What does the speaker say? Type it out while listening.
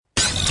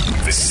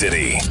The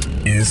city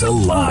is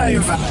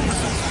alive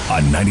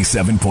on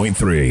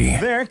 97.3.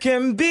 There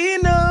can be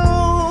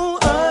no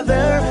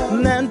other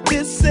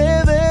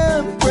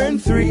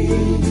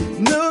 97.3.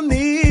 No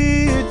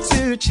need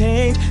to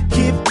change.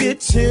 Keep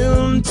it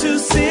tuned to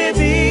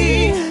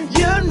City.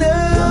 You're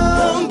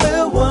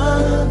number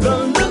one.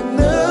 Don't look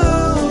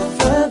no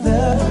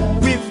further.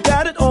 We've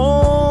got it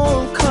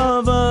all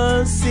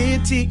covered.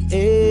 City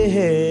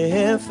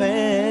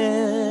FM.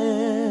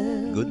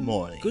 Good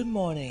morning. Good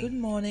morning. Good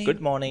morning. Good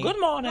morning. Good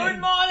morning. Good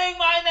morning,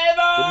 my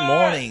neighbor. Good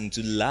morning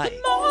to life.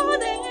 Good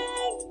morning.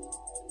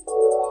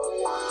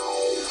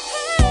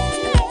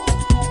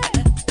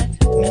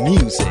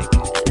 Music,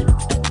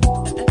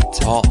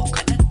 talk,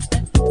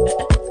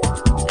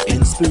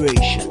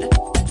 inspiration,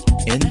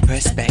 in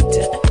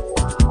perspective.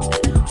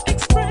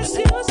 Express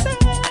yourself.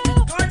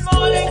 Good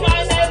morning,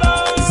 my neighbor.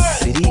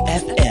 City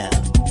FM,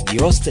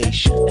 your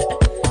station.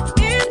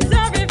 It's a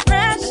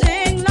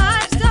refreshing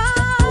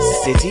lifestyle.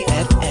 City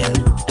FM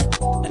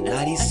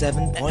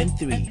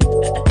 97.3.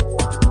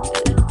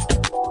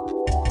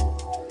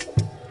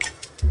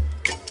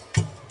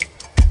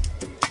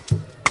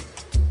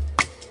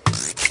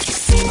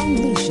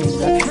 Unleashing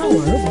the power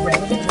of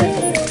relevant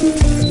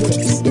revenue.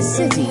 This is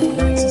City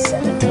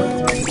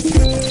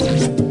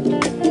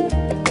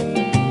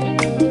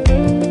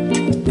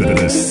 97.3.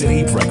 The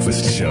City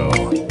Breakfast Show.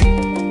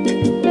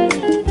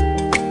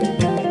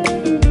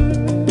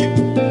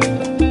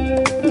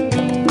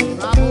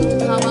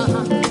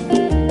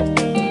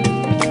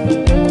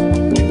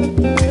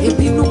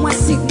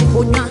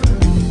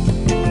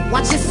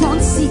 Watch his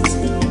front seat,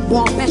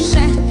 walk a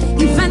share,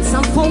 events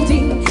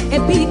unfolding, a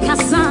big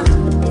casa,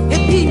 a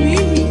big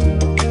mimi.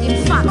 In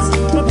fact,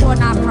 report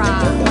our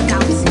proud,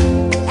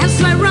 and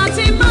so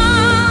Ratima,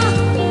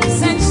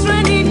 send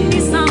training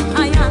is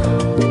Sampaya,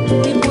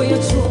 in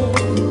Boyacho,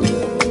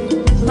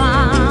 Ma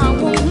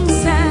won't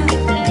say,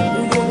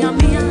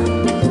 Uyamia,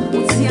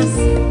 Utias,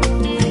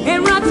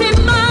 and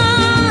Ratima,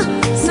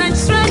 send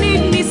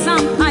training is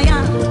Sampaya,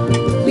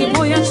 we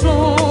Boyacho.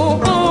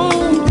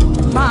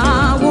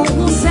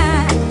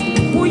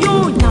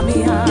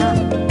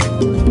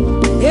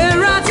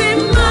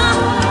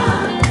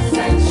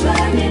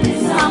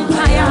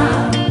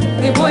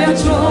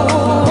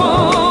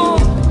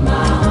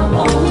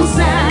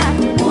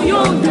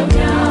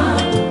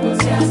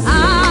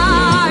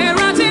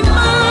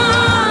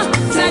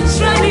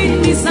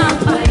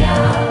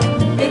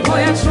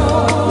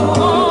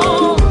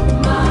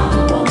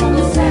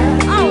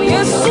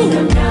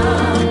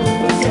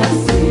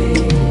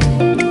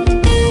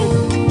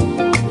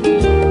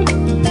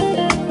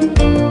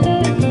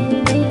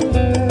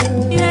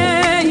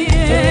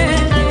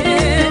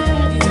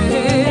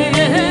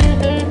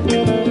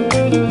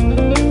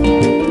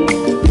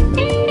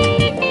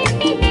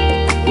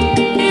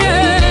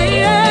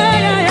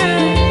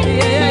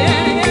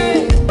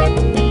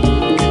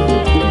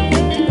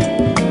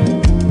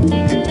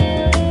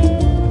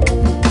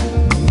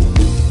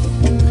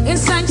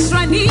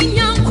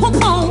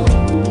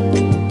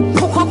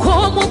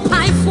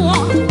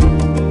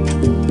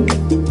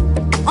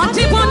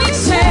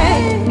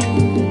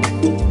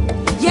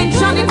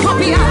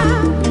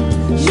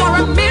 You're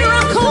a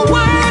miracle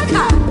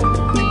worker.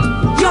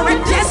 You're a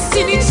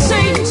destiny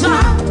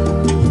changer.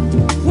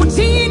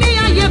 Woutini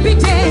every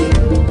day.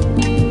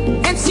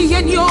 And see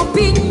in your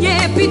being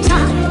every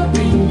time.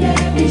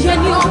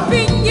 In your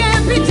being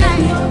every day.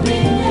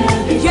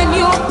 In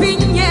your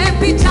being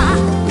every time.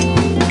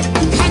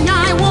 And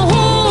I will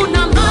hold a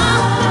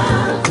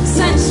man.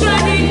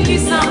 Century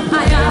is a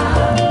fire.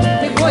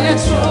 The boy a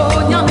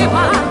throw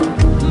Yameba.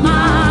 Ma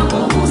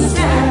will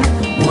say.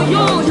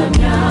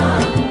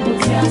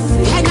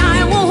 And I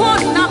will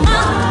hold the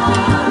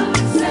man.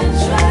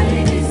 Century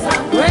is a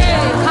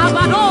fire.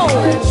 Kabano.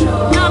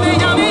 Yummy,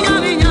 yummy,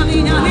 yummy, yummy,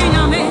 yummy,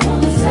 yummy.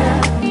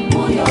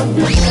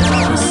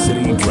 The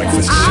City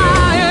Breakfast Show.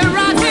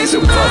 Rise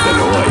above the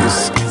noise.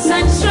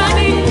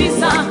 Century is a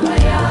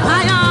fire. I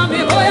am a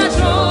boy a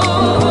throw.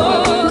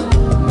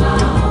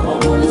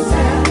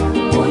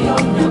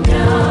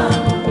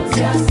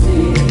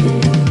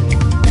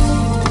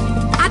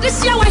 I just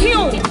see our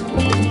heel.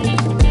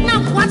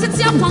 What's it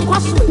here from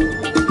Kwasu?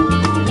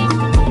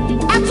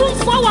 I took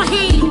forward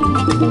here,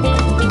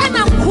 and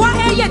I'm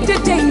quiet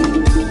today.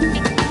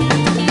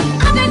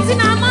 I didn't see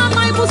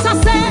my Musa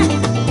say,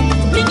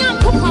 Minam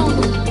Kupon,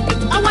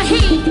 our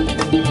here.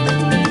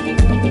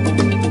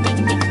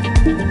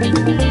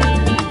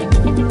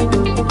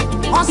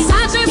 Or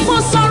Sergeant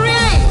for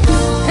sorry,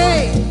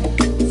 hey,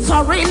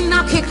 sorry,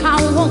 now kick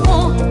out.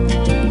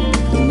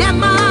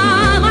 Never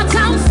my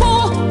time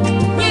for.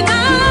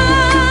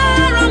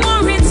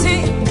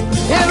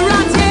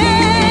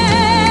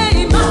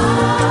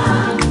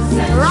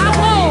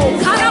 Rabo,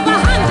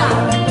 Karabahanda.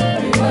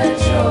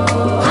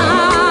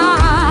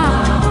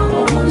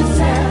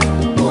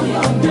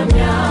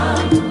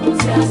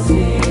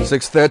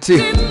 6:30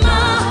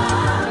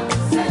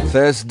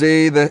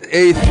 Thursday the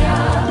 8th,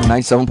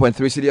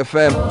 97.3 City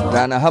FM.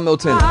 Diana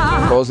Hamilton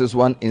calls this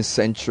one in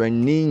Century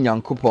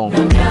Nyankupon,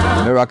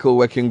 Miracle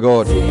Working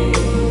God.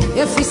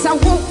 If it's a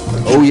whoop,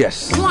 Oh,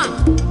 yes. one.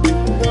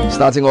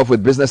 Starting off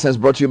with Business Sense,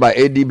 brought to you by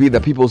ADB,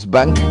 the People's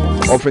Bank,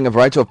 offering a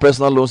variety of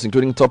personal loans,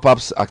 including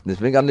top-ups at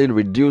significantly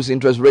reduced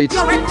interest rates.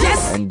 You're a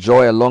guest.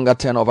 Enjoy a longer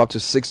tenure of up to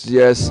 6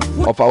 years.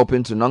 Offer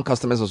open to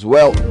non-customers as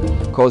well.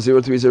 Call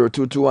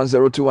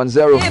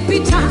 0302-210-210. Every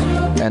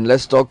time. And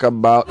let's talk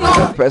about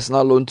a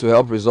personal loan to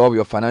help resolve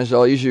your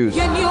financial issues.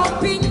 Can you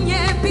open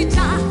every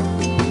time?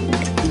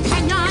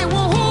 And I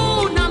will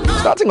hold on.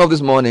 Starting off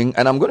this morning,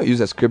 and I'm going to use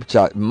a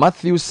scripture,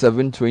 Matthew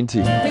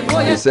 7:20.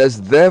 It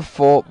says,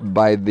 therefore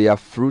by their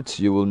fruits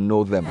you will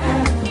know them.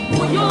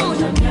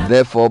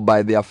 Therefore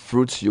by their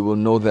fruits you will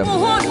know them.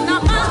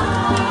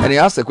 And he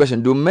asked the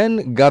question, do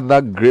men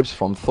gather grapes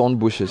from thorn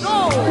bushes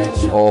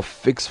or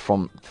figs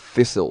from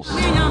thistles?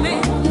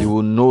 You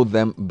will know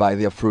them by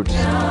their fruits.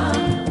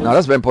 Now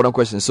that's a very important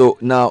question. So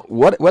now,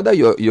 whether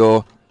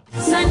you're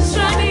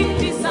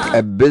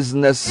a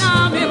business,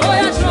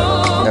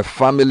 a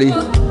family,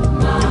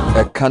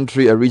 a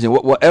country, a region,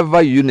 whatever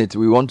unit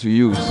we want to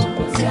use,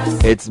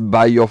 it's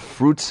by your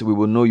fruits we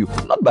will know you.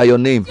 Not by your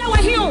name,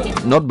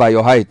 not by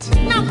your height,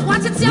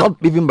 not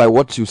even by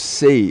what you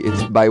say,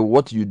 it's by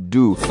what you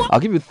do.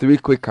 I'll give you 3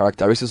 quick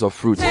characteristics of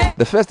fruit.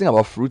 The first thing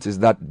about fruit is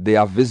that they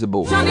are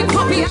visible.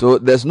 So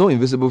there's no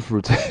invisible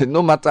fruit.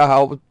 No matter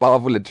how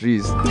powerful a tree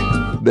is,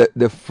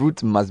 the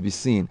fruit must be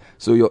seen.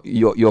 So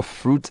your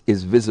fruit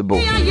is visible.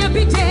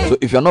 So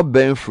if you're not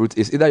bearing fruit,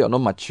 it's either you're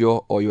not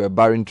mature or you're a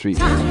barren tree.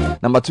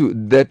 Number 2,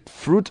 that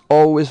fruit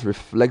always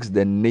reflects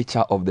the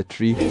nature of the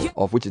tree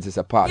of which it is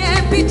a part.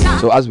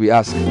 So as we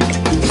ask,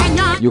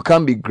 you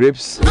can't be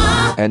grapes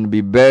and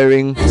be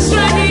bearing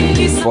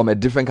from a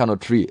different kind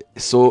of tree.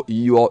 So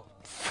your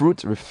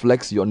fruit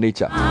reflects your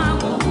nature.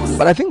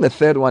 But I think the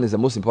third one is the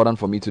most important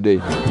for me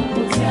today.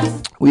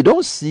 We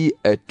don't see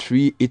a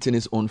tree eating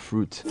its own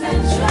fruit.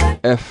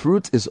 A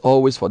fruit is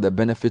always for the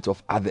benefit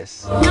of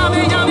others.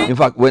 In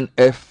fact, when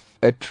a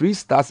tree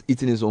starts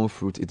eating its own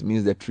fruit, it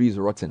means the tree is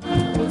rotten.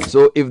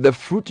 So if the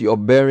fruit you're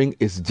bearing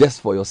is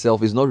just for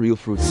yourself, it's not real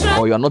fruit,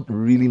 or you're not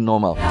really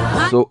normal.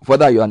 So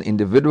whether you're an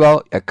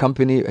individual, a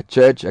company, a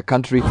church, a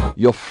country,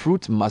 your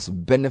fruit must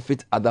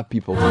benefit other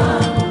people.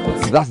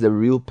 That's the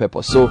real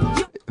purpose. So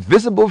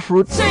visible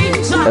fruit,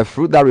 a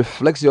fruit that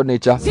reflects your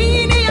nature,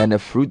 and a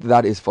fruit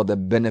that is for the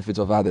benefit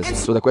of others.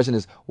 So the question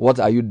is, what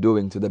are you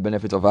doing to the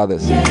benefit of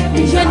others?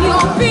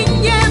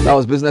 That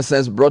was Business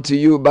Sense, brought to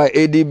you by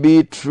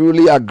ADB,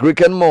 truly a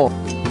Greek and more.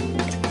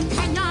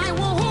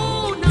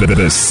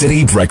 The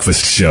City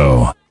Breakfast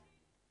Show.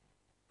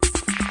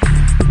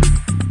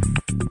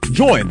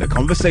 Join the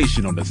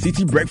conversation on the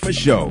City Breakfast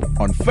Show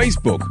on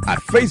Facebook at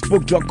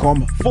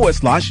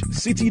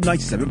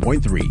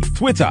facebook.com/City97.3,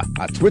 Twitter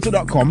at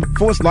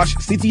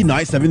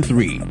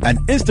twitter.com/City973, and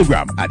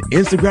Instagram at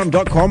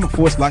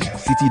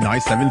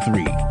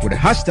instagram.com/City973 with the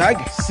hashtag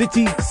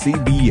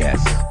CityCBS.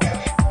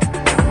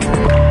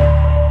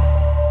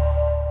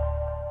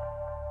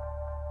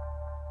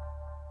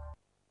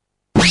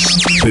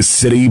 The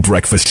City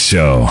Breakfast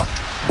Show.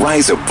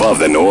 Rise above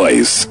the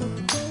noise.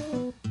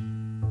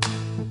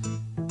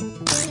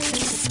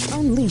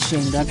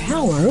 Unleashing the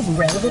power of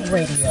relevant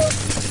radio.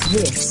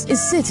 This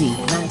is City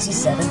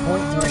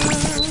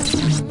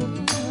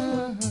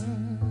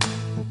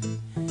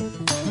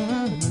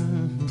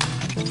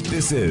 97.3.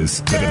 This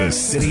is the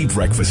City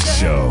Breakfast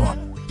Show.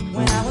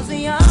 When I was a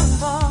young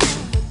boy,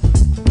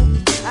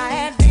 I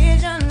had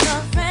vision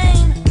of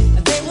fame.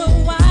 They were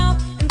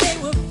wild and they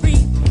were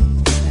free,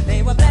 and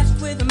they were blessed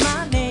with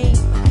my name.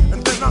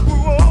 And then I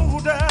grew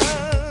older,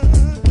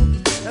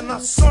 and I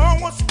saw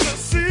what's to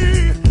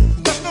see.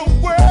 That the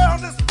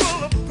world is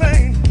full of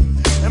pain,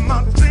 and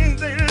my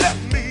dreams they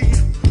left me.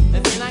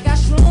 And then I got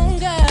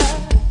stronger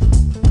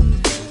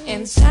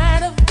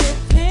inside of the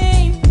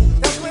pain.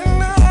 That's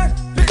when I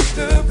picked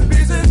up the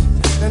pieces,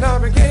 and I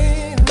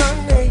began my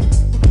name.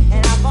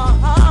 And I fought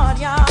hard,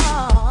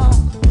 y'all,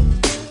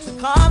 to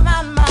carve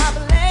out my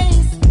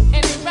place.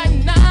 And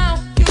right now,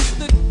 you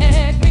look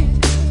at me,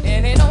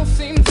 and it don't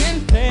seem in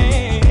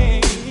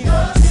vain.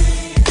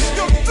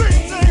 Your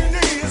dreams ain't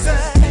easy.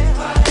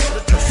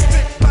 Just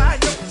stick by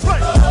your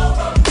place.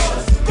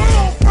 Go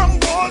from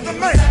boy to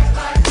man.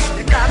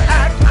 You gotta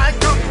act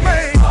like a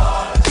man.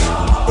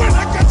 When I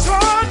get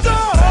charged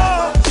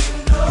up,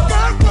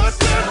 God wants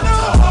to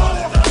know.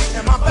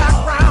 And my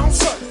background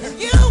certain.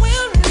 You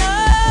will know.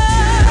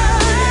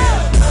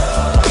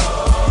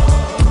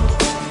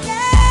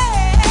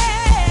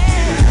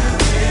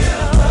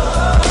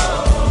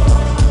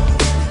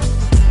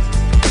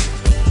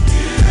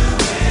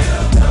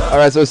 All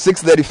right, so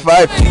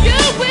 6:35, You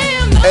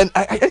will know. and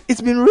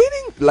it's been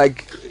raining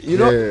like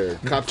Yeah,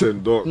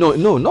 Captain Dog. No.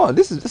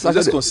 This is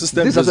just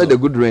consistent This is after drizzle. the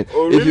good rain.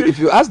 Oh, If really?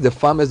 you ask the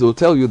farmers, they'll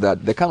tell you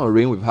that the kind of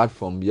rain we've had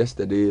from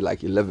yesterday,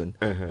 like 11,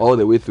 all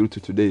the way through to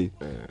today,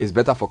 is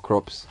better for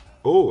crops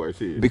Oh, I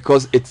see.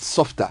 because it's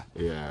softer.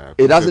 Yeah.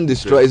 It doesn't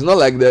destroy. It's not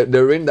like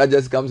the rain that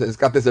just comes and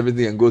scatters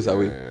everything and goes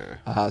away.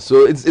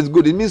 So it's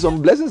good. It means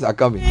some blessings are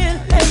coming.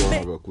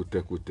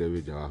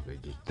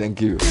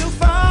 Thank you.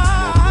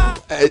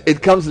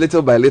 It comes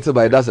little by little,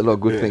 but it does a lot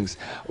of good things.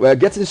 We're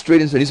getting straight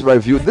into the newspaper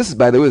review. This is,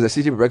 by the way, the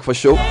Citi Breakfast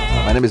Show.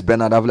 My name is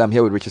Bernard Avle. I'm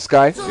here with Richard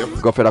Sky.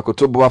 Godfred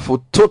Akotobua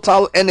for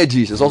Total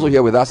Energies is also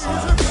here with us,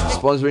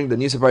 sponsoring the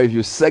newspaper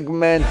review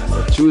segment.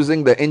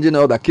 Choosing the engine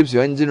oil that keeps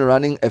your engine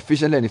running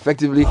efficiently and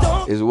effectively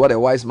is what a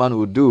wise man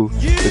would do,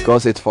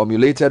 because it's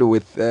formulated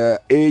with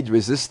age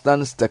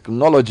resistance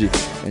technology,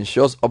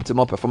 ensures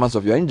optimal performance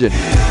of your engine.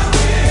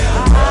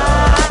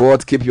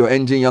 Ford, keep your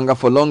engine younger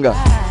for longer.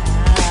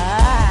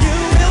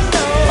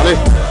 You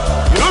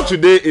know,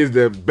 today is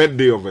the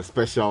birthday of a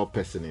special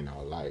person in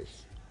our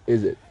lives.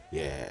 Is it?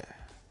 Yeah.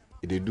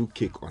 They do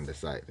cake on the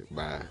side,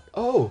 but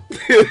oh,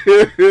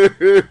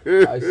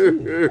 I see.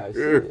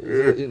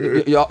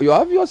 You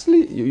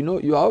obviously,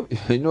 you are.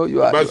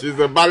 But she's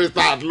a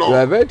barrister at law. You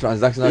are very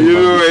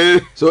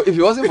transactional. So if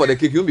it wasn't for the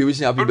cake, you'd be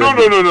wishing happy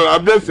birthday. No.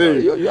 I'm just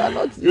saying. You are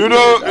not.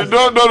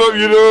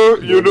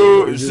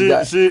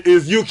 She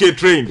is UK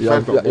trained. You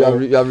have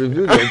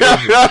reviewed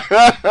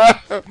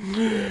the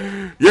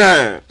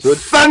yeah. So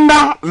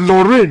Sandra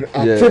Lorraine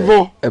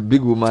Ativo, a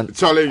big woman.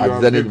 Charlie, you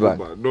are Zenith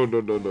Bank. No.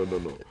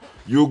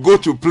 You go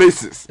to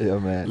places. Yeah,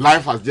 man.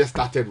 Life has just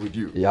started with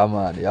you. Yeah,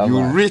 man.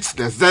 You reach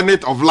the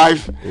zenith of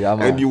life,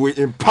 and you will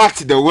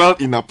impact the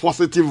world in a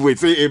positive way.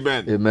 Say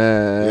amen.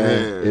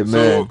 Amen. Yeah.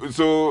 Amen.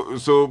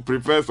 So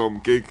prepare some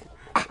cake.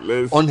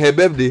 On her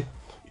birthday.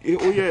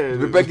 Oh yeah.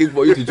 Prepare cake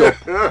for you to chop.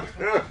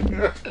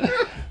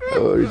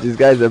 Oh, this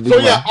guy is a big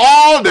man.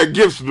 All the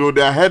gifts,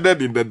 they're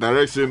headed in the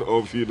direction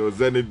of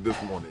zenith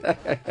this morning.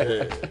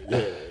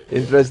 Yeah.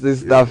 Interesting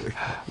stuff.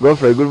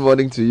 Godfrey, good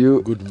morning to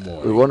you. Good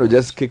morning. We want to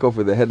just kick off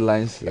with the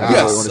headlines. Yes. We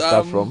want to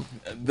start from.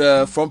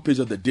 The front page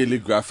of the Daily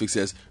Graphic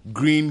says,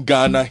 Green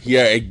Ghana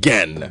here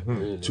again.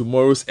 Mm-hmm.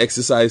 Tomorrow's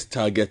exercise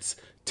targets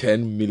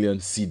 10 million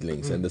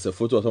seedlings. And there's a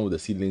photo of some of the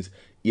seedlings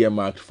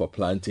earmarked for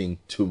planting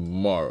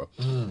tomorrow.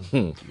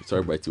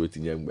 Sorry about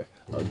it.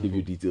 I'll give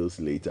you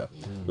details later.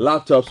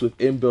 Laptops with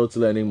inbuilt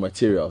learning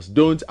materials.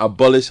 Don't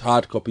abolish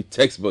hard copy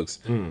textbooks.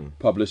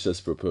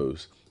 Publishers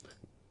propose.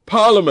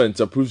 Parliament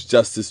approves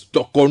Justice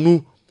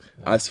Tokonu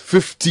as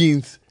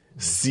 15th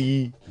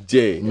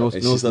CJ.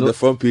 She's on the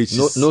front page.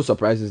 No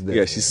surprises there.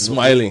 Yeah, she's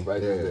smiling.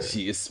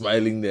 She is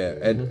smiling there.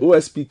 And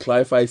OSP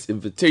clarifies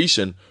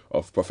invitation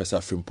of Professor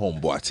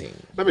Frimpong Boateng.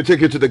 Let me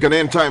take you to the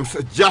Ghanaian Times.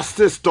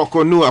 Justice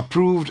Tokonu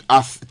approved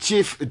as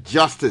Chief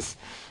Justice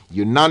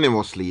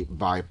unanimously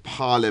by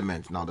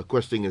Parliament. Now, the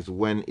question is,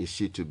 when is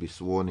she to be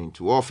sworn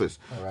into office?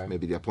 Right.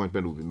 Maybe the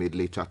appointment will be made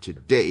later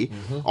today.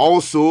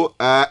 Also,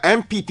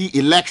 MPP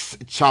elects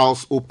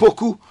Charles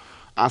Opoku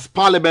as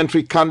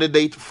parliamentary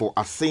candidate for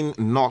Asin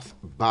North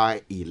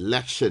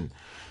by-election.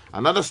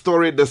 Another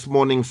story this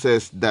morning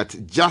says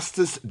that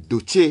Justice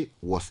Doche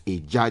was a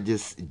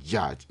judge's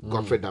judge.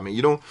 Godfred,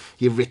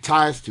 he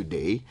retires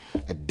today,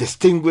 a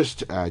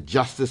distinguished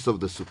justice of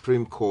the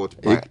Supreme Court.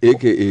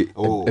 AKA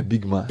a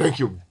big man. Thank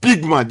you.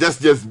 Big man.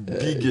 Just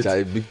big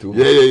it. Big too.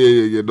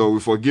 Yeah. No, we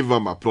forgive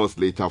him applause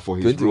later for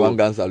his 21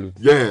 gun salute.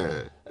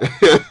 Yeah.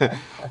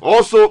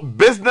 Also,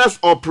 business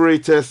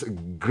operators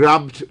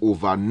grabbed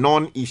over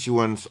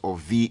non-issuance of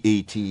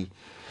VAT.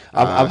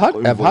 I've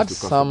had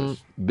some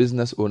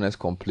business owners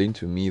complain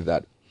to me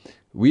that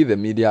we, the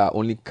media, are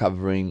only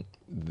covering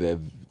the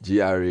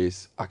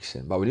GRA's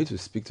action, but we need to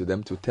speak to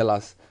them to tell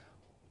us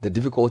the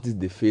difficulties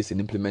they face in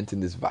implementing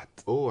this VAT.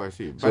 Oh, I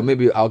see. So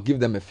maybe I'll give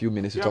them a few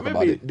minutes to talk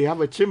about it. They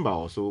have a chamber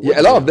also. Yeah,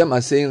 a lot of them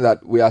are saying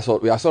that we are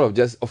sort of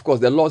just, of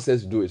course, the law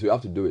says do it, so we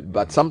have to do it.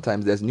 But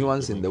sometimes there's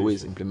nuance in the way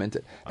it's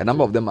implemented. A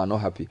number of them are not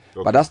happy.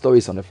 Okay. But that story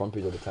is on the front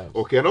page of the Times.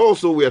 Okay, and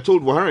also we are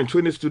told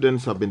 120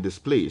 students have been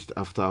displaced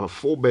after a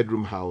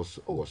 4-bedroom house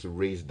was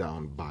razed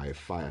down by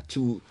fire.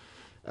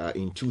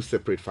 In two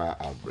separate fire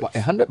outbreaks.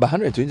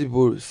 120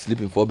 people sleep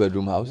in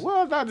 4-bedroom house?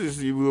 Well, that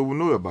is, we will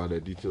know about the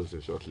details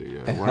shortly.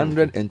 Yeah.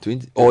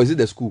 120, or is it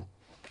the school?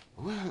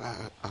 Well,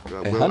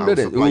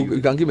 100.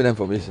 You can give me the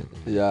information.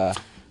 Yeah.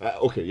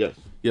 Okay, yes.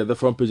 Yeah, the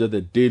front page of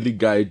the Daily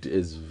Guide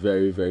is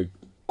very, very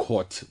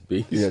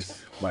court-based.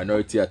 Yes.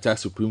 Minority attack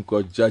Supreme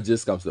Court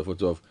judges. Comes the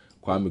photo of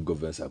Kwame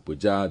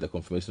Governor-Abuja, the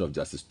confirmation of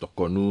Justice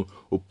Tokonu,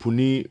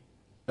 Opuni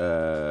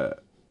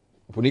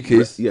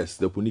case. Yes,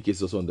 the Opuni case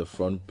is also on the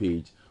front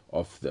page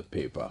of the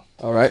paper.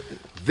 All right.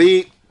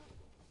 The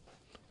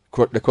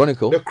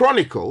Chronicle. The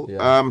Chronicle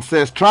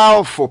says,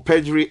 trial for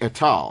perjury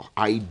et al.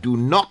 I do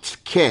not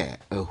care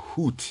a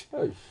hoot.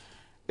 Hey.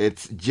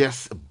 It's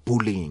just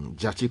bullying.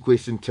 Jachi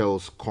Kwesin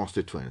tells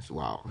constituents.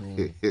 Wow.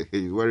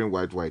 He's wearing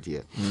white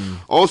here.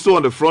 Also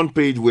on the front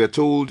page, we're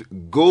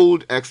told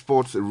gold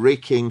exports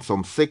raking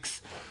some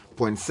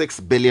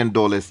 $6.6 billion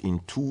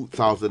in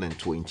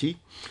 2020.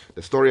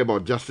 The story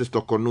about Justice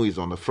Tokonu is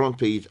on the front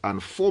page,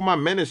 and former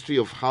Ministry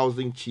of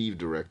Housing Chief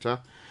Director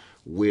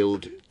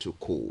willed to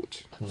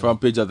court.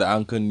 Front page of the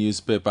Anchor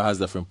newspaper has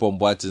the Frimpong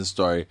Boateng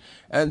story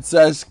and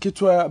says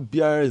Kitwa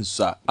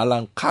Biarensa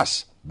Alan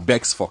Cash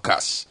begs for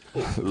cash.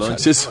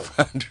 Launches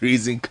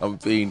fundraising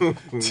campaign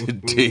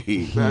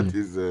today. That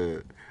is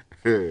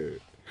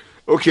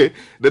okay.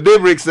 The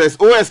Daybreak says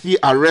OSP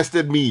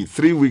arrested me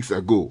 3 weeks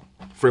ago.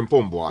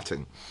 Frimpong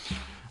Boateng.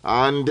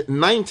 And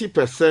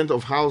 90%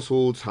 of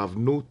households have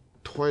no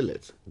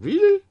toilets.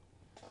 Really?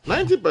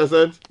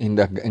 90%? In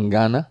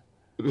Ghana?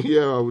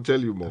 Yeah, I will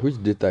tell you more.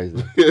 Which data is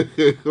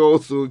that?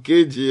 Also,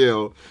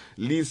 KGL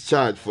leads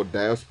charge for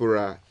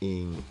diaspora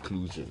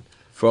inclusion.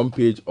 Front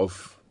page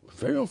of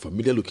very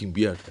unfamiliar looking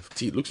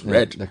BRFT. It looks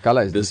red. The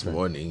color is this different.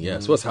 morning.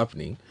 Yes. What's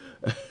happening?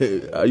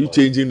 Are you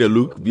changing the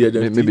look?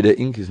 BRFT? Maybe the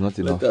ink is not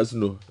enough. Let us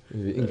know.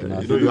 Maybe ink You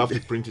know, you have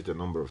to print it a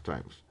number of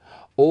times.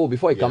 Oh,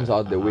 before it comes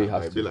out the way it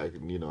has It'd to.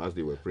 be like, as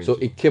they were printing. So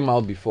it came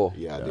out before.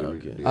 Yeah,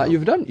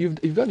 You've done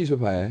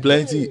newspaper, eh?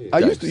 Plenty. I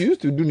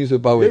used to do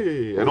newspaper.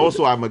 Yeah. And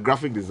also, I'm a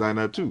graphic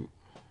designer too.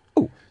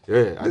 Oh,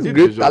 yeah, I this did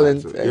great visual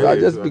talent. arts. You are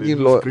just so I speaking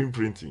did law. Screen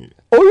printing.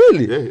 Oh,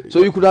 really? Yeah.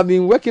 So you could have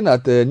been working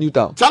at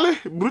Newtown. Charlie,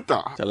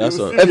 brutal.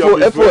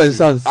 F.O. and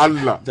Sons.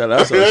 Allah. I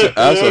have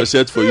some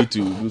shirt for you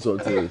to do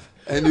something with.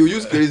 And you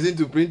use kerosene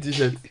to print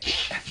t-shirts.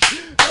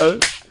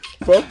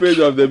 Front page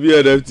of the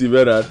BNFT,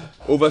 Bernard.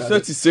 Over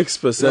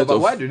 36% No, but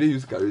of. why do they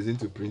use kerosene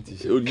to print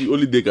t-shirts?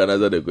 Only they can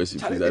answer the question,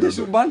 Charlie, please. I they don't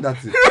should know. ban that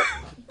thing.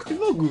 It's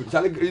not good.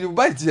 Charlie, you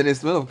buy t-shirt and it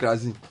smell of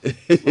kerosene.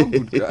 It's not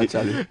good,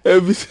 Charlie.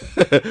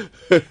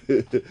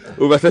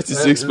 Over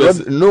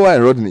 36%. No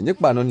one Rodney.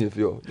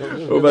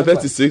 Over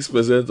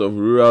 36% of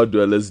rural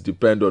dwellers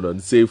depend on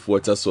unsafe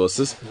water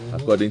sources,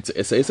 according to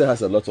SASA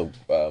has a lot of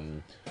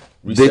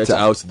research Data.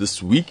 out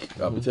this week.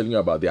 I'll be telling you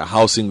about their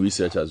housing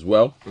research as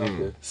well.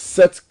 Okay.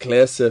 Set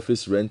clear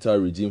surface rental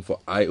regime for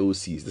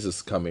IOCs. This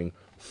is coming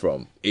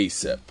from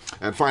ASEP.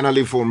 And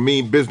finally, for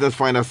me, Business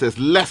Finder says,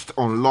 let's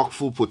unlock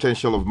full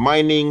potential of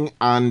mining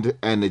and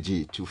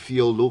energy to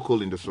fuel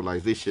local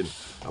industrialization.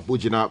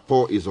 Abujina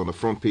Paul is on the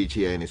front page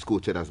here and is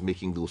quoted as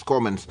making those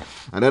comments.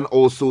 And then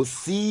also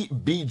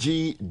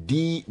CBG,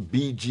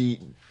 DBG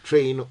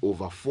train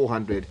over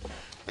 400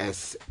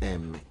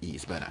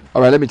 SMEs. Better.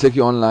 All right, let me take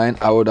you online.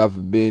 I would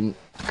have been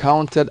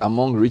counted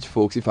among rich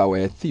folks if I were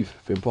a thief.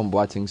 Frimpong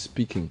Boateng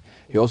speaking.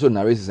 He also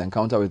narrates his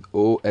encounter with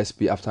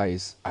OSP after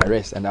his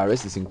arrest, and the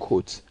arrest is in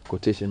quotes,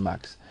 quotation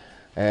marks.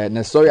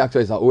 The story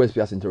actually is that OSP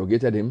has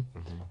interrogated him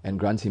and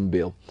granted him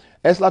bail.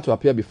 Esla to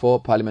appear before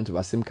Parliament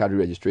over SIM card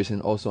registration,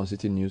 also on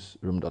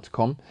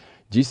citynewsroom.com.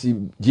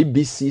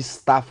 GBC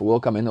staff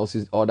welcome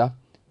NLC's order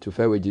to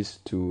fair wages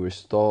to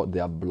restore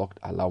their blocked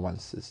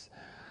allowances.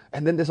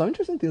 And then there's some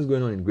interesting things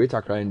going on in Greater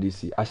Accra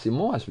NDC.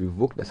 Ashimo has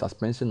revoked the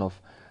suspension of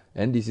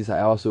NDC's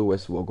also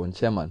West Wogon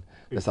chairman.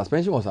 The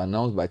suspension was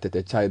announced by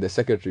Tete Chai, the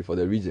secretary for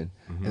the region,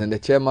 and then the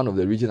chairman of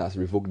the region has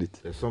revoked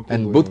it.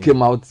 And both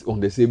came out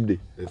on the same day,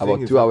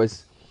 about 2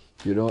 hours.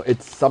 You know,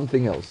 it's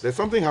something else. There's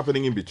something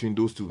happening in between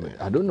those two men.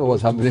 I don't know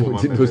what's happening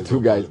between those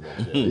two guys.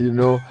 You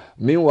know,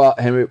 meanwhile,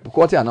 Henry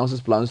Pukwati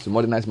announces plans to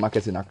modernize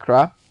markets in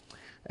Accra.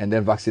 And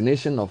then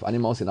vaccination of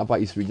animals in Upper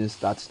East region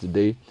starts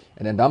today.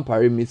 And then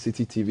Dampari meets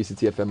Citi TV,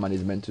 Citi FM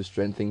management to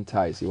strengthen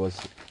ties. He was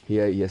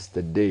here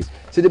yesterday.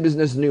 City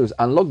Business News,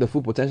 unlock the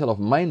full potential of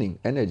mining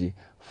energy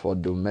for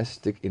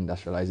domestic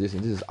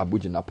industrialization. This is Abu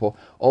Jinapo.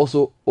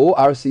 Also,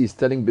 ORC is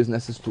telling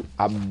businesses to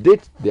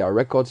update their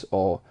records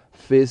or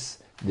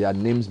face their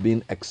names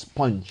being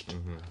expunged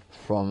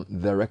from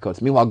the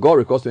records. Meanwhile, Gore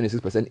records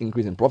 26%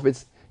 increase in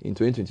profits in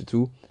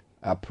 2022,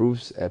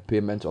 approves a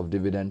payment of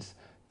dividends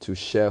to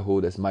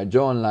shareholders. My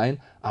Joy Online,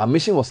 our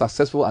mission was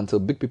successful until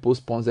big people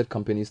sponsored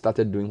companies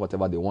started doing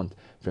whatever they want.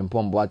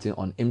 Frimpong Boateng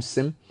on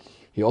IMSIM.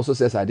 He also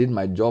says, I did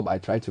my job. I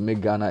tried to make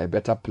Ghana a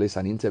better place.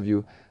 An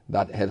interview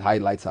that had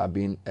highlights are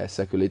being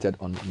circulated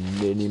on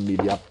many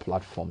media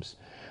platforms.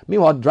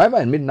 Meanwhile, driver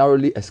and maid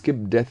narrowly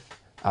escaped death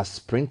as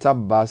Sprinter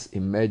bus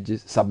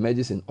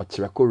submerges in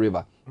Ochirako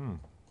River.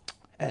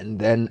 And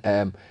then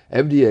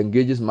FDA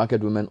engages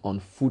market women on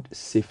food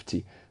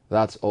safety.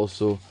 That's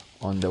also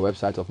on the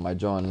website of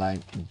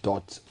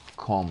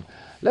myjoyonline.com.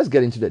 Let's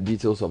get into the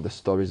details of the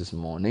stories this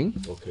morning.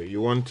 Okay,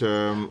 you want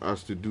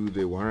us to do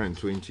the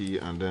 120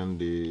 and then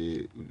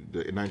the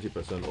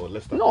 90%, or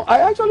less than? No,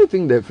 I actually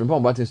think the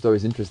Frimpong Boateng story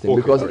is interesting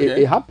because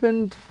it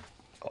happened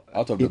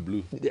out of the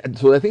blue.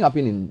 So the thing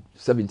happened in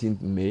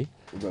 17th May.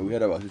 But we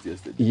heard about it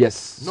yesterday.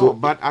 Yes. No,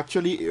 but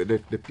actually, the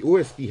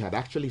OSP had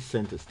actually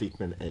sent a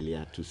statement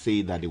earlier to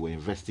say that they were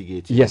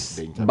investigating. Yes,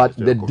 but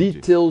the committee.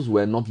 details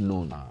were not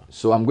known.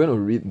 So I'm going to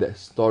read the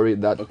story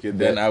that. Okay,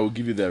 then I will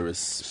give you the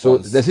response. So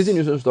the City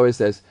News story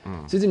says,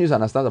 City News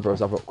understands that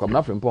Professor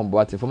Kwamina Frimpong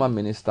Boateng, former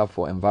Minister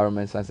for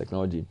Environment, Science,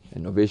 Technology,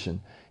 and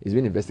Innovation, is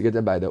being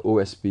investigated by the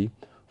OSP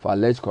for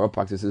alleged corrupt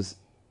practices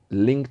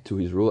linked to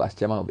his role as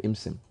chairman of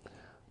IMSIM.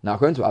 Now,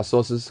 according to our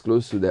sources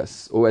close to the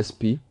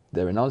OSP,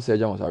 the renowned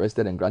surgeon was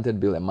arrested and granted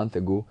bail a month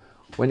ago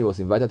when he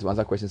was invited to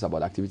answer questions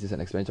about activities and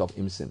expenditure of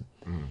IMSIM.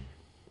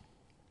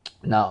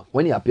 Now,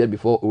 when he appeared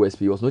before OSP,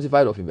 he was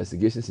notified of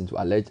investigations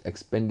into alleged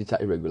expenditure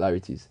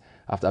irregularities.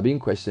 After being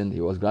questioned,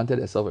 he was granted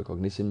a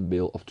self-recognition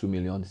bail of 2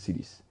 million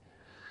cedis.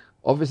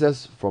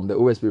 Officers from the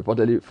OSP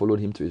reportedly followed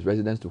him to his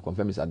residence to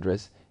confirm his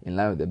address in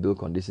line with the bail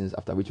conditions,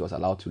 after which he was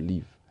allowed to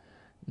leave.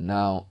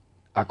 Now,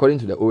 according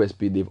to the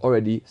OSP, they've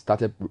already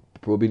started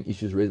probing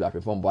issues raised by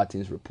Frimpong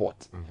Boateng's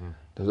report.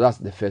 So that's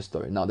the first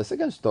story. Now, the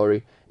second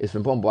story is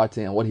Frimpong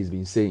Boateng and what he's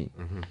been saying.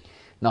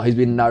 Now, he's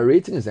been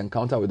narrating his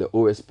encounter with the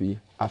OSP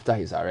after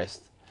his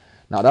arrest.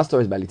 Now, that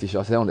story is by Letitia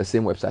Osei on the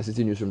same website,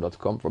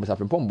 citynewsroom.com. Professor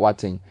Frimpong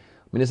Boateng,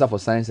 Minister for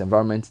Science,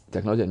 Environment,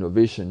 Technology and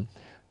Innovation,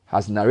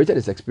 has narrated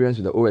his experience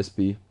with the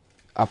OSP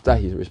after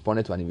he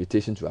responded to an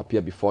invitation to appear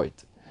before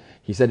it.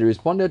 He said he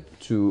responded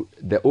to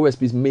the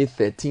OSP's May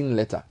 13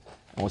 letter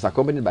and was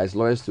accompanied by his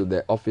lawyers to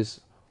the office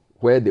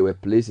where they were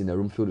placed in a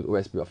room filled with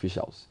OSP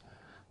officials.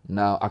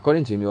 Now,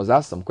 according to him, he was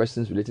asked some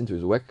questions relating to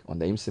his work on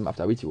the IMSIM,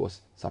 after which he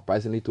was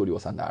surprisingly told he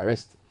was under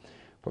arrest.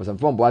 Professor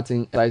Frimpong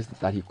Boateng realized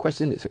that he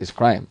questioned his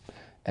crime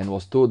and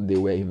was told they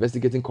were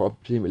investigating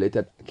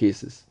corruption-related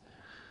cases.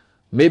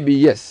 Maybe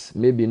yes,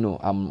 maybe no.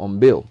 I'm on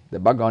bail. The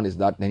background is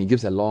that, then he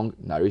gives a long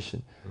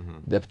narration.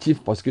 The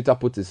chief prosecutor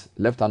put his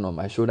left hand on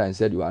my shoulder and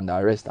said, "You are under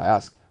arrest." I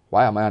asked,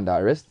 "Why am I under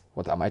arrest?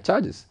 What are my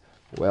charges?"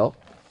 "Well,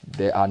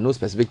 there are no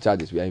specific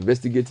charges. We are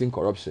investigating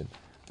corruption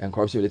and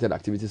corruption-related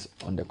activities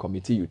on the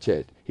committee you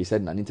chaired," he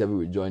said in an interview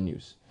with Joy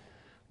News.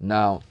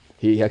 Now,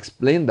 he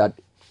explained that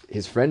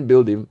his friend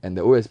billed him and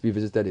the OSP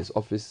visited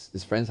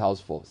his friend's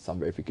house for some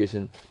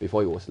verification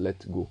before he was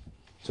let go.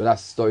 So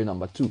that's story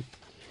number 2.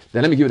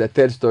 Then let me give you the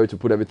third story to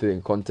put everything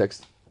in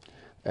context.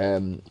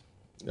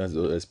 That's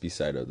the OSP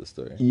side of the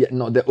story. Yeah,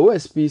 no, the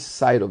OSP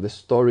side of the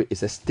story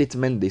is a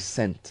statement they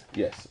sent.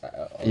 Yes.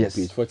 Yes.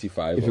 Page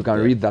 45. If you can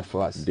read that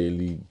for us.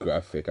 Daily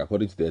Graphic.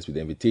 According to the OSP,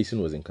 the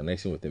invitation was in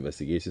connection with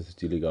investigations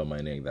into illegal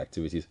mining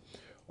activities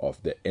of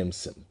the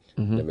IMSIM.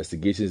 The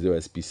investigations, the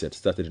OSP said,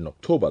 started in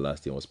October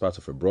last year and was part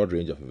of a broad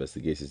range of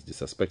investigations into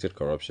suspected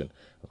corruption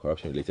and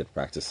corruption-related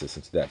practices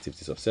into the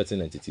activities of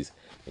certain entities,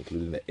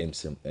 including the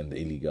IMSIM and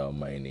the illegal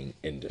mining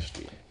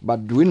industry.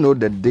 But do we know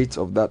the date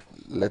of that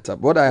letter?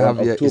 What I have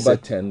here is October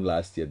 10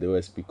 last year, the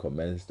OSP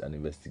commenced an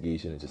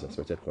investigation into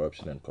suspected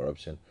corruption and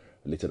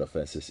corruption-related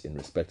offences in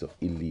respect of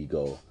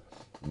illegal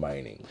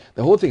mining.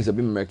 The whole thing is a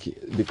bit murky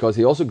because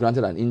he also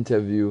granted an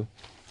interview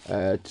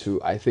to,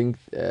 I think,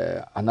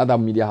 another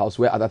media house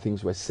where other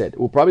things were said.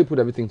 We'll probably put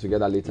everything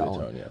together later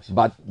on. Yes.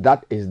 But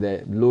that is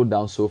the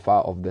lowdown so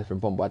far of the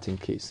Frimpong Boateng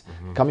case.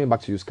 Coming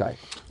back to you, Sky.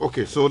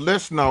 Okay, so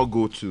let's now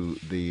go to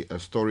the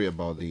story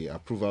about the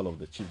approval of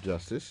the Chief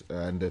Justice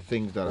and the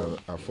things that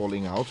are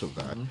falling out of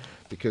that.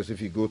 Because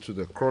if you go to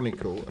the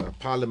Chronicle,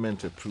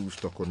 Parliament approves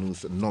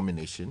Tokonu's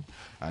nomination.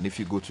 And if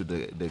you go to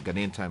the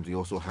Ghanaian Times, they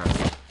also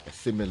have a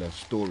similar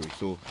story.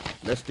 So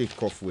let's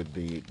take off with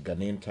the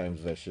Ghanaian Times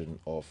version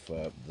of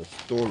the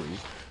story,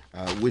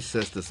 which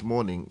says this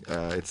morning,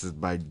 it's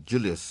by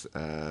Julius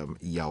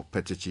Yao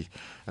Petici,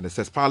 and it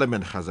says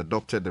Parliament has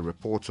adopted the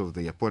report of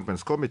the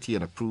Appointments Committee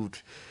and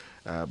approved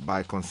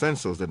by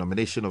consensus the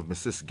nomination of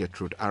Mrs.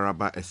 Gertrude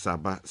Araba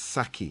Esaba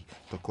Saki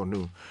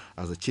Tokonu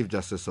as the Chief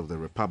Justice of the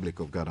Republic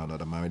of Ghana under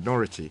the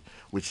minority,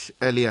 which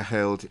earlier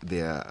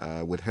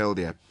withheld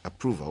their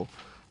approval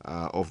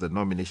of the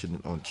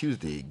nomination on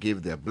Tuesday,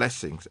 gave their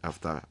blessings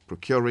after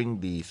procuring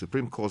the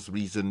Supreme Court's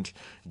reasoned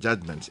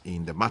judgment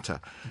in the matter,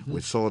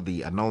 which saw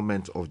the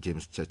annulment of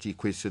James Chachi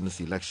Kweson's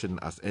election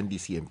as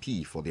NDC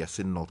MP for the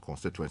Asin North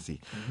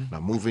constituency. Now,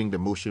 moving the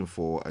motion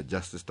for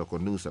Justice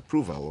Tokonu's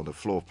approval on the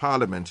floor of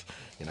Parliament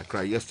in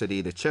Accra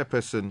yesterday, the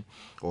chairperson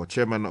or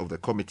chairman of the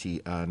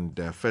committee and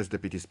first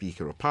deputy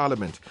speaker of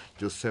Parliament,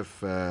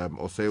 Joseph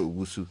Osei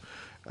Owusu,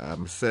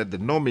 said the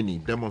nominee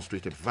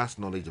demonstrated vast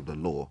knowledge of the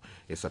law,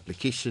 its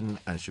application,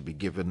 and should be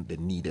given the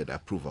needed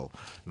approval.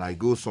 Now, it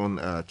goes on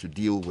to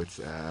deal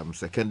with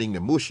seconding the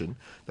motion.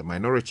 The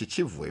minority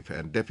chief whip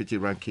and deputy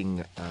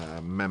ranking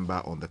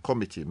member on the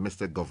committee,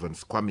 Mr.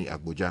 Governs Kwame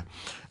Agboja,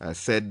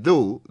 said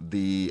though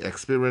the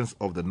experience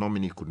of the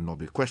nominee could not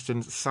be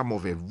questioned, some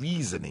of her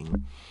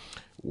reasoning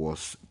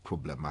was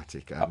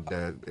problematic,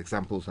 and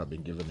examples have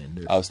been given in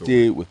this. I'll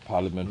stay with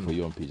Parliament for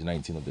you on page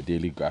 19 of the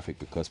Daily Graphic,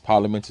 because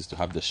Parliament is to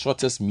have the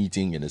shortest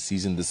meeting in the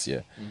season this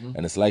year,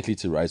 and is likely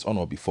to rise on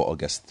or before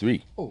August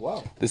 3. Oh,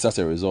 wow. This as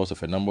a result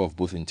of a number of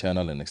both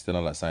internal and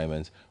external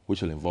assignments,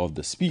 which will involve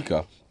the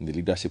Speaker and the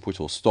leadership, which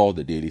will stall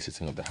the daily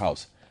sitting of the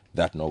House.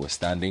 That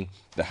notwithstanding,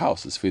 the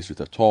House is faced with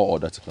a tall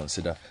order to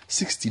consider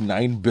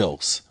 69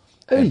 bills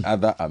and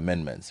other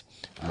amendments.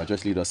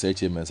 Majority Leader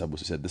Sechi Mensah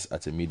said this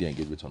at a media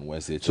engagement on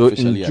Wednesday. So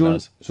in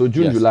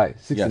June, July,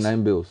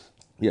 69 bills.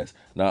 Yes.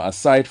 Now,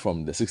 aside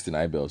from the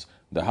 69 bills,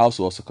 the House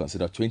will also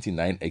consider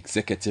 29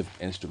 executive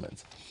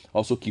instruments.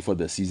 Also key for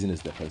the season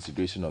is the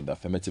consideration of the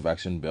Affirmative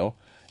Action Bill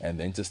and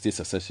the Interstate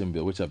Succession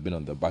Bill, which have been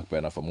on the back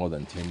burner for more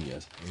than 10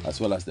 years,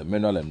 as well as the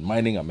Mineral and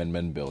Mining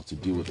Amendment Bill to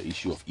deal with the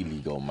issue of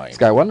illegal mining.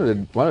 Sky, one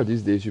of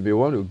these days you may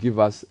want to give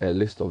us a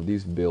list of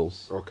these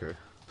bills. Okay.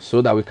 So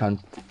that we can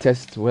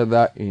test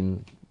whether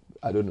in,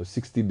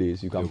 60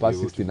 days you can pass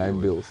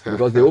 69 bills.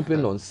 Because they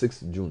opened on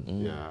 6th June.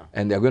 Yeah.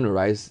 And they're going to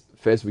rise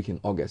first week in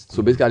August.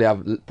 So basically they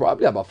have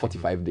probably about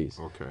 45 days.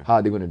 Okay. How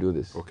are they going to do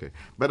this? Okay.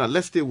 But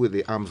let's stay with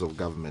the arms of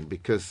government,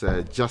 because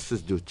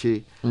Justice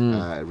Doche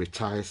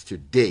retires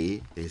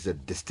today. Is a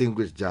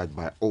distinguished judge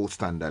by all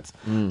standards.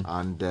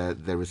 And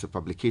there is a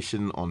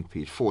publication on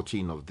page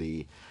 14 of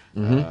the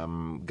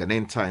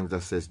Ghanaian Times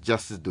that says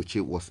Justice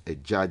Doche was a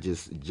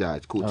judge's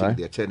judge, quoting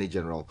the Attorney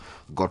General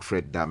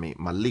Godfred Dame.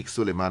 Malik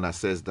Suleimana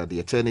says that the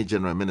Attorney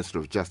General and Minister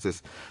of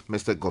Justice,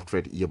 Mr.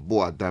 Godfred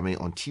Yeboah Dame,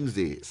 on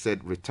Tuesday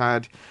said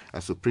retired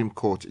Supreme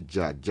Court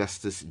Judge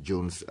Justice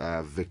Jones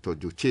Victor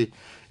Doche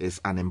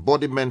is an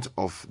embodiment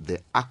of the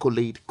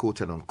accolade,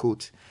 quote and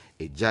unquote,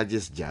 a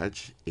judge's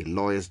judge, a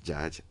lawyer's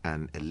judge,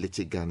 and a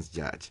litigant's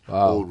judge,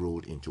 all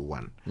rolled into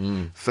one.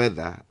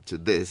 Further to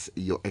this,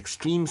 your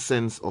extreme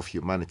sense of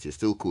humanity,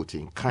 still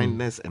quoting,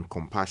 kindness and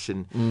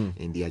compassion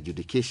in the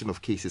adjudication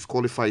of cases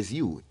qualifies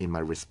you, in my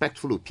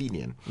respectful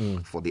opinion,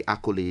 for the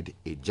accolade,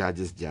 a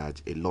judge's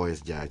judge, a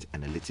lawyer's judge,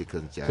 and a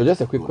litigant's judge. So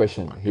just a quick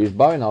question. He's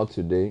bowing out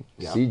today.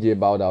 CJ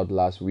bowed out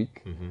last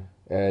week.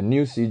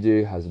 New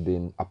CJ has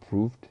been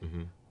approved.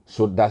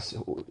 So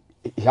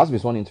he has been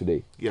sworn in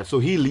today. Yeah, so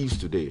he leaves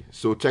today.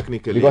 So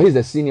technically, because he's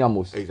the senior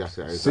most,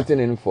 exactly. sitting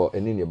in for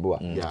Enini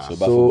Yeboah. Yeah.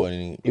 So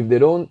if they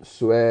don't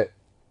swear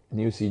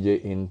new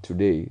CJ in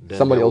today, then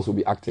somebody else will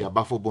be acting. Yeah,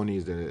 Bafo Boni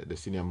is the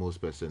senior most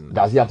person.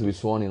 Does he have to be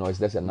sworn in, or is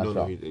that a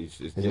natural? No,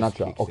 it's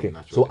natural. Okay.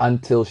 So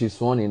until she's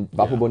sworn in,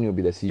 Bafo Boni will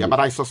be the CJ. Yeah, but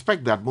I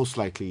suspect that most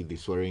likely the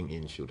swearing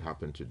in should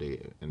happen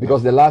today.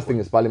 Because the last thing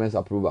is Parliament's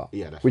approval,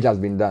 which has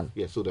been done.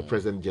 Yeah, so the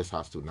president just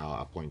has to now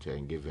appoint her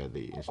and give her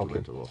the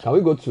instrument of office. Can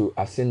we go to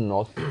Asin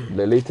North?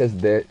 The latest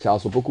there,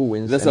 Charles Opoku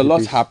wins. There's a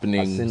lot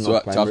happening. So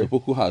Charles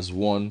Opoku has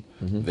won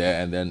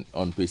there, and then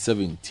on page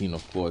 17,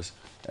 of course,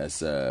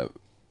 as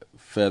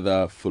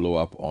further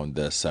follow-up on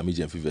the Sami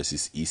Gyamfi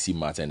versus EC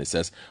matter, and it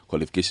says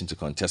qualification to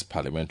contest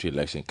parliamentary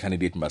election.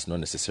 Candidate must not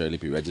necessarily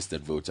be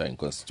registered voter in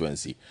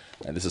constituency.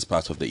 And this is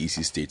part of the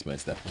EC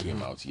statements that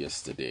came out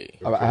yesterday.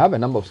 I have a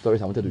number of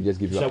stories I wanted to just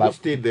give you. Shall we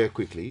stay there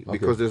quickly? Okay.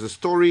 Because there's a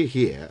story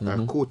here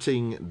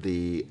quoting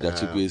the...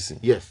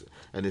 yes,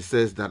 and it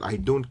says that I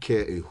don't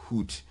care a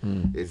hoot.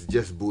 It's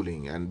just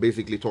bullying. And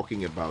basically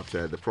talking about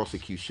the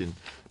prosecution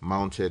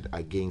mounted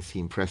against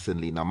him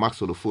presently. Now,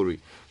 Max Olofori,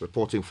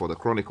 reporting for the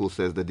Chronicle,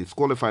 says the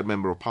disqualified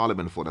member of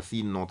parliament for the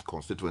C North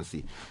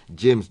constituency,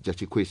 James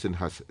Jachikwesin,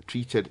 has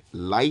treated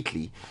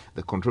lightly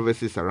the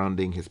controversy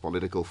surrounding his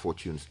political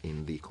fortunes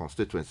in the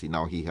constituency.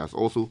 Now, he has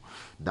also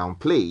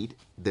downplayed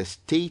the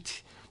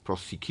state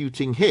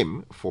prosecuting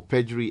him for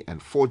perjury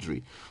and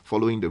forgery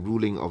following the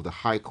ruling of the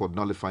High Court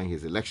nullifying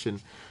his election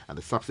and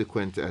the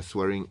subsequent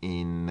swearing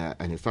in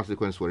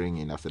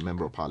as a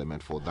member of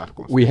parliament for that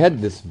constituency. We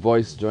heard this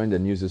voice during the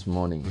news this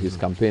morning. He's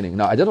campaigning.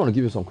 Now, I just want to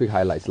give you some quick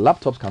highlights.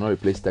 Laptops cannot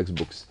replace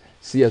textbooks.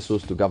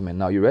 CSOs to government.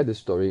 Now, you read the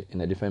story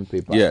in a different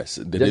paper. Yes,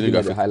 the Daily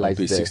Graphic on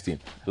page 16.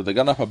 So the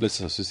Ghana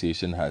Publishers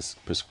Association has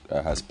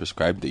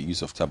prescribed the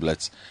use of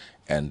tablets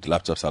and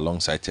laptops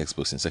alongside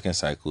textbooks in second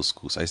cycle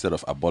schools instead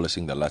of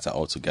abolishing the latter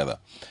altogether.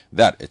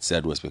 That, it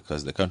said, was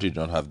because the country did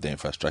not have the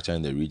infrastructure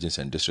in the regions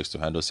and districts to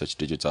handle such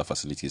digital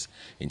facilities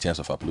in terms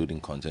of uploading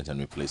content and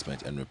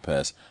replacement and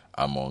repairs,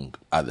 among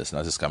others. Now,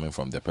 this is coming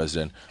from the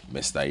president,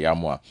 Mr.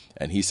 Yamwa,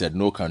 and he said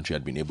no country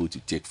had been able to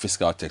take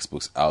physical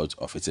textbooks out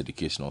of its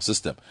educational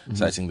system,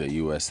 citing the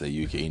US,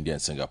 the UK, India,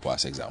 and Singapore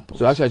as examples.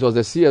 So actually, it was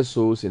the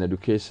CSOs in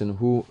education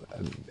who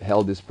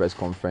held this press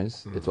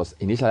conference. It was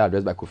initially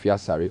addressed by Kofi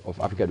Asare of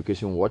Africa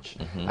Education Watch.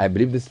 I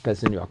believe this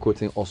person you are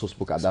quoting also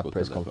spoke at that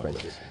press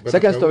conference.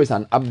 Second story is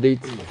an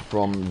update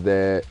from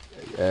the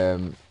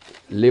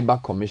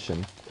Labour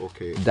Commission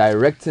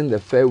directing the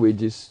fair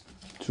wages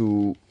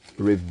to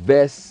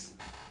reverse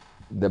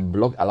the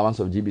block allowance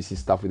of GBC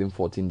staff within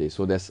 14 days.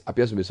 So there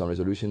appears to be some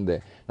resolution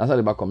there. National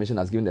Labour Commission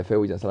has given the Fair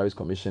Wage and Salaries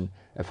Commission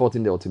a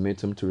 14-day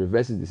ultimatum to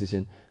reverse its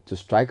decision to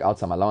strike out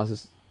some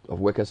allowances of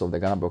workers of the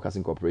Ghana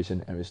Broadcasting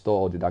Corporation and restore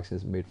all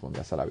deductions made from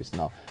their salaries.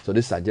 Now, so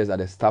this suggests that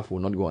the staff will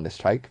not go on the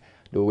strike.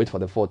 They will wait for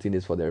the 14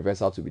 days for the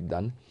reversal to be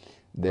done.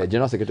 The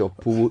General Secretary of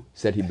POO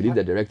said he believed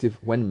the directive,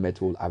 when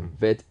met, will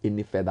avert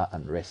any further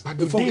unrest.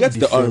 Forget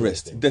the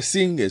unrest. The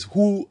thing is,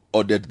 who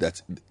ordered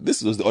that?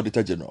 This was the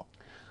Auditor General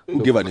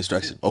who gave an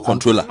instruction, or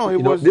controller. No,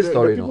 it was this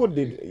story. People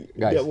did.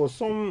 Guys, there was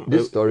some.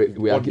 This story,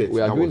 we are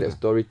doing the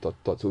story so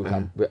we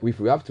can. If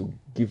we have to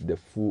give the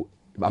full,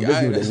 I'm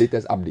just giving the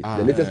latest update.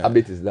 The latest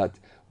update is that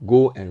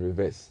go and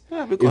reverse.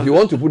 If you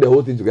want to put the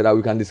whole thing together,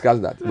 we can discuss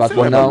that. But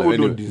for now, go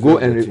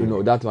and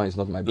that one is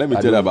not my. Let me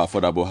tell you about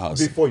affordable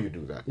housing. Before you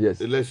do that, yes,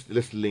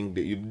 let's link.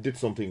 You did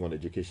something on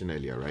education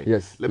earlier, right?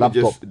 Yes. Let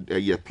me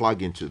just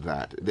plug into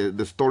that.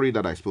 The story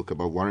that I spoke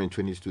about,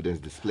 120 students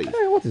displaced.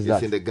 Hey, what is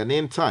that? It's in the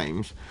Ghanaian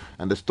Times,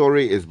 and the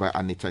story is by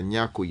Anita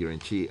Nyako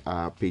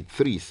Yerenchi. Page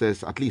 3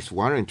 says at least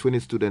 120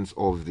 students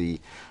of the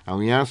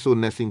Awianso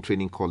Nursing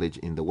Training College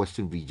in the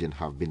Western region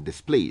have been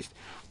displaced,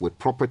 with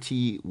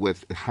property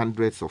worth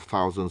hundreds of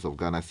thousands of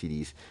Ghana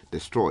cedis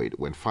destroyed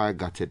when fire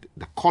gutted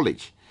the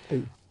college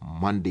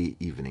Monday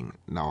evening.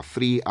 Now,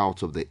 3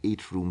 out of the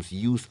 8 rooms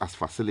used as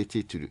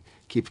facility to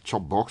keep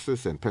chop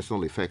boxes and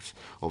personal effects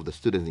of the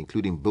students,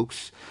 including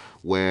books,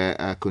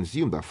 were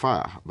consumed by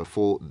fire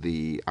before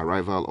the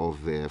arrival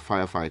of the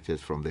firefighters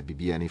from the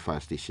Bibiani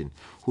fire station,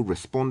 who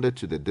responded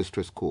to the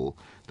distress call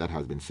that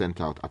has been sent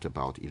out at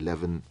about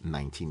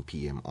 11:19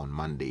 p.m. on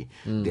Monday.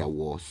 There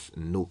was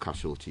no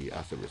casualty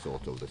as a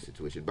result of the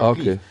situation. But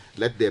please,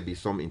 let there be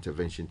some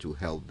intervention to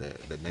help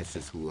the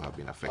nurses who have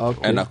been affected.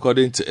 And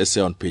according to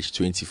essay on page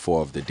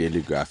 24 of the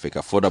Daily Graphic,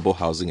 affordable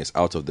housing is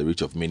out of the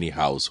reach of many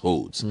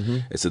households.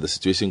 It said the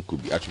situation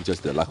could be attributed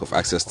to the lack of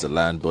access to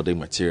land, building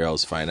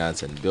materials,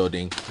 finance, and building,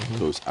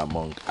 those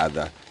among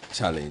other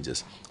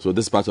challenges. So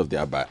this is part of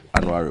their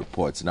annual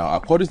report. Now,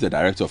 according to the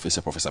director of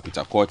ISA, Professor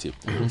Peter Korte,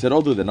 said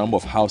although the number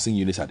of housing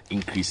units had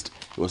increased,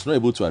 he was not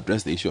able to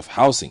address the issue of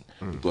housing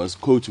because,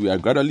 quote, we are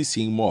gradually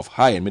seeing more of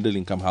high and middle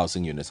income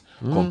housing units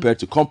compared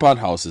to compound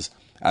houses,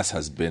 as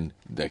has been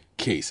the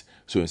case.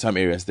 So in some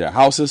areas there are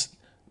houses,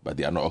 but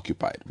they are not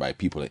occupied by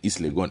people. The East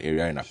Legon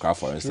area in Accra,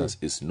 for instance,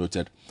 is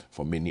noted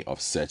for many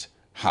of such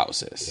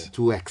houses.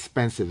 Too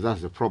expensive,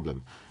 that's the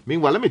problem.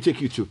 Meanwhile, let me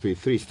take you to page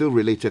 3, still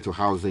related to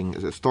housing.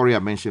 The story I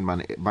mentioned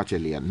much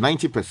earlier.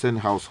 90%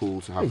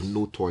 households have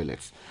no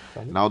toilets.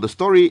 Now, the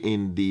story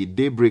in the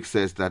Daybreak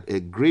says that a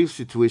grave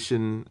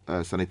situation,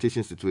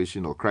 sanitation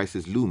situation or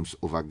crisis looms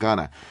over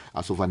Ghana,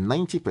 as over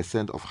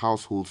 90% of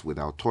households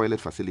without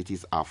toilet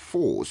facilities are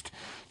forced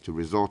to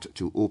resort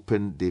to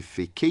open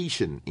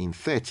defecation in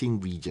 13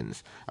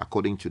 regions,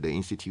 according to the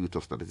Institute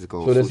of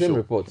Statistical So the same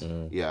report.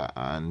 Yeah,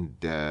 and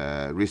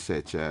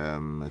Research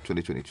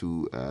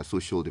 2022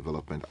 Social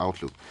Development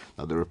Outlook.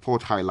 Now, the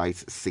report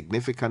highlights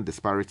significant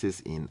disparities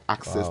in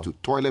access to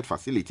toilet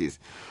facilities,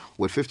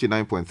 with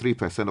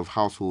 59.3% of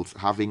households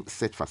having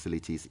such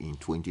facilities in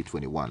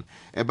 2021.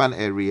 Urban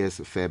areas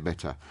fare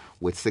better,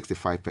 with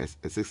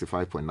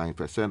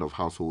 65.9% of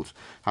households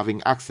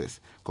having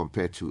access,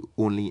 compared to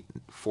only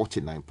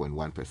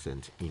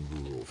 49.1% in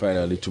rural.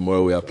 Finally,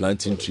 tomorrow we are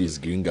planting trees,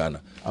 Green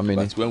Ghana.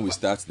 But when we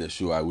start the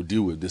show, I will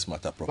deal with this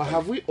matter properly. But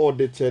have we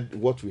audited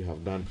what we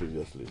have done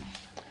previously?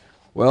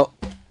 Well,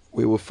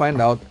 we will find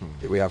out.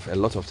 We have a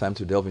lot of time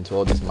to delve into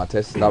all these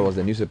matters. That was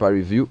the newspaper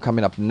review.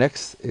 Coming up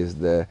next is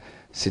the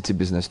Citi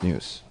Business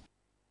News.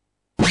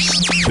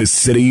 The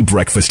Citi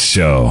Breakfast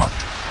Show.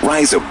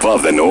 Rise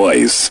above the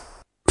noise.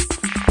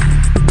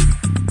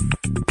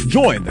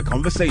 Join the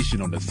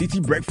conversation on the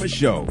Citi Breakfast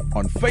Show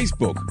on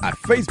Facebook at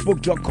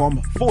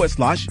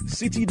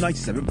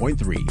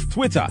facebook.com/Citi97.3,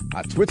 Twitter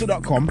at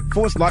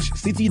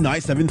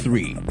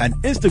twitter.com/Citi973, and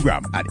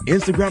Instagram at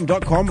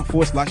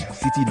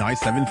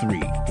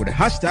instagram.com/Citi973 with the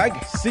hashtag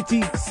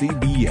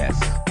CitiCBS.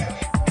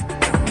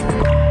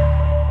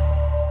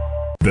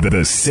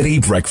 The Citi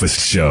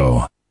Breakfast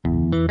Show.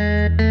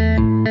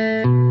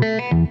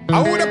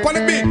 I would up on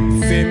the beat.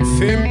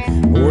 Sim,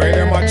 where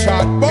them a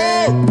chat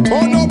bout?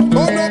 Turn up.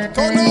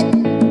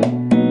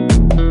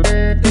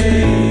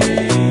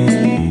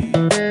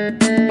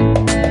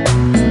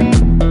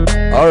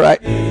 All right.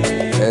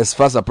 It's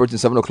fast approaching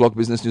 7 o'clock.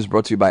 Business news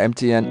brought to you by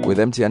MTN. With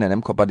MTN and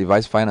M-Copper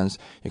Device Finance,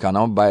 you can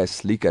now buy a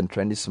sleek and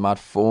trendy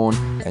smartphone.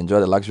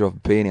 Enjoy the luxury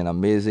of paying in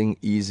amazing,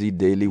 easy,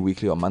 daily,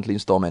 weekly, or monthly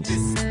installments.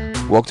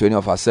 Walk to any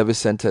of our service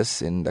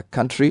centers in the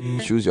country.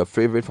 Choose your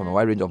favorite from a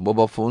wide range of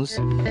mobile phones.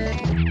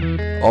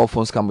 All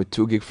phones come with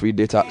 2 gig free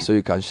data, so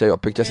you can share your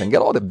pictures and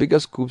get all the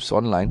biggest scoops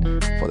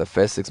online for the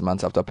first 6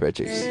 months after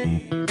purchase.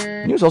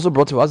 News also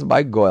brought to us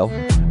by Goyle,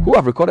 who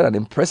have recorded an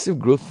impressive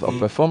growth of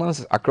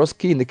performance across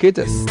key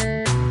indicators.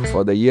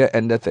 For the year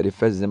ended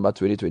 31st December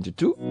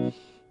 2022,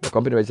 the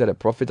company registered a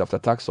profit after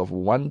tax of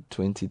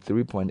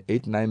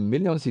 123.89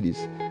 million cedis,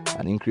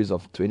 an increase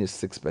of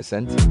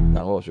 26% than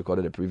what was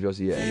recorded the previous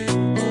year.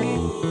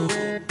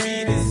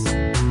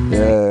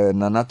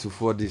 Nana to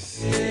for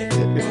this.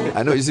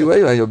 I know, you see, when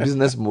you are in your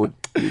business mode,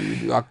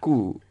 you are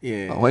cool.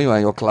 Yeah. When you are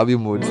in your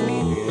clubbing mode,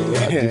 you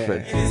are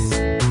different.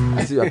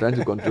 I see you are trying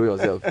to control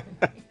yourself.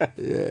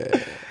 Yeah.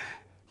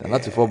 Nana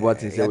to for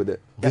what is here with the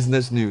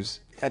business news.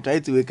 I try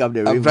to wake up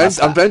the rave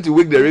master. I'm trying to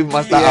wake the rave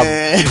master up,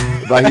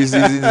 but he's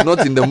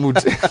not in the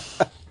mood.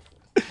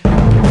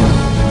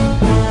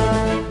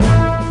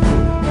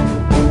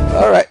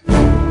 All right,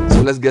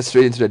 so let's get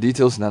straight into the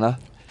details, Nana.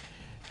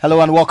 Hello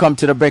and welcome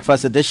to the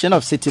breakfast edition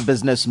of Citi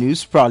Business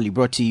News, proudly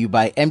brought to you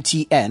by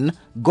MTN,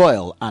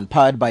 Goyle, and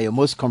powered by your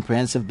most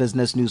comprehensive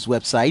business news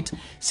website,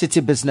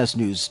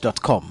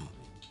 citibusinessnews.com.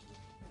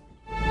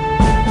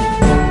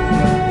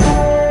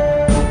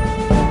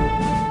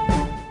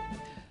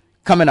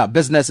 Coming up,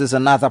 businesses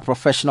and other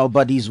professional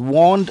bodies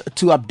warned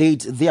to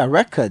update their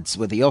records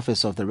with the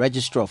Office of the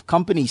Registrar of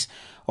Companies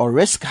or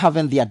risk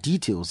having their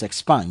details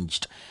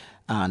expunged.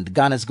 And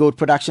Ghana's gold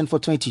production for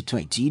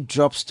 2020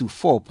 drops to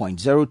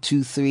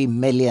 4.023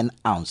 million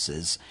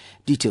ounces.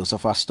 Details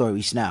of our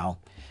stories now.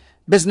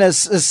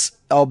 Businesses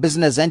or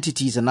business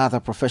entities and other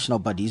professional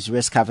bodies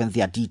risk having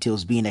their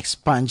details being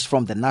expunged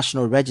from the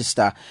National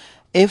Register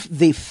if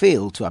they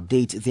fail to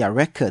update their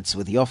records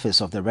with the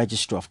Office of the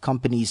Registrar of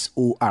Companies,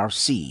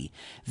 ORC.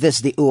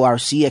 This, the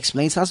ORC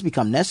explains, has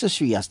become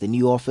necessary as the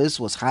new office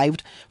was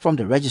hived from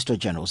the Registrar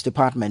General's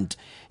Department.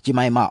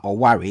 Jemima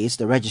Oware is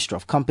the Registrar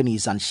of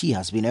Companies, and she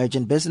has been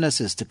urging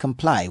businesses to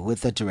comply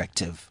with the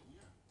directive.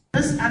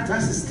 This Act,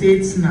 as it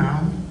states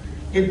now,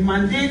 it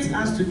mandates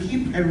us to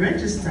keep a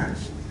register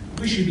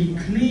which should be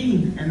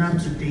clean and up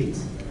to date,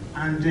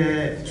 and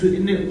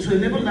to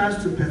enable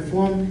us to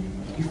perform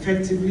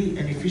effectively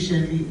and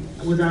efficiently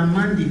with our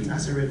mandate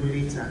as a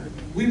regulator.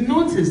 We've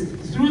noticed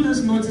through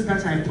this notice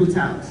that I put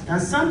out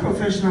that some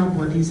professional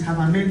bodies have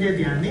amended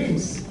their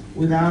names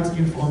without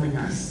informing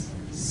us.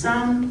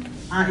 Some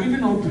are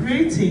even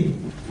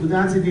operating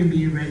without even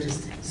being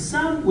registered.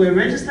 Some were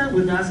registered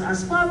with us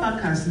as far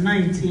back as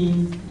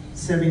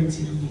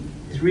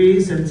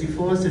 1973,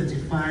 74,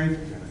 75,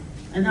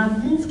 and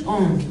have moved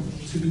on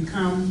to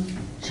become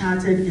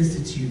chartered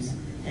institutes,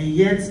 and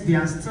yet they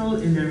are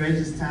still in the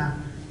register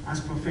as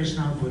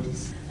professional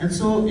bodies. And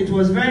so it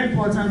was very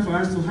important for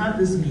us to have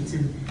this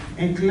meeting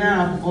and clear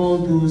up all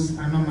those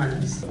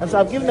anomalies. And so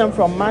I've given them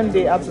from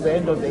Monday up to the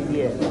end of the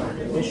year.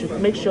 They should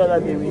make sure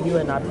that they renew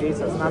and update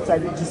us. And after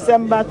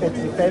December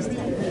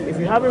 31st, if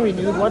you haven't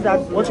renewed, what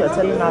you're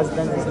telling us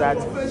then is that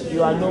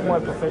you are no more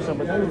professional,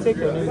 but then we take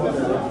your name off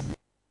the list.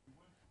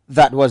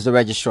 That was the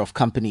Registrar of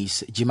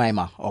Companies,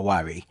 Jemima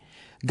Oware.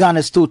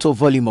 Ghana's total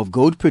volume of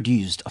gold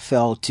produced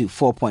fell to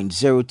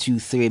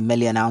 4.023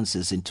 million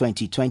ounces in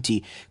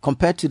 2020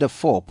 compared to the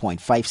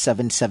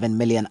 4.577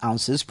 million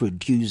ounces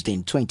produced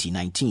in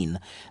 2019.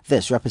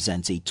 This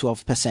represents a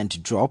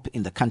 12% drop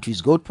in the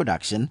country's gold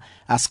production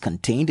as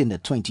contained in the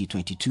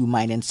 2022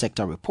 mining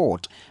sector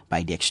report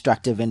by the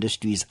Extractive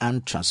Industries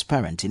and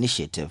Transparent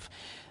Initiative.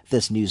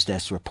 This News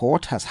Desk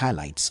report has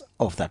highlights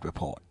of that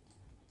report.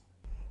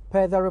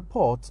 Per the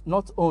report,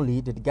 not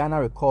only did Ghana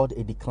record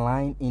a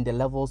decline in the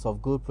levels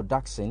of gold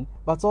production,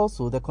 but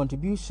also the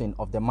contribution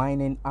of the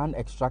mining and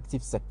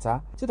extractive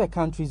sector to the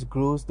country's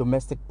gross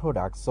domestic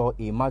product saw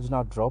a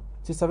marginal drop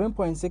to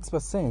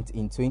 7.6%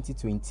 in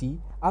 2020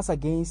 as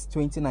against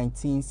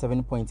 2019's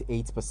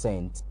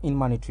 7.8%. In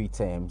monetary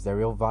terms, the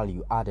real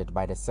value added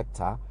by the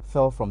sector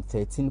fell from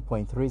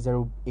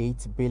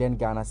 13.308 billion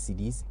Ghana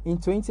cedis in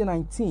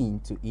 2019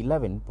 to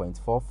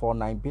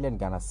 11.449 billion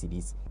Ghana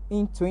cedis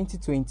in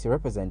 2020,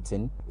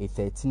 representing a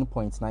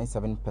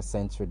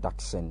 13.97%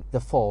 reduction. The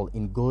fall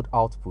in gold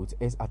output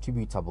is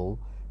attributable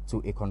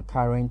to a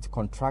concurrent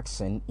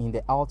contraction in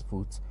the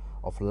output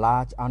of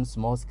large and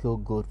small-scale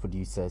gold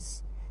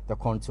producers. The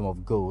quantum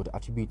of gold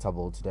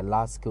attributable to the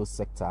large-scale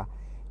sector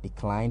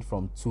declined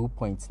from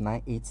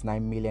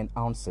 2.989 million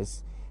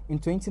ounces in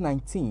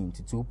 2019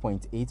 to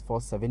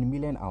 2.847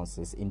 million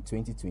ounces in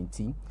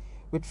 2020,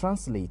 which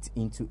translates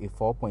into a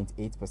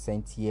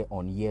 4.8%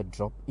 year-on-year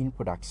drop in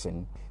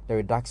production. The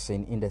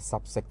reduction in the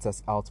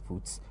subsector's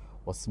outputs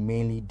was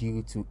mainly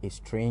due to a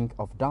string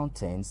of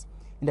downturns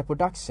in the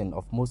production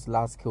of most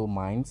large-scale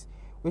mines,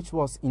 which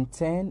was in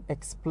turn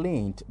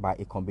explained by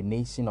a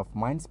combination of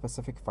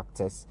mine-specific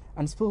factors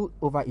and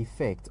spillover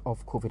effect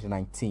of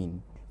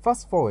COVID-19.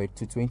 Fast forward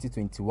to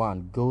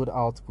 2021, gold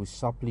output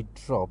sharply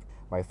dropped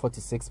by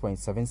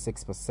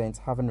 46.76%,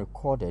 having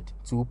recorded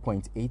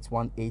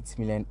 2.818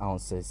 million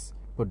ounces.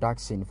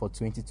 Production for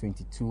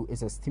 2022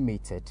 is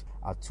estimated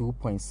at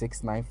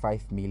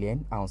 2.695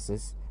 million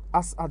ounces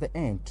as at the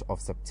end of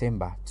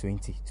September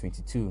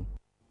 2022.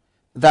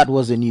 That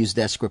was a News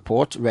Desk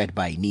report read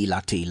by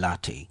Nilate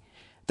Late.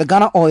 The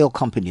Ghana Oil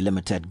Company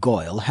Limited,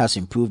 GOIL, has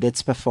improved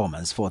its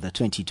performance for the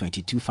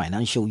 2022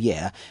 financial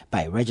year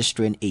by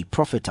registering a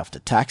profit after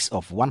tax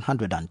of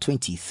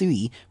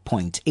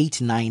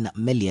 123.89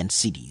 million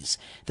cedis.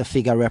 The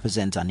figure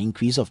represents an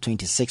increase of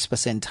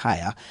 26%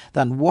 higher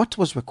than what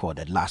was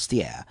recorded last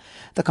year.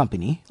 The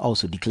company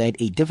also declared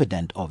a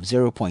dividend of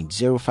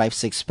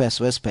 0.056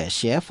 pesos per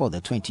share for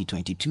the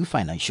 2022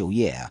 financial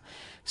year.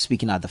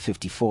 Speaking at the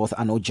 54th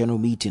Annual General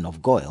Meeting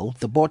of GOIL,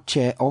 the board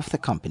chair of the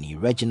company,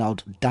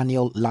 Reginald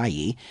Daniel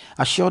Laye,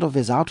 assured of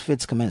his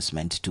outfit's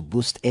commencement to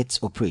boost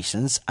its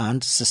operations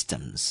and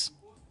systems.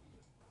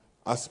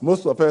 As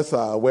most of us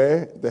are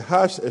aware, the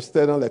harsh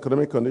external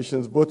economic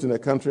conditions, both in the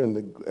country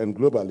and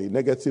globally,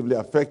 negatively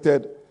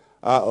affected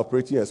our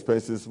operating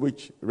expenses,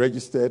 which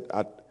registered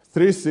at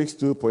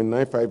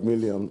 362.95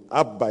 million,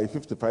 up by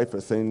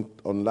 55%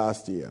 on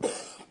last year.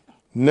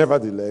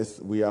 Nevertheless,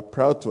 we are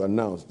proud to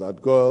announce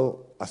that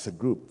GOIL, as a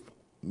group,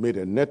 made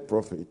a net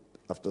profit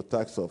after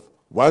tax of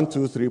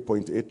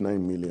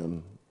 123.89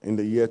 million in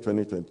the year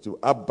 2022,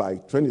 up by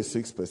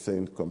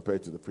 26%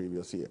 compared to the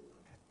previous year.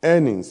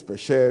 Earnings per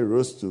share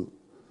rose to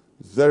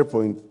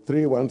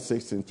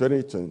 0.316 in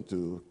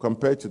 2022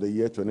 compared to the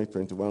year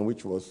 2021,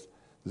 which was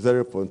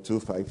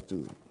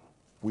 0.252.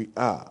 We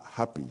are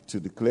happy to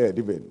declare a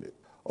dividend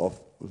of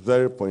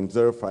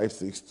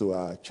 0.056 to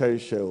our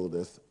cherished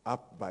shareholders,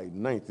 up by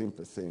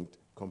 19%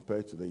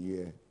 compared to the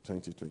year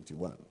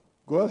 2021.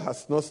 GOIL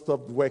has not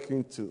stopped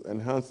working to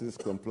enhance its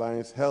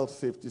compliance, health,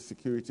 safety,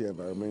 security,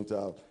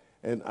 environmental,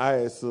 and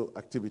ISO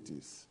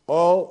activities.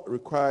 All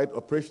required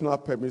operational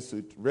permits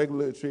with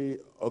regulatory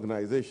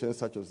organizations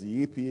such as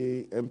the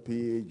EPA,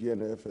 MPA,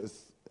 GNFS,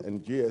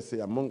 and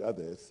GSA, among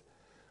others,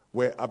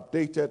 were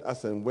updated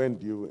as and when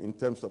due in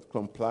terms of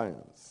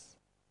compliance.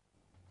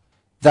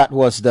 That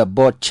was the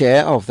board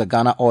chair of the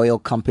Ghana Oil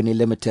Company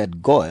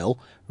Limited, GOIL,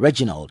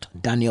 Reginald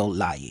Daniel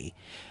Laye.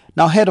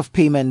 Now, head of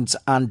payments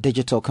and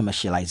digital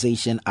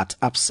commercialization at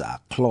APSA,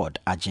 Claude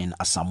Ajin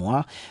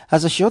Asamoah,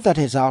 has assured that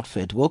his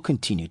outfit will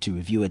continue to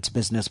review its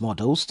business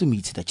models to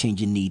meet the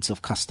changing needs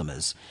of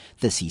customers.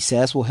 This, he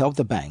says, will help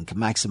the bank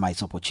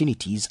maximize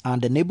opportunities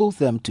and enable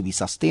them to be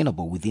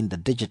sustainable within the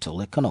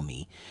digital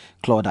economy.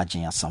 Claude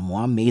Ajin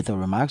Asamoah made the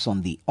remarks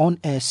on the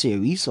on-air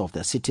series of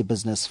the Citi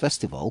Business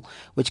Festival,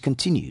 which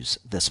continues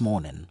this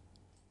morning.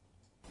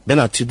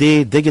 Bernard,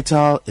 today,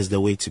 digital is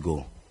the way to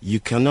go. You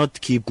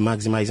cannot keep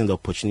maximizing the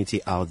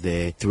opportunity out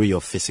there through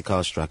your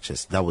physical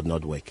structures. That would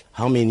not work.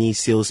 How many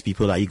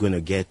salespeople are you going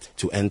to get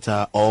to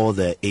enter all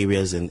the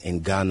areas in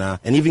Ghana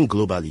and even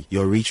globally?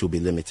 Your reach will be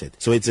limited.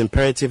 So it's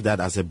imperative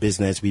that as a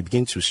business, we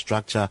begin to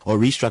structure or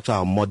restructure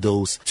our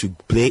models to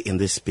play in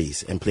this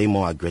space and play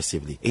more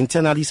aggressively.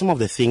 Internally, some of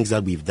the things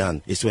that we've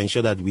done is to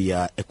ensure that we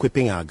are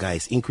equipping our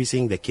guys,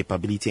 increasing the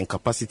capability and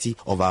capacity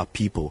of our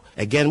people.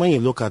 Again, when you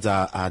look at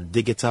our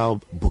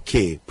digital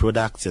bouquet,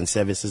 products and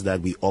services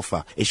that we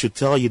offer, it should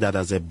tell you that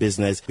as a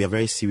business, we are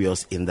very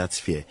serious in that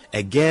sphere.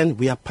 Again,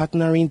 we are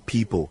partnering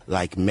people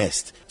like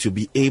MEST to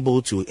be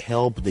able to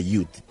help the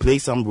youth play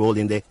some role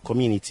in the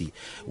community.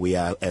 We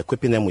are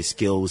equipping them with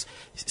skills,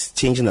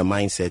 changing the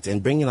mindset,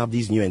 and bringing up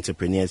these new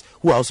entrepreneurs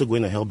who are also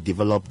going to help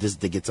develop this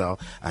digital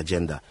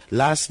agenda.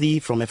 Lastly,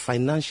 from a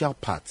financial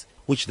part,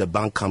 which the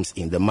bank comes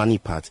in, the money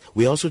part,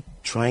 we're also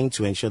trying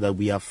to ensure that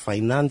we are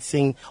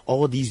financing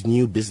all these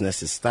new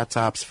businesses,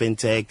 startups,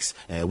 fintechs,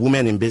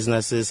 women in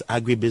businesses,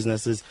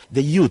 agri-businesses,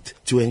 the youth,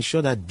 to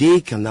ensure that they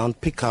can now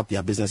pick up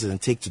their businesses and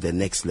take to the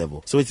next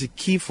level. So it's a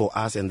key for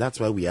us, and that's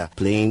why we are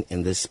playing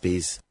in this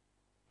space.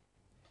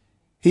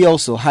 He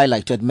also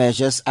highlighted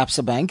measures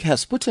APSA Bank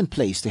has put in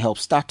place to help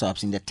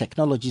startups in the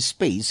technology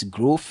space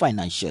grow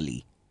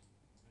financially.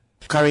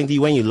 Currently,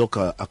 when you look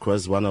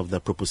across one of the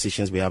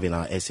propositions we have in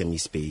our SME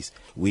space,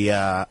 we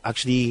are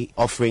actually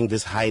offering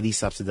this highly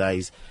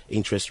subsidized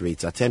interest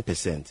rates at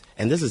 10%.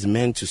 And this is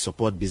meant to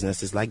support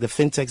businesses like the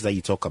fintechs that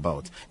you talk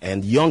about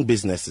and young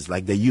businesses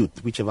like the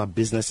youth, whichever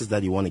businesses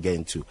that you want to get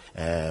into.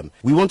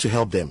 We want to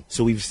help them.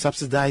 So we've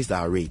subsidized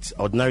our rates.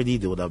 Ordinarily,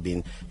 they would have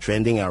been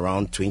trending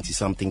around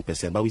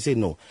 20-something%, but we say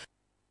no.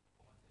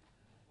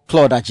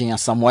 Claude Ajin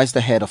Asamoah is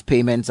the head of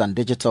payments and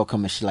digital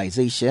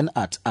commercialization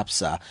at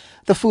APSA.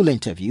 The full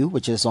interview,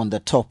 which is on the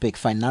topic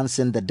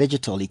financing the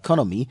digital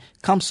economy,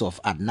 comes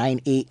off at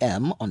 9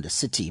 a.m. on the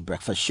Citi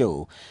Breakfast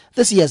Show.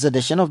 This year's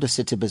edition of the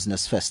Citi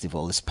Business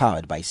Festival is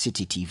powered by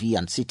Citi TV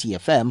and Citi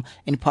FM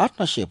in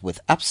partnership with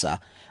APSA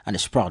and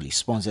is proudly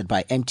sponsored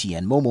by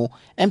MTN Momo,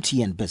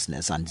 MTN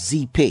Business and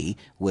ZPay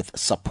with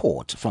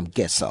support from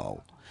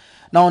Gesell.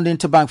 Now on the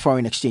interbank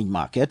foreign exchange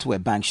market, where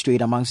banks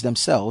trade amongst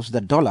themselves, the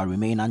dollar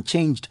remained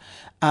unchanged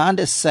and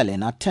is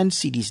selling at 10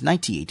 cedis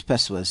 98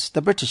 pesos.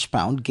 The British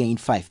pound gained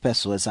 5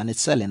 pesos and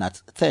is selling at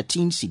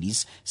 13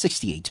 cedis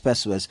 68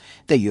 pesos.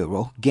 The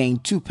euro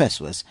gained 2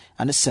 pesos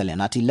and is selling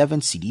at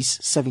 11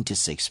 cedis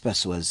 76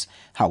 pesos.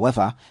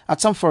 However, at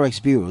some forex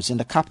bureaus in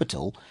the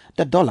capital,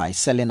 the dollar is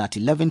selling at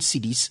 11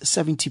 cedis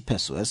 70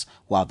 pesos,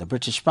 while the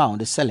British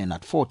pound is selling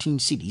at 14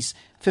 cedis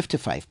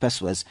 55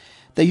 pesos.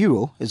 The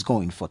euro is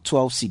going for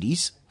 12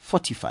 cedis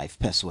 45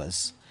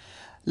 pesos.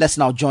 Let's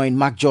now join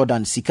Mark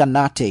Jordan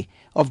Sikanate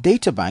of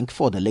Databank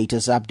for the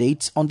latest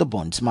updates on the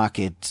bonds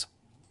market.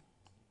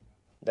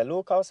 The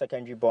local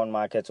secondary bond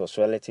market was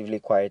relatively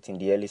quiet in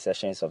the early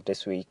sessions of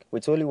this week,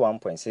 with only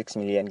 1.6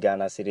 million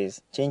Ghana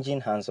cedis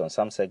changing hands on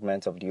some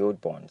segments of the old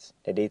bonds.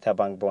 The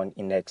Databank bond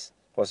index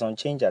was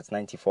unchanged at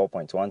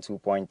 94.12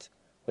 points,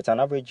 with an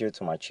average yield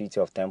to maturity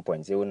of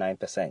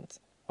 10.09%.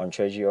 On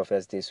Treasury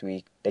offers this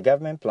week, the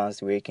government plans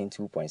to rake in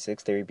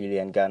 2.63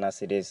 billion Ghana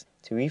cedis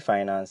to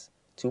refinance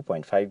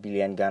 2.5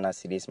 billion Ghana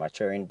cedis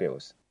maturing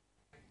bills.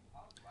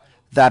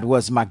 That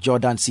was Mark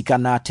Jordan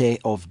Sikanate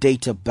of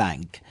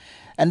Databank.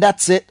 And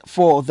that's it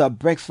for the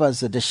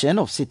breakfast edition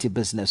of Citi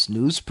Business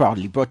News,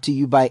 proudly brought to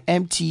you by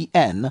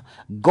MTN,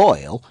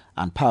 GOIL,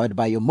 and powered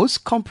by your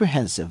most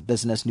comprehensive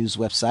business news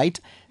website,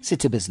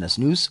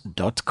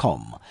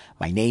 citibusinessnews.com.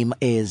 My name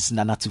is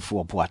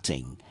Nanatufu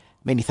Boateng.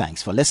 Many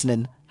thanks for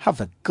listening.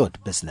 Have a good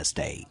business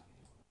day.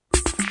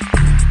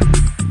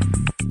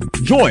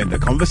 Join the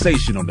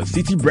conversation on the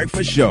Citi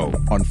Breakfast Show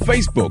on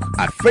Facebook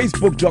at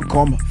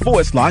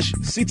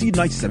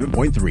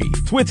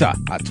facebook.com/Citi97.3, Twitter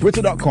at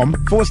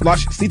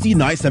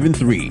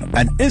twitter.com/Citi973,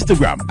 and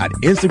Instagram at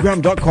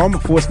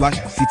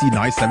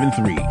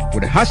instagram.com/Citi973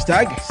 with the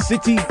hashtag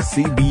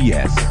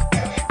CitiCBS.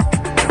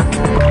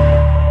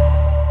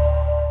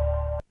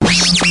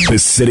 The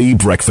Citi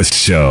Breakfast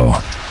Show.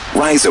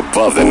 Rise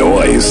above the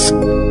noise.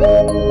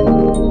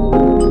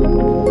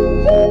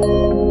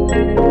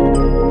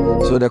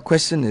 So the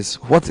question is,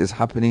 what is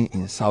happening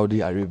in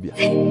Saudi Arabia?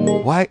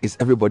 Why is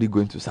everybody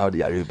going to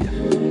Saudi Arabia?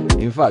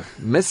 In fact,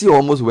 Messi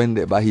almost went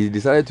there, but he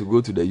decided to go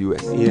to the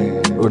US.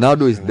 Yeah.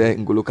 Ronaldo is there.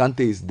 N'Golo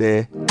Kante is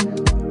there.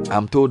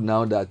 I'm told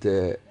now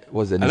that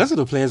what's the name? A lot of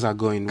the players are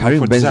going.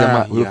 Karim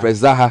Benzema, Wilfred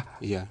Zaha.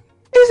 Yeah.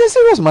 It's a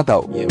serious matter.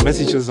 Yeah,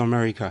 Messi chose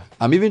America.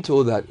 I'm even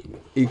told that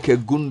Ike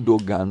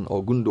Gundogan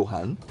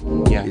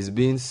is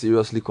being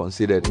seriously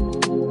considered.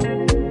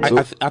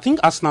 I think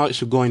Arsenal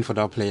should go in for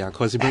that player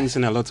because he brings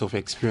in a lot of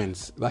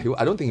experience. But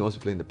I don't think he wants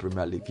to play in the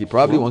Premier League. He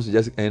probably wants to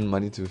just earn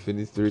money to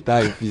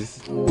retire in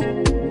peace.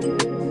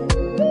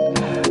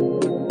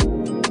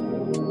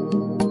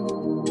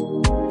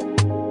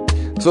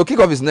 So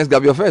kickoff is next.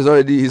 Gabi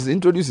Ofer he's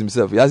introduced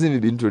himself. He hasn't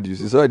even been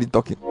introduced. He's already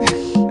talking.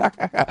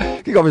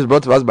 Kickoff is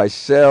brought to us by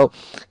Shell.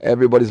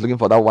 Everybody's looking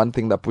for that one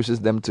thing that pushes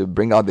them to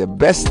bring out their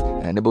best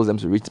and enables them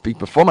to reach peak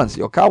performance.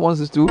 Your car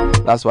wants this too.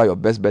 That's why your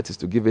best bet is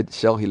to give it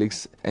Shell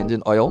Helix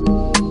engine oil.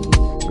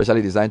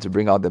 Specially designed to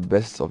bring out the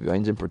best of your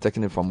engine,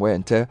 protecting it from wear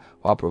and tear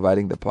while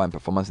providing the power and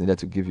performance needed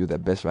to give you the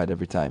best ride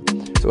every time.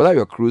 So whether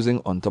you're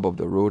cruising on top of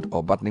the road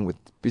or battling with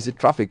busy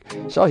traffic,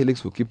 Shell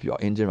Helix will keep your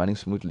engine running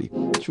smoothly.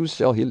 Choose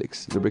Shell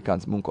Helix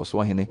lubricants Munko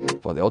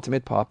Swahine for the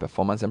ultimate power,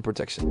 performance and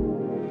protection.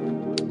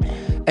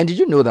 And did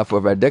you know that for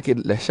over a decade,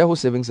 Lesheho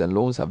Savings and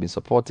Loans have been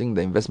supporting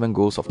the investment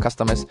goals of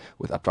customers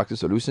with attractive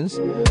solutions?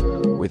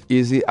 With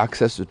easy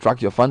access to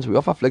track your funds, we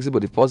offer flexible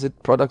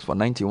deposit products for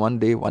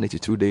 91-day,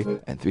 182-day,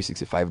 and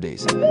 365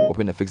 days.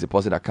 Open a fixed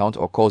deposit account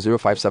or call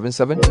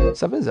 0577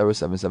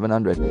 707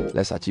 700.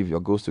 Let's achieve your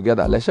goals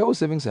together. Lesheho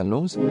Savings and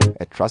Loans,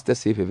 a trusted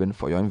safe haven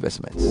for your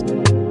investments.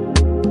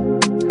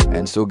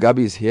 And so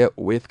Gabi is here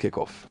with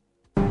Kickoff.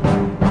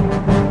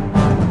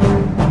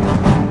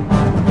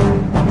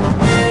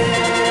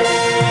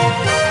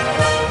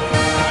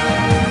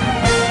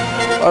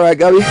 All right,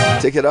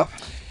 Gabi, take it up.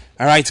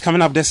 All right,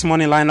 coming up this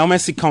morning, Lionel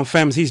Messi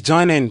confirms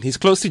he's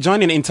close to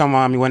joining Inter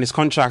Miami when his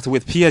contract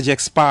with PSG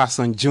expires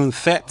on June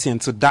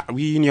 30th. So that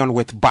reunion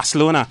with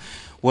Barcelona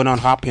will not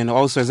happen.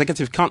 Also,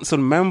 Executive Council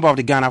member of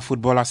the Ghana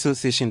Football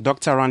Association,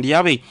 Dr. Randy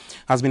Avle,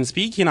 has been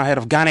speaking ahead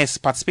of Ghana's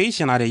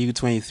participation at the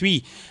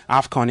U23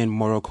 AFCON in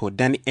Morocco.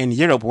 Then in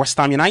Europe, West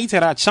Ham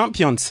United are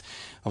champions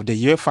of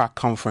the UEFA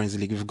Conference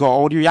League. We've got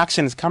all the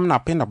reactions coming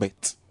up in a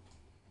bit.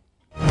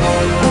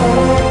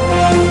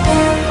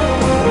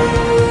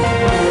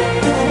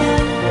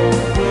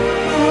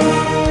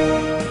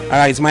 All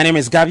right, my name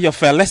is Gabi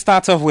Ofer. Let's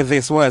start off with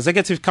this. Well,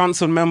 Executive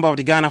Council member of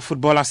the Ghana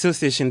Football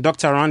Association,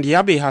 Dr. Randy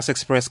Avle, has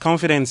expressed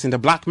confidence in the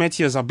Black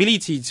Meteors'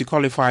 ability to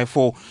qualify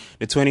for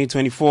the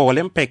 2024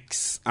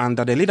 Olympics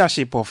under the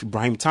leadership of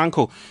Ibrahim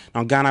Tanko.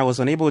 Now, Ghana was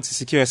unable to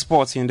secure a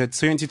spot in the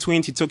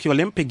 2020 Tokyo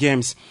Olympic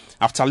Games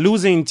after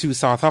losing to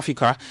South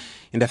Africa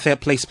in the third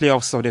place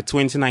playoffs of the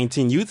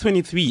 2019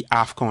 U23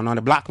 AFCON. Now,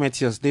 the Black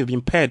Meteors, they've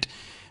been paired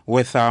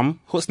with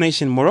host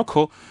nation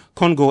Morocco,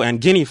 Congo and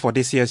Guinea for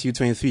this year's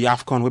U23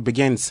 AFCON, which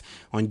begins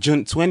on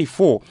June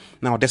 24.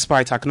 Now,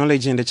 despite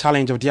acknowledging the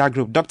challenge of their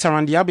group, Dr.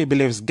 Randy Avle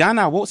believes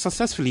Ghana will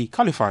successfully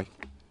qualify.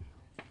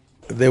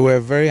 They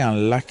were very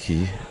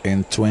unlucky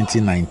in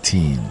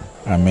 2019.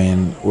 I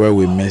mean, where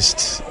we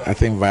missed, I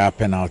think via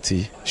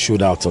penalty,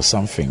 shootout or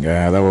something,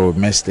 that we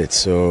missed it.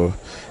 So,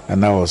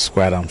 and that was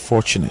quite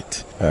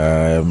unfortunate.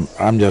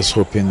 I'm just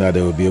hoping that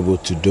they will be able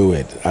to do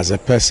it. As a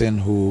person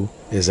who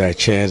I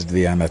chaired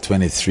the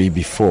under-23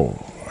 before,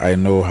 I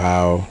know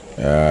how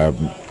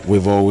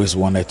we've always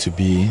wanted to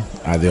be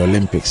at the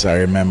Olympics. I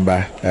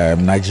remember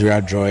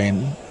Nigeria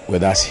drawing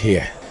with us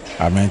here.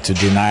 I mean, to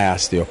deny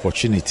us the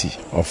opportunity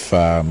of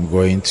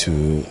going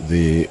to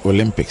the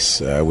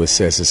Olympics with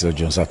Cecil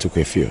Jones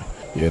Atukefio.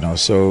 You know,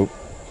 so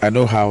I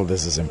know how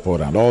this is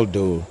important.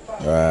 Although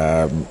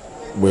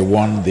we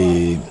won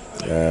the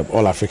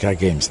All Africa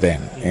Games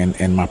then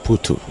in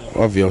Maputo,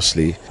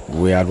 obviously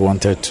we had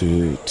wanted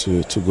to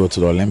go to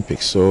the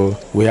Olympics. So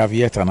we have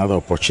yet another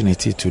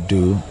opportunity to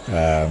do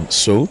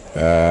so.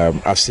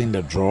 I've seen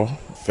the draw,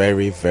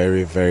 very,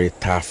 very, very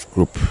tough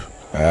group.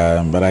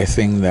 But I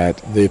think that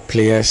the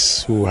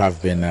players who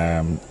have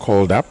been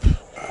called up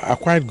are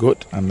quite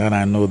good. And then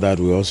I know that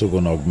we're also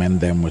going to augment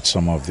them with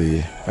some of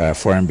the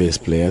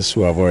foreign-based players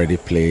who have already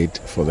played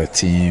for the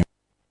team.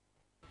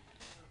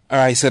 All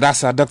right, so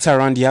that's Dr.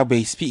 Randy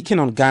Avle speaking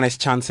on Ghana's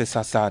chances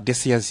as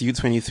this year's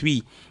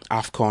U23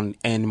 AFCON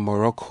in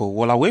Morocco.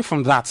 Well, away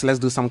from that, let's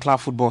do some club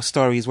football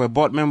stories where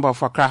board member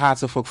of Accra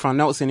Hearts of Oak, Frank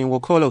Nelson in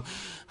Wokolo,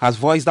 has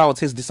voiced out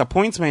his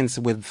disappointments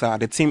with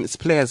the team's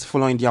players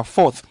following their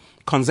fourth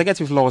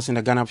consecutive loss in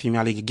the Ghana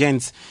Premier League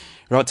against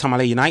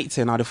Tamale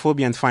United. Now the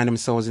Phobians find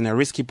themselves in a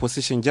risky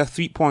position, just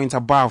 3 points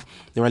above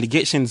the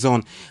relegation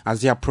zone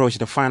as they approach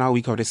the final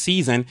week of the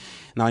season.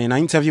 Now in an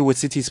interview with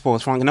Citi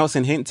Sports, Frank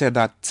Nelson hinted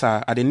that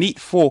at the need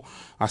for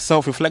a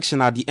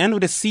self-reflection at the end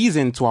of the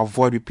season to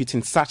avoid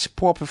repeating such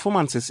poor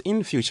performances in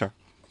the future.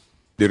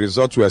 The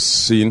result we are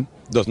seeing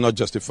does not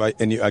justify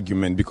any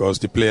argument because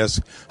the players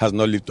has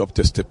not lived up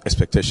to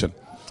expectation.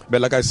 But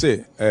like I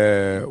say,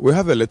 we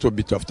have a little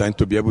bit of time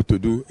to be able to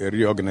do a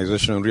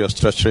reorganization,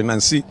 restructuring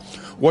and see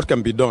what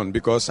can be done,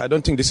 because I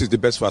don't think this is the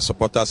best for our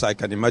supporters. I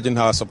can imagine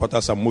how our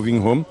supporters are moving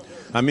home.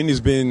 I mean,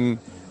 it's been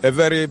a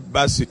very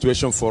bad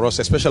situation for us,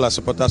 especially as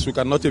supporters. We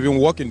cannot even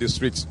walk in the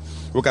streets.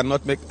 We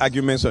cannot make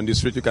arguments on the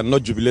street. We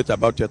cannot jubilate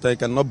about your time. You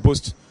cannot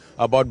boast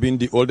about being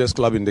the oldest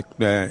club in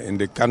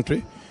the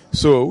country.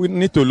 So we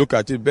need to look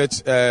at it.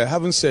 But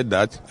having said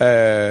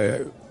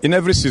that, in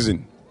every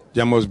season,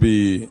 there must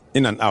be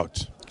in and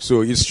out.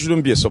 So it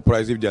shouldn't be a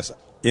surprise if they're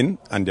in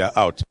and they're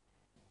out.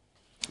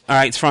 All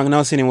right, Frank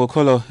Nelson in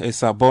Wokolo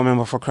is a board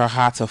member for Accra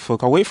Hearts of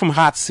Folk. Away from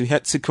Hearts, we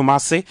head to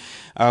Kumasi,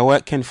 where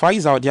Ken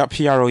Faisal, their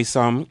PRO, is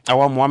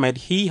Awal Mohammed.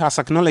 He has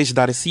acknowledged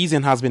that the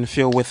season has been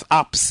filled with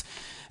ups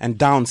and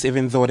downs,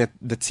 even though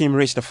the team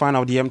reached the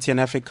final of the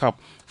MTN FA Cup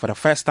for the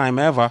first time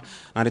ever.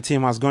 And the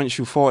team has gone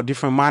through 4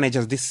 different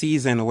managers this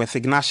season, with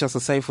Ignatius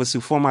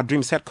Oseifusu, former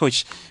Dreams head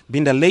coach,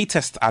 being the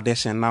latest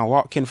addition.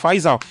 Now, Ken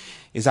Faisal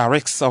is at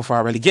risk of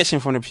relegation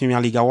from the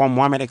Premier League. Awal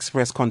Mohammed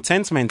expressed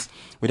contentment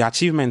with the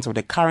achievement of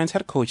the current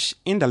head coach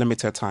in the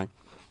limited time.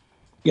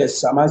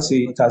 Yes, I must say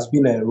it has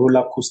been a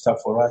roller coaster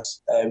for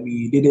us.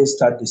 We didn't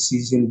start the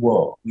season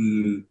well.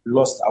 We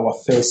lost our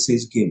first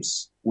 6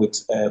 games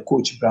with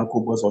Coach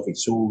Branko Bozovic.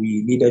 So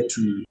we needed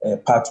to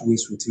part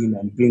ways with him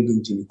and bring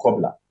in Jimmy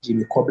Kobler.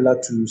 Jimmy Kobler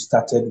too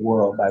started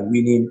well by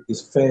winning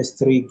his first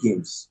 3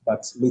 games,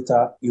 but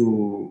later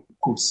you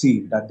could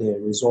see that the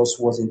results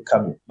wasn't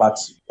coming. But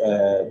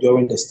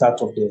during the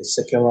start of the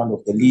second round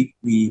of the league,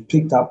 we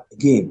picked up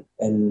again,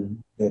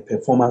 and the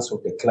performance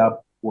of the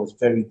club was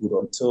very good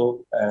until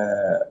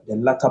the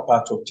latter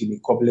part of Jimmy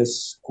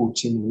Kobler's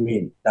coaching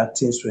reign, that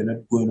things were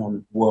not going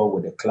on well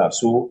with the club.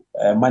 So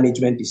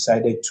management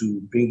decided to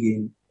bring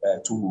in,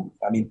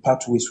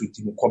 part ways with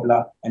Jimmy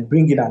Kobler and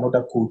bring in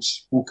another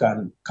coach who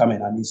can come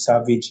and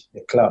salvage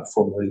the club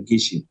from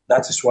relegation.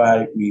 That is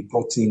why we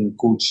brought in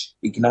Coach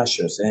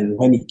Ignatius. And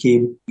when he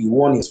came, he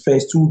won his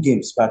first 2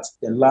 games, but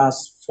the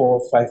last 4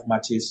 or 5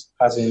 matches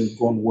hasn't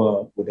gone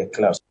well with the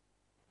club.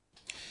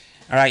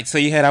 All right, so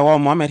you heard Awal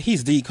Mohammed.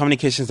 He's the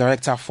communications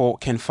director for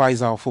Ken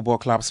Faisal Football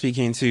Club,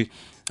 speaking to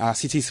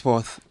Citi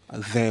Sports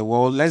there.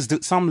 Well, let's do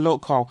some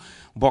local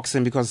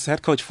boxing, because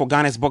head coach for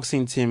Ghana's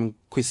boxing team,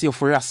 Kwesi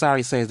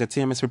Ofori-Asare, says the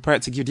team is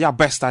prepared to give their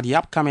best at the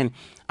upcoming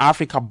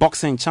Africa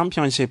Boxing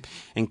Championship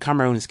in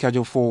Cameroon,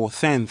 scheduled for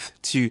 10th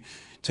to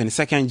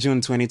 22nd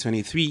June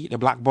 2023. The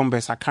Black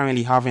Bombers are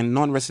currently having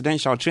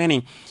non-residential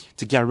training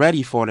to get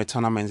ready for the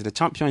tournament. The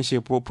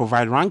championship will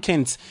provide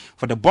rankings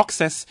for the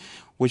boxers,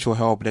 which will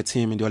help the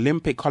team in the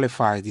Olympic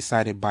qualifiers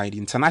decided by the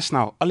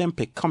International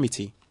Olympic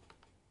Committee.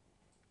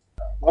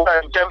 Well,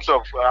 in terms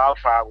of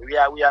Alpha, we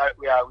are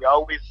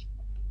always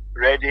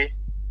ready.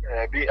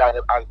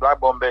 As Black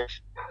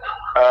Bombers,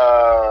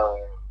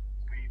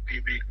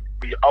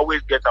 we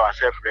always get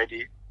ourselves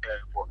ready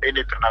for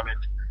any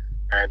tournament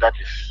that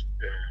is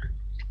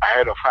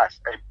ahead of us.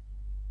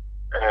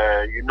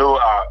 And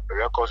our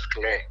record's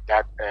clear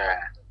that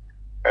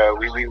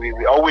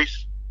we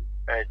always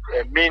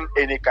mean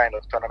any kind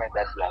of tournament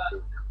that we are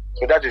doing.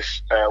 So that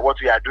is what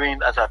we are doing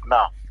as of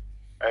now.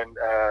 And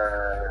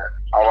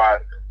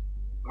our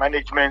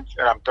management,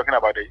 and I'm talking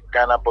about the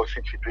Ghana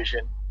Boxing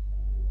Federation,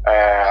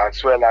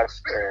 as well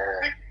as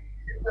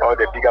all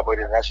the bigger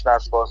bodies, National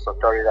Sports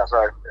Authority, as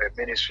well as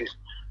ministries,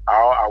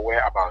 are all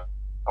aware about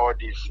all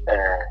this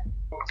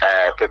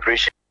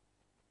preparation.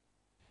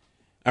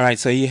 All right,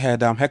 so you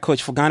had head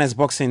coach for Ghana's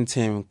boxing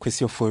team,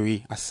 Kwesi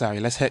Ofori-Asare.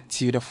 Let's head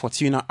to the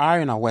Fortuna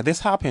Arena, where this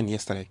happened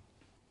yesterday.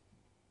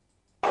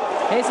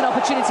 Here's an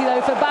opportunity,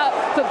 though, for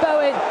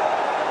Bowen.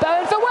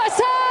 Bowen for West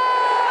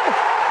Ham!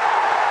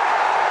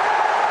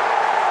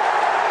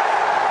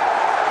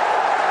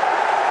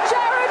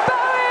 Jared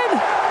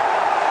Bowen!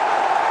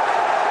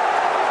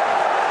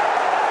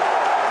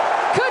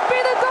 Could be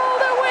the goal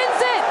that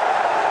wins it!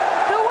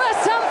 The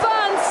West Ham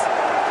fans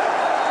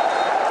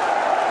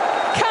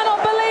cannot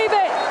believe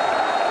it!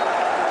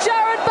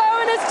 Jared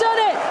Bowen has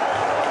done it!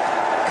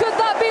 Could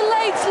that be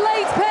late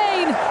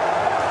pain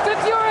for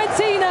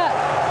Fiorentina?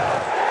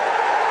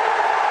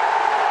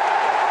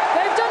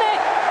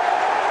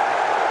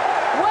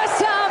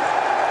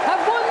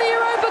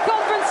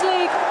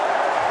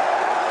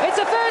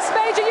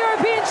 Major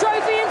European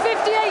trophy in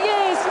 58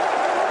 years.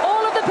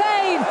 All of the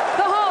pain,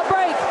 the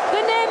heartbreak, the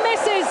near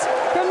misses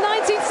from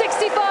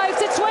 1965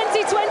 to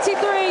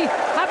 2023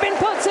 have been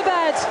put to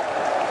bed.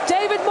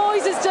 David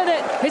Moyes has done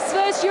it. His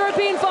first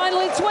European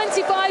final in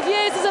 25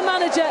 years as a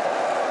manager.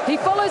 He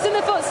follows in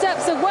the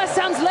footsteps of West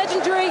Ham's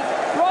legendary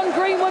Ron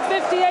Greenwood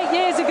 58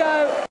 years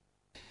ago.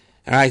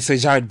 All right, so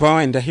Jared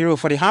Bowen, the hero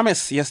for the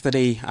Hammers,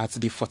 yesterday at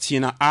the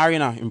Fortuna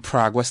Arena in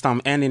Prague. West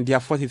Ham ending their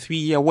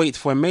 43-year wait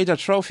for a major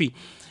trophy,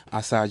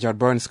 as Jared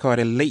Bowen scored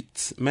a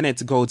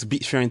late-minute goal to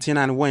beat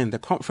Fiorentina and win the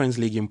Conference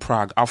League in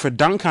Prague. Alfred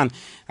Duncan,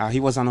 he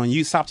was an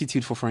unused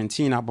substitute for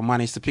Fiorentina, but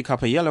managed to pick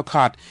up a yellow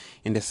card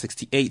in the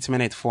 68th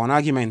minute for an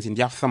argument in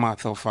the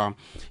aftermath of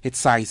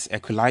Hitside's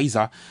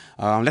equaliser.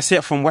 Let's hear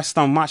it from West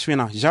Ham match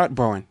winner Jared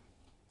Bowen.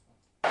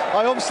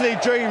 I obviously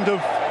dreamed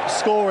of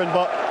scoring,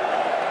 but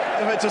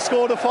to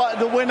score the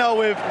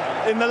winner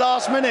in the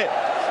last minute,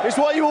 it's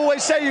what you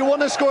always say, you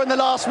want to score in the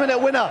last minute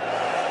winner.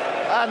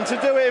 And to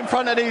do it in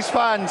front of these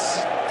fans,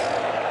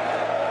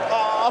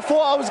 I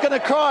thought I was going to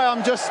cry.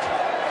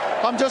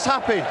 I'm just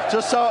happy.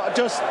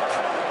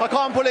 I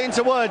can't put it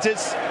into words.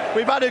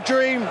 We've had a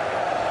dream.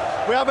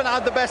 We haven't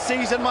had the best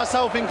season,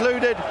 myself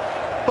included,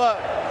 but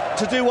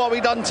to do what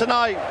we've done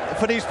tonight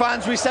for these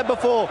fans, we said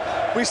before,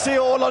 we see it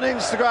all on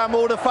Instagram,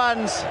 all the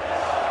fans,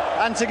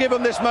 and to give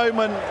them this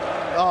moment,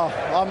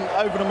 I'm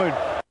over the moon.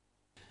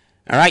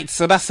 All right,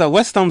 so that's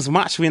West Ham's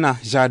match winner,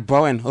 Jared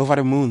Bowen, over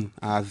the moon.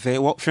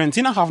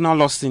 Fiorentina have now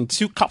lost in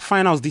 2 cup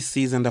finals this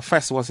season. The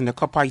first was in the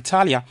Coppa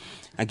Italia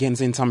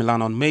against Inter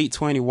Milan on May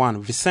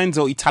 21.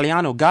 Vincenzo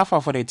Italiano,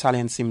 gaffer for the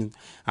Italian team,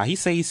 he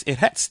says it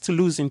hurts to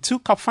lose in 2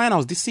 cup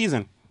finals this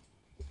season.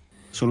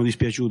 So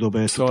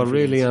I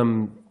really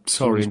am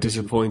sorry and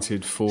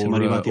disappointed for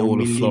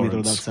all of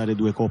Florence.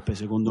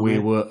 We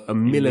were a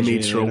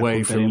millimetre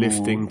away from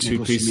lifting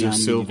 2 pieces of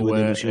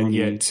silverware, and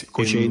yet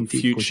in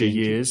future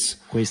years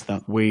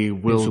we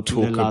will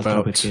talk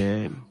about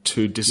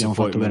 2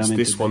 disappointments,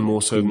 this one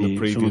more so than the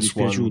previous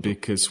one,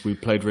 because we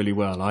played really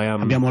well. I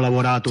am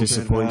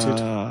disappointed.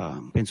 I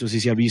think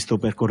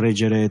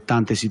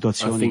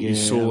you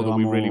saw that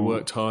we really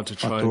worked hard to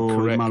try and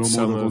correct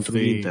some of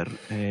the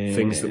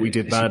things that we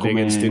did badly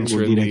against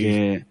Inter in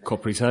the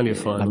Coppa Italia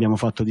final. And I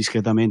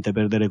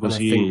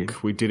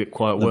think we did it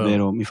quite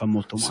well.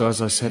 So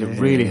as I said, it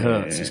really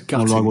hurts. It's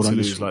gutting to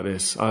lose like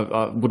this.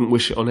 I wouldn't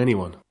wish it on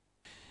anyone.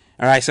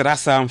 All right, so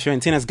that's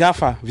Fiorentina's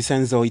gaffer,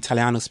 Vincenzo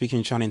Italiano,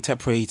 speaking to an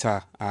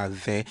interpreter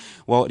there.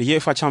 Well, the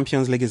UEFA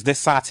Champions League is this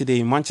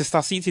Saturday.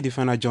 Manchester City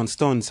defender John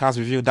Stones has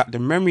revealed that the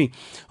memory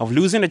of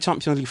losing the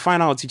Champions League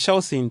final to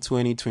Chelsea in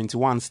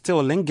 2021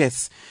 still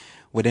lingers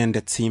within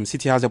the team.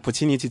 City has the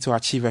opportunity to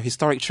achieve a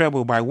historic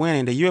treble by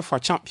winning the UEFA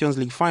Champions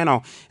League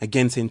final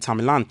against Inter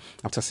Milan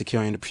after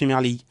securing the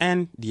Premier League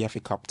and the FA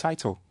Cup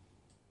title.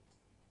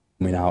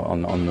 Coming out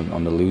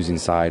on the losing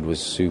side was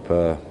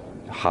super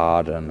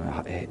hard and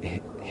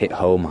hit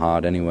home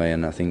hard anyway,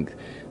 and I think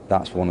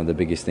that's one of the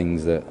biggest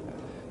things, that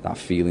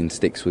feeling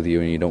sticks with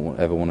you and you don't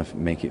ever want to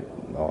make it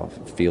or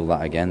feel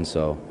that again.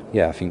 So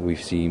yeah, I think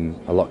we've seemed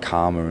a lot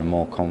calmer and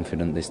more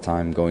confident this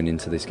time going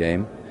into this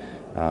game,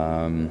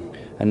 and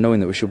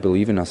knowing that we should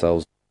believe in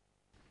ourselves.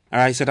 All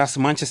right, so that's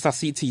Manchester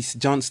City's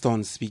John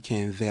Stones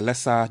speaking there.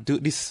 Let's do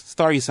this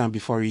story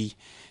before we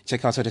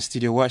check out of the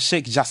studio, where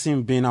Sheikh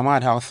Jassim bin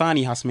Ahmad Al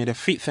Thani has made a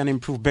fifth and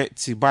improved bet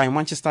to buy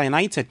Manchester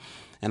United,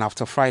 and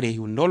after Friday he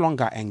will no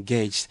longer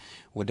engage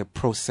with the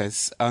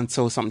process.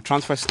 Until some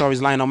transfer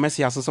stories, Lionel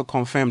Messi has also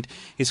confirmed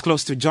he's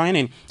close to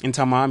joining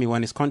Inter Miami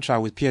when his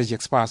contract with PSG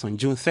expires on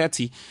June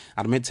 30,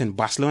 admitting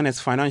Barcelona's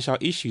financial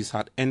issues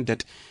had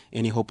ended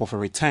any hope of a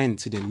return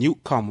to the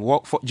newcomer.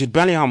 For Jude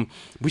Bellingham,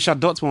 Borussia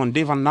Dortmund,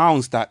 they've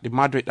announced that the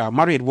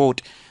Madrid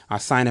World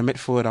signed a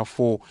midfielder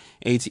for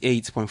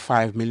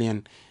 £88.5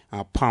 million.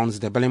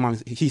 The Bellingham,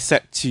 he's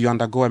set to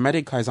undergo a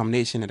medical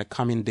examination in the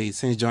coming days.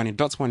 Since joining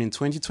Dortmund in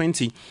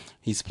 2020,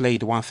 he's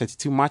played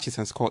 132 matches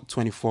and scored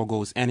 24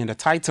 goals, earning the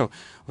title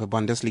of the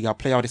Bundesliga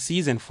Player of the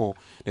Season for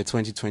the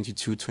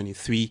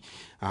 2022-23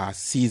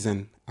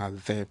 season.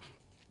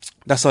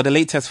 That's all the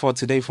latest for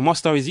today. For more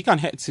stories, you can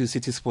head to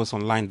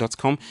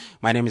citysportsonline.com.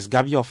 My name is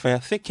Gabi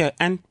Ofer. Take care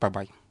and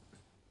bye-bye.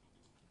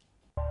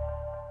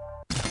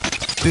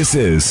 This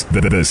is the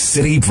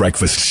Citi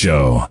Breakfast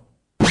Show.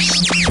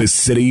 The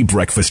Citi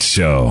Breakfast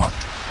Show.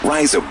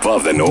 Rise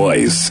above the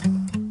noise.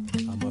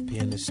 I'm up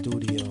here in the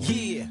studio.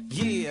 Yeah.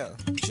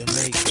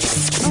 Jamaica.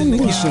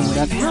 Unleashing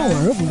the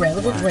power of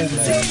relevant radio.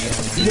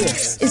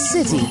 This is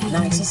Citi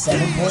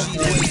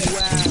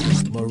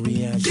 97.3.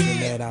 Maria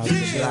Jeanette out the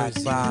black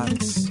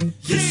box.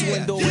 This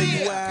window where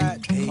you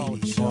at? Hey, all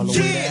the way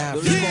to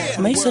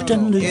Africa. May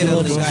certain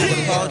Europe.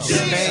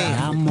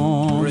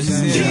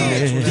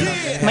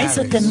 May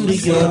certain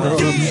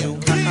Europe.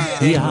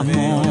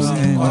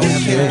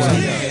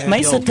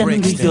 May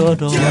certain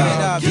Europe.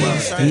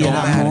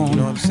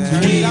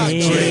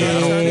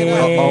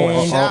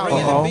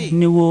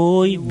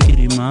 Niwoy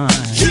birima.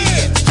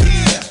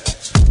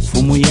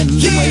 Fumu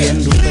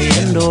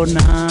yendo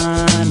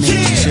nane.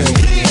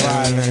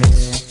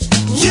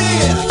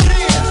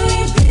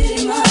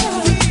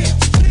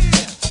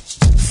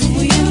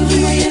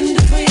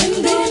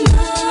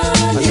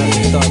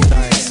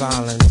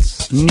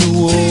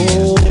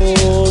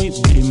 Niwoy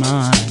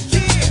birima.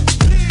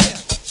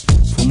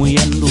 Fumu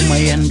yendo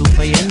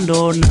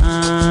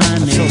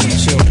nane.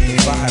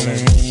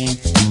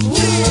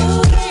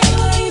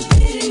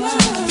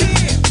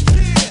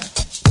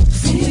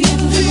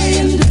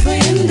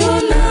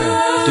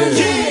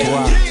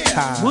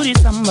 Buri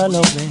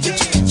sambalobe,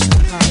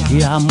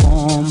 ya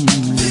mom.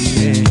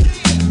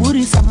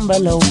 Buri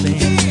sambalobe,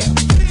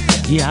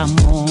 ya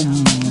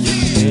mom.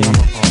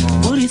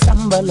 Buri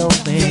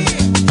sambalobe,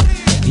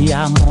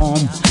 ya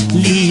mom.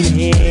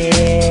 Lile,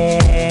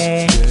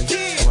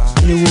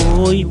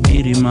 niwoy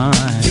birima.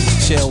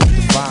 Chill with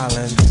the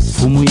violence.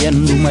 Fumu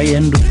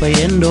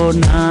yendo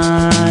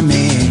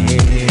nane.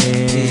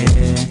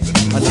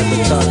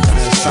 Another thug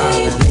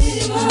silence.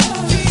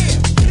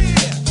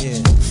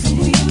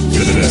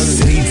 The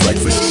Citi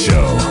Breakfast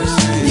Show.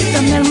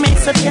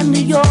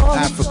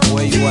 Africa,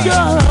 where you at?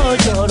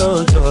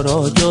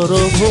 Joro joro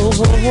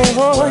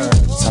hoy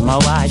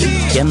Samawati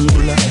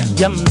Jambula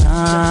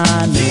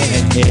Jamnane.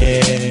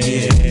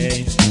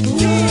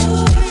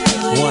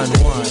 One.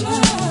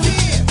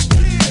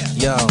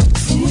 Yo,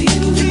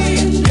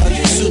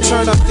 you should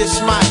turn up this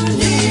mic.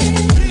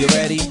 You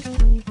ready?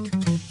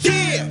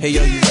 Yeah. Hey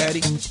yo, you ready?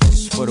 This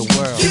is for the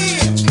world.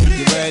 Yeah.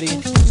 You ready?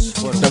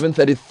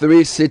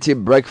 7:33 City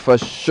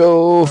Breakfast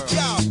Show.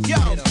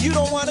 Yo, you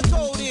don't wanna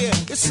go there.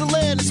 It's a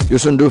land. You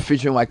soon do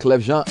featuring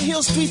Wyclef Jean.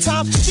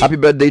 Happy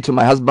birthday to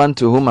my husband,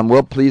 to whom I'm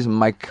well pleased,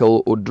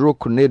 Michael Odro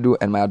Konedu,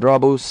 and my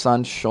adorable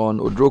son Sean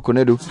Odro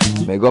Konedu.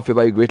 May God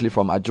favor you greatly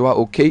from Ajwa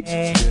OK.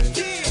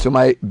 To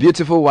my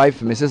beautiful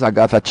wife, Mrs.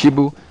 Agatha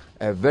Chibu,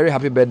 a very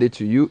happy birthday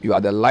to you. You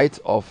are the light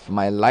of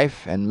my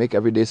life and make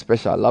every day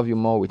special. I love you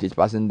more with each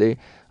passing day.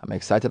 I'm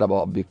excited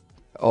about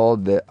all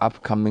the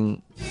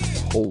upcoming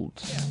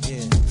holds.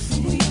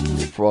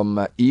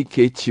 From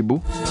E.K.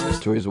 Chibu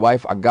to his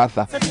wife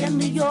Agatha.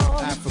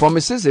 From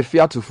Mrs.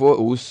 Efia Tufo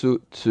Usu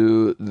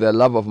to the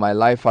love of my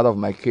life, father of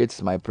my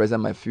kids, my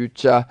present, my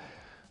future.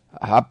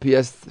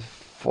 Happiest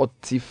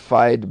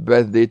fortified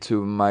birthday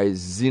to my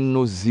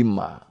Zino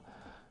Zima.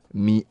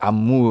 Mi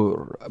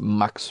Amour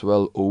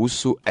Maxwell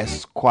Ousu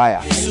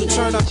Esquire.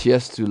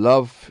 Cheers to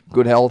love,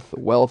 good health,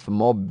 wealth,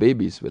 more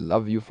babies. We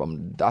love you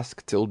from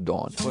dusk till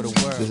dawn.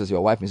 This is your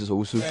wife, Mrs.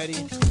 Ousu.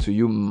 To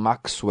you,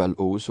 Maxwell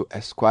Ousu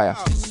Esquire.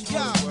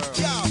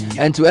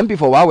 And to MP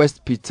for Wild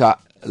West, Peter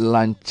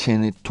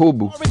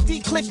Lanchenitobu,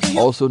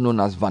 also known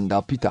as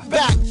Vandal Peter.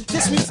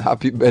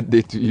 Happy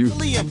birthday to you.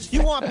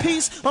 You want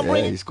peace? Yeah,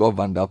 he's called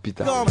Vandal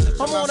Peter. I'm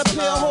on a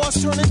pale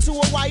horse, turn into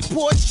a white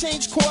porch,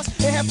 change course,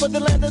 and head for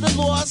the land of the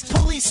laws.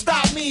 Police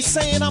stop me,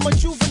 saying I'm a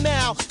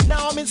juvenile.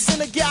 Now I'm in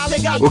Senegal.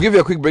 We'll give you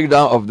a quick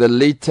breakdown of the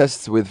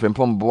latest with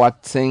Frimpong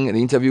Boateng,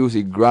 the interviews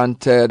he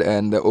granted,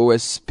 and the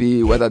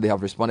OSP, whether they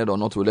have responded or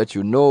not, we'll let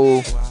you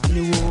know.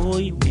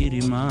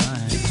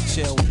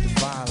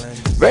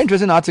 Very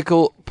interesting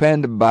article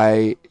penned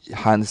by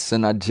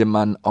Hansen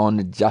Ajiman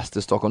on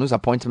Justice Talk on his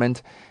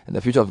appointment and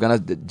the future of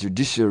Ghana's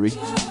judiciary.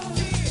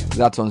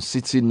 That's on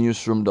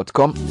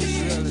citynewsroom.com.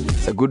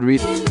 It's a good read.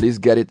 Please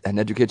get it and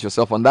educate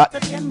yourself on that.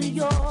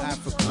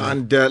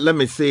 And let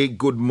me say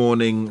good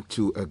morning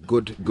to a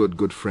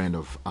good friend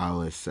of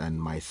ours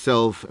and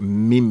myself,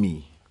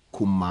 Mimi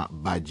Kuma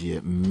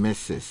Baje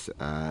Mrs.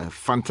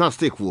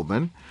 Fantastic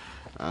woman.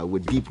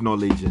 With deep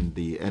knowledge in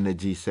the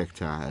energy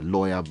sector, a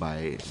lawyer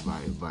by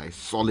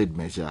solid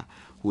measure,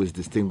 who has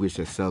distinguished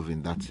herself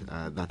in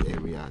that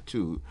area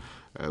too,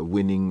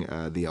 winning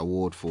the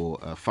award for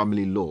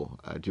family law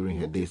during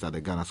her days at the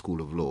Ghana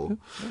School of Law.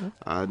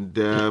 And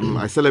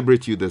I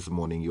celebrate you this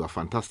morning. You are a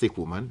fantastic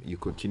woman. You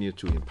continue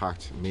to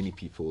impact many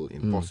people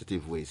in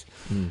positive ways,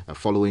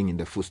 following in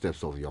the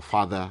footsteps of your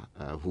father,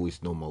 who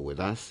is no more with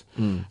us,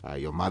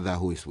 your mother,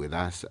 who is with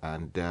us.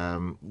 And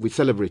we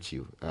celebrate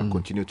you.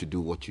 Continue to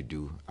do what you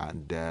do.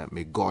 And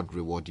may God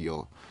reward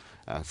your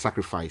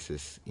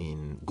sacrifices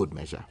in good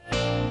measure.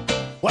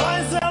 Well,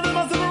 I say all the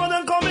must run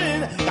and come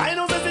in. I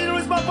know the serious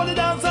respect for the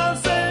dance and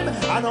same.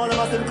 And all the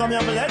must come here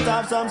and let's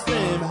have some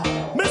steam.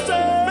 Mister.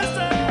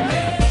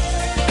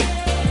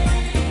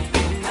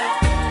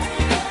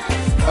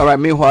 All right,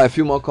 meanwhile, a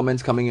few more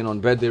comments coming in on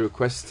birthday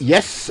requests.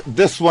 Yes,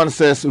 this one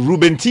says,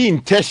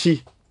 Rubentine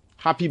Teshi,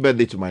 happy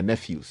birthday to my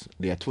nephews.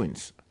 They are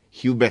twins,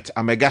 Hubert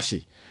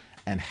Amegashi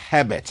and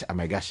Herbert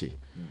Amegashi.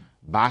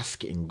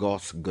 Bask in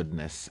God's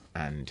goodness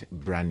and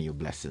brand new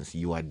blessings.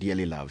 You are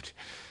dearly loved.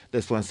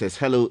 This one says,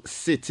 hello,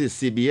 Citi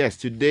CBS.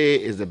 Today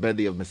is the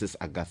birthday of Mrs.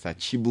 Agatha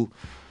Chibu,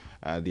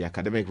 the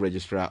academic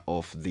registrar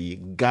of the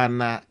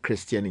Ghana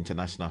Christian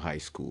International High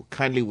School.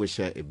 Kindly wish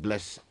her a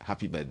blessed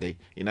happy birthday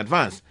in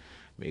advance.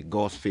 May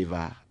God's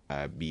favor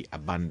be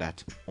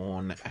abundant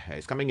on her.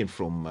 It's coming in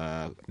from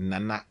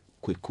Nana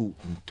Kweku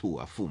Ntu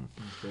Afum,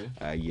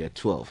 year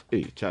 12.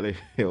 Hey, Charlie,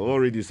 you're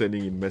already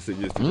sending in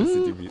messages to the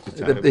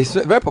city. He's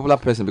a very popular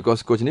person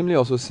because Coach Nimley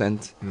also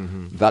sent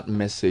that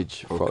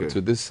message to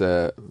this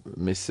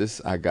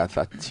Mrs.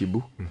 Agatha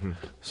Chibu.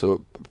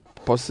 So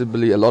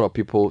possibly a lot of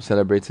people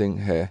celebrating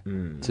her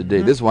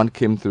today. This one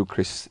came through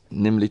Chris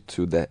Nimley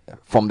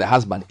from the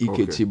husband,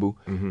 E.K. Chibu,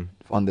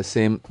 on the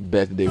same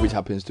birthday, which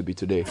happens to be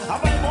today.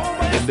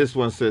 And this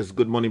one says,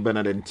 good morning,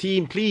 Bernard and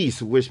team.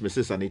 Please wish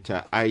Mrs.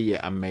 Anita Aye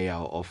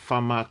Ameya of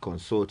Pharma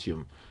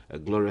Consortium a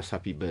glorious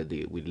happy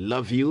birthday. We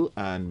love you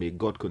and may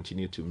God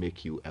continue to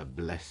make you a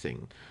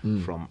blessing.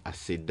 From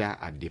Aseda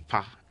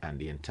Adepa and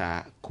the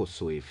entire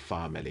Kosoe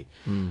family.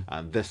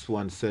 And this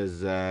one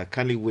says,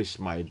 kindly wish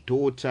my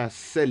daughter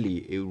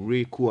Sally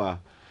Erekua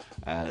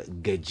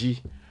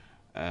Geji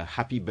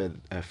happy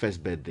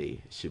first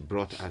birthday. She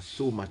brought us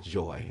so much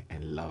joy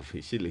and love.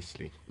 Is she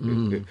listening?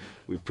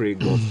 We pray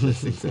God's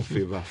blessings and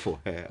favor for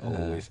her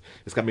always.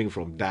 It's coming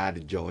from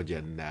Dad George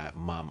and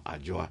Mom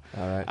Ajwa.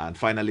 And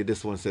finally,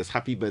 this one says,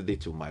 happy birthday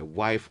to my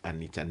wife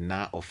Anita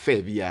Na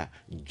Ofebia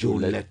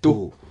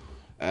Joleto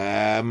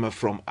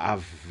from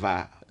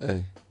Ava.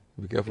 Hey,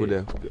 be careful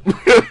there.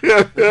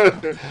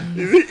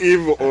 Is it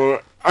Eve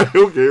or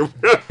okay?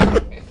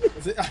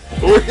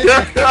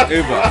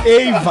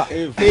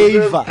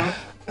 Ava.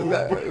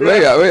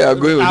 Where you are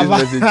going with this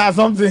message?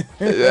 Something.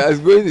 It's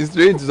going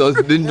straight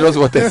to dangerous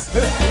waters.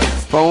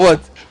 From what?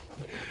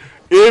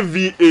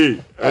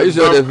 AVA. Are you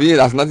sure the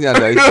VA has nothing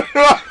under it?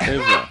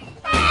 Ever.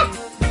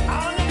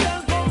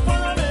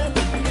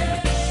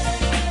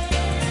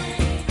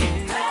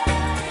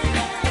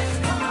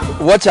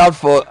 Watch out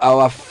for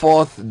our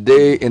 4th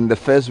day in the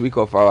first week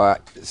of our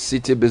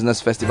Citi Business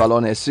Festival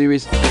on a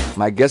series.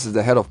 My guest is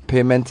the head of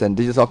payments and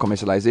digital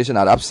commercialization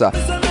at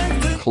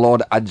ABSA,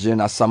 Claude Adjin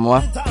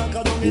Asamoah.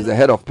 He's the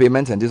head of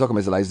payments and digital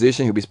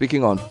commercialization. He'll be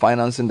speaking on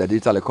financing the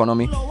digital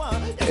economy.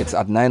 It's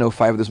at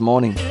 9:05 this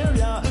morning.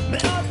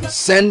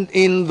 Send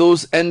in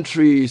those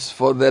entries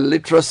for the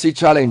literacy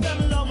challenge.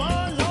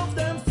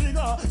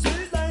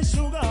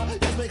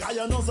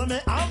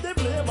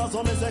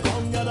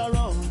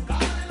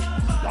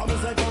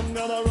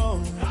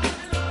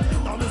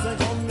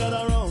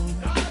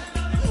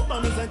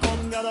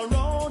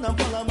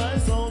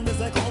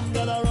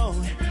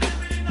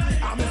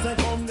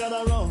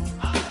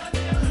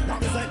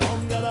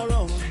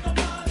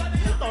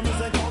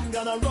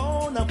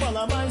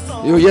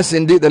 Yes,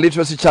 indeed, the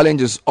literacy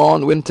challenge is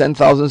on. Win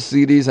 10,000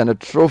 CDs and a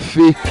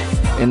trophy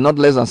in not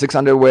less than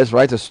 600 words.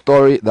 Write a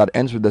story that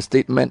ends with the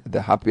statement,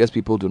 the happiest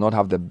people do not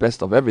have the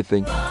best of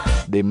everything,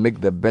 they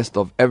make the best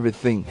of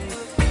everything.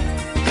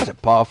 Such a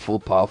powerful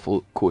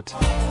quote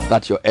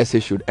that your essay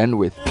should end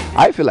with.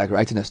 I feel like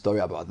writing a story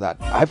about that.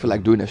 I feel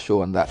like doing a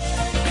show on that.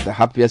 The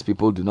happiest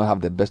people do not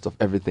have the best of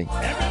everything,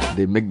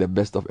 they make the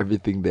best of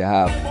everything they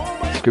have.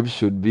 Script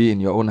should be in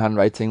your own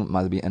handwriting,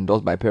 must be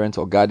endorsed by parent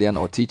or guardian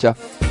or teacher.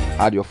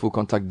 Add your full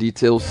contact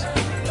details.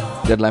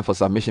 Deadline for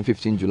submission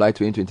 15 July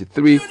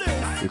 2023.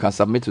 You can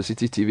submit to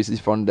Citi TVC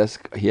front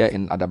desk here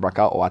in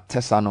Adabraka or at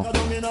Tesano,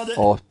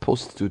 or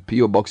post to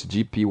PO Box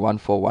GP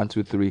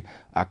 14123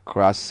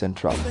 Accra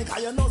Central.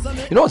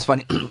 You know what's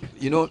funny?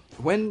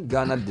 When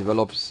Ghana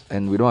develops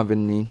and we don't have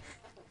any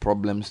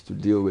problems to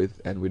deal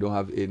with, and we don't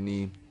have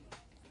any,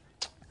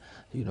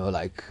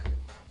 like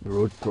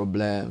road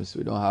problems,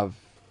 we don't have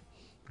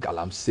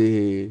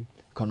galamsey,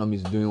 economy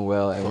is doing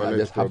well, and we're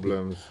just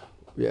problems.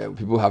 Yeah,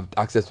 people have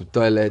access to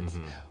toilets.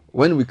 Mm-hmm.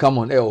 When we come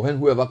on air, or when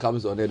whoever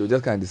comes on air, we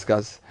just kind of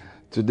discuss.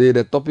 Today,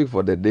 the topic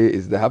for the day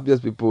is the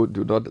happiest people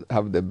do not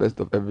have the best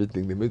of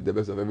everything. They make the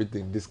best of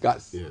everything.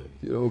 Discuss. Yeah.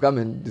 We come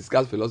and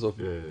discuss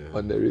philosophy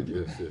on the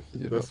radio. Yes.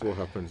 That's what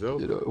happens.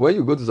 When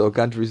you go to some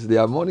countries,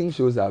 their morning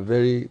shows are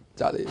very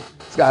challenging.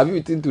 Have you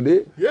eaten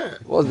today? Yeah.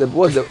 Who's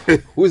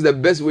the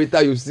best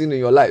waiter you've seen in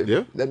your life?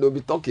 Yeah. Then they'll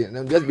be talking and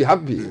they'll just be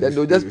happy. Then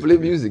they'll just play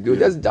music. They'll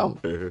just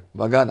jump.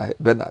 Bagana,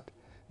 Bernard.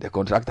 The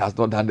contractor has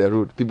not done the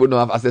road. People don't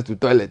have access to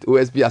toilet.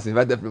 OSP has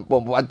invited from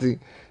pump. One thing,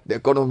 the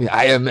economy,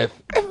 IMF,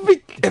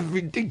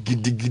 every day,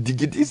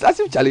 giddy. It's as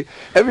if, Charlie,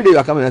 every day you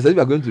are coming and say you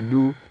are going to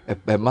do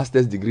a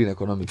master's degree in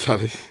economics.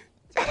 Charlie.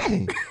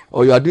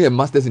 Or you are doing a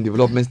master's in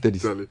development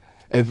studies. Charlie.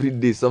 Every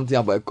day, something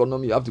about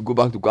economy. You have to go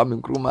back to Kwame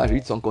Nkrumah,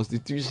 read some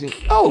constitution.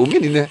 Oh,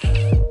 meaning,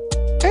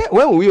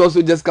 when will we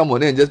also just come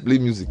on air and just play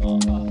music?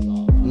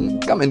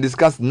 Come and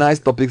discuss nice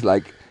topics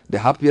like the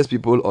happiest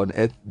people on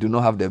earth do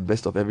not have the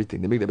best of everything.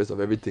 They make the best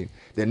of everything.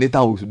 Then Nathan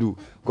will do,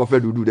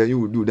 Godfred will do, then you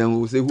will do. Then we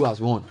will say who has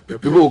won.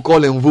 People will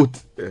call and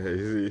vote.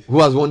 Who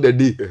has won the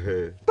day.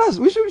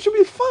 It should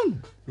be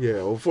fun.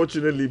 Yeah,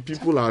 unfortunately,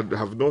 people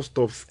have not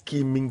stopped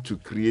scheming to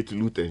create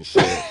loot and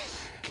share.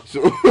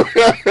 So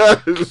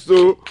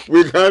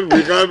we can't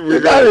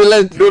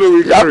relent. No,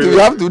 we can't. We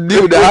have to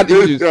deal with the hard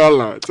issues.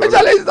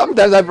 Actually,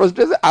 sometimes I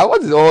frustrate.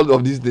 What is all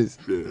of these days?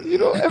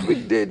 Every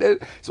day. Then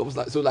so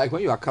like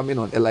when you are coming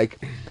on, 2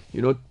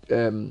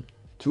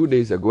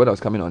 days ago when I was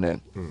coming on air,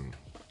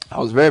 I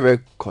was very, very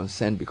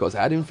concerned because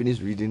I hadn't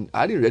finished reading.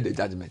 I hadn't read the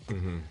judgment.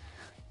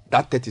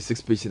 That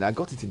 36 pages, and I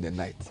got it in the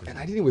night, and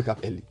I didn't wake up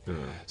early.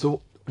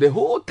 So the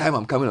whole time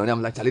I'm coming on,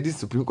 I'm like, Charlie, this is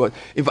Supreme Court.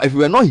 If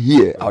we were not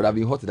here, I would have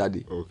been hot that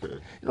day. Okay.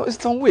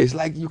 It's some ways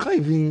like you can't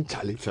even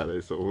Charlie, some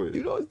ways.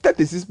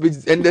 36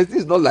 pages, and this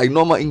is not like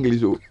normal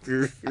English.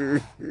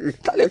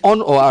 Charlie,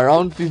 on or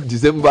around 5th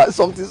December,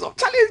 something.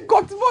 Charlie,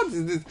 God, what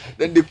is this?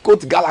 Then they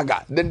quote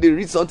Gallagher. Then they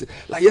read something.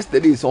 Like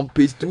yesterday, on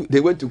page 2, they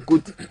went to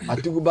quote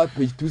Atuguba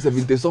page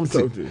 270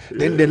 something.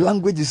 Then the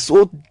language is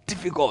so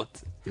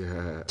difficult.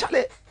 Yeah.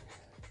 Charlie.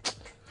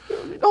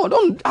 No,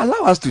 don't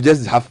allow us to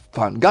just have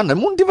fun. Ghana,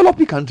 more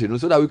developing country,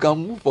 so that we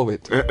can move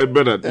forward.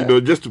 Bernard,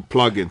 just to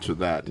plug into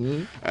that,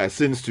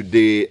 since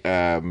today,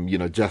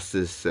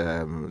 Justice,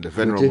 the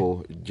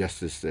Venerable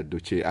Justice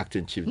Doche,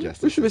 Acting Chief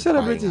Justice, we should be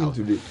celebrating him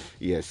today.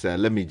 Yes,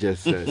 let me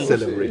just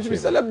celebrate. We should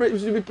celebrate. We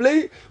should be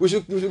playing. We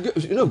should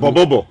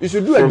Bobo. You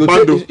should do a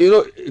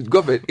Doche.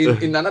 Government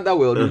in another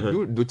world,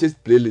 you do Doche's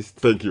playlist.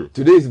 Thank you.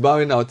 Today is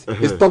bowing out.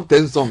 His top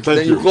 10 songs.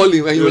 Then you call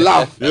him and you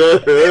laugh.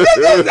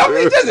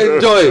 Just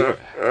enjoy.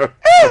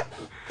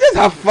 Just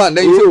have fun.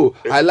 Then you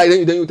say, I like.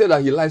 Then you tell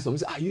that he likes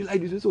something. Say, you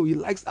like this? So he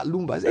likes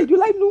Lumba. Say, do you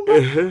like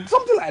Lumba?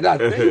 Something like that.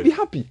 Then you'll be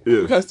happy.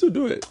 Yes. You can still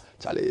do it.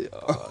 Charlie,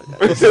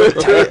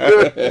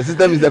 the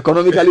system is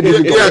economically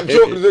difficult. Yeah,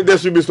 so there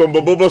should be some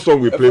Bobo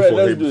song we play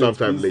for him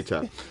sometime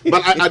later.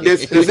 But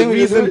there's a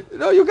reason.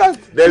 No, you can't.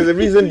 There's a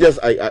reason. Just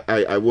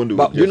I want to.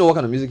 But do you know what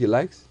kind of music he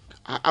likes?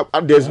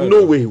 There's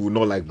no way he would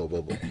not like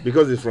Bobo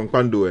because he's from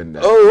Kwando and.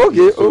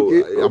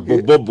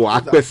 Okay. Bobo,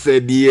 Akpe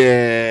said,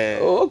 yeah.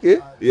 Oh, okay.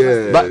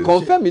 Yeah. But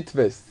confirm it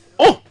first.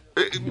 Oh,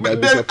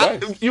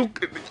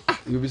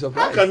 you'll be surprised.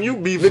 How can you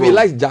be? Maybe he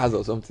likes jazz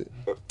or something.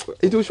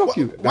 It will shock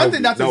you. One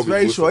thing that is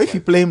very sure: if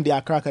you play him the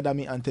Accra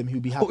Academy anthem, he'll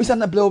be happy. Oh, it's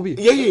an Ableobi.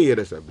 Yeah,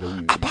 that's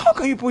Ableobi. How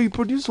can you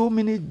produce so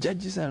many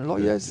judges and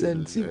lawyers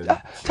and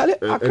Charlie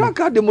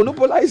Accra they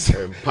monopolize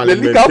the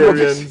legal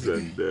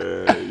profession.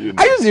 And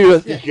are you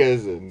serious?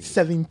 Speakers and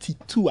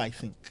 72, I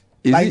think.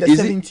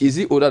 Is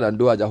he older than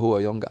Doa Jaho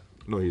or younger?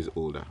 No, he's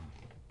older.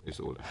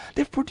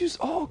 They've produced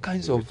all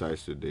kinds of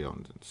today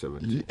on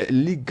 70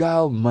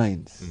 legal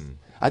minds.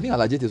 I think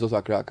Alajit is also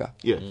a cracker.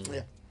 Yeah.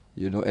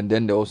 You know, and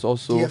then there was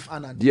also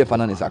DF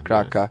Annan is a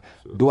cracker.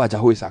 Doa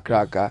Jaho is a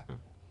cracker.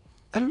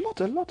 A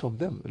lot of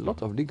them, a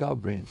lot of legal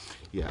brains.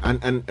 Yeah,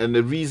 and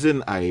the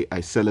reason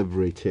I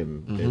celebrate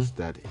him is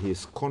that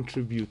he's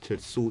contributed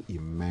so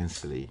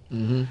immensely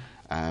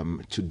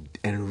to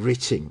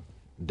enriching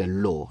the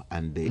law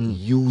and the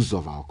use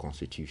of our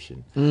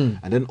constitution, and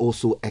then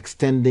also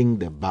extending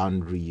the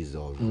boundaries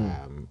of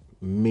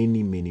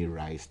many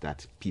rights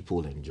that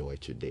people enjoy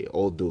today,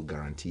 although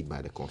guaranteed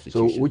by the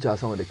constitution. So which are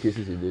some of the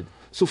cases he did?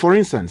 So for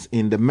instance,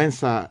 in the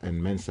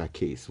Mensa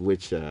case,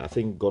 which I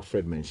think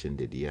Godfred mentioned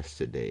it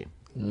yesterday,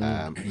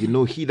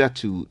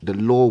 hitherto the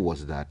law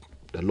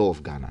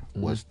of Ghana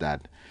was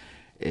that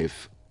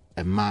if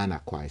a man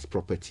acquires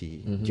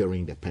property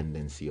during the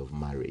pendency of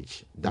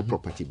marriage, that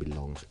property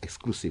belongs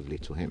exclusively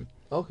to him.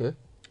 Okay.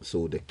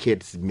 So the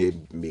kids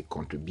may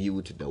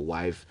contribute, the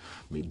wife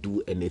may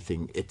do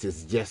anything. It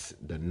is just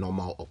the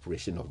normal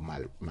operation of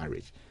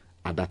marriage.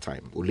 At that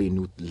time,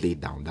 Olenu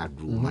laid down that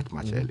rule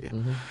much earlier.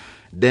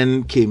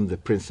 Then came the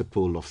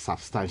principle of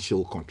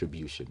substantial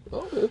contribution.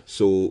 Okay.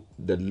 So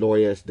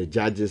the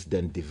judges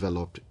then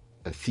developed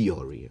a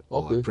theory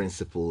or a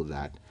principle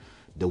that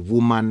the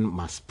woman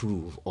must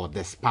prove, or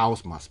the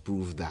spouse must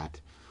prove, that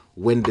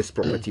when this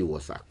property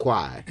was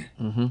acquired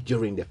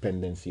during the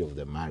pendency of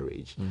the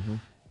marriage,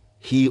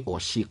 he or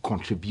she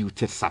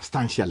contributed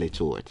substantially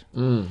to it.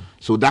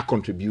 So that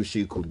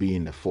contribution could be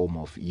in the form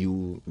of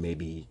you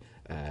maybe,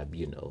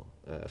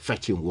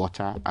 fetching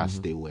water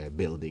as they were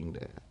building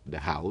the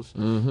house,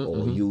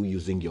 or you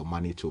using your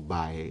money to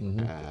buy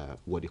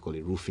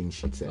roofing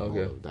sheets and all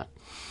of that.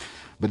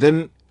 But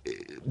then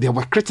there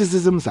were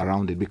criticisms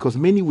around it because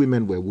many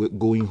women were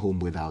going home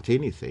without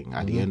anything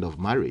at the end of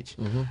marriage.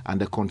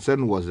 And the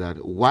concern was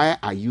that why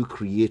are you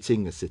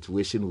creating a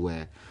situation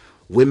where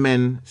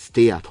women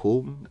stay at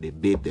home, they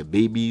bathe their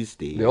babies,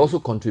 they also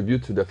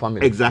contribute to the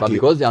family. Exactly. But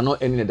because they are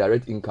not earning a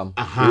direct income,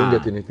 they don't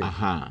get anything.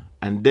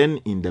 And then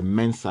in the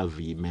Mensa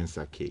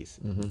case,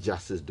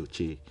 Justice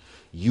Doche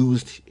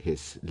used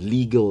his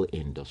legal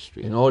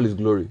industry in all his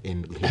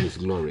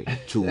glory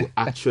to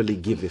actually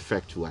give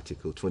effect to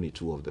Article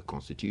 22 of the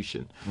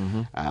Constitution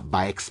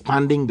by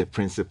expanding the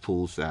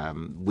principles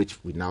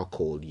which we now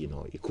call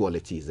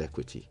equality is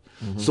equity.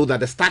 So that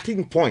the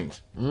starting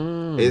point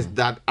is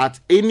that at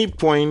any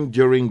point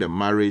during the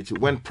marriage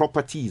when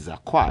property is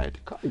acquired,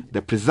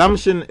 the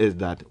presumption is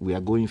that we are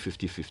going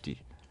 50-50.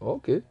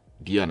 Okay.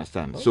 Do you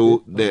understand? Okay.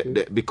 So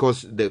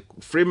because the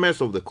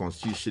framers of the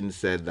Constitution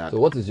said that. So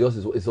what is yours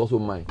is also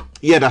mine.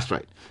 Yeah, that's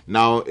right.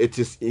 Now it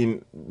is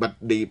but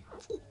the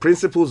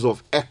principles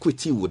of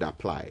equity would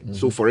apply.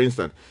 So for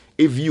instance,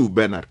 if you,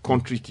 Bernard,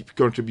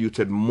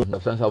 contributed more,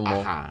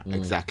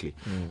 exactly,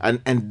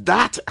 and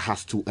that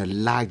has to a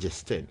large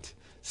extent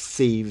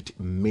saved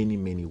many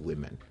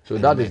women. So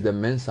that is the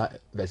Mensa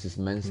versus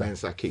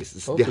Mensa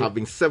cases. Okay. There have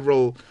been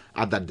several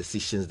other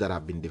decisions that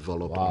have been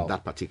developed on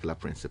that particular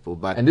principle.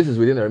 And this is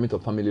within the remit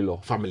of family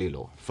law. Family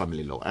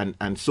law.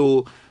 And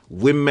so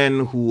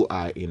women who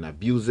are in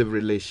abusive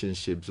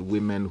relationships,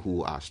 women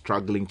who are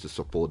struggling to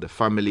support the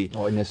family,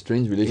 or in a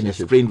strange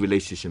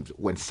relationship,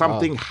 when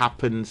something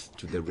happens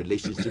to the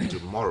relationship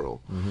tomorrow,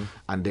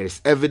 and there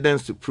is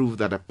evidence to prove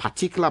that a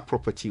particular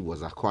property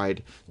was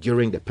acquired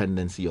during the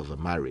pendency of a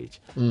marriage,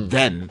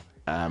 then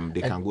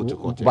they can go to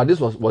court. But this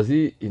was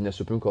he in the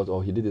Supreme Court,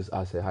 or he did this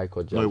as a High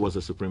Court judge? No, it was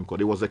the Supreme Court.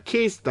 It was a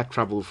case that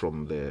traveled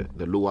from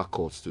the lower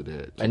courts to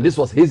the... And this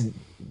was his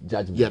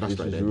judgment? Yeah, that's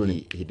right.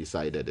 And he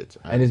decided it.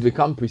 And it's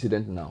become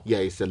precedent now? Yeah,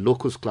 it's a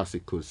locus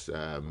classicus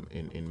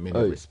in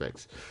many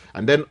respects.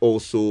 And then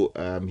also,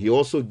 he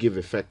also gave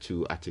effect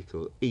to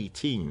Article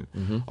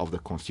 18 of the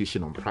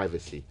Constitution on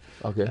privacy.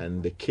 Okay.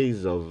 And the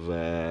case of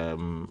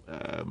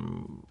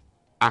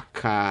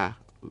Aka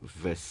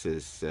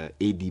versus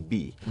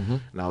ADB.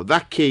 Now,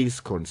 that case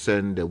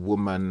concerned a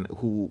woman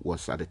who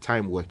was at the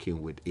time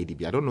working with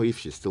ADB. I don't know if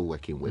she's still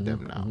working with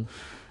them now.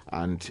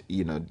 And,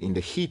 in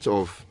the heat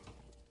of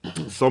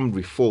some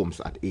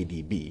reforms at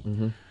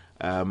ADB,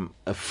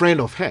 a friend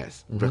of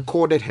hers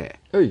recorded her.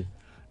 Hey.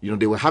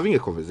 They were having a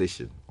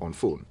conversation on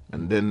phone,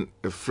 and then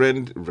a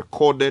friend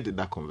recorded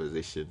that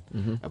conversation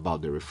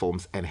about the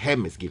reforms and her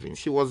misgivings.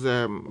 She was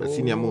a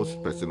senior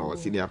most person or a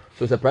senior.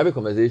 So it's a private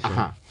conversation.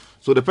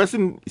 So the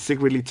person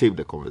secretly taped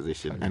the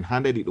conversation and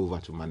handed it over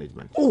to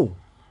management. Oh.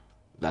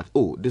 that,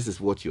 oh, this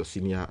is what your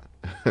senior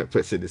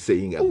person is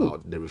saying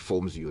about the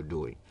reforms you're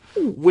doing,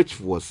 which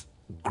was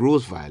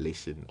gross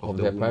violation of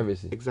their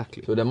privacy.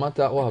 Exactly. So the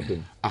matter, what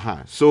happened?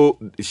 So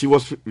she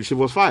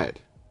was fired.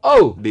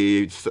 Oh,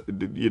 they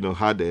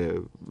had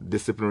a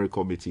disciplinary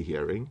committee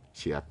hearing.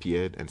 She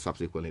appeared, and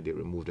subsequently they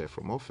removed her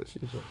from office.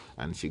 Jesus.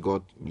 And she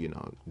got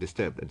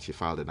disturbed, and she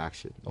filed an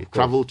action. They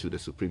traveled to the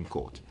Supreme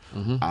Court,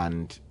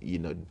 and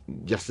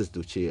Justice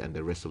Doche and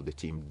the rest of the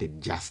team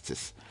did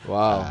justice.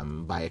 Wow!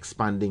 By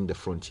expanding the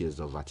frontiers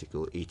of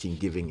Article 18,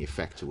 giving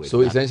effect to it.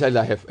 So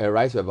essentially, her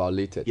rights were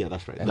violated. Yeah,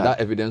 that's right. And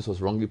that evidence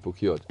was wrongly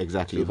procured.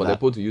 Exactly. So for the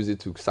people to use it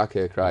to sack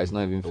her cry, it's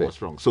not even fair.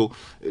 What's wrong? So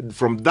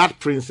from that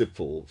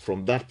principle,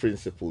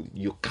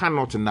 you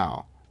cannot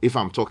now, if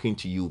I'm talking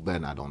to you,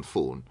 Bernard, on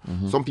phone,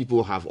 some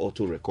people have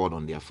auto record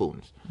on their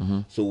phones.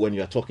 So when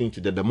you're talking to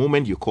them, the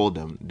moment you call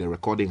them, the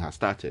recording has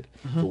started.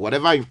 So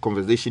whatever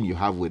conversation you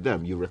have with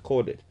them, you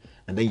record it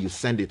and then you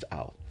send it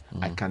out.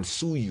 I can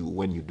sue you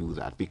when you do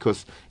that,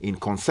 because in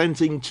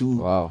consenting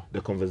to the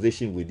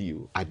conversation with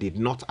you, I did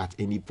not at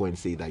any point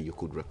say that you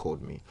could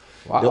record me.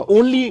 The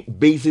only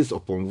basis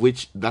upon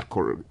which that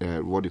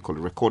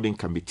recording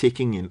can be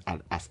taken in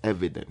as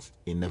evidence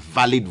in a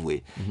valid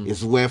way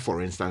is where,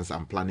 for instance,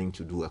 I'm planning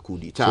to do a coup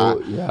d'etat,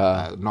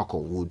 knock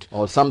on wood,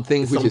 or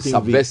something which is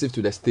subversive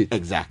to the state.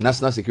 Exactly.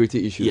 National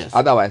security issues. Yes.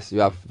 Otherwise, you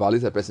have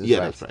violated a person's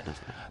rights. That's right.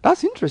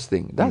 That's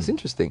interesting. That's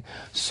interesting.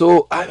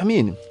 So, I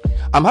mean,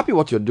 I'm happy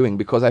what you're doing,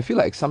 because I feel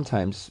like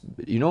sometimes,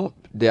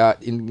 there are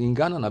in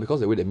Ghana now, because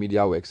of the way the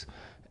media works,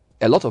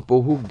 a lot of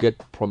people who get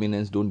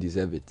prominence don't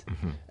deserve it.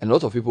 And a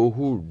lot of people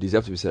who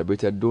deserve to be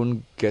celebrated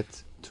don't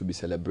get to be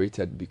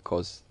celebrated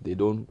because they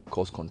don't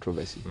cause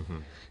controversy.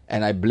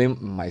 And I blame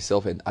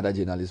myself and other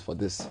journalists for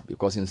this,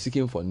 because in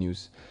seeking for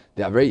news,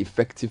 there are very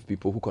effective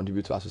people who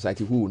contribute to our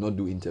society who will not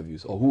do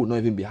interviews or who will not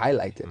even be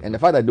highlighted. And the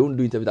fact that they don't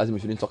do interviews doesn't mean we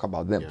shouldn't talk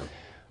about them.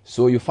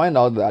 So you find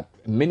out that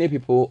many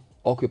people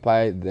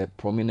occupy the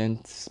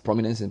prominence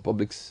in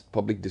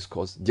public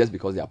discourse just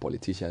because they are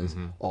politicians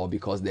or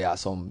because they are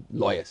some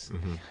lawyers.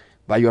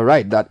 But you're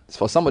right that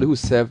for somebody who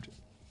served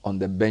on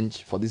the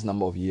bench for this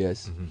number of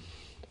years,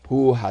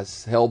 who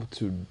has helped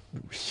to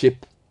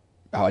shape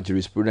our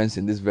jurisprudence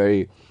in this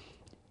very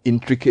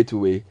intricate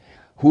way,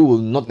 who will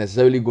not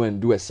necessarily go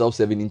and do a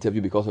self-serving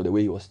interview because of the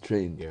way he was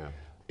trained.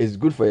 It's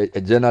good for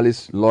a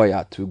journalist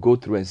lawyer to go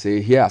through and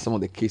say, here are some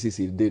of the cases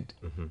he did.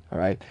 All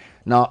right.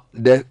 Now,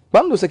 the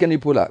Bando secondary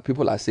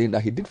people are saying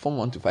that he did Form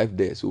 1 to 5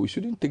 there, so we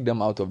shouldn't take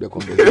them out of the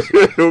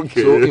conversation.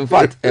 So, in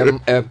fact,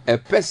 a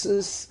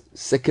person's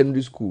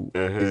secondary school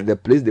is the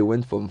place they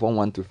went from Form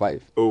 1 to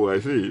 5. Oh, I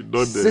see.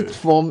 Not the sixth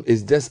form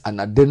is just an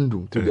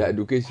addendum to their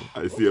education.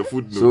 I see a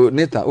footnote. So,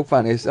 Neta,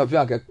 Ukfan is a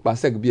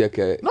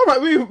no,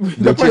 but we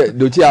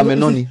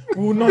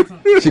will not.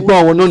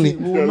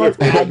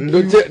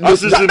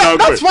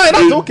 That's fine.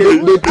 That's okay.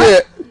 We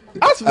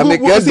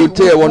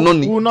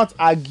will not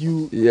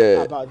argue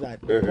about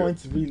that. The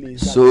point really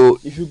is that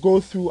if you go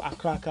through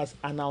Akraka's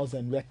annals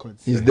and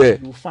records, he's there.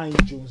 You will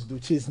find Jones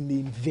Doche's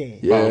name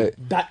there.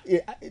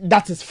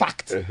 That is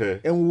fact,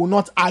 and we will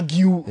not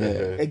argue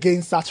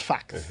against such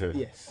facts.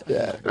 Yes.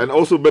 And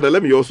also, but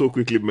let me also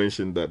quickly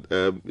mention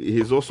that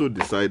he's also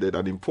decided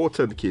an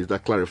important case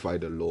that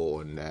clarified the law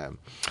on.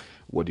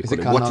 What do you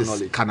call it? What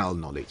is canal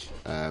knowledge?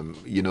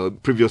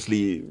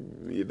 Previously,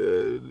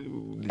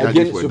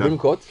 again, Supreme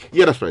Court.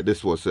 Yeah, that's right.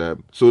 This was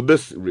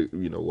this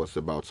was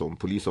about some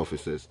police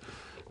officers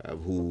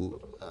who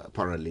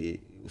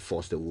apparently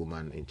forced a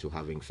woman into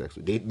having sex.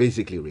 They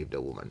basically raped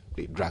a woman.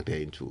 They dragged her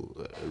into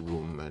a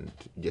room and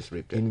just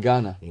raped her in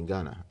Ghana.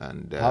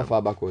 And how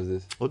far back was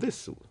this?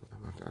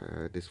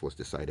 This was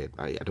decided.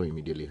 I don't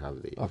immediately have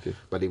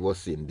but it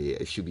was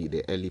it should be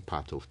the early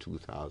part of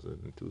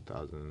 2000.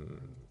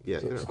 Yeah,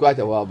 so it's quite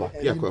a while back.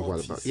 Yeah, quite a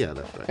while back. Yeah,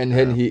 that's right. And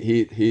then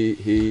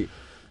he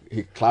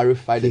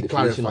clarified the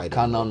definition of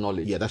carnal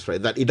knowledge. Yeah, that's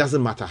right. That it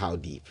doesn't matter how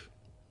deep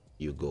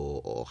you go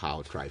or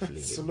how trifling it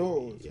is.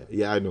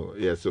 Yeah, I know.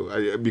 Yeah,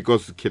 so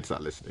because kids are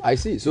listening. I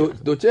see. So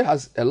Doche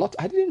has a lot.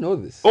 I didn't know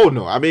this. Oh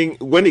no, I mean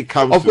when it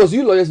comes. Of course,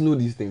 you lawyers know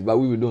these things, but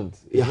we don't.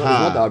 It's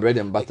not our bread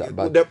and butter.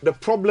 But the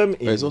problem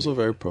is it's also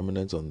very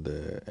prominent on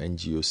the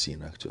NGO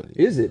scene. Actually,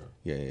 is it?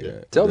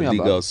 Yeah. Tell me the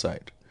about legal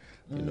side.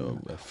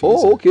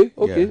 Okay.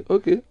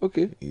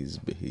 He's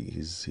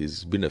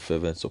been a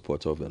fervent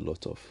supporter of a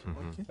lot of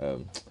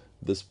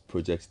this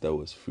project that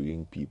was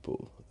freeing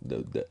people,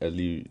 the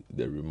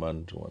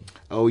remand one.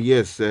 Oh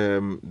yes,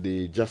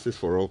 the Justice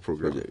for All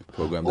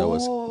program that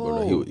was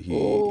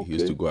he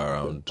used to go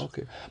around.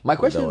 Okay, my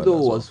question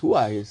though was who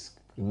are his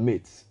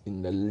mates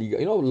in the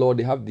legal? Law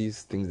they have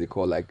these things they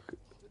call like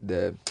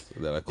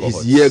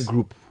his year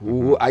group.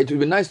 It would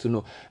be nice to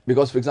know,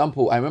 because for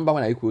example, I remember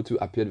when Aikutu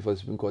appeared before the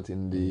Supreme Court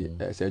in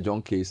the Sir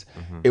John case,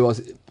 we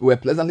were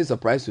pleasantly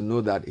surprised to know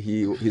that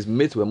his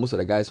mates were most of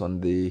the guys on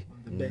the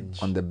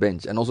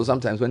bench, and also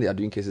sometimes when they are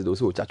doing cases, they'll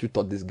say, "Oh, Chachu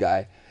taught this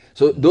guy."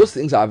 So those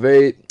things are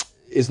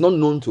it's not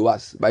known to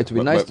us, but it would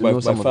be nice to know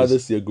some of this. My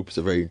father's year group is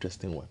a very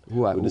interesting one.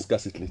 We'll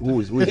discuss it later.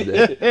 Who is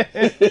there?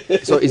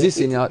 So is he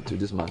senior to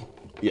this man?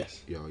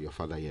 Yes. Your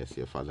father, yes,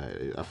 your father.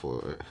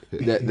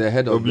 The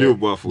head of the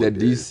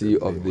DC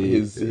of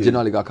the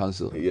General Legal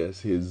Council.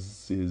 Yes,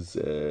 his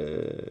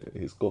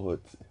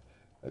cohort.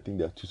 I think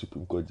there are 2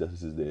 Supreme Court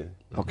justices there.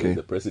 Okay. There's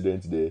the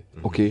president there.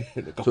 Okay.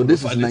 So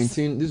this is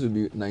 19. This will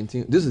be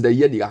 19. This is the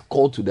year they are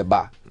called to the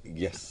bar.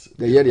 Yes.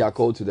 The year they are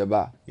called to the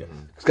bar. Yeah.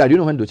 Sky, do you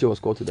know when Doche was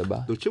called to the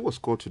bar? Doche was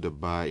called to the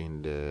bar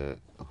in the.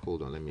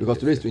 Hold on, let me. Because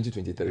today is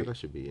 2023. Yeah, that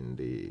should be in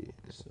the.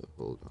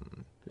 Hold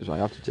on. So I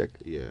have to check.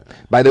 Yeah.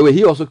 By the way,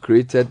 he also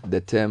created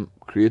the term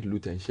 "create,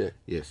 loot, and share."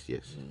 Yes.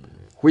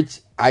 Which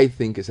I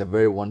think is a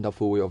very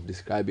wonderful way of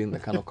describing the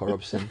kind of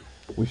corruption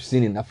we've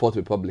seen in the Fourth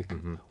Republic,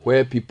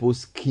 where people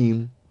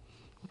scheme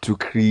to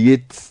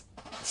create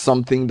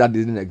something that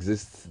didn't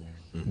exist.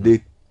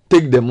 They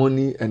take the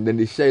money and then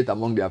they share it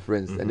among their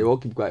friends, and they all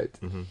keep quiet.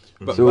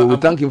 But we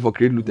thank him for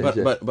creating loot and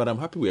share. But I'm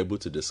happy we're able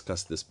to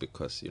discuss this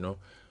because,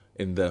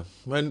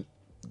 when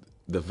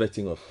the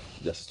vetting of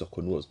Justice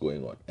Okonu was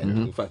going on, and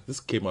in fact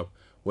this came up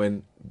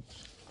when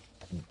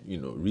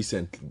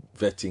recent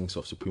vettings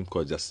of Supreme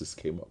Court justice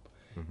came up,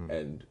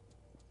 and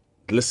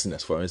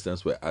listeners, for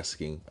instance, were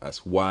asking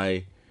us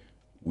why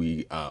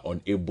we are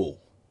unable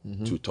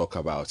to talk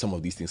about some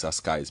of these things as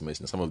Sky is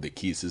mentioning, some of the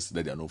cases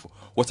that they are known for.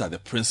 What are the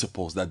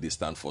principles that they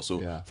stand for?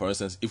 So, for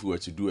instance, if we were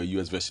to do a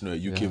US version or a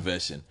UK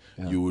version,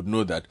 you would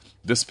know that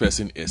this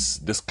person is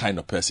this kind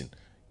of person.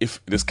 If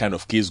this kind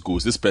of case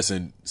goes, this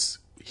person's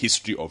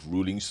history of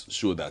rulings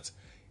show that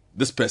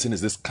this person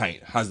is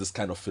has this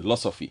kind of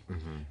philosophy.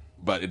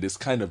 But it is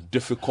kind of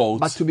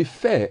difficult. But to be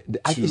fair,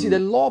 you see, the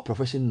law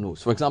profession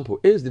knows. For example,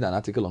 Ace did an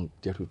article on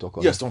Jeffrey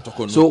Tokon. Yes, on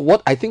Tokon. So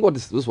what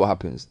this is what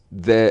happens.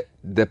 The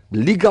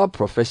legal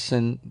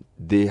profession,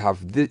 they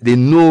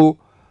know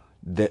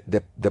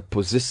the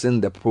position,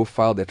 the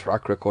profile, the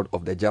track record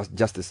of the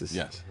justices.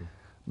 Yes.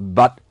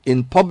 But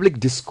in public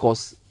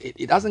discourse,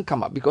 it doesn't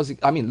come up because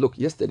look,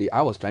 yesterday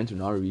I was trying to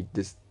now read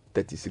this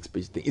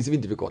 36-page thing. It's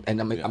even difficult,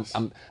 and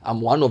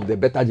I'm one of the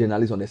better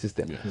journalists on the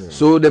system.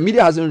 So the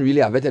media hasn't really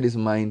averted its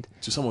mind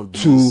to some of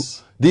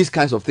these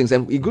kinds of things.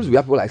 And it goes, we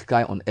have people like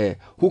Sky on air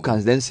who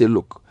can then say,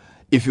 look,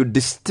 if you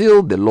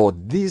distill the law,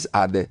 these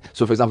are the.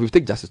 So, for example, if you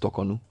take Justice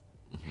Tokonu,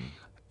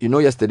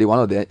 yesterday one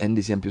of the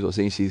NDC MPs was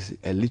saying she's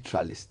a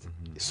literalist.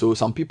 So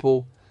some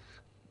people.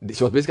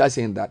 She was basically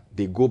saying that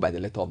they go by the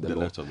letter of the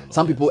law.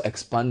 Some people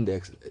expand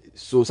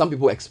some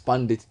people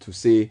expand it to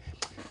say,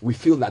 we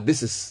feel that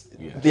this is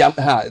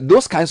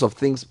those kinds of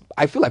things.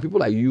 I feel like people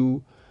like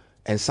you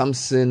and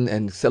Samson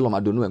and Selom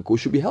Adonu and Co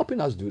should be helping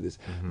us do this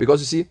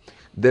because you see,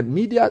 the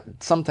media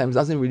sometimes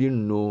doesn't really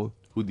know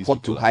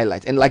what to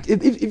highlight. And like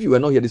if you were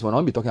not here this one, I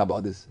won't be talking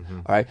about this.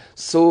 All right,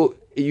 so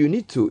you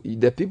need to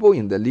the people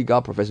in the legal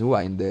profession who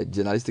are in the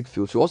journalistic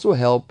field to also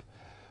help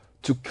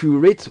to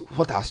curate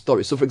what our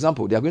story. So, for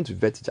example, they are going to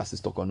vet Justice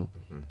Tokonu.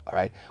 All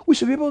right, we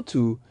should be able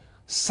to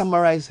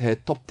summarize her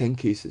top 10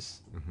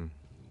 cases,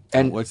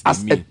 and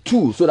as a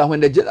tool, so that when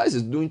the journalist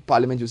is doing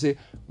parliament, you say,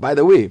 by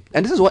the way,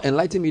 and this is what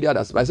enlightened media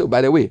does. I say,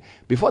 by the way,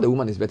 before the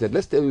woman is vetted,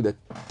 let's tell you the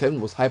 10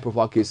 most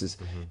high-profile cases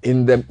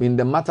in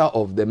the matter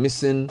of the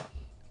missing.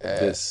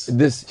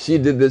 She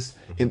did this.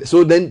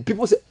 So then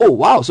people say, oh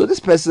wow, so this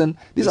person,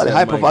 these are the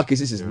high-profile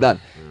cases is done.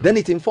 Then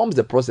it informs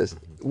the process.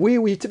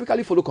 We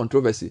typically follow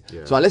controversy.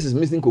 So unless it's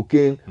missing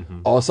cocaine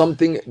or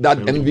something that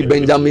MV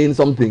Benjamin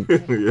something,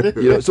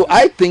 So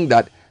I think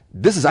that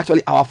this is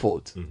actually our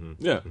fault.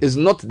 It's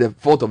not the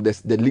fault of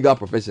the legal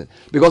profession,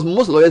 because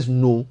most lawyers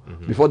know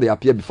before they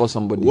appear before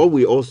somebody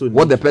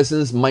what the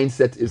person's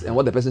mindset is and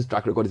what the person's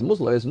track record is. Most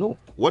lawyers know.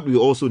 What we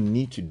also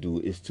need to do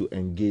is to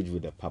engage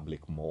with the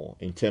public more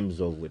in terms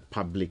of with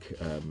public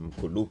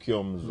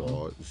colloquiums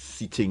or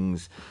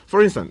sittings.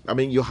 For instance,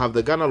 you have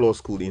the Ghana Law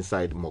School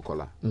inside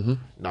Mokola.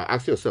 Now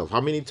ask yourself,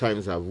 how many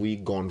times have we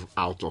gone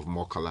out of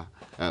Mokola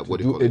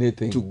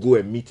to go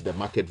and meet the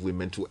market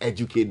women, to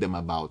educate them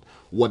about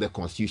what the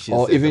Constitution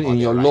or says even about in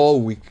your rights. law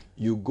week,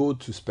 you go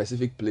to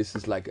specific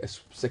places like a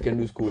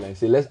secondary school and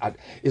say, let's add.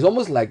 It's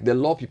almost like the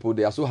law people,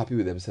 they are so happy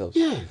with themselves.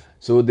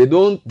 So they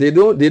don't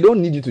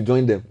need you to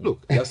join them.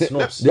 Look, they're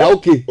snobs. They are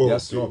okay. They are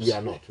snobs. We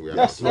are not. We are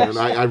not. Snobs.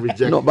 I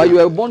reject. No, but you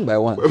were born by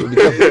one. So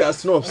they are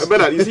snobs.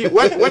 But you see,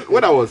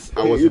 when I was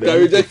you can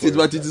reject it,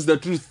 but it is the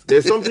truth.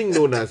 There's something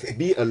known as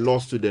be a law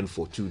student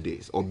for 2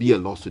 days or be a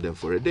law student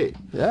for a day.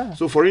 Yeah.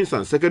 So, for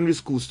instance, secondary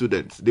school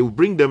students, they will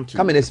bring them to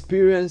come and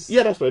experience.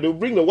 Yeah, that's right. They will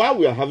bring them while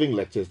we are having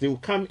lectures. They will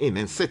come in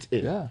and sit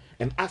in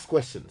and ask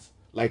questions.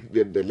 Like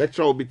the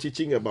lecturer will be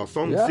teaching about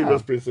some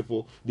serious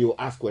principle, they will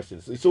ask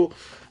questions. So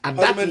at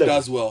that level,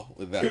 does well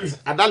with that.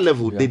 At that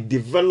level, they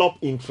develop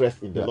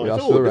interest in the law.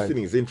 So this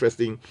thing is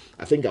interesting.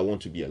 I think I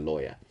want to be a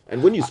lawyer.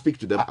 And when you speak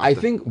to them, I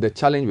think the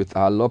challenge with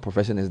our law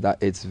profession is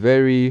that it's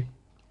very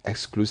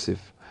exclusive.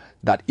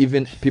 That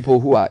even people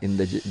who are in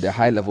the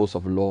high levels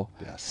of law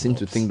seem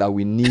to think that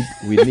we need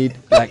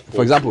like,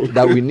 for example,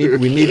 that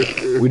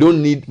we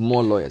don't need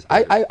more lawyers.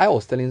 I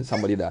was telling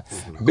somebody that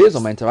based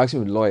on my interaction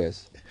with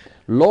lawyers,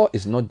 law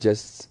is not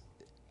just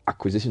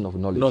acquisition of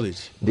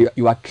knowledge.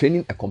 You are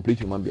training a complete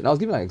human being. I was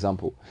giving an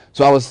example.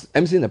 So I was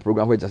emceeing a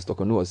program where Justice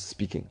Tokonu was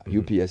speaking at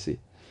UPSA.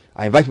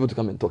 I invite people to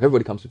come and talk.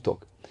 Everybody comes to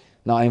talk.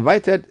 Now I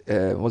invited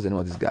what's the name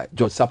of this guy?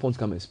 George Sapon to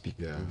come and speak.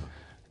 Yeah.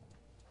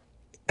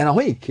 And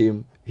when he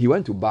came, he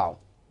went to bow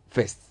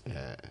first.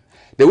 Yeah.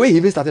 The way he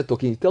even started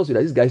talking, he tells you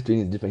that this guy's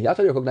training is different. He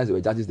actually recognized there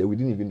were judges that we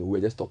didn't even know. We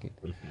were just talking.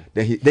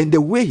 Mm-hmm. Then the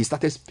way he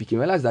started speaking,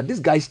 realized that this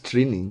guy's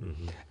training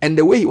and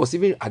the way he was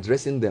even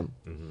addressing them,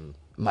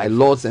 my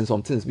lords and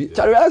some things. I'm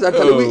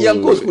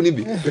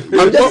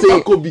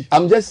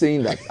just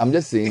saying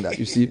that.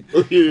 You see,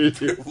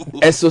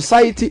 for a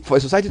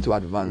society to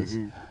advance,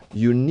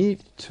 you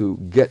need to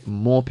get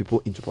more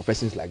people into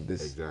professions like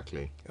this.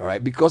 Exactly. All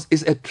right, because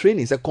it's a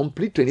training, it's a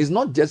complete training. It's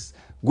not just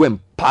go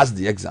and pass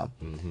the exam.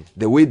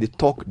 The way they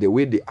talk, the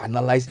way they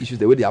analyze issues,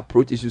 the way they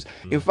approach issues.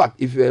 In fact,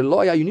 if you're a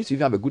lawyer, you need to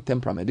even have a good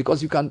temperament,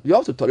 because you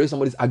have to tolerate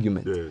somebody's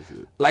argument. Yes.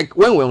 Like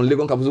when we're on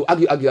Legon campus, we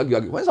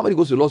argue. When somebody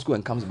goes to law school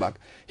and comes back,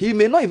 he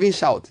may not even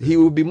shout. He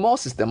will be more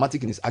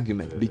systematic in his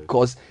argument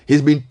because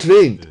he's been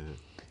trained.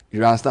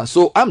 You understand?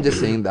 So I'm just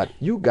saying that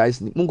you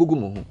guys need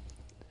you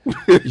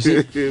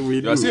see,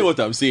 you're saying what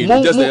I'm saying.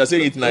 Just that you're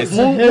saying it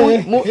nicely.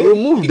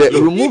 Remove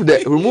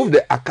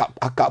the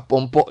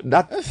akapompo,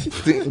 that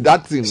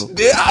thing.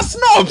 They are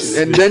snobs.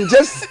 And then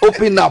just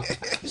open up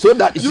so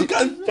that you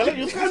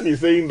can't be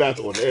saying that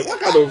on air. What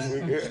kind of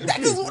that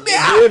is what they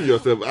are. Behave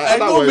yourself.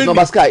 No,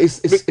 but Sky, it's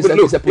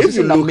a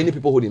position that many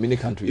people hold in many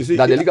countries.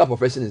 That the legal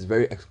profession is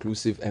very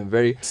exclusive and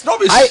very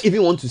snobbish. I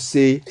even want to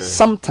say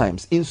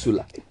sometimes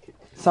insular.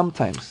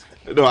 Sometimes.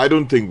 No, I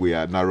don't think we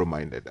are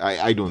narrow-minded.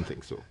 I don't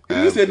think so. He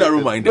didn't say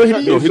narrow-minded. No,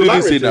 he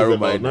didn't say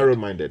narrow-minded.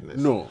 Narrow-mindedness.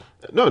 No.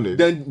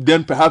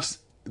 Then perhaps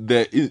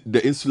the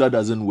insular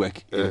doesn't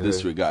work in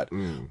this regard.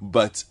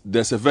 But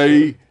there's a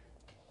very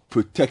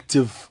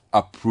protective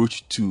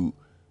approach to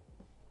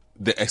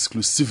the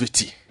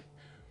exclusivity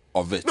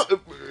of it. No,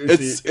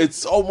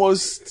 it's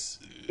almost.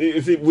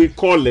 You see, we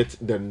call it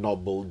the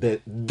noble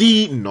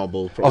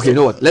process. Okay, you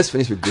know what? Let's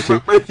finish with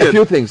Gucci. A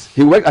few things.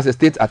 He worked as a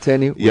state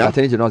attorney with the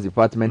Attorney General's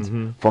Department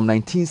from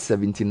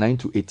 1979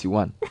 to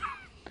 81.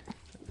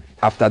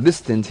 After this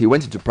stint, he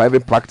went into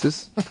private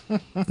practice.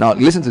 Now,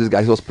 listen to this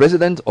guy. He was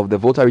president of the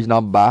Volta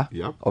Regional Bar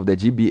of the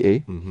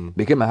GBA.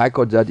 Became a High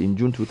Court judge in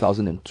June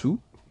 2002.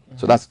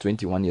 So that's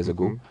 21 years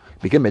ago.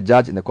 Became a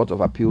judge in the Court of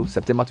Appeal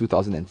September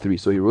 2003.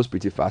 So he rose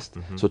pretty fast.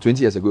 So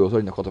 20 years ago, he was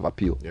in the Court of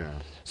Appeal.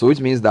 So which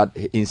means that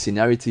in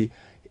seniority,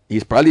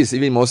 he's probably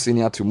even more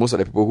senior to most of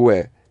the people who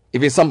were,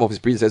 even some of his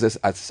predecessors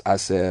as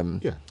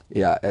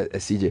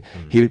CJ.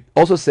 He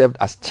also served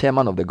as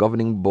chairman of the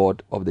governing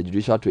board of the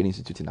Judicial Training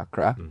Institute in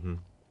Accra.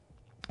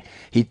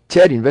 He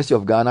chaired University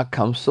of Ghana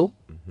Council.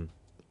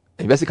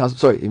 University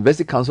Council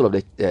of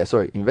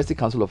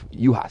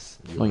UHAS,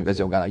 not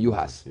University of Ghana,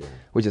 UHAS,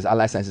 which is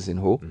Allied Sciences in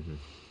Ho.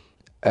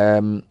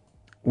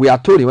 We are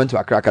told he went to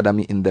Accra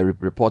Academy in the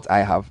report I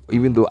have,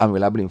 even though I'm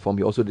reliably informed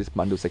he also did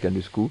Mando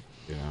Secondary School.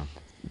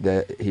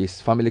 His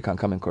family can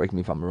come and correct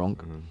me if I'm wrong.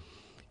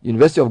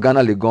 University of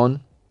Ghana Legon,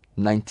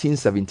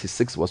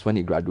 1976 was when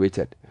he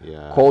graduated.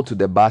 Called to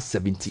the bar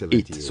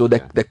 78. So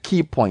the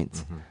key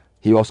point,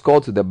 he was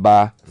called to the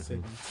bar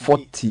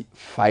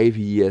 45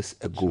 years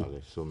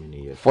ago. So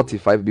many years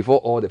 45 before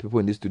all the people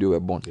in this studio were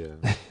born. He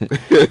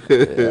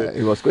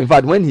was. In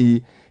fact, when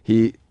he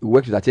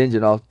worked with Attorney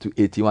General to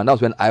 81, that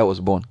was when I was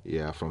born.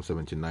 From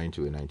 79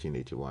 to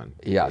 1981.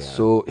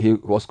 So he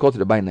was called to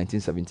the bar in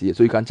 1978.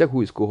 So you can check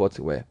who his cohorts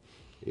were.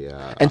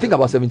 And think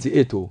about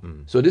 78.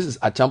 So this is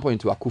a champion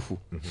into Akufu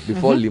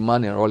before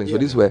Liman and Rawlings. So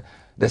these were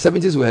the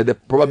 70s were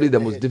probably the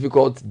most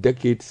difficult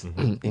decades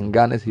in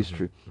Ghana's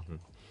history.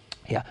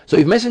 So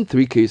you've mentioned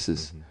 3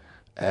 cases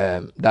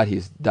that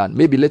he's done.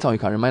 Maybe later on you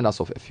can remind us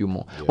of a few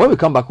more. When we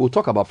come back, we'll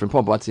talk about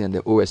Frimpong Boateng and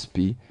the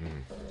OSP.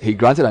 He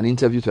granted an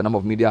interview to a number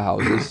of media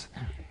houses,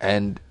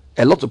 and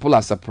a lot of people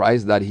are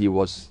surprised that he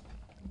was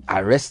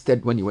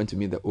arrested when he went to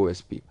meet the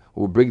OSP.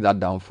 We'll break that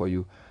down for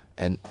you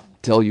and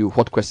tell you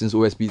what questions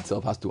OSP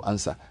itself has to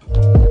answer.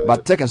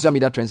 But Tech and Social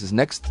Media Trends is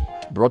next,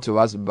 brought to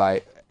us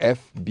by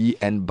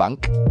FBN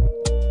Bank.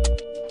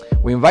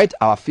 We invite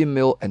our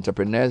female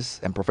entrepreneurs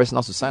and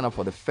professionals to sign up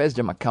for the First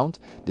Gem account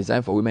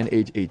designed for women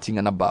aged 18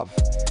 and above.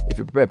 If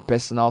you prepare a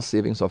personal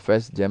savings or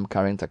First Gem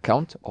current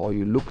account, or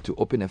you look to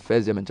open a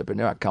First Gem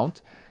entrepreneur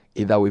account,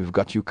 either we've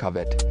got you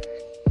covered.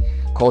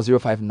 Call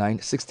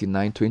 059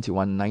 69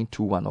 21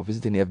 921 or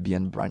visit any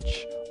FBN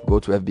branch. Go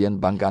to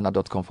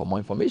fbnbankghana.com for more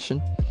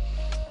information.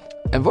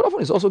 And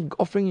Vodafone is also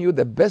offering you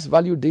the best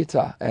value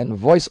data and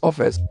voice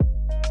offers.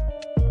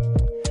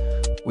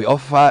 We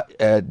offer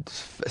an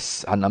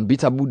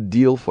unbeatable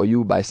deal for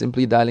you by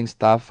simply dialing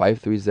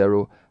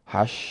 *530#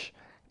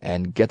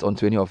 and get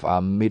onto any of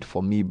our Made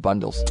For Me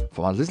bundles.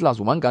 For as little as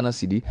 1 Ghana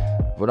cedi,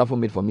 Vodafone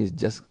Made For Me is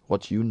just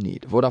what you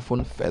need.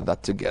 Vodafone, further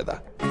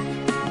together.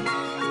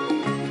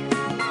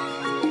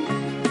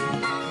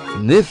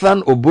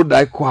 Nathan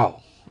Obudai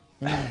Kwao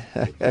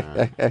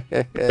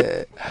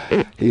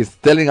He's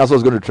telling us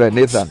what's going to trend.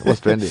 Nathan, what's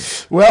trending?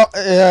 Well,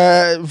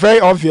 very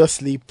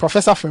obviously,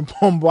 Professor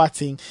Frimpong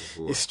Boateng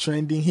is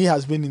trending. He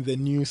has been in the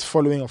news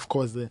following, of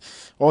course,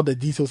 all the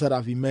details that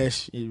have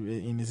emerged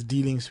in his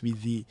dealings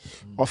with the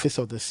Office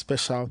of the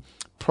Special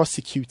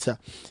Prosecutor.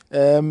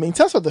 In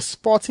terms of the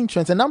sporting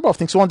trends, a number of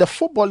things. So on the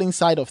footballing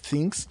side of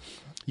things,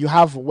 you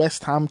have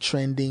West Ham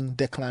trending,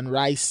 Declan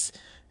Rice,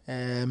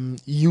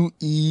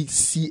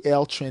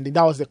 UECL trending.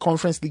 That was the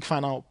Conference League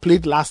final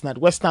played last night.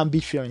 West Ham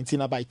beat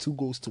Fiorentina by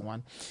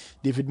 2-1.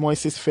 David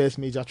Moyes' first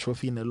major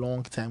trophy in a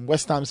long time.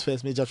 West Ham's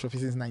first major trophy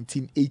since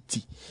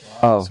 1980.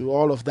 Wow. So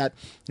all of that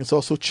is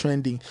also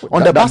trending.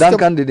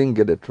 Duncan didn't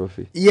get a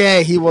trophy.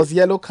 Yeah, he was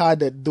yellow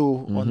carded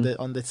though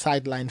on the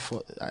sideline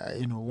for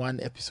one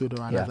episode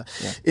or another.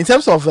 Yeah. In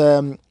terms of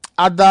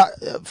other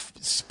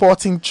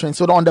sporting trends,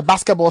 so on the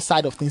basketball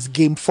side of things,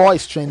 Game 4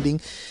 is trending.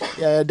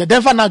 The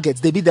Denver Nuggets,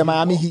 they beat the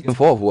Miami Heat. Game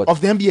 4 of what?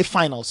 Of the NBA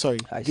Finals, sorry.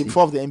 Game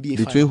 4 of the NBA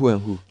Finals. Between who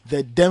and who?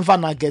 The Denver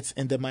Nuggets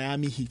and the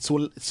Miami Heat.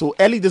 So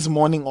early this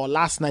morning or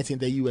last night in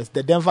the US,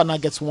 the Denver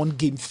Nuggets won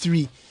Game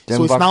 3.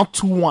 So it's now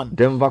 2-1.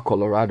 Denver,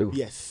 Colorado.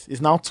 Yes,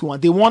 it's now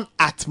 2-1. They won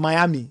at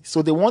Miami.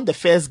 So they won the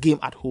first game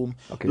at home,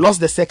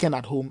 lost the second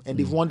at home, and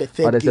they've won the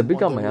third game. But there's a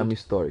bigger Miami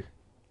story.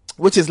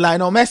 Which is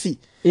Lionel Messi.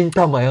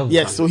 Inter Miami.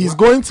 Yes, so he's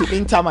going to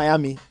Inter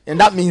Miami, and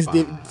that means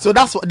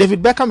that's what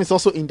David Beckham is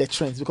also in the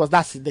trends because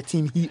that's the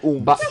team he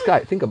owns. But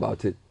Sky, think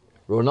about it.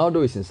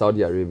 Ronaldo is in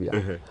Saudi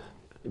Arabia.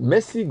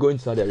 Messi going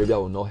to Saudi Arabia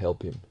will not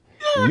help him.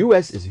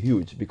 US is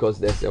huge because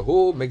there's a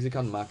whole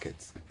Mexican market,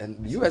 and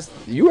US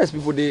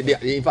people they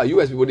in fact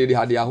US people they do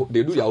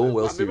their own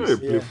World Series.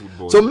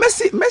 So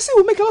Messi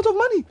will make a lot of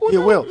money. He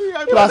will.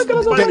 Plus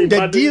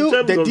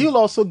the deal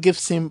also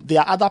gives him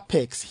their other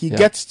perks. He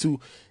gets to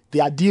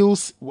their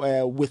deals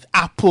with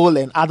Apple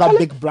and other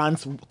big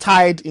brands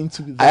tied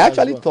into that. I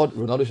actually thought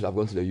Ronaldo should have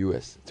gone to the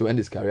US to end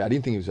his career. I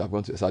didn't think he should have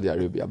gone to Saudi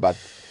Arabia, but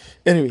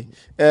anyway,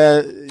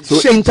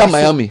 so Inter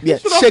Miami. Yeah,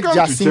 Sheikh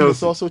Jassim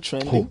is also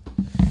trending.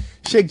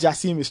 Sheikh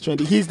Jassim is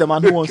trending. He's the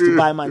man who wants to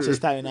buy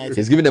Manchester United.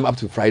 He's giving them up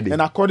to Friday.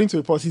 And according to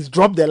reports, he's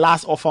dropped the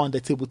last offer on the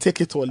table.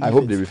 Take it or leave it. I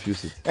hope they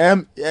refuse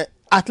it.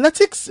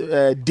 Athletics,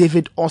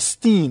 David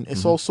Ornstein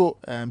is also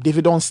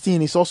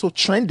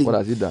trending. What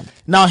has he done?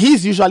 Now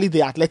he's usually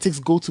the athletics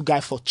go-to guy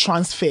for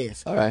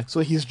transfers. All right. So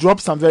he's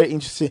dropped some very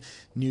interesting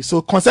news.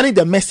 So concerning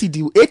the Messi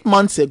deal, 8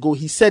 months ago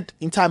he said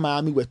Inter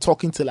Miami were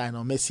talking to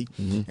Lionel Messi,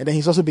 and then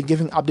he's also been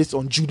giving updates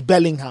on Jude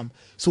Bellingham.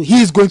 So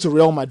he is going to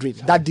Real Madrid.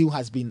 That deal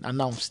has been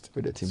announced.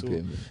 With the team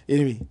payment.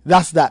 Anyway,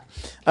 that's that.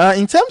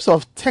 In terms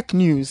of tech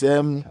news,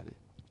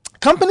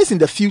 companies in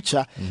the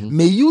future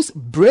may use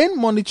brain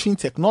monitoring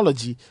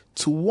technology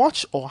to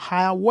watch or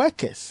hire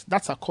workers.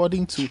 That's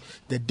according to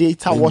the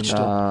data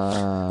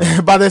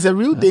watchdog. But there's a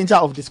real danger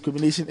of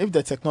discrimination if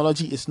the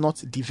technology is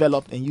not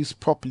developed and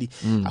used properly,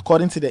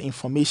 according to the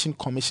Information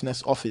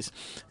Commissioner's Office.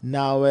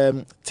 Now,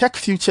 Tech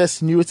Futures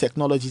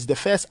Neurotechnologies, the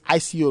first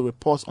ICO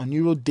reports on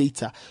neural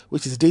data,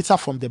 which is data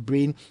from the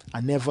brain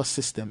and nervous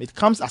system. It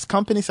comes as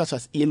companies such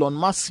as Elon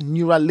Musk's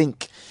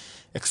Neuralink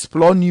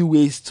explore new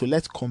ways to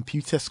let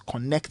computers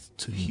connect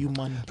to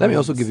human brains. Let me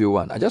also give you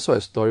one. I just saw a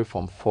story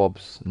from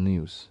Forbes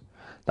News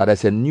that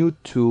there's a new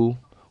tool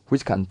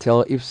which can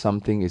tell if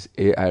something is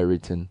AI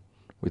written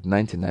with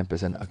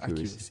 99%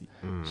 accuracy.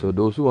 So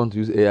those who want to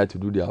use AI to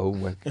do their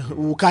homework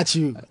will catch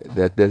you.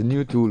 The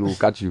new tool will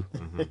catch you.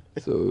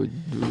 So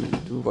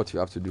do what you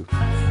have to do.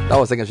 That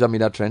was second social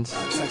media trends.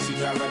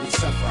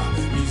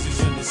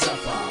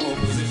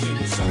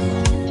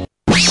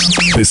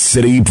 The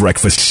City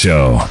Breakfast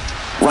Show.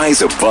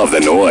 Rise above the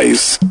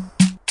noise.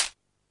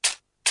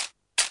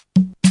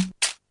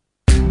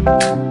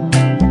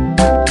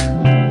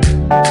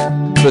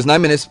 It was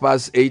 9 minutes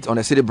past 8 on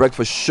the City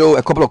Breakfast Show.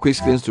 A couple of quick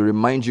things to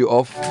remind you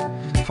of.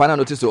 Final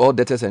notice to all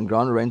debtors and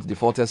ground rent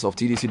defaulters of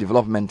TDC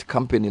Development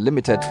Company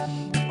Limited.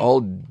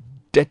 All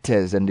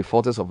debtors and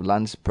defaulters of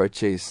lands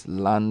purchase,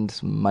 land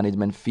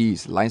management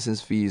fees,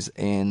 license fees,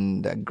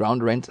 and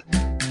ground rent,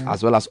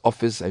 as well as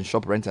office and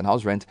shop rent and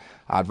house rent,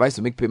 are advised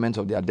to make payment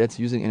of their debts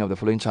using any of the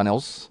following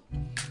channels: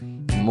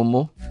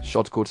 Momo,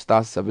 short code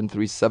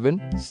 *737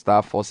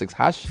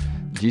 *46#,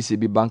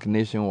 GCB Bank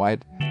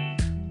nationwide.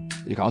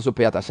 You can also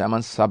pay at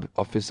Ashaman Sub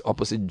Office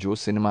opposite Joe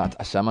Cinema at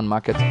Ashaman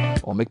Market,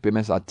 or make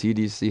payments at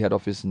TDC Head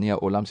Office near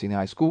Olam Senior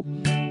High School.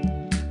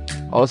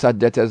 All such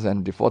debtors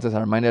and defaulters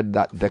are reminded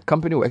that the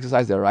company will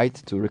exercise the right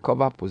to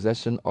recover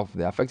possession of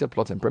the affected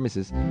plots and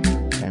premises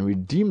and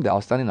redeem the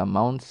outstanding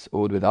amounts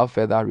owed without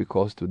further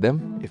recourse to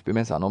them if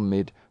payments are not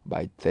made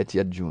by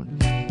 30th June.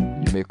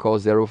 You may call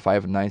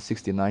 059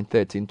 69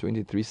 13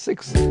 23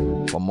 6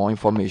 for more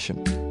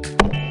information.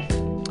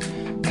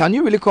 Can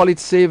you really call it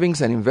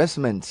savings and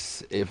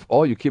investments if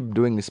all you keep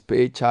doing is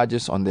pay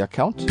charges on the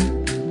account?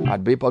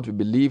 At Bayport, we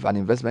believe an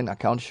investment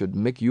account should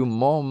make you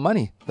more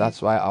money.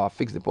 That's why our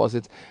fixed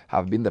deposits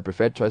have been the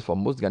preferred choice for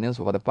most Ghanaians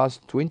over the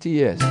past 20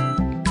 years.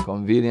 Because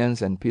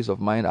convenience, and peace of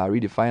mind are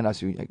redefined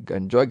as you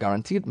enjoy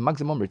guaranteed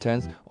maximum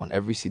returns on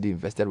every CD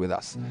invested with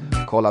us.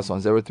 Call us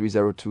on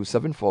 0302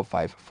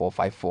 745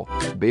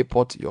 454.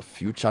 Bayport, your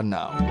future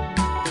now.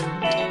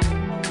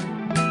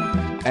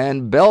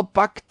 And Bell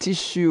Pack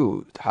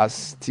Tissue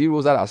has tea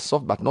rolls that are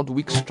soft but not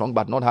weak, strong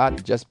but not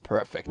hard, just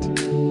perfect.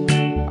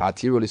 Our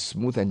tea roll is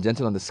smooth and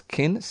gentle on the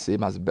skin,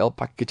 same as Bell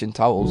Pack kitchen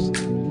towels.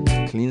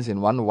 Cleans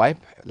in one wipe,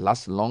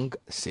 lasts long,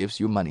 saves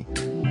you money.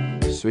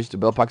 Switch to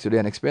Bell Pack today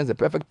and experience the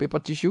perfect paper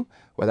tissue,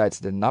 whether it's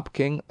the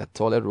napkin, the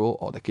toilet roll,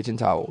 or the kitchen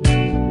towel.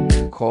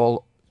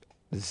 Call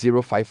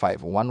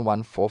 055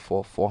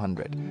 1144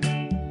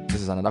 400.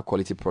 This is another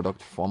quality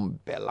product from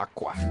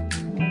Belacqua.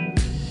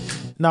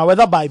 Now,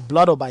 whether by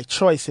blood or by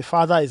choice, a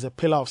father is a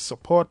pillar of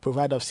support,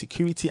 provider of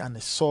security, and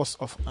a source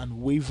of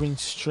unwavering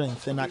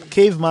strength. And at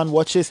Caveman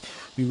Watches,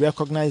 we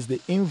recognize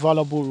the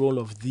invaluable role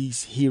of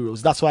these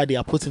heroes. That's why they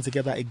are putting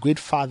together a great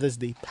Father's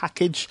Day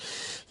package.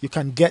 You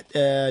can get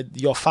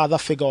your father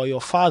figure or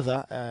your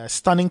father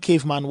stunning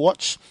Caveman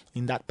watch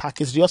in that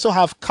package. They also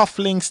have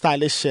cufflinks,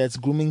 stylish shirts,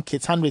 grooming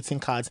kits, handwritten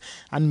cards,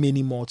 and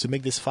many more to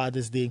make this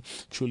Father's Day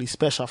truly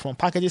special. From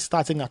packages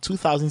starting at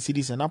 2,000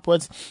 cedis and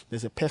upwards,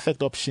 there's a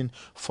perfect option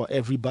for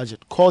every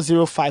budget. Call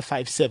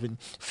 0557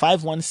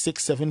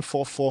 516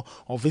 744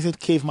 or visit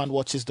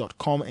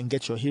cavemanwatches.com and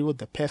get your hero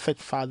the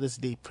perfect Father's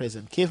Day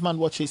present. Caveman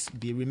Watches,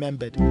 be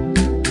remembered.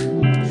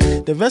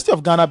 The University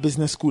of Ghana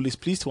Business School is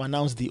pleased to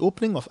announce the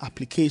opening of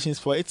applications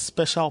for its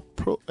special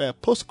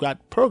postgrad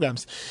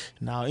programs.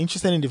 Now,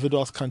 interested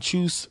individuals can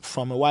choose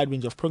from a wide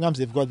range of programs.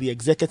 They've got the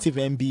Executive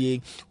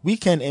MBA,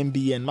 Weekend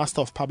MBA, and Master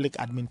of Public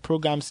Admin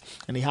programs,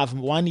 and they have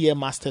 1-year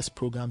Master's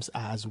programs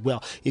as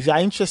well. If you are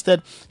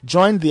interested,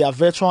 join their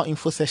virtual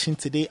info session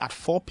today at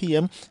 4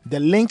 p.m. The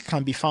link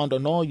can be found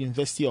on all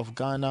University of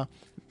Ghana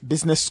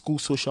Business School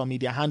social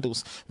media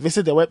handles.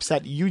 Visit the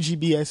website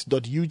ugbs.ug.edu.gh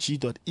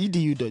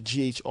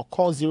or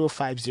call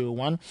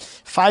 0501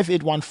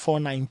 581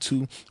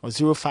 492 or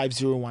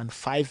 0501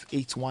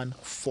 581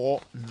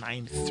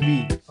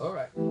 493. All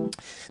right.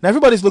 Now,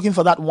 everybody's looking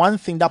for that one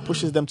thing that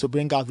pushes them to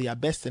bring out their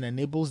best and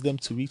enables them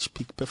to reach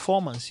peak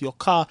performance. Your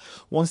car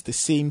wants the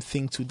same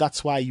thing too.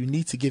 That's why you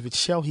need to give it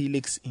Shell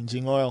Helix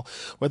engine oil.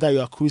 Whether you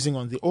are cruising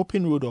on the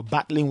open road or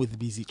battling with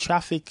busy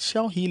traffic,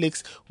 Shell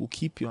Helix will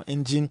keep your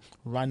engine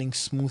running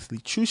smoothly.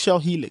 Choose Shell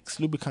Helix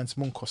lubricants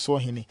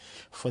Munkosohini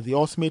for the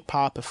ultimate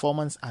power,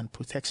 performance, and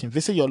protection.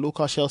 Visit your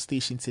local Shell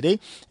station today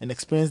and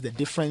experience the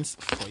difference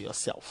for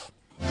yourself.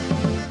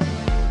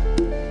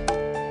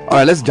 All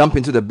right, let's jump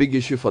into the big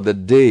issue for the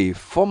day.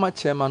 Former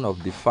chairman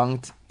of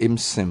defunct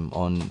IMSIM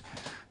on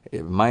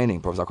mining,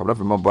 Professor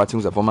Kwabena Boateng,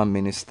 who's a former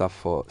minister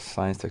for Environment,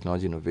 Science,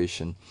 Technology,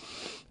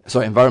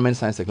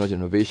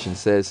 Innovation,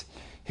 says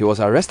he was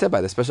arrested by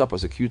the special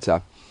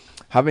prosecutor,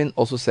 having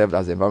also served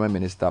as the Environment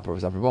Minister.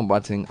 Professor Kwabena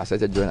Boateng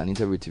asserted during an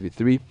interview with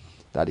TV3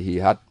 that he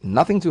had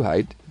nothing to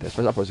hide. The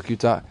special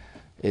prosecutor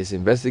is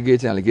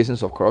investigating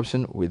allegations of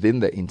corruption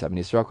within the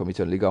Interministerial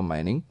Committee on Legal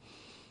Mining.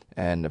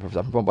 And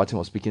Professor Kwabena Boateng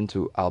was speaking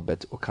to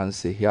Albert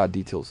Okanse. Here are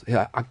details,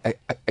 here are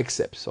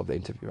excerpts of the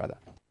interview, rather.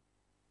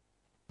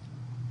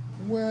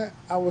 Well,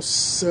 I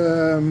was,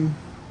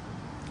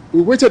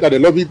 we waited at the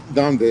lobby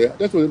down there.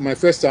 That was my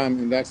first time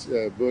in that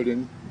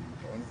building.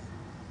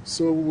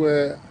 So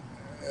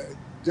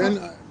then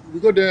we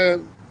got there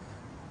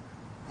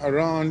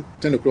around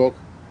 10 o'clock,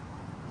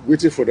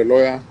 waited for the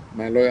lawyer,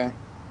 my lawyer.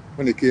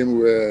 When he came,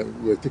 we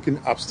were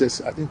taken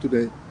upstairs, I think to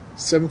the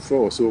 7th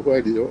floor or so,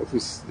 where the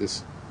office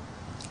is.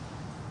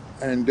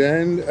 And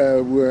then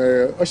we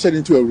were ushered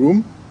into a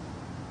room.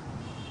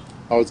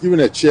 I was given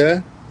a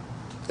chair,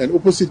 and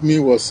opposite me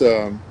was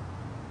the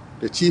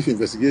chief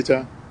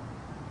investigator.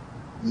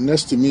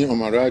 Next to me on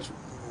my right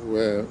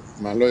were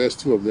my lawyers,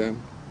 2 of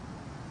them.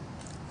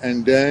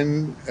 And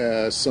then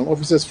some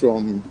officers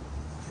from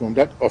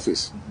that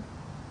office.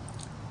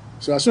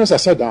 So as soon as I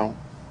sat down,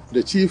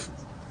 the chief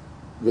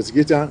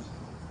investigator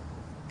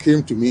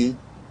came to me.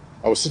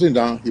 I was sitting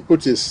down. He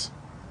put his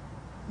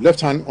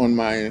left hand on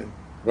my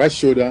right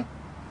shoulder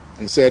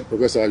and said,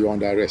 "Professor, you're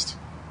under arrest."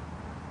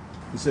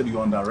 He said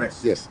you're under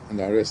arrest? Yes,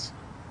 under arrest.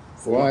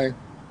 Why?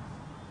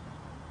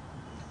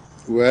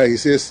 Well, he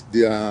says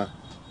they are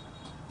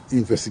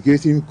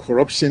investigating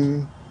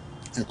corruption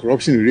and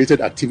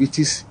corruption-related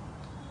activities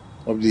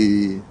of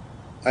the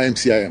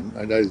IMCIM,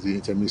 and that is the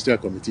Interministerial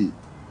Committee.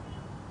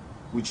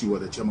 Which you were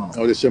the chairman of?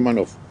 I was the chairman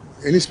of.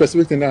 Any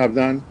specific thing I have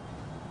done?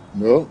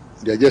 No,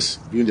 they are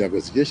just doing their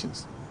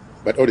investigations.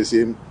 But all the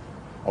same,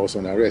 I was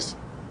on arrest.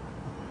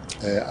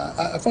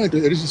 I find it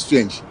a little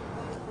strange.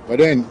 But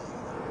then,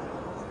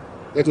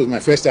 that was my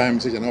first time in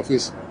such an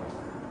office.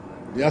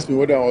 They asked me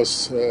whether I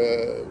was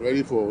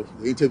ready for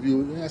the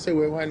interview. And I said,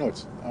 well, why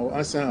not? I will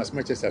answer as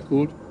much as I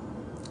could.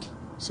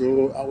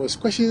 So I was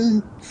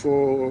questioned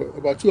for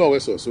about 2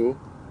 hours or so,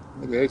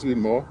 maybe a little bit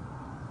more.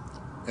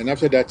 And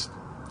after that,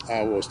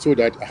 I was told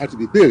that I had to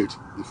be bailed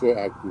before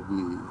I could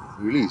be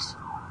released.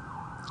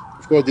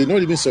 Of course, they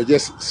don't even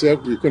suggest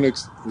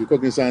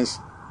self-recognizance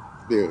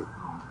bail.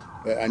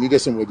 I needed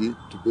somebody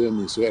to bail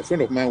me. So a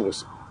friend of mine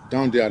was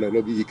down there at the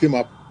lobby. He came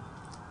up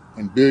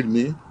and bailed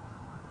me.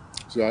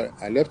 So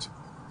I left,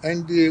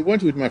 and they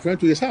went with my friend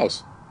to his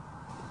house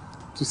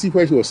to see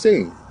where he was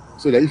staying,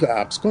 so that if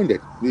I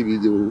absconded, maybe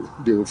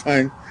they will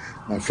find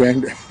my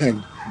friend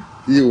and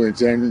he will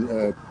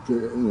then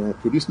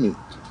produce me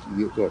to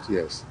the court.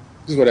 Yes,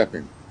 this is what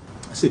happened.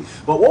 I see.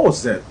 But what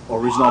was the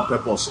original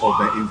purpose of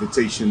the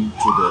invitation to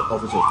the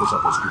Office of Special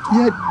Prosecutor?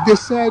 Yeah, they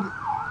said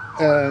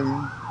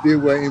they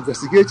were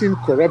investigating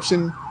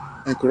corruption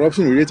and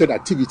corruption-related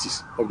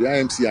activities of the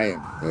IMCIM.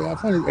 I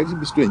found it a little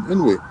bit strange.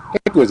 Anyway,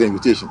 that was the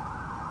invitation.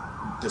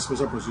 The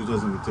Special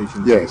Prosecutor's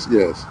invitation? Yes,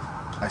 yes.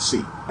 I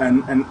see.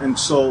 And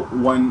so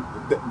when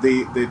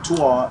the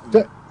tour...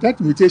 That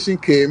invitation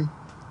came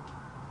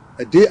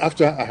a day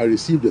after I had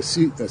received a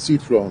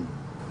suit from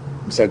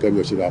Mr.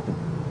 Gabriel Chidapo.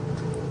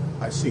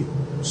 I see.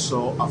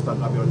 So after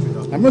Gabriel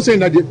Chidapo... I'm not saying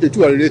that the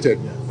two are related,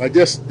 but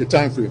just the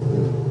time frame.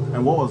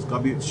 And what was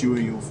Gabriel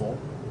suing you for?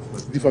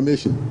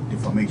 Defamation.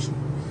 Defamation.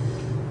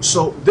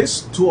 So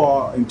this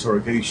 2-hour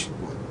interrogation,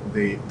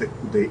 the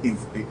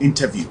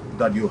interview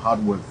that you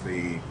had with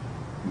the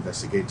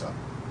investigator,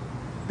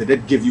 did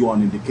it give you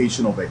an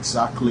indication of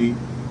exactly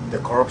the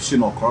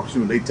corruption or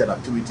corruption-related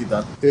activity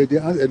that... They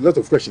asked a lot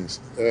of questions.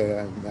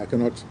 I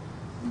cannot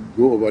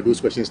go over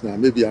those questions now.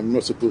 Maybe I'm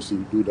not supposed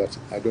to do that.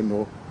 I don't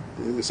know.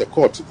 It's a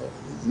court,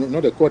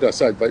 not a court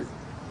aside, but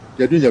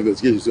they're doing the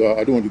investigation, so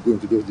I don't want to go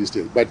into those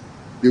details. But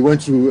they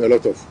went through a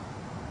lot of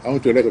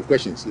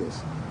questions,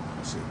 yes.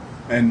 I see.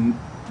 And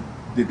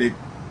did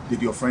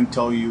your friend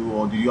tell you,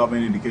 or did you have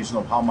any indication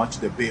of how much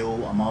the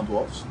bail amount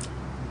was?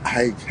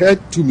 I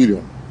heard 2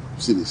 million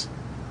cedis.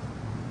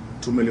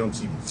 2 million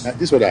cedis?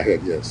 This is what I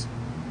heard, yes.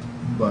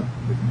 But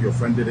your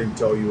friend didn't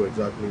tell you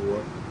exactly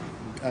what?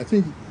 I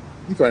think,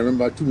 if I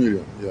remember, 2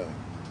 million, yeah.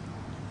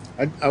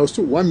 I was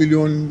told 1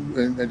 million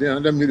and then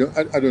another million,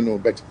 I don't know,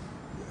 but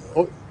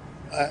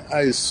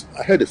I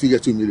heard the figure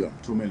 2 million.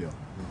 2 million.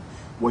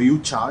 Were you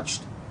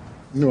charged?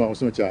 No, I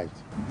was not charged.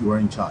 You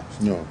weren't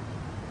charged? No.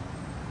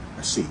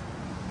 I see.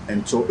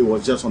 And so it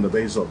was just on the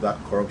basis of that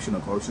corruption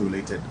and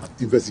corruption-related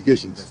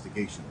investigation that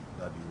you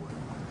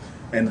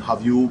were. And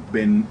have you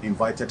been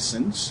invited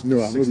since?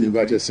 No, I've not been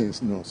invited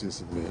since. No,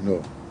 since May.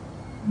 No.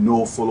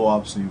 No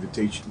follow-ups,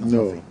 invitations?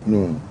 No,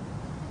 no.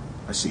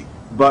 I see.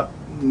 But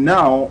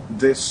now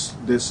this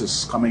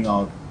is coming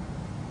out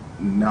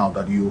now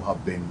that you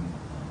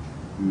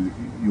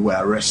were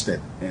arrested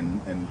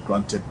and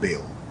granted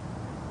bail.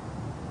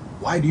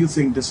 Why do you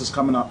think this is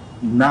coming up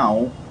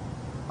now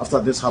after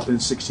this happened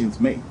 16th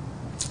May?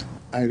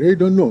 I really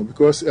don't know,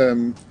 because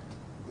when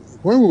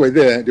we were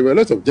there were a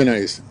lot of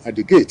journalists at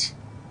the gate.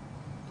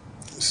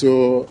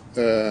 So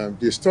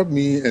they stopped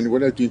me and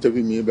wanted to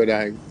interview me, but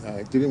I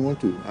didn't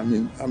want to. I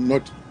mean,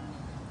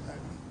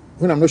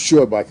 when I'm not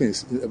sure about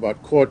things,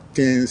 about court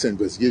things and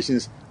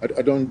investigations,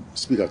 I don't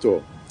speak at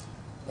all.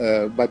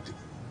 But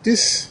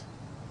this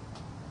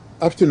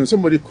afternoon,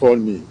 somebody called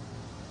me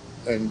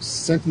and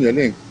sent me a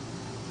link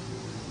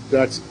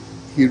that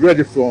he read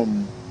it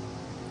from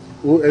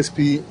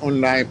OSP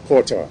online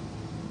portal.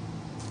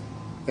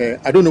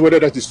 I don't know whether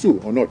that is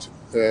true or not,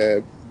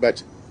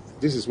 but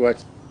this is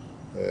what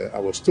I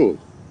was told.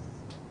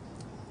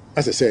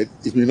 As I said,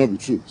 it may not be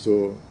true,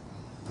 so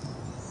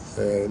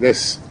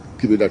let's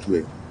keep it that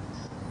way.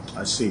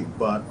 I see,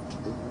 but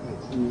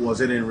was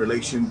it in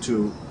relation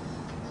to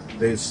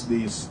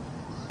these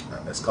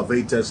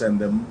excavators and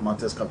the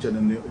matters captured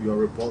in your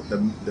report,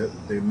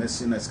 the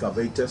missing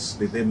excavators?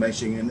 Did they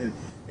mention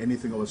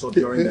anything of a sort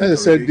during the As I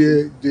said,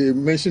 they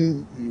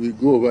mentioned we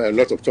go over a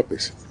lot of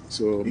topics.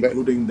 So,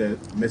 including the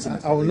missing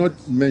excavators? I will not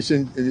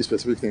mention any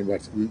specific thing,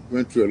 but we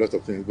went through a lot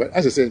of things. But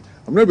as I said,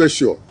 I'm not very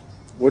sure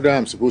whether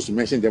I'm supposed to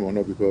mention them or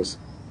not, because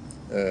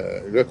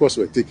records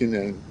were taken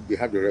and they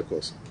have the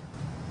records.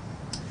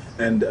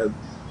 And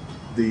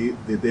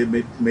did they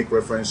make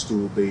reference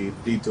to the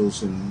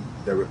details in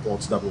the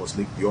reports that was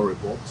leaked, your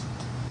report?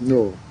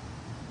 No.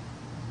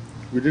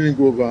 We didn't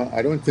go over,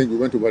 I don't think we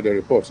went over the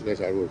reports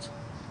that I wrote.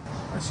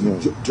 I see. No.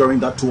 During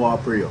that 2-hour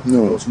period,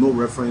 no. There was no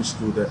reference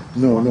to the...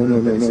 No. I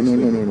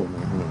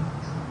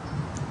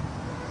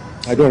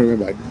don't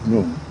remember,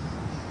 no.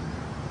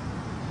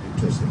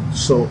 Interesting.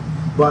 So,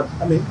 but,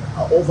 I mean,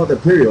 over the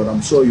period,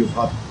 I'm sure you've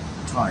had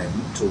time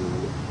to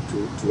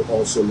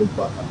also look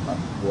back at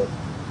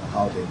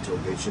how the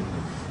interrogation...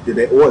 Did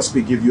the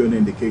OSP give you an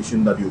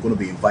indication that you're going to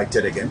be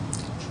invited again?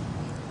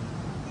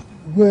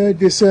 Well,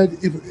 they said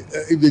if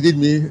they need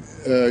me,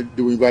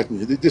 they will invite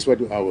me. This is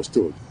what I was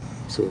told.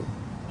 So,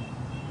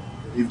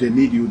 if they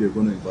need you, they're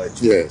going to invite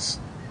you? Yes.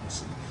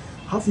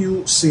 Have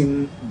you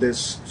seen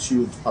this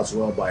shoot as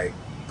well by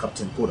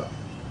Captain Poda?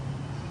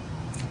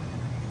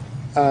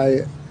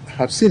 I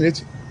have seen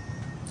it,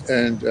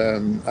 and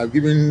I've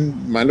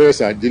given my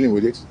lawyers are dealing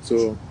with it.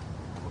 So,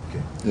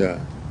 okay. Yeah.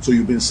 So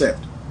you've been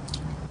served?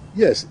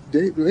 Yes.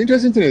 The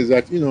interesting thing is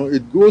that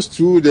it goes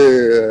through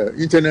the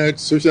internet,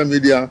 social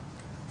media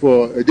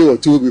for a day or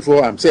two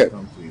before I'm served.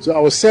 So I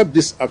was served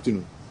this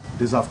afternoon.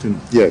 This afternoon?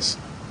 Yes.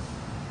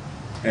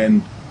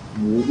 And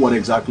what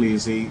exactly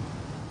is he?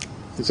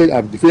 He said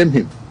I've defamed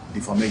him.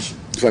 Defamation?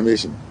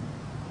 Defamation.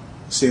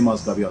 Same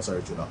as Gabi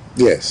Asare Chuda?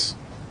 Yes.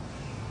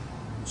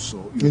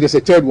 So there's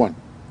a third one.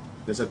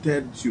 There's a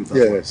third suit.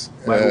 Yes,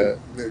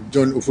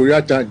 John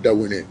Ufuriata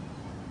Dawune,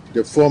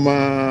 the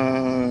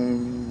former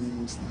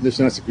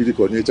National Security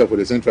Coordinator for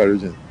the Central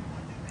Region.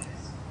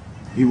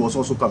 He was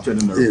also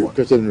captured in the report.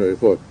 Captured in the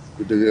report.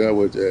 Together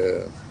with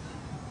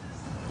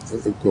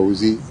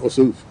Kouzi,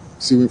 also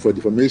suing for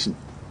defamation.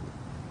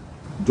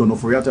 John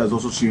Oforiatta is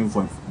also suing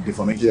for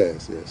defamation.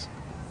 Yes.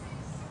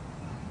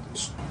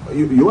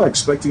 You are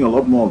expecting a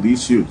lot more of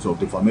these suits of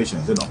defamation,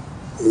 is it not?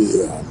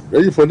 Yeah, I'm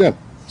ready for them.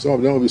 Some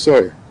of them will be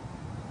sorry.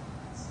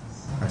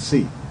 I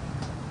see.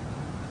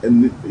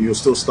 And you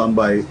still stand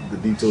by the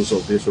details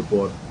of this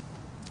report?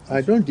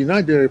 I don't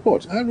deny the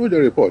report. I know the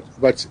report,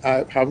 but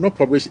I have not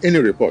published any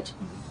report.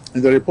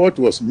 And the report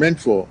was meant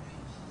for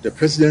the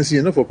presidency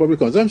and not for public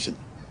consumption.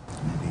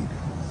 Indeed.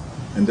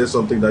 And that's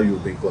something that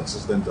you've been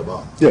consistent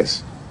about?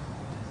 Yes.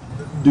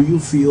 Do you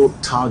feel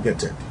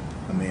targeted,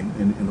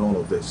 in all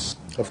of this?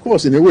 Of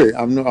course, in a way.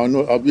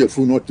 I'll be a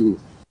fool not to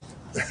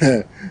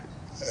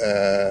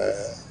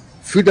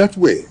feel that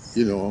way,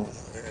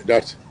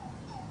 that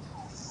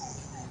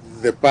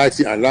the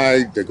party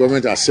allied, the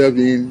government are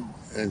serving,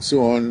 and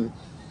so on,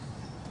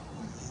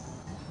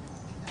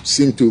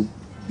 seem to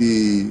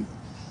be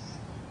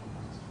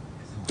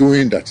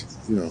doing that,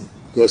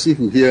 because if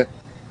you hear,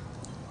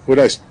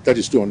 whether that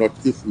is true or not,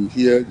 if you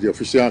hear the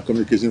official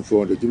communication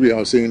from the Jubilee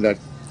House saying that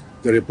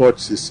the report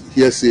is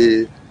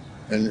hearsay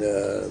and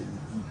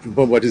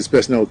what is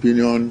personal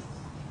opinion,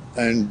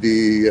 and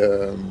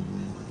the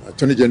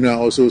Attorney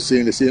General also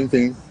saying the same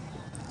thing,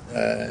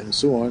 and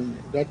so on,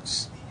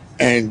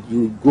 and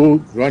you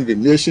go around the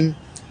nation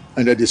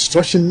and the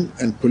destruction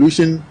and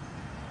pollution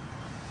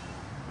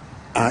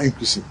are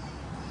increasing,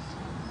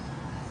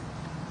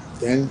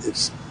 then it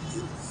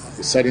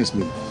saddens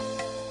me.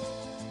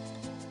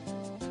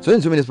 So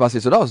in 2 minutes past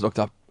 8, so that was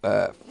Dr.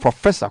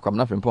 Professor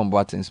Kwabena Frimpong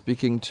Boateng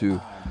speaking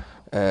to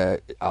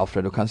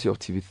Alfredo Kansi of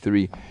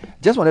TV3.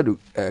 Just wanted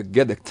to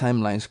get the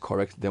timelines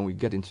correct, then we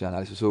get into the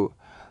analysis. So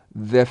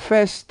the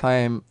first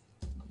time,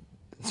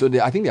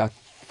 I think there are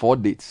 4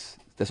 dates.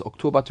 There's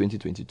October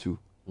 2022.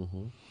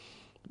 Mm-hmm.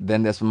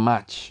 Then there's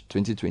March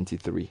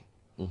 2023.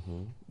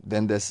 Mm-hmm.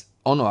 Then there's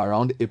on or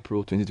around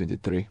April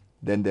 2023.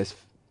 Then there's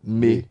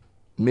May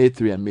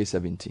 3 and May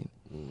 17.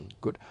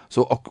 Good.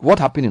 So what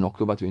happened in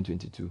October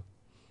 2022?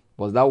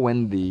 Was that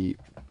when the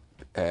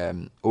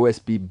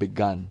OSP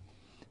began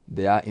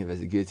their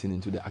investigating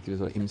into the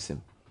activities of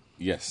IMSIM?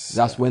 Yes.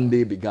 That's when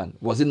they began.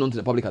 Was it known to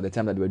the public at the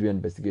time that they were doing an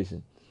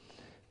investigation?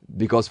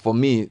 Because for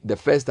me, the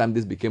first time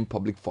this became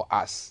public for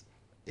us,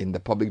 in the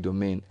public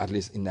domain, at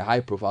least in the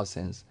high-profile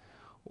sense,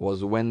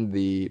 was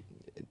when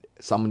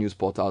some news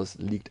portals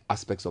leaked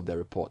aspects of the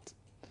report.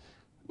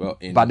 But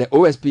the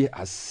OSP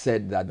has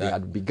said that they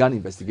had begun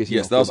investigation.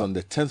 Yes, that was on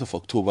the 10th of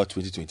October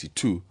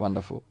 2022.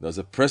 Wonderful. There was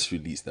a press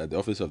release that the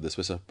Office of the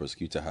Special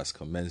Prosecutor has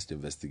commenced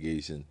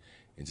investigation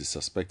into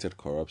suspected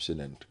corruption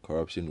and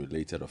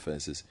corruption-related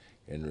offences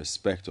in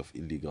respect of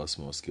illegal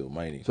small-scale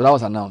mining. So that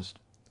was announced?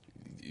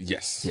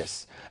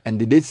 Yes. And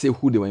did they say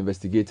who they were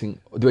investigating?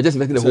 They were just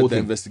investigating the whole thing?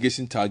 The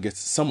investigation targets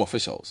some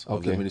officials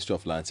of the Ministry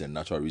of Lands and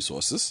Natural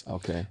Resources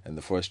and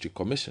the Forestry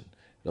Commission.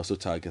 It also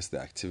targets the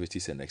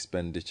activities and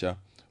expenditure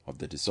of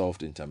the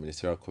dissolved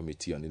Interministerial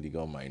Committee on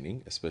Illegal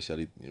Mining,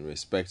 especially in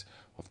respect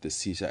of the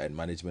seizure and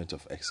management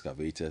of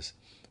excavators,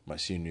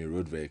 machinery,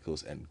 road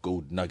vehicles, and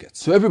gold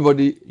nuggets. So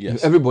everybody? Yeah,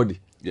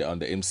 on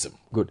the IMSIM.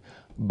 Good.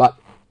 But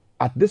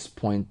at this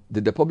point,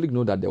 did the public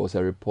know that there was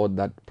a report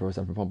that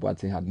Professor Frimpong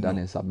Boateng had done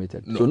and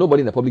submitted? No. So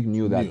nobody in the public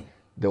knew that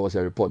there was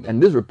a report. No.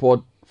 And this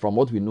report, from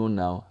what we know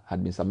now,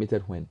 had been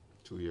submitted when?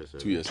 2 years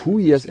earlier. 2 years. 2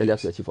 years earlier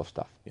to the Chief of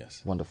Staff.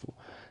 Yes. Wonderful.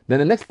 Then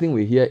the next thing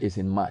we hear is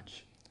in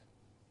March,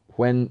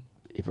 when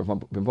the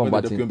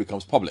document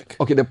becomes public.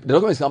 Okay, the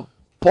document becomes,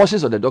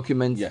 portions of the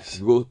document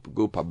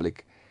go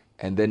public,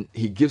 and then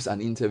he gives an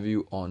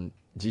interview on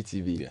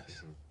GTV.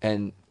 Yes.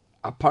 And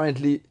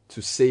apparently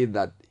to say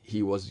that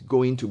he was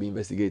going to be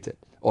investigated,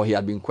 or he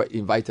had been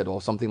invited,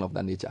 or something of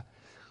that nature.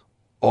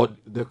 Or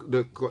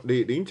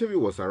the interview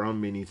was around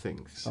many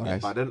things,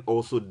 but then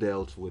also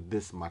dealt with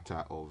this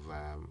matter of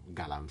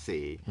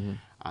Galamsey,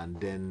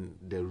 and then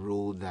the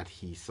role that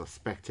he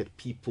suspected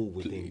people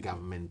within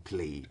government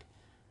played.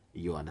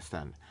 You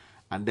understand?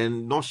 And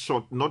then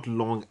not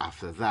long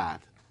after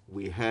that,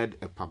 we heard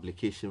a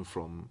publication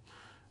from.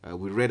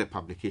 We read a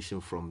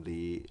publication from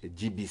the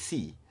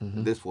GBC.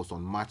 Mm-hmm. This was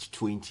on March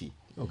 20.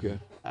 Okay.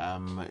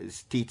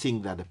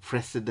 Stating that the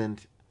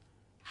president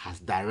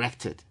has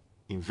directed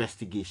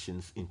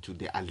investigations into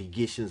the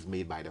allegations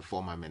made by the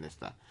former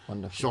minister.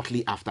 Wonderful.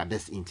 Shortly after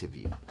this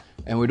interview.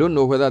 And we don't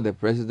know whether the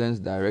president's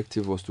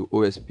directive was to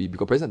OSP, because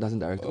the president doesn't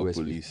direct OSP.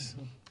 Police.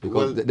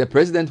 Because the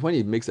president, when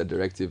he makes a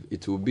directive,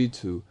 it will be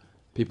to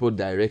people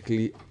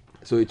directly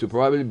So it will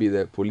probably be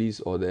the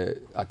police or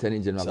the Attorney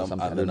General or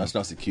something. The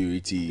National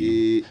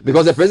Security.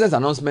 Because the president's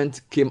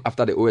announcement came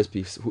after the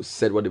OSP who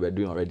said what they were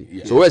doing already.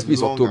 Yeah. So OSP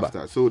is October.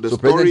 After. So the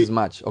president story is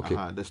March. Okay.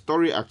 The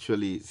story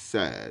actually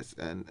says,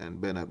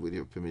 and Bernard, with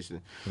your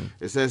permission,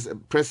 it says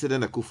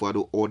President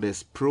Akufo-Addo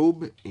orders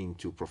probe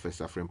into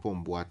Professor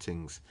Frimpong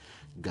Boateng's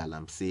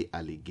Galamsey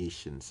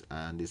allegations,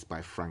 and it's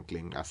by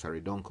Franklin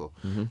Asaridonko.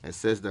 It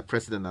says that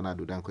President Nana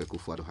Addo Dankwa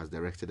Akufo-Addo has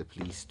directed the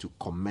police to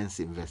commence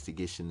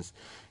investigations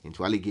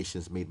into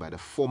allegations made by the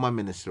former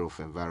Minister of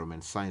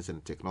Environment, Science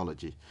and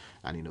Technology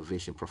and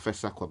Innovation,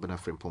 Professor Kwabena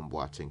Frimpong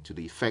Boateng, to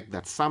the effect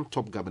that some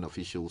top government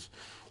officials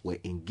were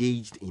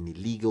engaged in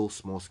illegal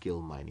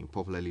small-scale mining,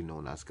 popularly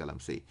known as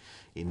Galamsey.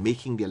 In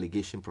making the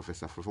allegation,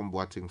 Professor Frimpong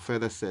Boateng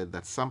further said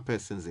that some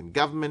persons in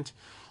government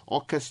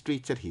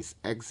orchestrated his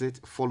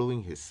exit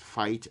following his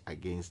fight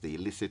against the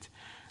illicit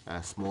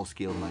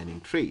small-scale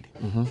mining trade,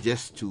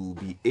 just to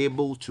be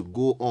able to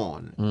go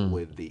on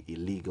with the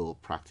illegal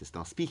practice.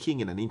 Now,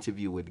 speaking in an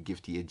interview with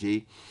Gifty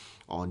Ajay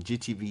on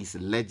GTV's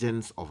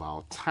Legends of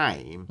Our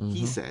Time,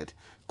 he said,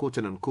 quote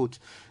and unquote,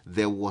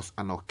 there was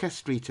an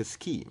orchestrated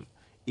scheme,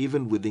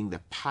 even within the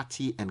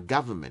party and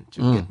government,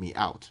 to get me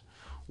out.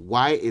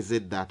 Why is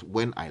it that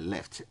when I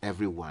left,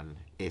 everyone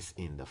is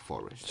in the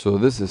forest? So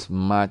this is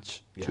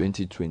March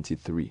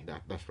 2023.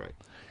 That's right.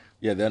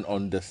 Yeah, then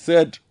on the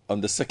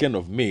 2nd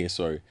of May,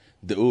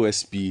 the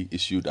OSP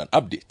issued an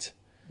update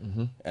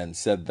and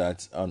said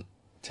that on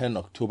 10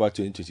 October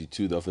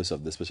 2022, the Office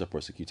of the Special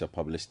Prosecutor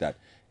published that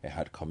it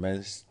had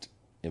commenced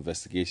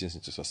investigations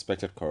into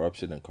suspected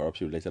corruption and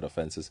corruption-related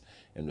offences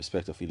in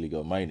respect of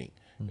illegal mining.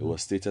 It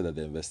was stated that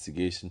the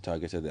investigation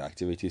targeted the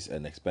activities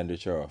and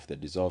expenditure of the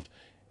dissolved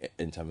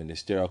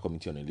Interministerial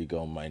Committee on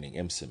Illegal Mining,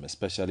 IMSIM,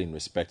 especially in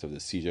respect of the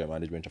seizure and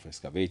management of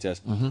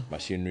excavators,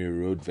 machinery,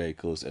 road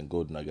vehicles, and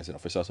gold nuggets, and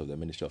officials of the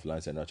Ministry of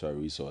Lands and Natural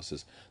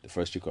Resources, the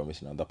Forestry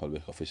Commission, and other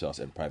public officials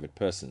and private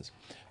persons.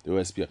 The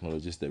OSP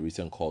acknowledges the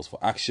recent calls for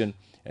action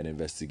and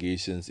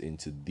investigations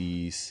into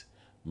these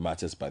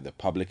matters by the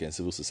public and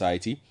civil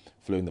society,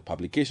 following the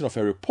publication of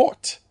a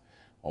report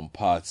on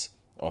parts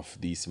of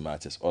these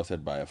matters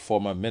authored by a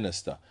former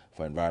Minister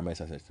for Environment,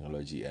 Science and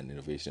Technology and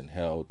Innovation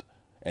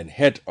and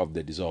head of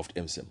the dissolved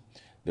IMSIM.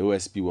 The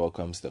OSP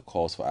welcomes the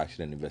calls for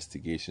action and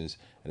investigations,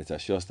 and it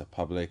assures the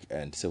public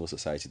and civil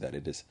society that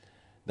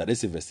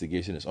this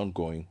investigation is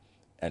ongoing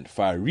and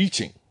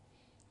far-reaching,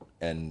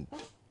 and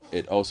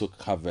it also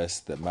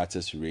covers the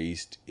matters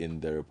raised in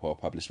the report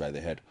published by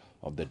the head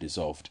of the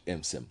dissolved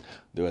IMSIM.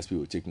 The OSP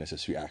will take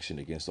necessary action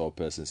against all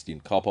persons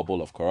deemed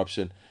culpable of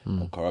corruption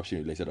and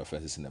corruption-related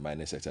offences in the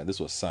mining sector. And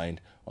this was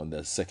signed on the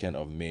 2nd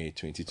of May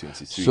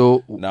 2023.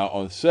 So now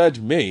on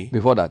 3rd May...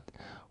 Before that,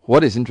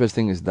 what is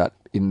interesting is that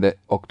in the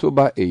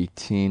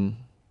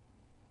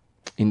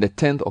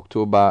 10th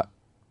October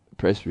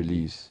press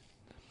release,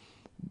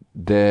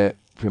 the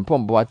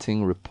Frimpong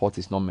Boateng report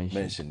is not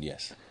mentioned. Mentioned,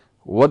 yes.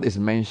 What is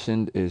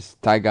mentioned is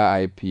Tiger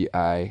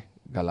IPI,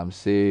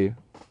 Galamsey,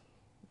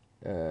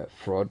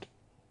 fraud,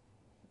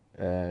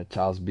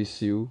 Charles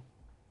Bissiou,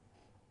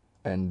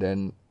 and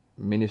then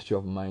Ministry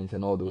of Mines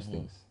and all those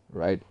things,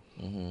 right?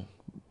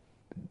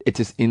 It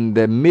is in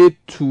the May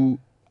 2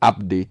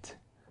 update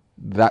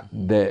that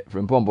the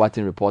Frimpong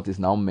Boateng report is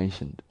now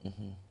mentioned.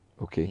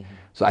 Okay,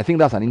 so I think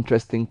that's an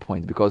interesting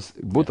point because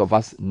both of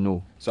us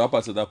know. So up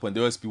until that point,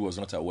 the OSP was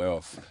not aware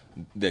of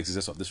the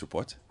existence of this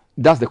report?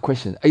 That's the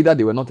question. Either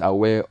they were not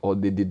aware or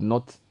they did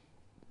not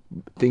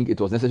think it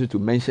was necessary to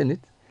mention it.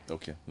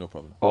 Okay, no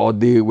problem. Or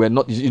they were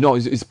not,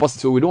 it's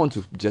possible. So we don't want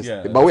to just.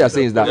 But what we are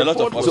saying is that the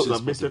report was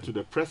submitted to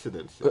the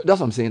president. That's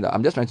what I'm saying. That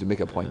I'm just trying to make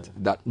a point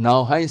that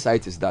now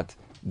hindsight is that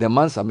the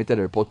man submitted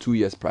a report 2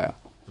 years prior.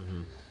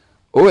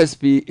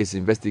 OSP is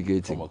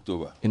investigating. From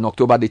October. In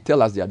October, they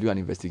tell us they are doing an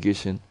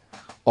investigation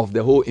of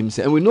the whole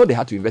IMSA, and we know they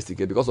had to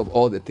investigate because of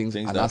all the things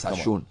Anas has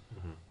shown.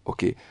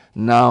 Okay,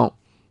 now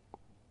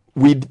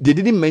they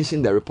didn't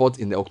mention the report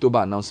in the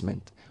October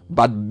announcement,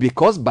 but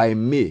because by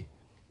May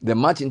the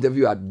March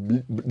interview had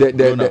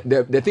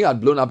the thing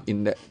had blown up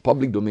in the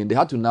public domain, they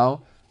had to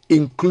now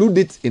include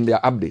it in their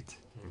update.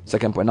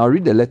 Second point. Now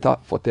read the letter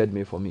for 3rd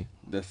May for me.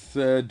 The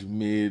 3rd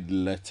May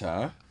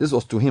letter. This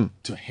was to him.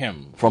 To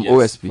him. From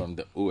OSP. From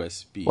the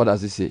OSP. What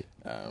does it say?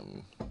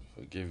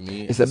 Forgive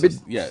me. It's a bit.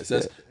 It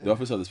says the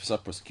Office of the Special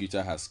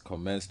Prosecutor has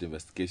commenced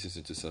investigations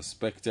into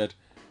suspected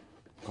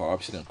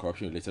corruption and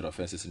corruption-related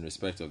offences in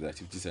respect of the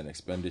activities and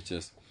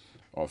expenditures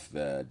of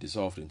the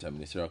dissolved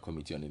Interministerial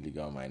Committee on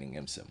Illegal Mining,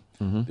 IMSIM.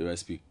 The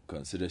OSP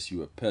considers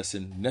you a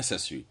person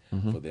necessary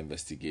for the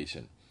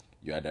investigation.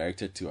 You are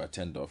directed to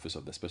attend the Office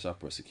of the Special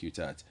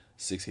Prosecutor at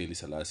 6 Haile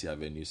Selassie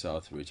Avenue,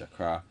 South Ridge,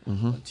 Accra,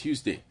 on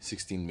Tuesday,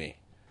 16 May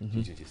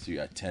 2023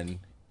 at 10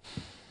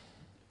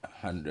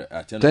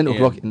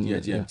 o'clock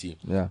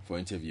GMT for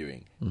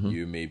interviewing.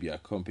 You may be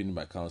accompanied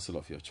by counsel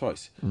of your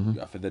choice.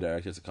 You are further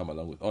directed to come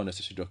along with all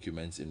necessary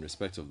documents in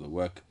respect of the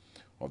work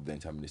of the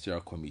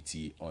Interministerial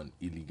Committee on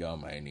Illegal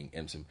Mining,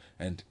 MSIM,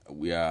 and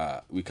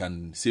we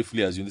can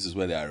safely assume this is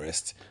where the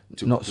arrest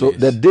took place. So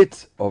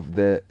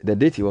the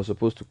date he was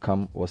supposed to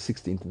come was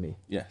 16th May.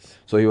 Yes.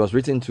 So he was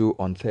written to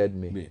on 3rd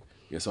May.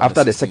 Yes,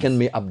 after the 2nd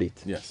May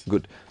update. Yes.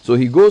 Good. So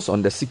he goes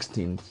on the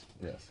 16th.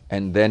 Yes.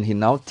 And then he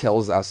now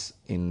tells us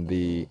in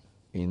the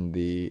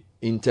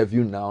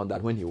interview now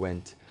that when he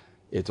went,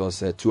 it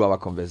was a 2-hour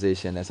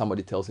conversation, and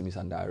somebody tells him he's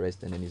under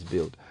arrest, and then he's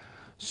bailed.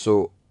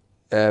 So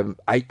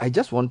I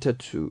just wanted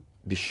to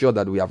be sure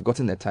that we have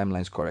gotten the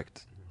timelines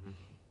correct.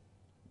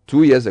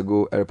 2 years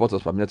ago, a report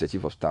was submitted to the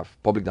Chief of Staff.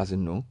 Public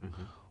doesn't know.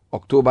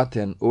 October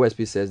 10,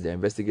 OSP says they're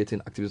investigating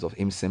activities of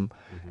IMSIM,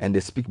 and they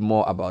speak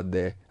more about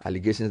the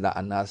allegations that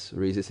Anas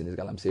raises in his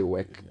Galamsey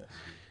work. Yes.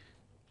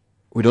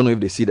 We don't know if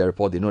they see the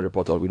report, they know the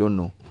report, or we don't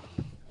know.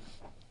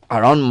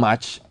 Around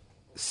March,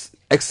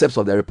 excerpts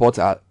of the report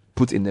are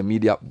put in the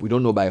media. We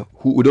don't know by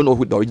who. We don't know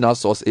who the original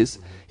source is.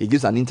 He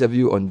gives an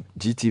interview on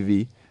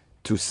GTV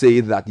to say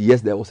that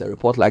yes, there was a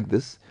report like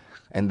this,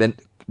 and then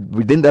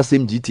within that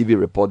same GTV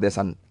report, there's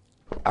an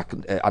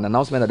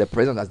announcement that the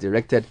president has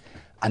directed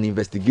an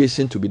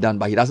investigation to be done,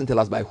 but he doesn't tell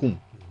us by whom.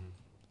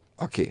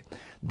 Okay.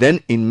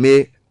 Then in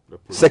May,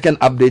 second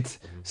update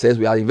says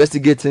we are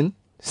investigating,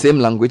 same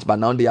language, but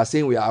now they are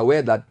saying we are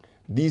aware that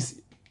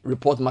these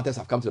report matters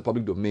have come to the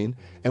public domain,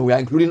 and we are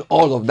including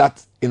all of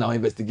that in our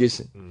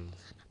investigation.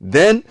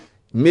 Then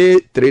May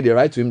 3, they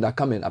write to him that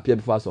come and appear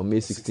before us on May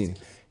 16.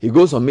 He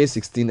goes on May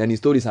 16 and he's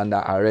told he's under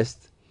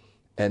arrest,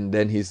 and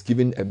then he's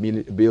given a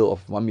bail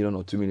of 1 million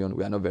or 2 million.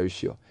 We are not very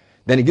sure.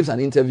 Then he gives an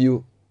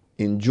interview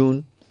in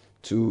June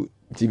to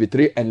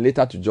TV3 and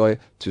later to Joy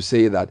to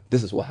say that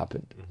this is what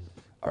happened.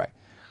 All right.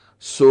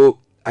 So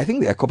I think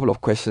there are a couple of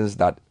questions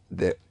that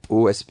the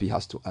OSP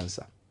has to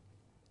answer.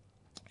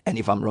 And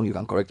if I'm wrong, you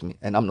can correct me.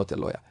 And I'm not a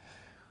lawyer.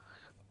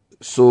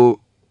 So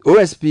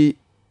OSP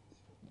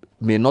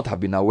may not have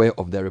been aware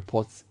of the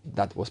reports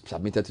that was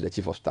submitted to the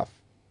Chief of Staff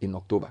in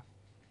October.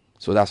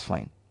 So that's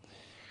fine.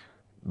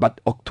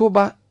 But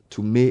October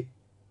to May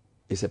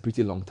is a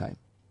pretty long time.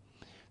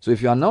 So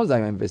if you announce that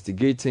you're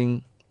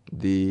investigating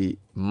the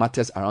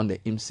matters around the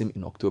IMSIM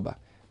in October,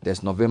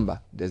 there's November,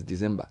 there's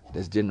December,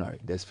 there's January,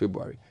 there's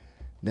February,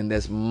 then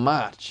there's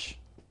March,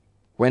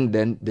 when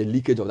then the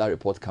leakage of that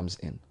report comes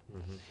in.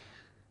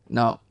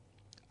 Now,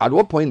 at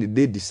what point did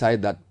they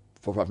decide that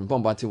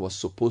Frimpong Boateng was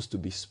supposed to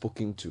be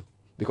spoken to?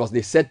 Because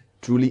they said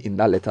truly in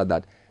that letter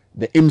that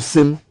the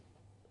IMSIM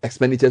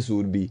expenditures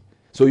would be.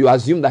 So you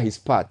assume that he's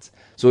part.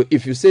 So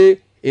if you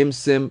say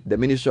IMSIM, the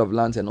Ministry of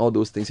Lands and all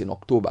those things in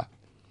October,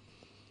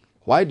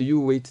 why do you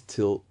wait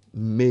till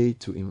May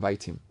to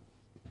invite him?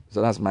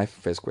 So that's my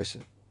first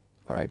question.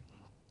 All right.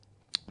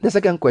 The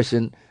second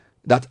question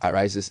that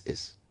arises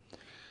is,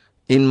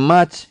 in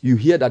March, you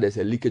hear that there's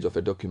a leakage of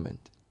a document,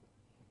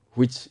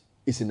 which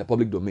is in the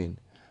public domain.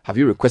 Have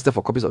you requested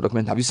for copies of the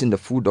document? Have you seen the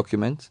full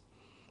document?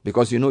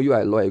 Because you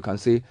are a lawyer, you can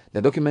say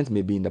the document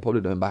may be in the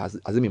public domain, but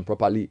hasn't been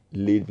properly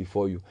laid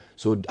before you.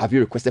 So have you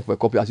requested for a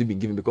copy? Has it been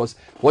given? Because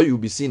what you'll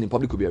be seeing in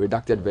public could be a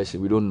redacted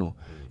version. We don't know.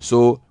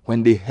 So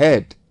when they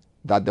heard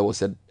that there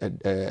was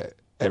a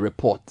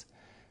report,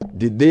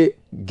 did they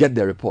get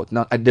the report?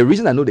 Now, the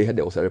reason I know they heard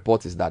there was a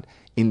report is that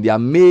in their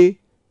May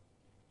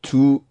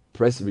 2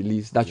 press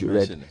release that you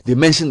read, they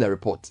mentioned the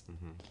report.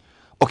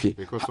 Okay.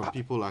 Because some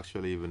people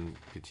actually even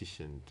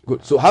petitioned.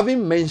 Good. So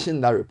having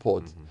mentioned that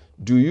report,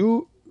 do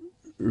you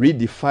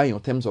redefine your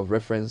terms of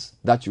reference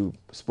that you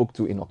spoke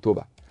to in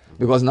October?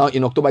 Because now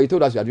in October you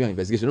told us you are doing an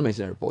investigation, you don't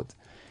mention a report.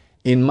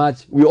 In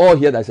March, we all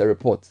hear there's a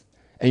report,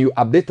 and you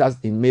update us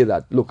in May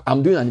that, look,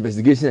 I'm doing an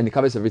investigation and it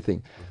covers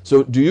everything.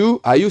 So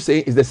are you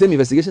saying it's the same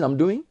investigation I'm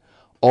doing,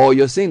 or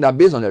you're saying that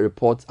based on the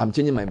report I'm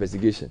changing my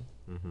investigation?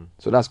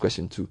 So that's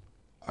question 2.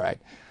 All right.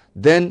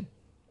 Then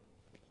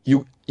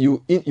you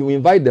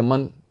invite the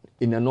man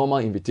in a normal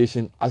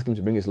invitation, ask him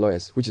to bring his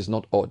lawyers, which is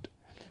not odd.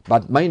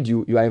 But mind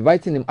you, you are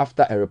inviting him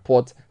after a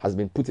report has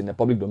been put in the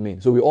public domain.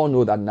 So we all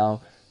know that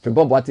now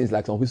Frimpong Boateng is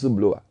like some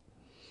whistleblower.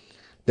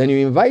 Then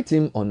you invite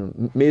him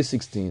on May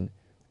 16,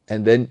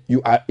 and then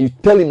you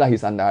tell him that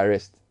he's under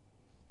arrest.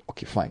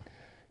 Okay, fine.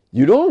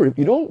 You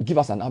don't give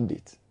us an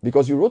update,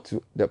 because you wrote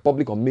to the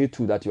public on May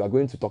 2 that you are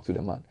going to talk to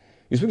the man.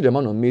 You speak to the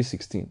man on May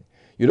 16.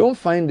 You don't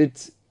find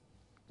it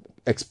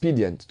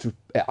expedient to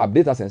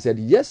update us and said,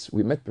 yes,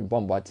 we met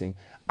Frimpong Boateng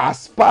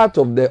as part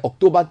of the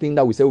October thing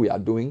that we said we are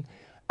doing,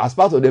 as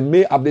part of the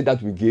May update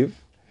that we gave,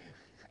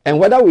 and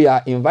whether we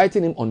are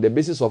inviting him on the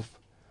basis of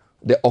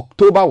the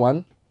October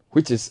one,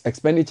 which is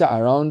expenditure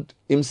around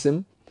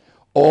IMSIM,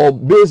 or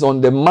based on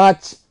the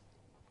March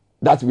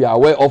that we are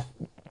aware of.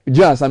 Do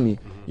you understand me?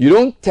 You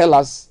don't tell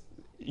us,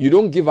 you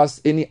don't give us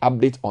any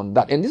update on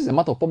that, and this is a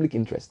matter of public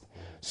interest.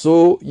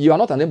 So you are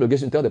not an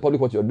obligation to tell the public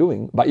what you're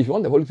doing, but if you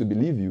want the public to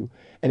believe you,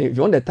 and if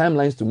you want the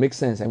timelines to make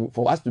sense, and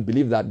for us to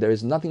believe that there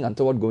is nothing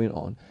untoward going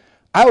on,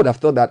 I would have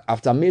thought that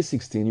after May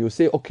 16, you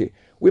say, okay,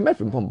 we met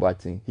Frimpong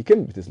Boateng, he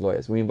came with his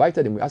lawyers, we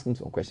invited him, we asked him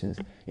some questions,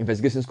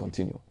 investigations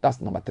continue. That's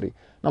number 3.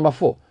 Number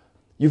 4,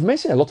 you've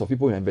mentioned a lot of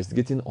people you're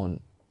investigating on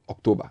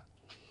October.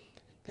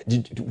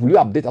 Will you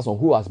update us on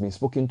who has been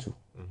spoken to?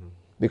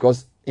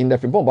 Because in the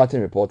Frimpong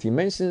Boateng report, he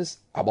mentions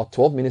about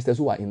 12 ministers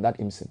who are in that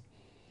IMSIM.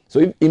 So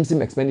if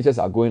IMSIM expenditures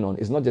are going on,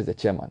 it's not just the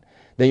chairman.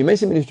 Then you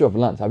mention Ministry of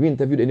Lands. Have you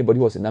interviewed anybody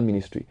who was in that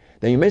ministry?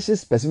 Then you mention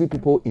specific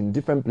people in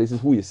different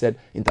places who you said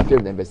interfere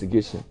with the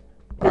investigation.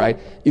 All right.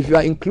 If you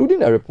are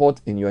including a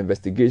report in your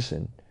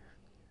investigation,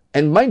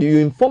 and mind you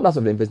informed us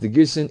of the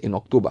investigation in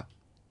October,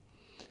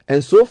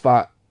 and so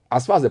far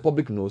as the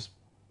public knows,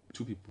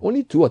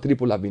 only 2 or 3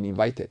 people have been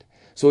invited.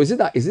 So is it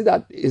that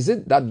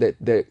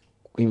the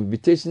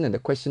invitation and the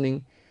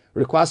questioning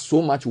requires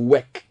so much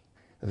work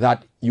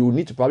that you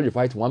need to probably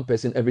invite one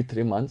person every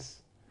 3 months?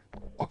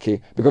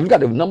 Okay, because look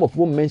at the number of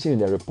people mentioned in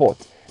the report,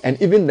 and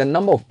even the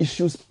number of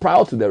issues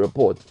prior to the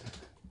report.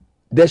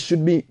 There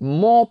should be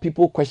more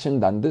people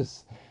questioned than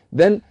this.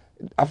 Then,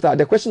 after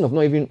the question of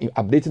not even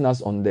updating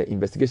us on the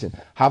investigation,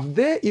 have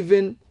they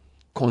even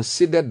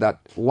considered that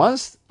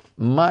once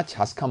March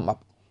has come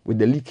up with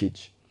the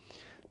leakage,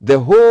 the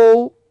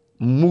whole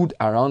mood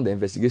around the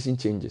investigation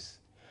changes?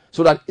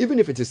 So that even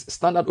if it is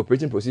standard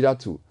operating procedure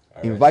to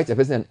invite a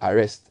person and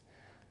arrest,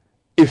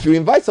 if you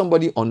invite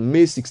somebody on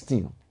May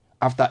 16,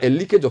 after a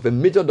leakage of a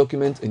major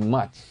document in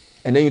March,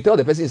 and then you tell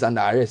the person is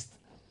under arrest,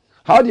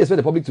 how do you expect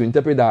the public to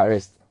interpret that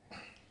arrest?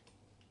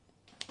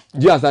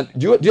 Do you understand?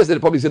 Do you expect the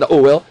public to say that,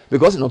 oh well,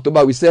 because in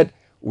October we said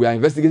we are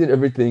investigating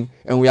everything,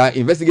 and we are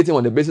investigating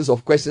on the basis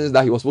of questions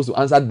that he was supposed to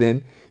answer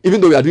then,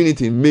 even though we are doing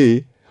it in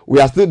May,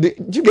 we are still do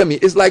you get me?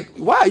 It's like,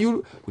 why are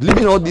you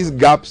leaving all these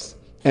gaps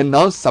and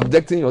now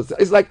subjecting yourself?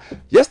 It's like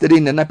yesterday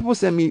in the night, people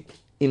sent me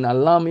in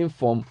alarming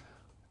form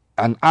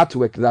an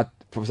artwork that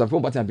Professor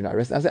Frimpong Boateng had been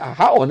arrested. I said,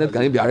 how on earth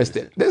can he be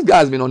arrested? This guy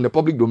has been on the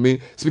public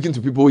domain speaking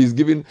to people. He's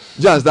giving. Do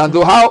you understand?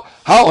 So how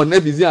on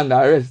earth is he under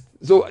arrest?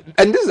 So,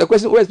 and this is a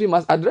question OSP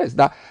must address.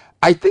 That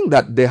I think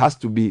that there has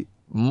to be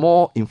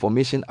more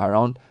information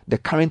around the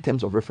current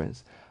terms of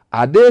reference.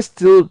 Are they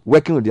still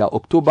working with their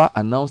October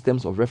announced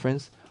terms of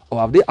reference, or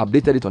have they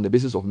updated it on the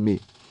basis of May?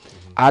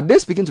 Are they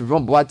speaking to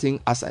Frimpong Boateng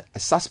as a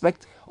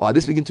suspect, or are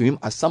they speaking to him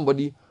as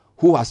somebody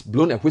who has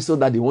blown a whistle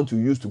that they want to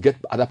use to get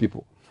other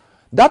people?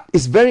 That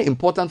is very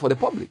important for the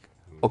public.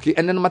 Okay,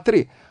 and then number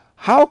 3,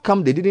 how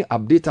come they didn't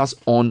update us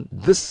on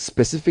this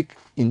specific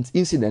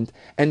incident,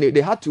 and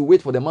they had to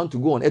wait for the man to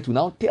go on air to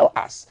now tell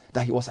us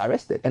that he was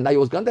arrested and that he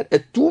was granted a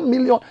 2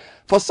 million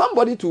for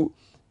somebody to,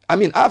 I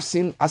mean, I've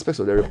seen aspects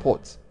of the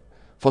report.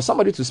 For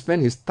somebody to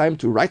spend his time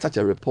to write such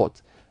a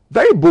report,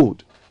 very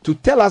bold, to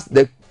tell us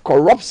the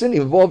corruption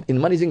involved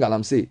in managing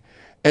Galamsey,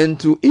 and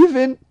to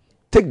even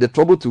take the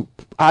trouble to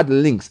add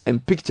links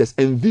and pictures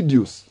and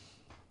videos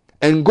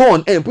and go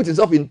on air and put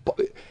himself in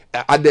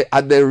at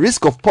the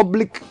risk of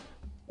public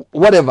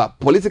whatever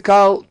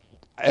political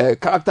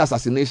character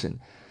assassination,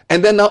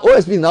 and then now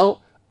OSP now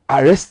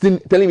arresting,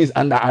 telling him he's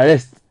under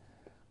arrest.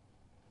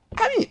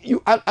 I mean,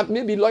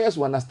 maybe lawyers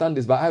will understand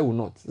this, but I will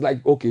not. It's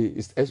like, okay,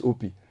 it's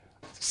SOP.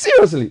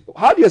 Seriously,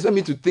 how do you expect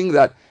me to think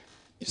that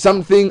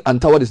something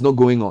untoward is not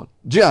going on?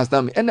 Do you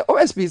understand me? And the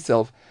OSP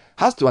itself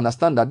has to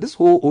understand that this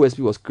whole OSP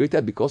was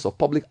created because of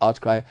public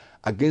outcry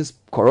against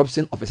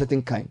corruption of a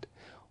certain kind.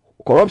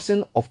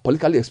 Corruption of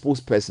politically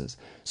exposed persons.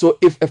 So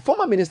if a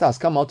former minister has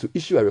come out to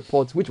issue a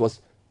report which was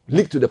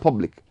leaked to the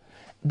public,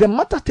 the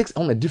matter takes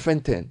on a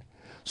different turn.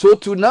 So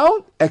to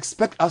now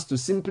expect us to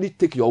simply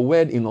take your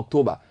word in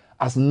October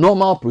as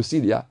normal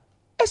procedure,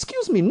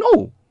 excuse me,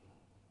 no.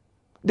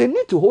 They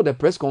need to hold a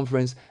press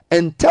conference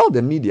and tell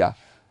the media.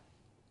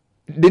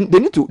 They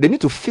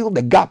need to fill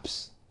the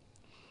gaps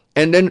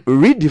and then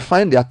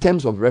redefine their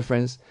terms of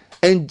reference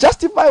and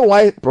justify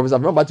why Professor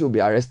Frimpong Boateng will be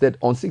arrested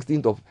on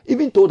 16th of,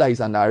 even told that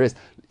he's under arrest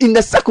in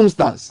the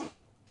circumstance.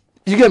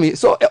 You get me?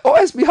 So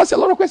OSP has a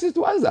lot of questions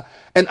to answer,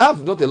 and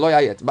I'm not a lawyer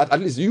yet, but at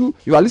least you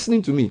are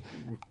listening to me.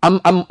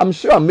 I'm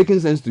sure I'm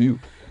making sense to you.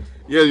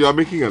 Yeah, you are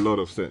making a lot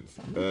of sense.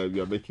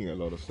 You are making a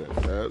lot of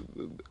sense.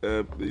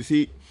 You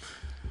see,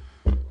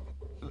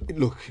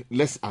 look,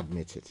 let's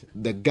admit it.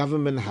 The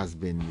government has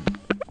been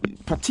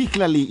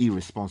particularly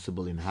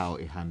irresponsible in how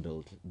it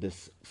handled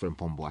this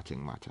Frimpong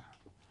Boateng matter.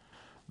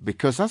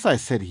 Because as I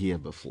said here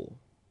before,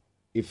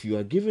 if you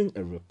are giving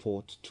a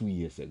report 2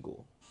 years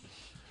ago,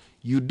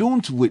 you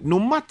don't wait, no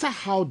matter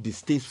how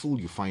distasteful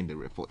you find the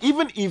report,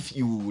 even if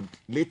you would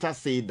later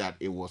say that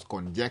it was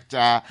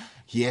conjecture,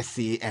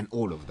 hearsay, and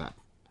all of that.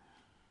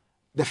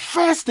 The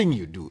first thing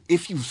you do,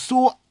 if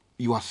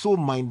you are so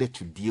minded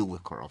to deal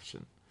with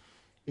corruption,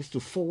 is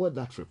to forward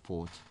that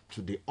report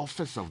to the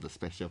Office of the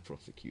Special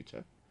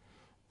Prosecutor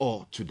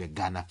or to the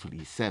Ghana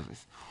Police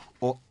Service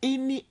or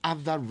any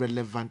other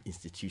relevant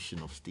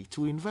institution of state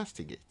to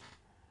investigate.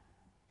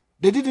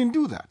 They didn't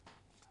do that.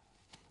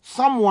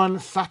 Someone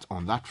sat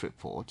on that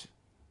report.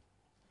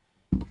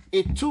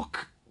 It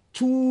took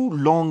 2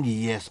 long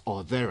years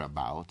or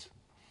thereabout,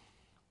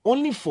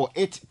 only for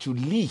it to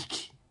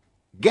leak,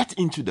 get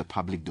into the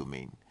public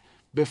domain,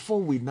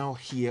 before we now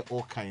hear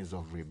all kinds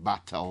of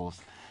rebuttals,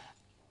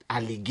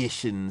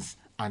 allegations,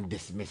 and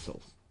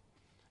dismissals.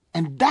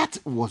 And that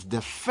was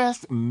the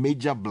first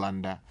major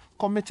blunder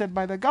committed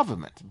by the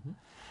government. Mm-hmm.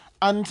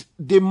 And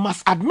they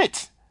must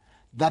admit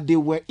that they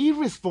were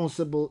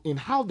irresponsible in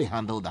how they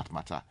handled that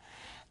matter.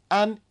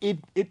 And it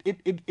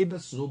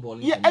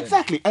snowballing. Yeah,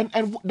 exactly.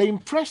 And the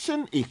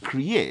impression it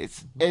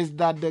creates is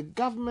that the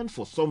government,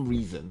 for some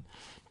reason,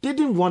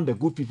 didn't want the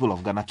good people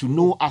of Ghana to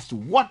know as to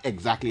what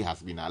exactly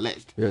has been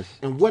alleged. Yes.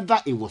 And whether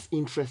it was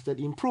interested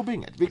in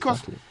probing it.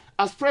 Because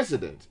as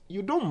president,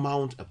 you don't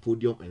mount a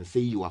podium and say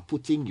you are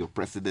putting your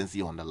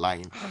presidency on the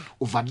line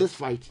over this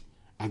fight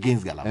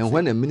against Galamsey. And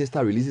when a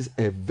minister releases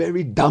a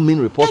very damning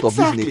report of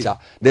this nature,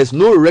 there's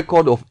no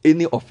record of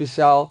any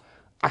official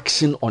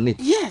action on it.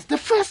 Yes, the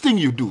first thing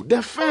you do,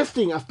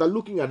 after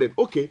looking at it,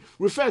 okay,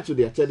 refer to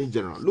the Attorney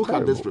General. Look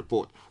at this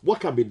report.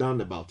 What can be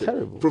done about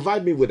it?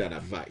 Provide me with an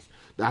advice.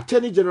 The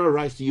Attorney General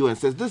writes to you and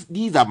says,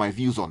 these are my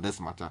views on this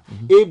matter.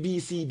 A, B,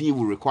 C, D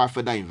will require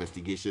further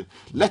investigation.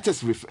 Let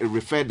us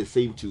refer the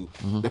same to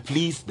the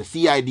police, the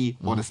CID,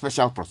 or the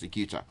special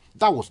prosecutor.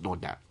 That was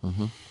not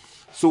done.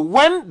 So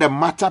when the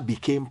matter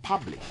became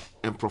public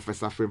and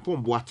Professor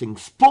Frimpong Boateng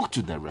spoke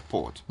to the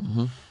report,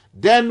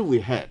 then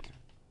we heard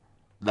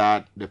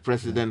that the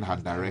president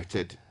had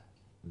directed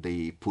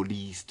the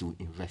police to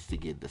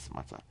investigate this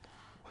matter.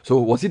 So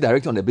was he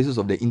directed on the basis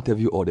of the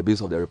interview or the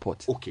basis of the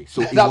report? Okay,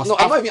 so I'm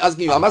not even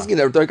asking you. I'm asking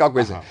a rhetorical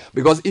question.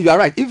 Because if you are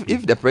right,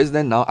 if the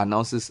president now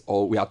announces,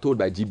 or we are told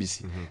by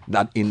GBC,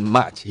 that in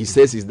March he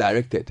says he's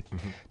directed,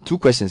 two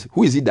questions: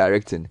 who is he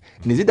directing?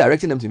 And is he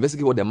directing them to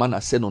investigate what the man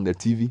has said on the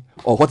TV,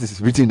 or what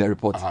is written in the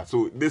report?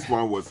 So this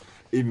one was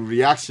in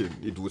reaction,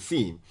 it would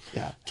seem,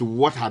 to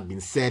what had been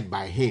said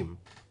by him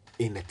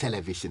in a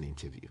television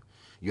interview.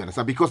 You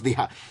understand? Because they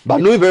have... But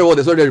knowing very well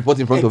there's already a report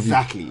in front of you.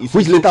 Exactly.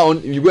 Which later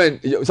on, you go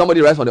and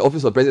somebody writes on the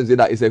office of president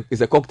and say that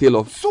it's a cocktail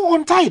of... So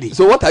untidy.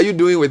 So what are you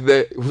doing with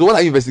so what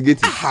are you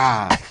investigating?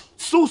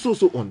 So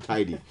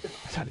untidy.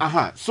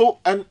 So,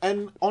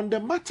 and on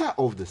the matter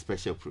of the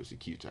special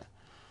prosecutor,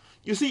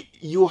 you see,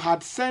 you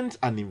had sent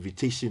an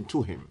invitation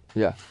to him.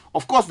 Yeah.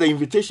 Of course, the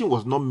invitation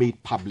was not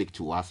made public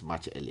to us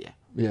much earlier.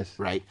 Yes.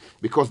 Right?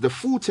 Because the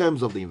full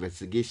terms of the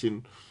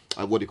investigation...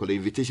 the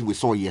invitation we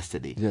saw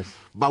yesterday. Yes.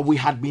 But we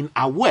had been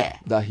aware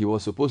that he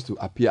was supposed to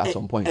appear at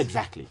some point.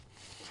 Exactly.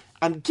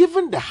 And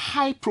given the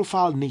high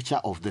profile nature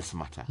of this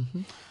matter,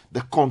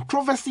 the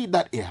controversy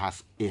that it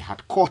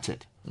had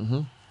courted,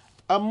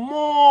 a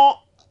more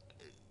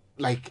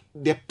like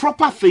the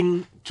proper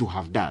thing to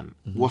have done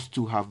was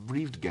to have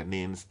briefed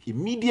Ghanaians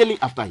immediately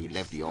after he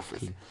left the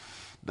office.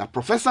 That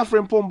Professor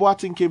Frimpong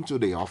Boateng came to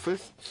the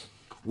office.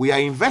 We are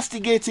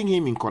investigating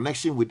him in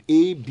connection with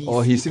A, B,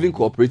 or he's even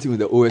cooperating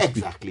with the OSP.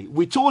 Exactly.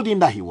 We told him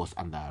that he was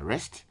under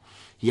arrest.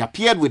 He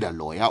appeared with a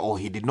lawyer, or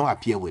he did not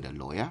appear with a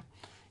lawyer.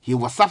 He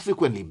was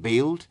subsequently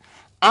bailed,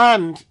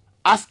 and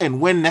as and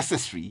when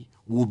necessary,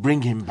 we'll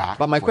bring him back.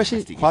 But my question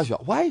is,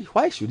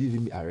 why should he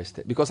even be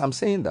arrested? Because I'm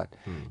saying that,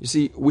 you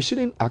see, we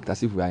shouldn't act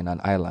as if we are in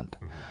an island.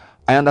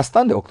 I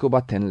understand the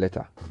October 10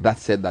 letter that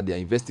said that they are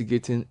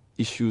investigating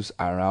issues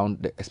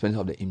around the expense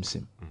of the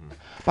IMSIM.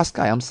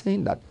 Pascal, I'm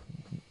saying that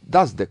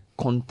that's the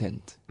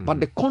content. But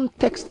the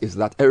context is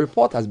that a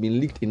report has been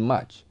leaked in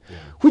March,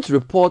 which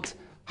report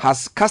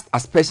has cast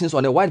aspersions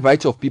on a wide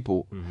variety of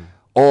people,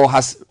 or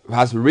has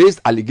raised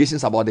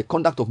allegations about the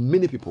conduct of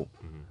many people.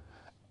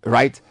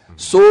 Right?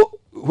 So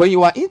when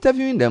you are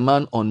interviewing the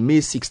man on May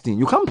 16,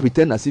 you can't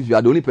pretend as if you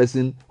are the only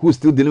person who is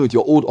still dealing with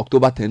your old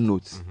October 10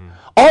 notes.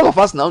 All of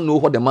us now know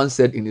what the man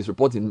said in his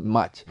report in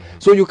March.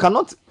 So you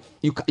cannot,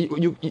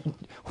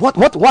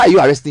 why are you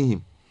arresting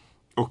him?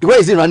 Where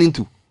is he running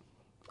to?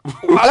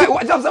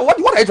 What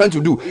are you trying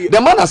to do? The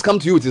man has come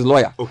to you with his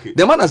lawyer.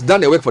 The man has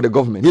done the work for the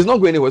government. He's not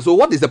going anywhere. So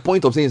what is the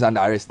point of saying he's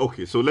under arrest?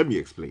 Okay, so let me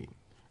explain.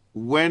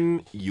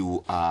 When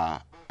you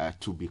are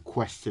to be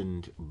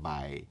questioned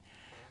by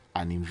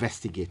an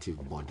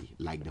investigative body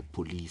like the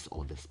police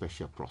or the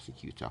special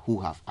prosecutor who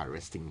have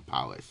arresting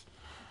powers,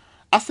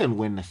 as and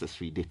when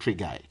necessary, they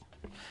trigger it.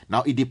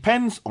 Now, it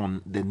depends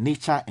on the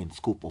nature and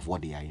scope of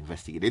what they are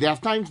investigating. There are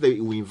times they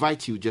will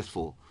invite you just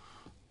for,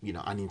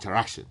 an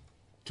interaction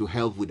to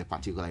help with a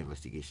particular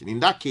investigation. In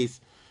that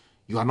case,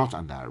 you are not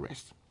under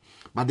arrest.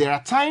 But there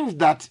are times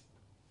that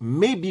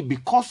maybe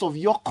because of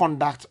your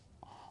conduct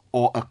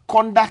or a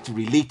conduct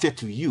related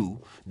to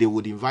you, they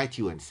would invite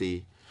you and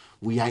say,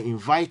 we are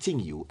inviting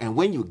you. And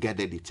when you get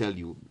there, they tell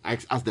you,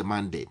 as the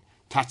man did,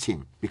 touch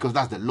him, because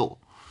that's the law.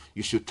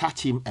 You should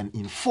touch him and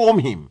inform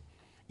him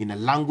in a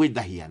language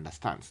that he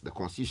understands. The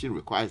Constitution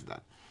requires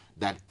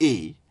that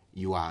A,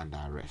 you are under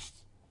arrest.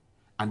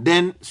 And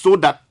then, so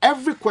that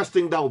every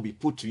question that will be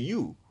put to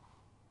you,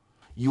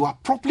 you are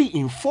properly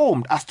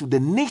informed as to the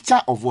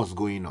nature of what's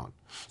going on.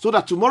 So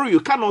that tomorrow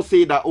you cannot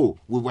say that, we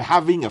were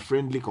having a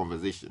friendly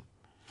conversation.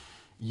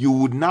 You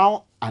would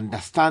now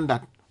understand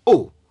that,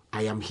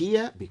 I am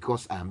here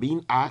because I am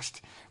being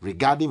asked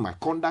regarding my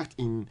conduct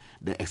in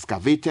the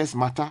excavators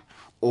matter,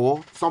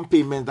 or some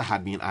payments that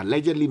had been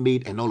allegedly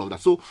made and all of that.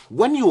 So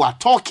when you are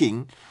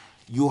talking,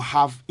 you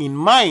have in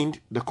mind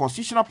the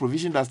constitutional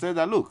provision that says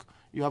that, look,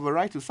 you have a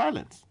right to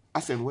silence.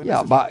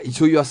 But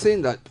so you are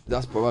saying that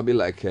that's probably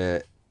like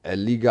a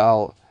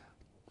legal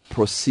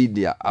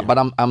procedure.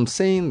 But I'm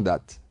saying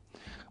that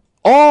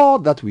all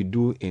that we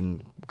do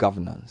in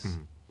governance,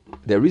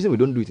 the reason we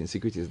don't do it in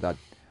secret is that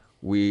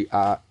we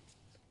are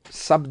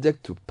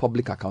subject to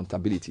public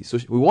accountability. So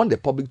we want the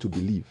public to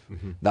believe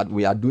that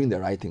we are doing the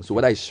right thing. So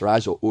whether it's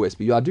Shraj or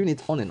OSP, you are doing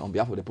it on and on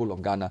behalf of the people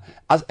of Ghana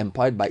as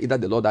empowered by either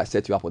the law that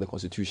set you up or the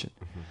constitution.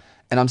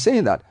 And I'm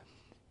saying that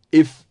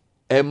if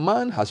a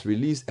man has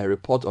released a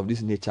report of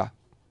this nature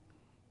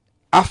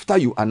after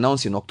you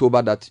announced in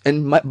October that,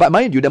 and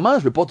mind you, the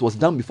man's report was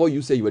done before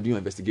you say you were doing an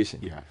investigation.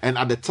 Yeah. And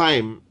at the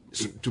time,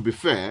 to be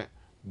fair,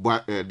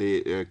 but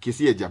the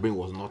Kisi Ejabin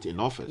was not in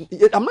office.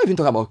 I'm not even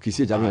talking about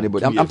Kisi Ejabin or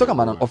anybody. I'm talking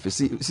about an office.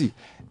 See,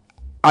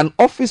 an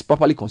office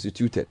properly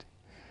constituted,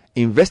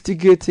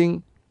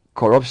 investigating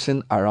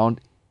corruption around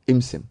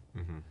IMSIM,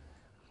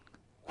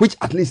 which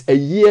at least a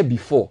year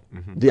before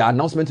the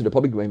announcement to the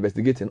public were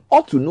investigating,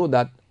 ought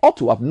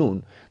to have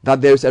known that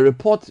there is a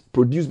report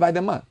produced by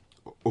the man.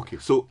 Okay,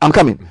 so I'm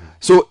coming.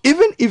 So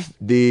even if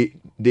they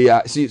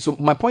are, so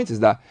my point is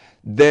that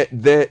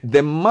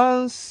the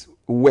man's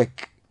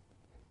work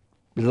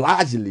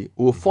largely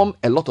will form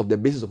a lot of the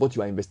basis of what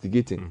you are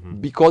investigating,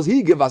 because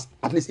he gave us,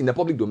 at least in the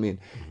public domain,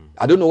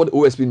 I don't know what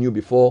OSP knew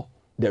before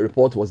the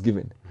report was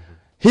given.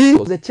 He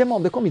was the chairman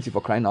of the committee,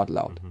 for crying out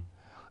loud,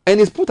 and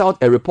he's put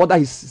out a report that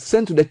he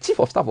sent to the chief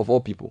of staff of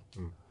all people.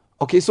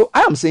 Okay, so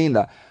I am saying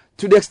that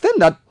to the extent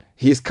that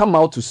he's come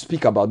out to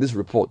speak about this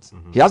report,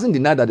 he hasn't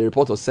denied that the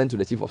report was sent to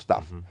the chief of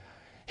staff.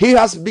 He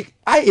has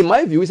in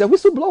my view, he's a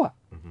whistleblower.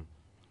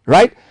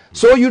 Right?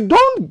 So you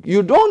don't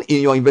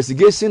in your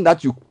investigation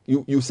that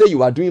you say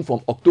you are doing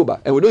from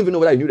October, and we don't even know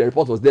whether you knew the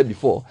report was there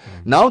before.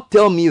 Now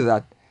tell me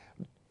that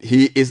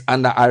he is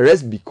under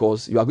arrest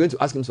because you are going to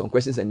ask him some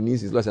questions and he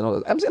needs his lawyers and all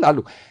that. I'm saying that,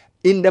 look,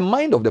 in the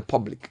mind of the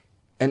public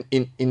and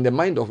in the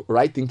mind of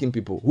right-thinking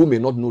people who may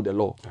not know the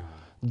law,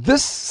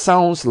 this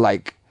sounds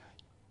like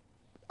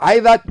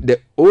either the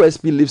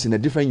OSP lives in a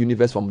different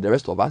universe from the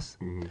rest of us,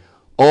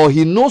 or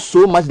he knows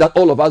so much that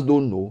all of us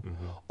don't know,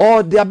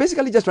 or they are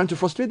basically just trying to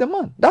frustrate the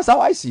man. That's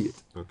how I see it.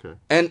 Okay.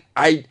 And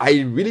I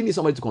really need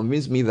somebody to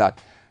convince me that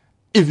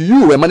if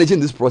you were managing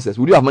this process,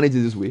 would you have managed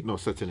it this way? No,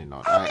 certainly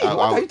not. What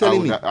are you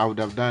telling me? I would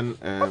have done.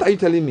 What are you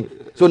telling me?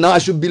 So now I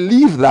should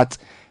believe that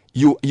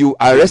you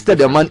arrested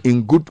the man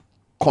in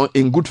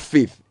good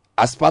faith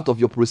as part of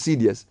your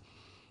procedures.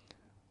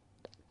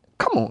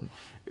 Come on.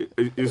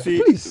 You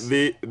see, please.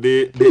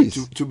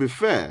 To be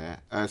fair,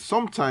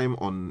 sometime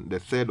on the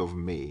 3rd of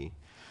May,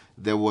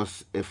 there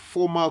was a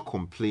formal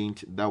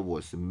complaint that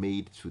was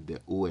made to the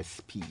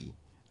OSP,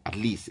 at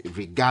least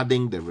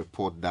regarding the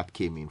report that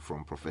came in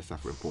from Professor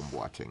Frimpong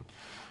Boateng.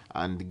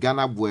 And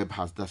Ghana Web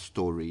has that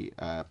story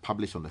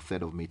published on the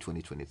 3rd of May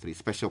 2023.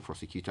 Special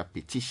prosecutor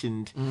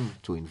petitioned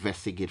to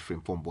investigate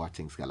Frimpong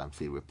Boateng's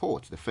Galamsey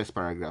report. The first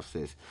paragraph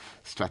says,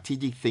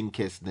 Strategic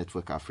Thinkers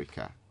Network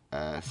Africa,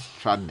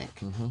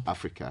 Stradnec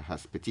Africa,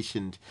 has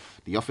petitioned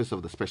the Office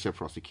of the Special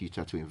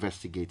Prosecutor to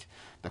investigate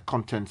the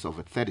contents of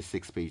a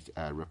 36-page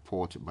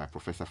report by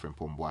Professor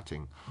Frimpong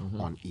Boateng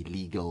on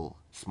illegal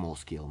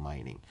small-scale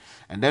mining.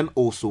 And then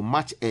also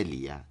much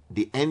earlier,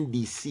 the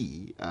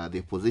NDC, the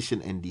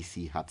opposition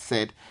NDC, had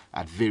said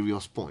at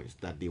various points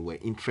that they were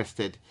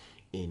interested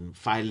in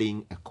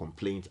filing a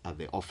complaint at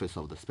the Office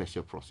of the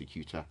Special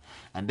Prosecutor.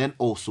 And then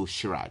also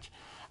Shiraj.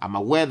 I'm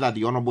aware that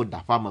the Honorable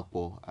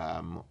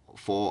Dapamako,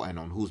 for and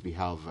on whose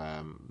behalf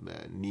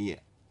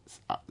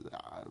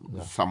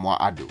Samoa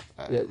Ado,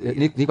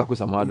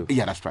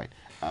 yeah, that's right,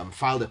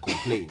 filed a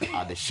complaint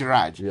at the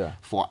Shiraj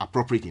for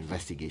appropriate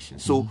investigation.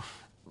 So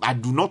I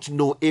do not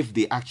know if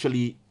they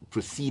actually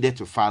proceeded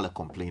to file a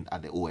complaint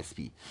at the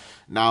OSP.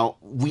 Now,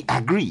 we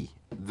agree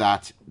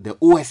that the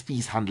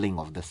OSP's handling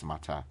of this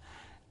matter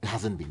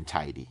hasn't been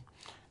tidy.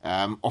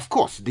 Of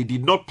course, they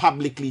did not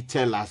publicly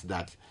tell us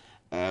that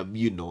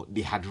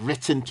they had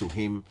written to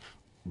him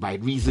by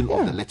reason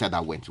of the letter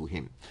that went to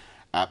him.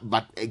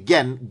 But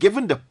again,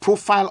 given the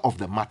profile of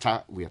the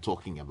matter we are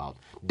talking about,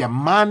 the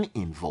man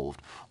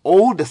involved,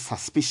 all the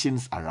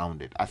suspicions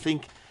around it, I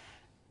think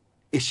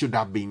it should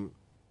have been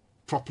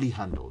properly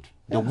handled.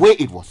 The way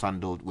it was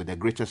handled, with the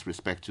greatest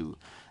respect to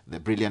the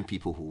brilliant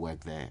people who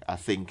work there, I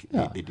think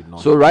they did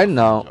not. So right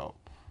now,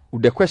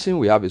 the question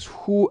we have is,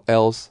 who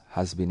else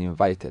has been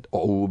invited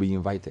or will be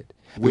invited?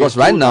 Because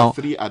right now,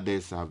 3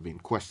 others have been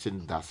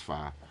questioned thus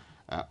far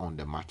on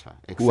the matter.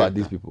 Who are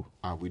these people?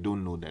 We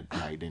don't know the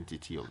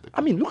identity of the people.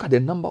 I mean, look at the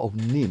number of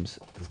names.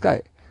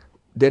 Sky,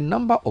 the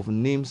number of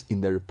names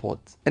in the report.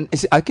 And you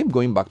see, I keep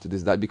going back to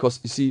this, that because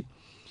you see,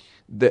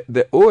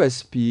 the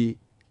OSP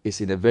is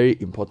in a very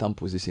important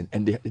position,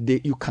 and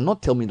you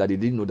cannot tell me that they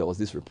didn't know there was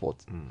this report.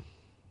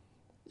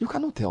 You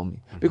cannot tell me.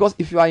 Because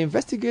if you are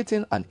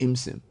investigating an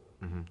IMSIM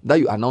that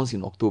you announced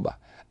in October,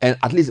 and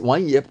at least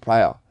 1 year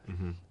prior,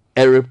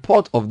 a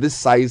report of this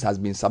size has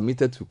been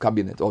submitted to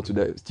cabinet or to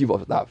the chief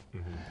of staff.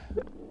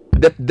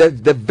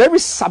 The very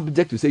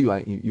subject you say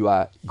you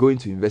are going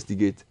to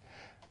investigate,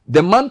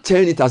 the man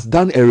telling it has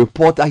done a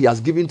report that he has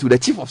given to the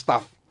chief of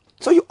staff.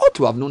 So you ought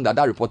to have known that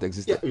report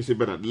existed. Yeah, you see,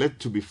 but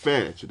to be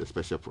fair to the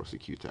special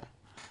prosecutor,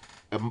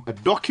 a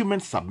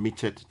document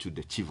submitted to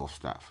the chief of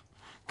staff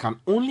can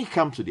only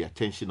come to the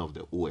attention of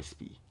the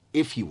OSP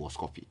if he was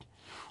copied.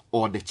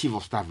 or the chief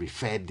of staff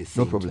referred the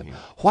same. No problem. To him.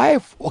 Why?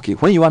 Okay,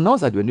 when you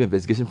announced that you were doing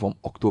investigation from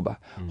October,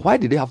 why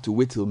did they have to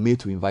wait till May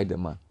to invite the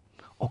man?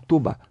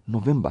 October,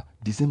 November,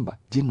 December,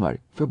 January,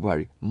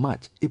 February,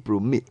 March, April,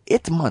 May,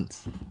 8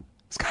 months.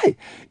 Sky,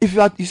 if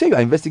you say you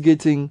are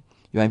investigating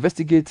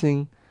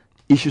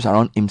issues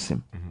around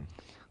IMSIM.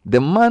 The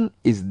man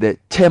is the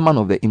chairman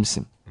of the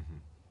IMSIM.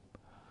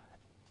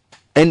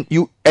 And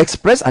you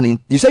express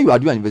you say you are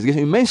doing an investigation.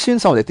 You mention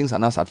some of the things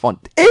Anas had found.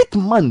 8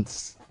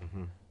 months.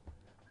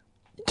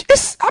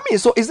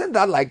 So isn't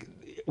that like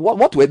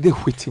what were they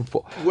waiting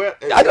for? Well,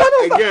 I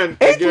don't understand.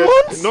 Again, 8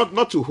 months.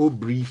 Not to hold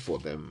brief for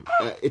them.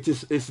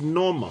 It's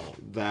normal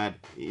that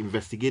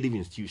investigative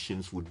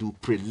institutions would do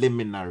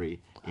preliminary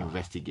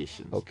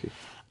investigations. Okay.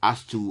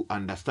 As to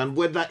understand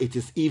whether it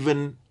is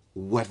even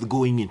worth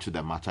going into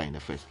the matter in the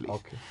first place.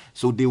 Okay.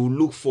 So they will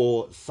look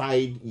for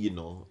side,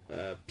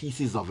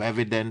 pieces of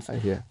evidence,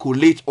 hear.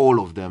 collate all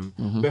of them.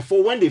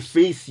 Before when they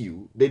face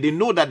you, they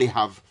know that they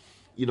have,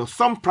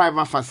 some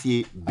prima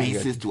facie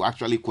basis to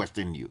actually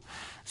question you.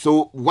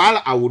 So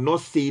while I would not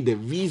say the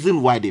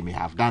reason why they may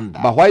have done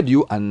that. But why do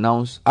you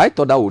announce? I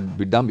thought that would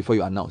be done before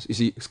you announce. You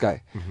see,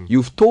 Sky,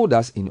 you've told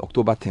us in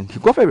October 10th.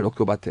 You go for it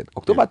October 10th.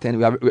 October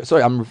 10th,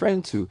 sorry, I'm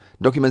referring to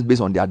documents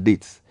based on their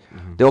dates.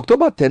 The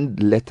October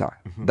 10th letter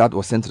that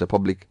was sent to the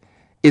public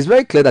is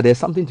very clear that there's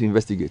something to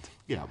investigate.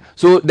 Yeah.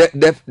 So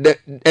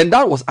and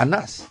that was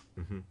Anas.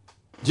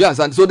 Do you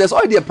understand? So there's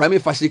already a primary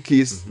facie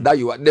case that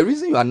the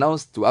reason you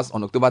announced to us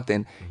on October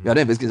 10th, you are not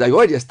investigating, that you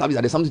already established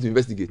that there's something to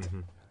investigate.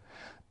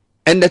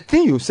 And the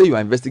thing you say you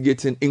are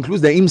investigating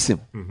includes the IMSIM.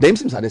 The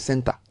IMSIMs are the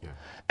center. Yeah.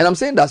 And I'm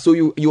saying that so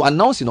you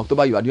announce in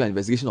October you are doing an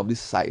investigation of this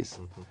size,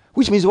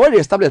 which means you already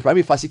established a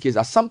primary facie case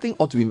as something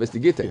ought to be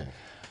investigated. Yeah.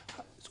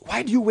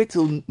 Why do you wait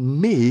till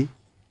May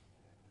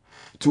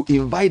to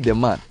invite the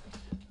man?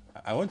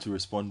 I want to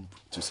respond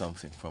to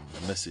something from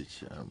the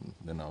message,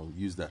 then I'll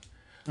use that.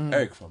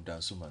 Eric from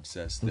Dansuman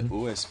says the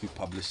OSP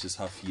publishes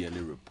half-yearly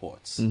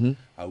reports.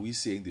 Are we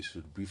saying they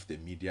should brief the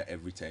media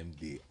every time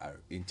they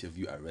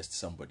arrest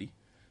somebody?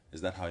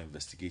 Is that how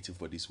investigative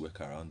bodies work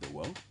around the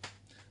world?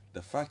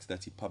 The fact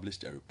that he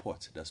published a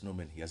report does not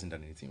mean he hasn't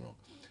done anything wrong.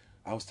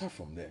 I'll start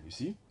from there. You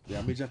see, there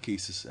are major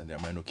cases and there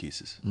are minor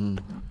cases. I'll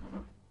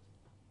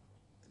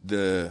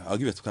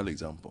give you a typical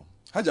example.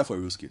 Hajjah for a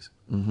Rose case.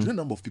 Do you know the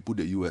number of people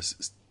the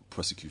US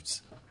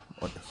prosecutes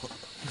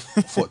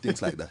for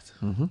things like that?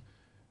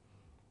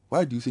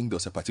 Why do you think there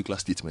was a particular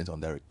statement on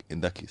that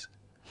in that case?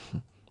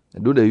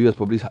 Do the US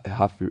publish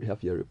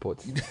half-year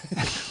reports?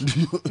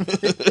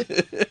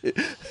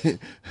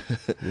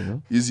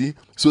 You see?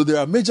 So there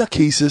are major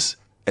cases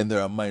and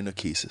there are minor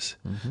cases.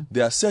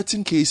 There are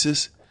certain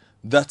cases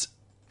that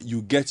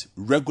you get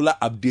regular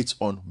updates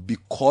on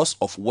because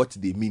of what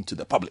they mean to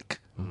the public.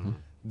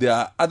 There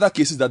are other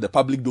cases that the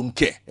public don't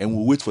care and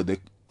will wait for the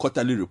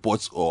quarterly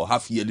reports or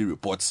half-yearly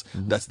reports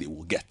that they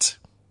will get.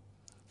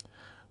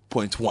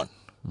 Point one,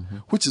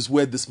 which is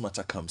where this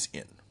matter comes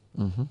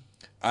in.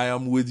 I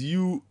am with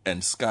you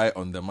and Sky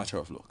on the matter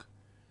of look.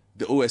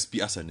 The OSP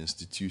as an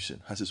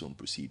institution has its own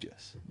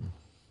procedures.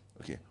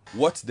 Okay,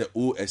 what the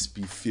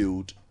OSP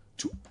failed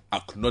to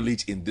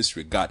acknowledge in this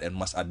regard and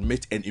must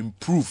admit and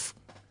improve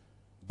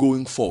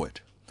going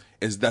forward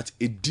is that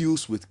it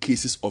deals with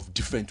cases of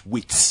different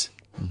weights.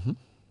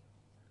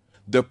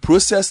 The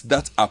process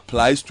that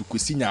applies to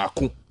Kwesi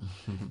Nyaako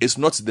is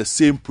not the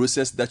same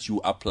process that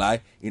you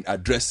apply in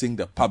addressing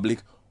the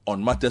public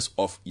on matters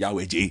of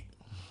Yahweh J.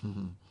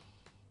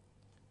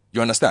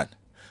 You understand?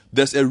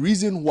 There's a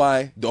reason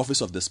why the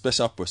Office of the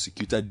Special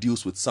Prosecutor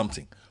deals with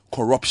something,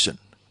 corruption.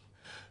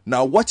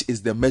 Now, what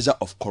is the measure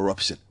of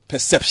corruption?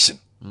 Perception.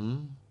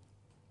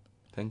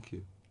 Thank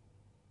you.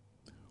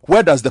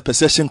 Where does the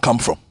perception come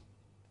from?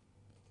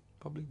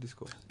 Public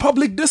discourse.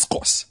 Public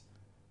discourse.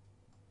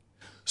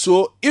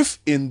 So, if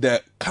in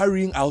the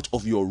carrying out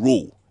of your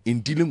role in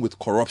dealing with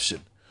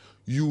corruption,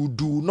 you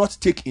do not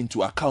take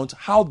into account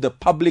how the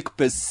public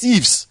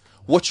perceives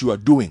what you are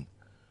doing,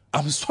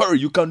 I'm sorry,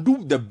 you can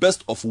do the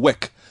best of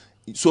work.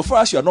 So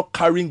far as you are not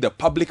carrying the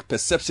public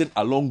perception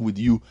along with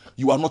you,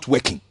 you are not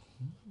working.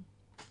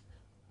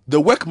 The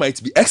work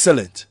might be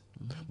excellent,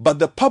 but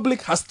the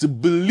public has to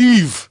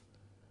believe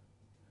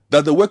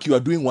that the work you are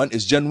doing, one,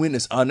 is genuine,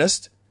 is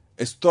honest,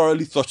 is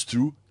thoroughly thought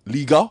through,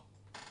 legal,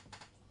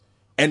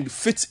 and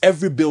fits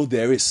every bill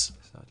there is.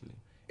 Exactly.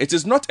 It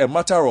is not a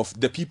matter of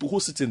the people who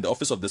sit in the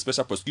Office of the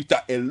Special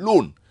Prosecutor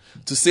alone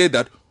to say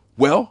that,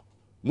 well,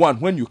 one,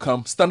 when you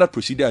come, standard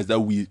procedure is that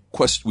we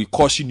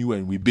caution you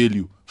and we bail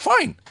you.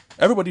 Fine.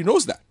 Everybody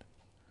knows that.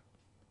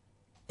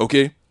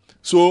 Okay?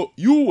 So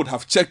you would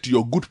have checked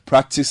your good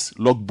practice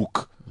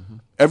logbook.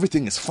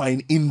 Everything is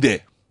fine in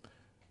there.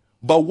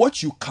 But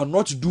what you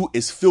cannot do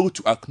is fail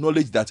to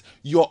acknowledge that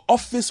your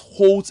office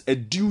holds a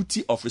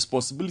duty of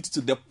responsibility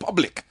to the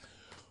public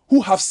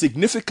who have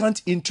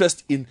significant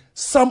interest in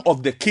some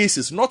of the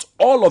cases, not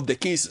all of the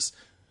cases.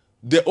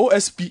 The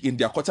OSP in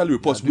their quarterly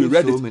reports, we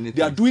read it,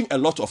 they are doing a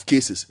lot of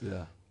cases.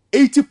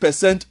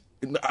 80%,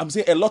 I'm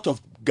saying a lot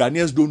of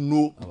Ghanaians don't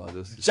know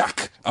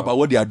jack about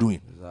what they are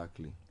doing.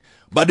 Exactly.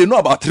 But they know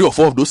about 3 or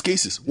 4 of those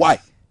cases. Why?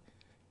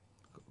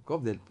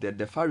 Because of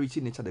the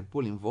far-reaching nature of the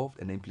people involved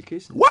and the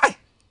implications. Why?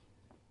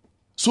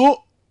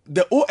 So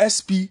the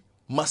OSP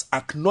must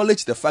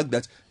acknowledge the fact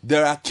that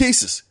there are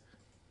cases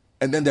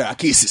and then there are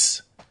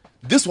cases.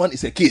 This one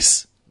is a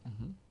case.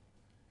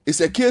 It's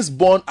a case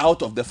born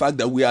out of the fact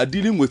that we are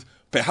dealing with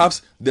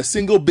perhaps the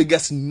single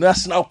biggest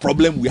national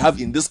problem we have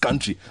in this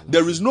country.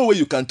 There is no way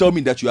you can tell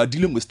me that you are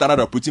dealing with standard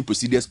operating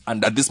procedures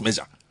under this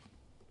measure.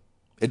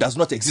 It does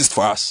not exist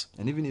for us.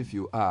 And even if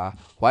you are,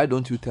 why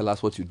don't you tell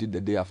us what you did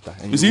the day after?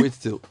 And you see? Wait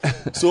till.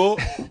 So,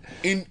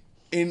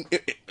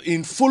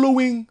 in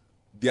following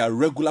their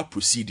regular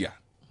procedure,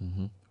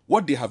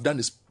 what they have done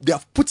is they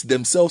have put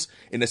themselves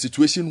in a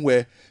situation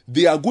where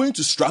they are going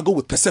to struggle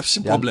with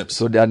perception problems.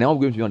 So they are now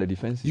going to be on the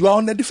defensive. You are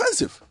on the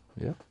defensive.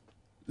 Yeah.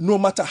 No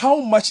matter how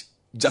much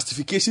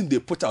justification they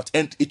put out,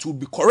 and it will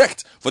be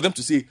correct for them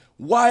to say,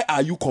 why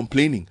are you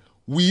complaining?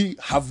 We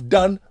have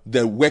done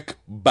the work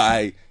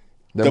by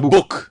the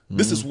book.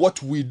 This is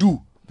what we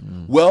do.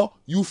 Well,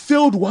 you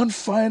failed one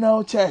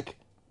final check.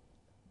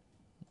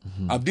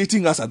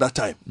 Updating us at that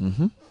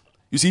time.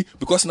 You see,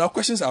 because now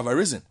questions have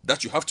arisen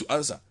that you have to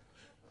answer.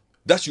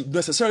 That you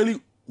necessarily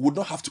would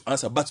not have to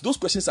answer. But those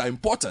questions are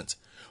important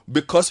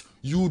because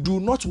you do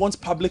not want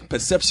public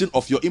perception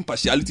of your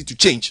impartiality to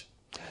change.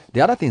 The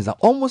other thing is that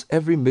almost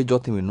every major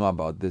thing we know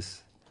about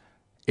this,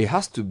 it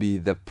has to be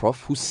the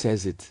prof who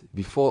says it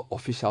before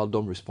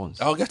officialdom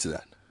responds. I'll get to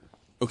that.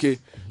 Okay?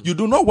 You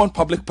do not want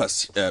public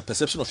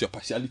perception of your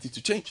partiality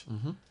to change.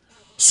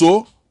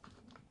 So,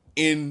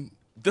 in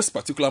this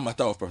particular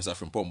matter of Professor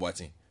Frimpong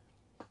Boateng,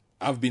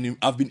 I've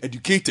been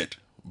educated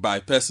by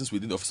persons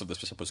within the Office of the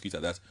Special Prosecutor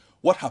that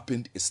what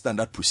happened is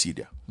standard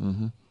procedure.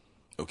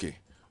 Okay.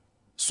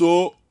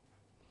 So,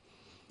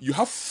 you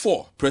have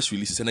 4 press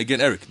releases. And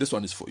again, Eric, this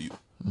one is for you.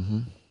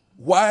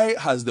 Why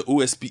has the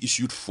OSP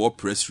issued 4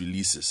 press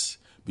releases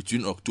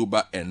between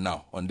October and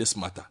now on this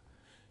matter?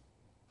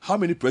 How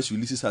many press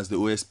releases has the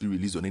OSP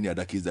released on any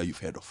other case that you've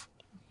heard of?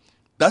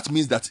 That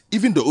means that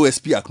even the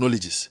OSP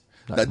acknowledges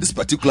that this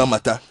particular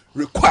matter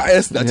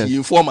requires that he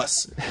inform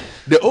us.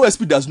 The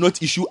OSP does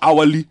not issue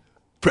hourly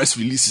press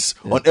releases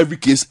on every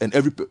case and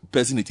every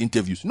person it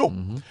interviews. No.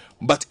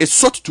 But it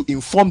sought to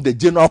inform the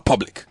general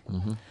public.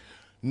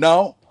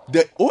 Now,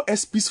 the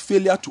OSP's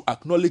failure to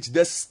acknowledge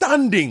the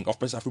standing of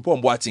Professor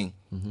Frimpong Boateng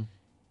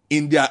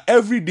in their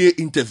everyday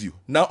interview.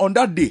 Now, on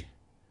that day,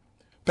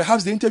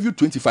 perhaps they interviewed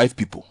 25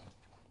 people.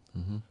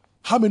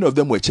 How many of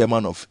them were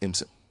chairman of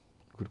IMSIM?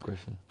 Good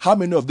question. How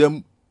many of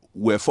them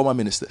were former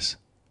ministers?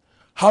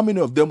 How many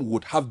of them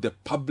would have the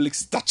public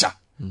stature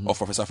of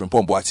Professor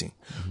Frimpong Boateng?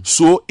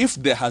 So if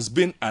there has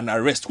been an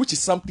arrest, which is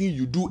something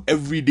you do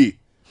every day,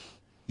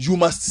 you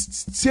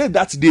must say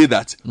that day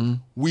that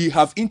we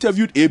have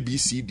interviewed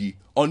ABCD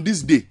on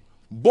this day,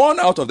 born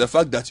out of the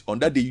fact that on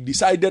that day you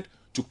decided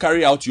to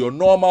carry out your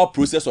normal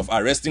process of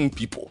arresting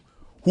people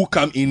who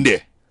come in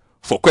there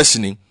for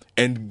questioning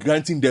and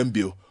granting them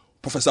bail.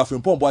 Professor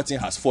Frimpong Boateng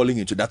has fallen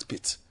into that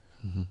pit.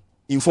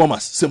 Inform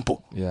us.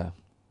 Simple. Yeah.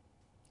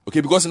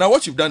 Okay, because now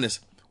what you've done is,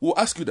 we'll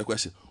ask you the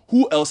question,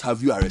 who else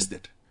have you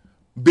arrested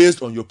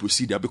based on your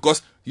procedure?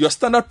 Because your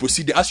standard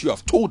procedure, as you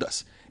have told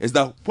us, is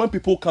that when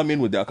people come in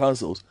with their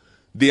counsels,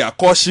 they are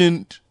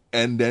cautioned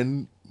and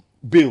then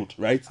bailed,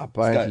 right?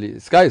 Apparently.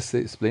 Sky is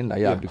explained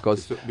that,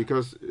 because...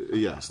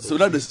 So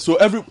that is,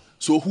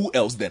 so who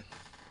else then?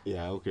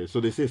 Yeah, okay.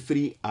 So they say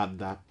 3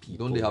 other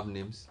people. Don't they have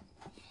names?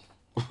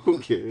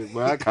 Okay,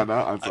 but I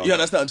cannot answer. You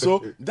understand?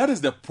 So that is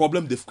the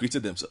problem they've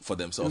created for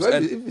themselves.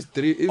 If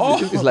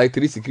it's like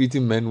 3 security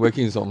men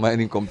working in some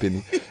mining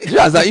company, you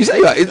understand?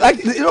 It's like,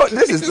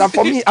 this is like,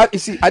 for me.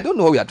 I don't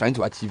know what we are trying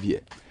to achieve here.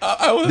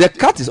 The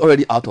cat is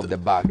already out of the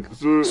bag,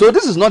 so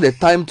this is not the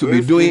time to be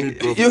doing.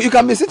 You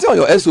can be sitting on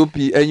your SOP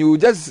and you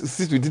just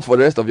sit with it for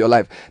the rest of your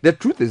life. The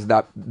truth is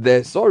that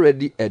there's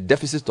already a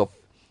deficit of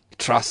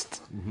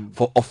trust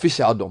for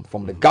officialdom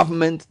from the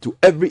government to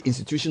every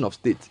institution of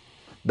state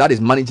that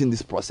is managing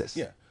this process.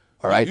 Yeah.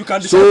 All right. You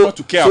can decide not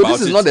to care about it. So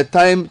this is not the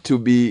time to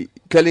be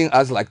telling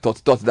us like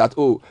thoughts that,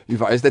 oh,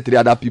 you've arrested 3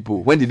 other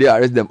people. When did they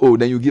arrest them? Oh,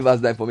 then you give us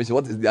the information.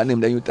 What is their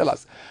name? Then you tell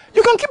us.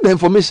 You can keep the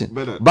information.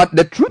 But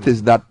the truth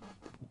is that,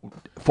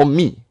 for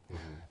me,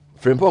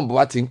 Frimpong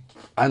Boateng,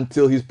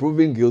 until he's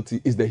proven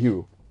guilty, is the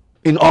hero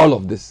in all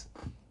of this.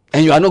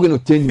 And you are not going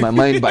to change my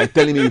mind by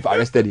telling me you've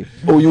arrested him.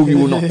 Oh, you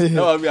will not.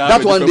 No,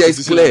 that one there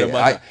is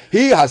clear.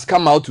 He has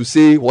come out to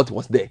say what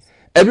was there.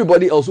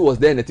 Everybody else who was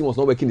there and the thing was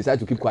not working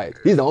decided to keep quiet.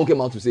 He's the one who came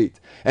out to say it.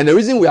 And the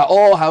reason we are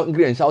all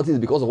hungry and shouting is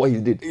because of what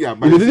he did. Yeah,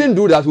 if he didn't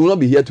do that, we will not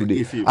be here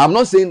today. I'm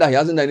not saying that he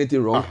hasn't done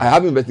anything wrong. I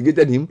have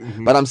investigated him.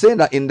 But I'm saying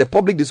that in the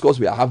public discourse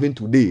we are having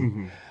today,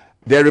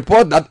 the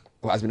report that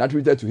has been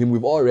attributed to him,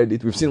 we've all read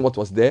it. We've seen what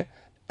was there.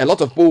 A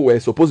lot of people were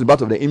supposed to be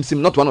part of the IMSIM.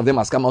 Not one of them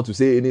has come out to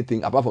say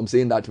anything apart from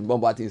saying that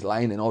Frimpong Boateng is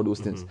lying and all those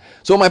things.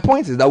 So my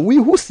point is that we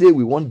who say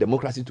we want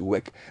democracy to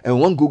work and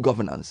want good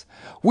governance,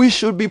 we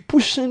should be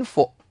pushing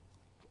for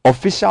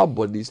official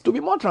bodies to be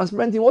more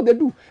transparent in what they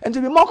do and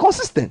to be more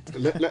consistent.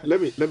 Let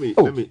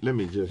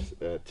me just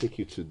take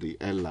you to the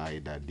ally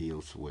that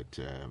deals with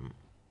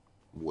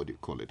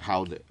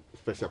how the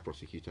special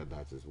prosecutor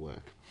does his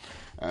work.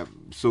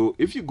 So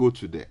if you go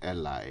to the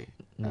LI,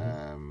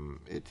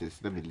 it is,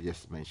 let me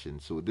just mention,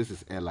 so this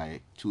is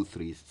LI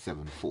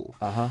 2374,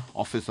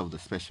 Office of the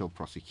Special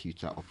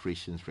Prosecutor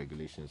Operations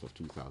Regulations of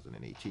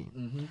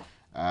 2018.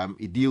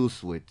 It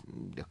deals with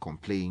the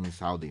complaints,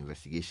 how the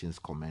investigations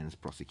commence,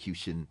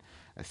 prosecution,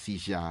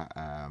 seizure,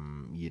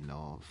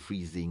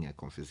 freezing,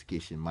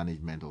 confiscation,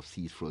 management of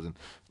seized, frozen,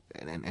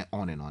 and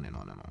on and on and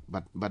on and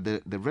on. But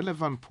the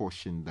relevant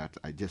portion that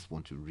I just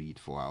want to read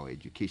for our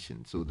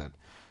education, so that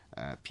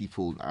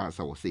people, as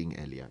I was saying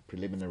earlier,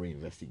 preliminary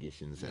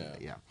investigations.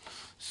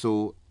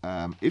 So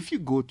if you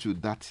go to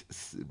that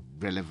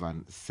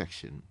relevant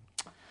section,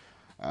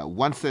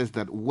 one says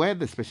that where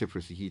the special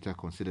prosecutor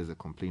considers a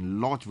complaint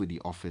lodged with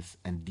the office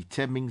and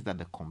determines that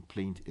the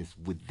complaint is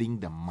within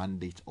the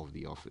mandate of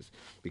the office.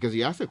 Because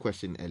you asked a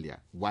question earlier,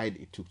 why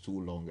it took too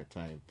long a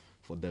time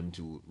for them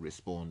to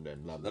respond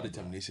and blah, blah, that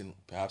determination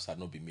perhaps had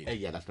not been made.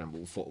 Yeah, that's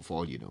right. For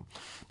all you know,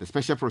 the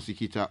special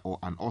prosecutor or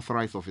an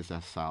authorized officer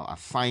shall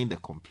assign the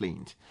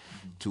complaint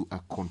to a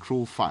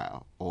control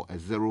file or a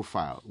zero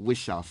file, which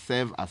shall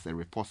serve as a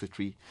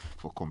repository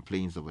for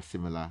complaints of a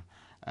similar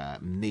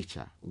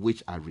nature,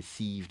 which are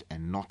received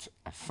and not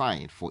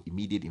assigned for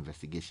immediate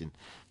investigation,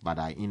 but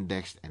are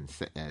indexed and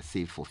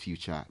saved for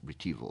future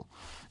retrieval.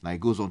 Now it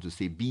goes on to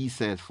say, B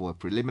says, for a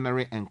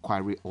preliminary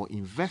inquiry or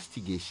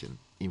investigation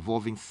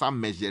involving some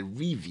measure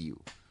review,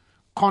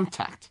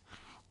 contact,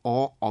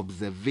 or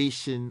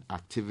observation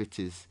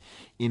activities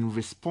in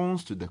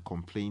response to the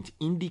complaint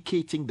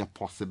indicating the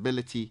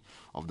possibility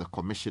of the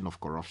commission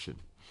of corruption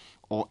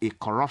or a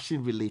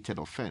corruption-related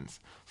offense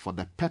for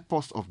the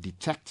purpose of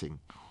detecting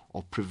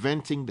or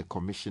preventing the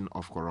commission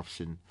of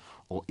corruption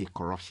or a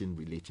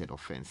corruption-related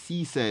offense.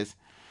 C says,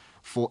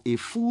 for a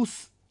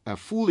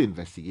full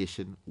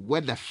investigation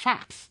where the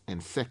facts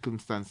and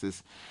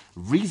circumstances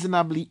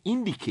reasonably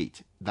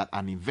indicate that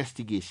an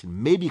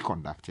investigation may be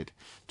conducted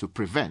to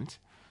prevent,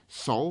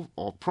 solve,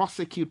 or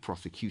prosecute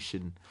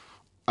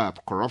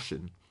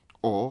corruption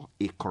or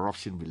a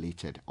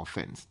corruption-related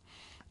offense.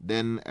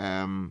 Then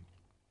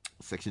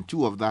Section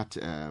 2 of that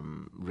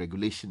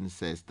regulation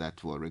says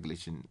that, well,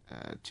 Regulation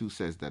 2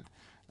 says that,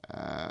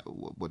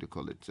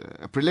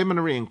 a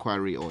preliminary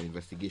inquiry or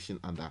investigation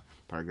under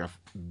paragraph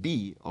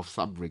B of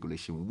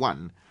sub-regulation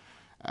 1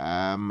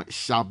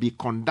 shall be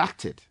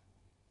conducted,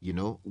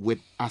 with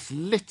as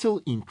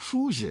little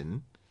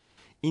intrusion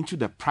into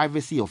the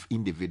privacy of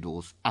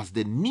individuals as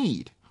the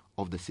need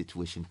of the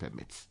situation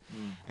permits,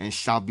 and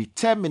shall be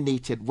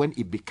terminated when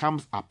it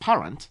becomes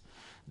apparent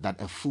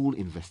that a full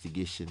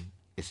investigation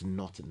is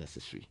not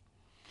necessary.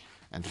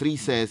 And 3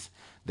 says,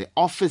 the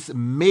office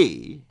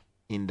may,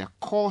 in the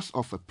course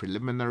of a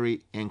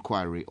preliminary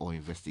inquiry or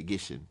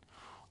investigation,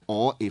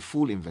 or a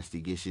full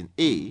investigation,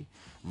 A,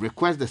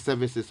 request the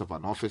services of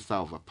an officer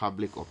of a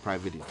public or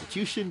private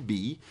institution,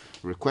 B,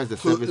 request the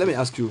services... Let me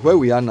ask you, where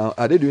we are now,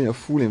 are they doing a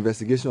full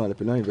investigation or a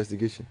preliminary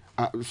investigation?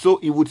 So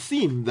it would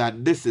seem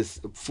that this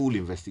is a full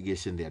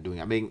investigation they are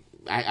doing. I mean,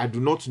 I do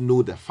not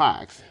know the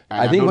facts.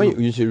 I think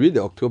you should read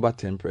the October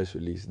 10 press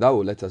release. That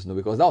will let us know,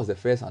 because that was the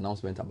first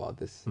announcement about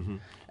this.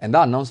 And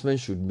that announcement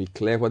should be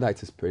clear whether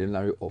it is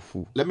preliminary or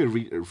full. Let me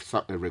read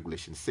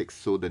Regulation 6,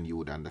 so then you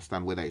would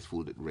understand whether it's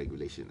full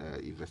regulation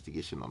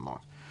investigation or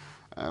not.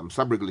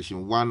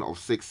 Sub-regulation 1 of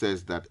 6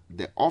 says that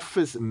the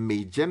office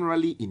may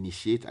generally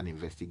initiate an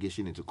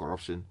investigation into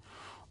corruption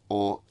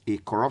or a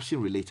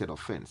corruption-related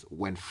offense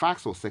when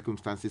facts or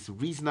circumstances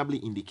reasonably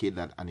indicate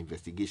that an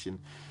investigation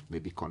may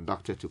be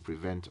conducted to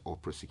prevent or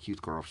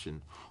prosecute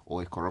corruption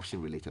or a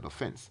corruption-related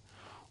offense.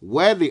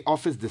 Where the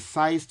office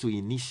decides to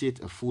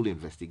initiate a full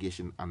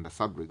investigation under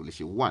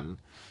sub-regulation 1,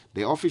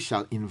 the office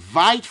shall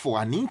invite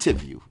for an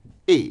interview,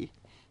 A,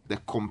 the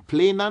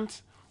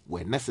complainant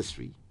where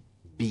necessary,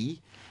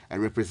 B, a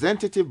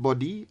representative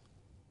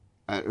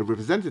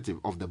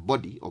of the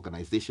body,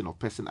 organization, or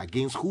person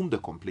against whom the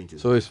complaint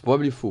is. So it's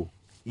probably full.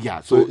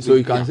 Yeah. So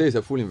you can say it's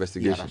a full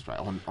investigation. Yeah, that's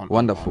right.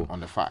 Wonderful. On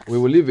the facts. We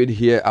will leave it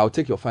here. I'll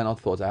take your final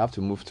thoughts. I have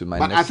to move to my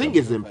next. But I think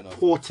it's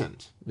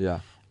important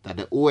that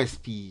the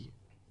OSP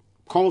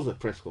calls a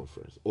press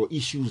conference or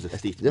issues a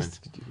statement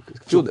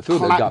to fill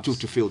the gaps.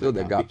 To fill the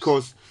gaps.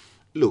 Because,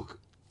 look,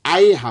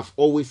 I have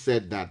always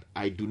said that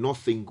I do not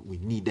think we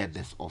needed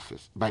this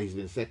office, but it's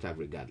been set up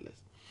regardless.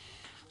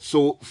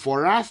 So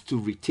for us to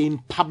retain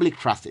public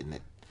trust in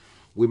it,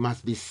 we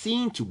must be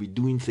seen to be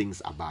doing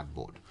things above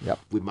board.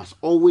 We must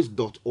always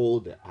dot all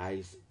the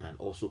I's and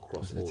also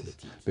cross all the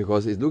T's.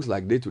 Because it looks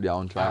like they are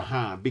on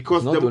trial.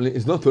 Because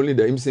it's not only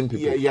the IMSIN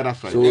people. Yeah,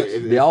 that's right. So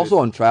they are also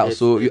on trial.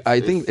 So I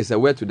think it's a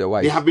word to the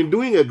wise. They have been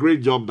doing a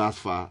great job thus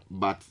far,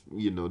 but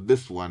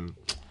this one...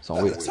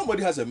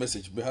 Somebody has a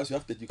message. Perhaps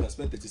you can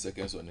spend 30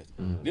 seconds on it.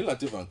 Neil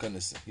Latif and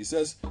Kenneth, he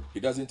says he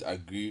doesn't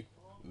agree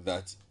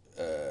that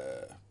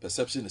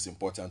perception is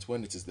important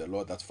when it is the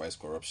law that fights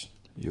corruption.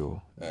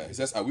 He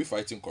says, are we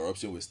fighting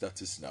corruption with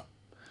status now?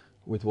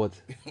 With what?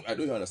 I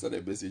don't understand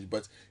the message,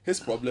 but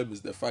his problem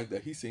is the fact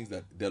that he thinks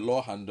that the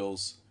law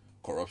handles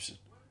corruption,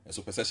 and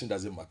so perception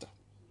doesn't matter.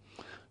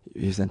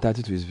 He's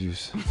entitled to his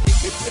views.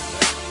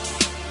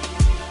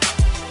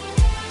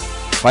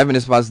 5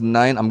 minutes past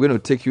 9. I'm going to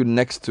take you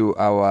next to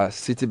our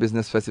Citi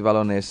Business Festival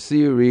on a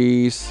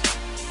series.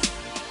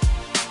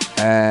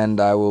 And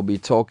I will be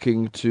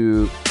talking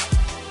to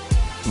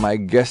my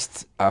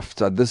guest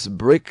after this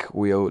break.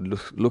 We are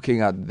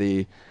looking at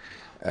the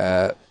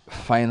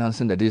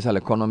financing the digital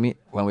economy.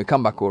 When we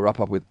come back, we'll wrap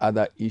up with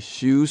other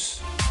issues.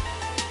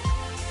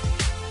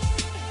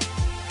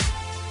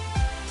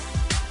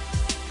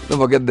 Don't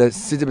forget the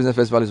Citi Business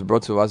Festival is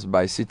brought to us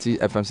by Citi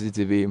FM Citi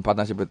TV in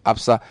partnership with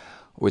APSA,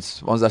 with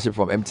sponsorship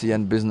from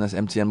MTN Business,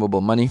 MTN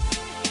Mobile Money,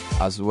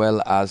 as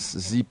well as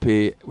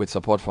ZPay with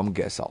support from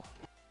Gesal.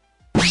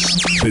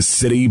 The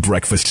Citi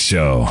Breakfast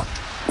Show.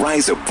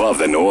 Rise above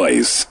the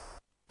noise.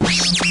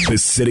 The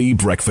Citi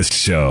Breakfast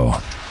Show.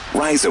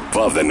 Rise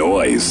above the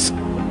noise.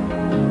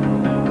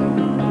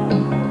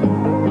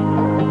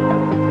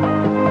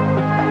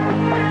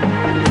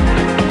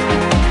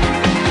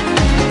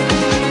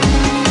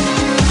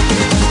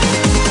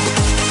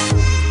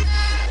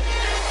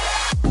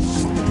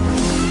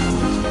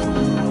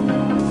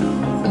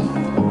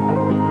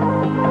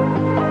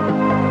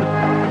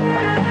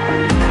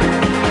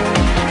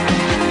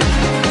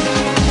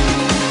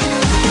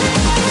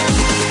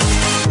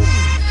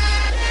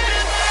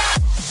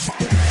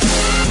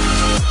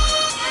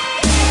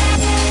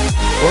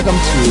 Welcome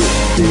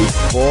to day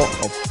 4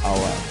 of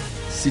our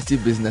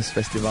Citi Business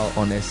Festival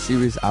on a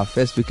series. Our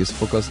first week is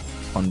focused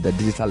on the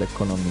digital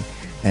economy,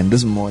 and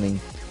this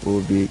morning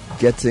we'll be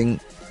getting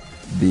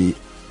the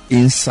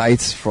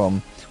insights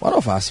from one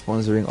of our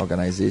sponsoring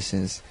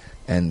organizations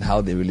and how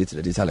they relate to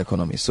the digital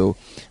economy. So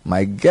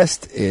my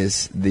guest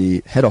is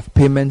the head of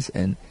payments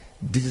and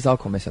digital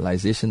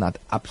commercialization at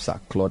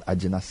APSA, Claude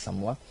Agina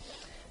Samoa,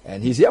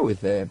 and he's here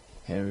with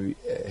Henry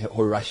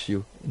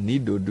Horatio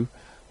Nidodu,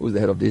 who's the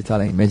head of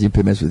digital and emerging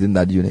payments within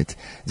that unit.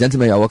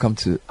 Gentlemen, you are welcome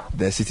to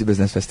the Citi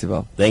Business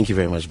Festival. Thank you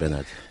very much,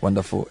 Bernard.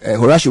 Wonderful.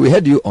 Horatio, we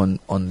had you on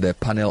the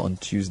panel on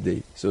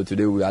Tuesday, so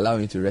today we allow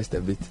you to rest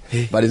a bit.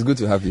 But it's good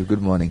to have you.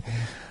 Good morning.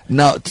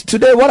 Now,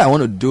 today what I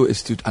want to do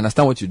is to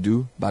understand what you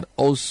do, but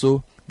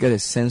also get a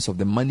sense of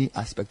the money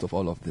aspect of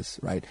all of this,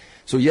 right?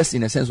 So yes,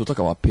 in a sense, we'll talk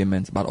about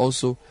payments, but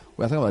also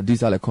we're talking about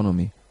digital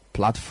economy,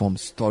 platform,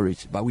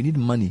 storage, but we need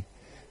money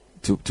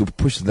to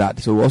push that.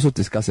 So we'll also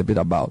discuss a bit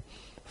about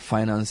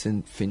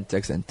financing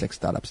fintechs and tech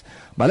startups.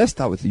 But let's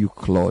start with you,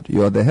 Claude.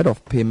 You're the head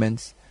of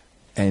payments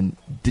and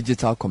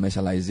digital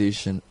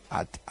commercialization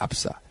at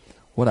APSA.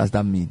 What does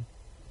that mean?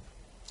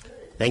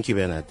 Thank you,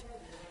 Bernard.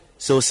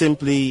 So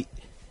simply,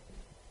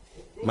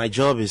 my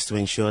job is to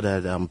ensure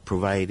that I'm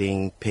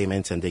providing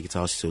payments and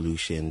digital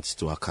solutions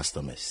to our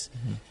customers.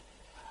 Mm-hmm.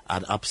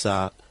 At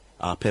APSA,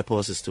 our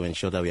purpose is to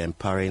ensure that we are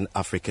empowering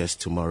Africa's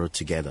tomorrow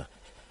together.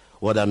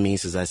 What that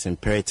means is that it's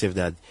imperative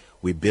that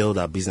we build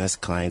our business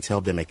clients,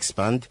 help them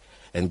expand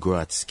and grow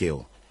at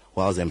scale,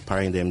 whilst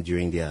empowering them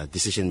during their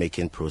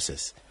decision-making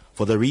process.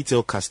 For the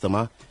retail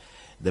customer,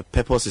 the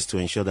purpose is to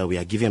ensure that we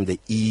are giving them the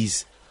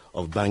ease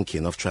of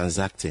banking, of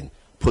transacting,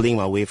 pulling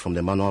them away from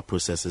the manual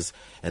processes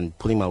and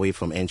pulling them away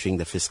from entering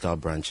the physical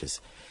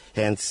branches.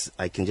 Hence,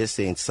 I can just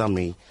say in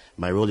summary,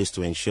 my role is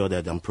to ensure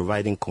that I'm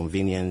providing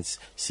convenience,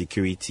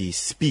 security,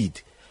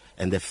 speed,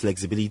 and the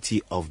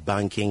flexibility of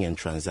banking and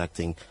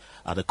transacting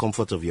at the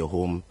comfort of your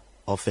home,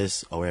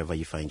 office, or wherever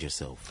you find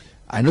yourself.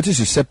 I notice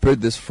you separate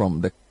this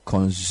from the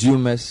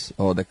consumers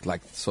or the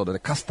the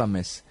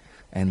customers,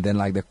 and then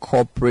like the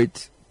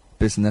corporate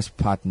business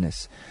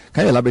partners.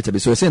 Can you elaborate a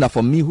bit? So you're saying that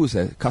for me, who's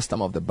a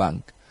customer of the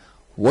bank,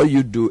 what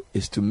you do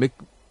is to make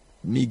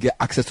me get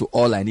access to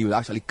all I need without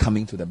actually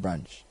coming to the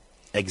branch.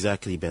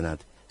 Exactly,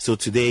 Bernard. So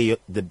today,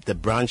 the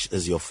branch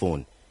is your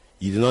phone.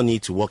 You do not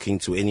need to walk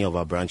into any of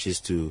our branches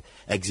to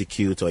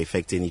execute or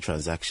effect any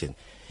transaction.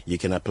 You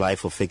can apply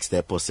for fixed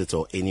deposit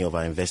or any of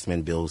our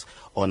investment bills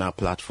on our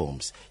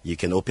platforms. You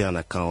can open an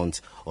account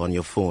on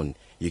your phone.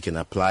 You can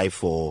apply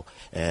for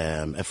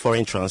a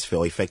foreign transfer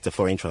or effect a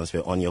foreign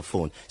transfer on your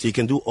phone. So you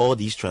can do all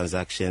these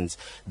transactions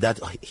that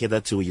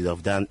hitherto you'd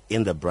have done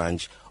in the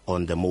branch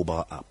on the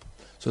mobile app.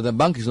 So the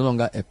bank is no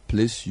longer a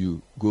place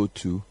you go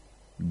to,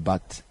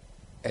 but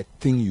a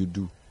thing you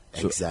do.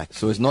 So, exactly.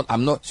 So it's not.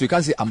 So you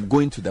can't say I'm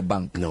going to the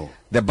bank. No.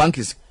 The bank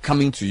is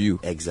coming to you.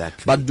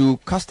 Exactly. But do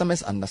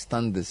customers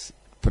understand this?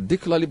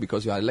 Particularly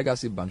because you are a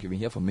legacy bank, you've been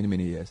here for many,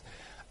 many years.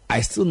 I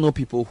still know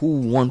people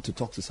who want to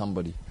talk to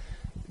somebody.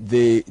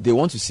 They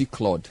want to see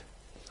Claude,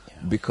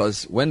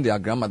 because when their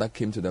grandmother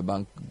came to the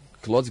bank,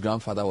 Claude's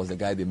grandfather was the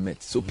guy they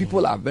met. So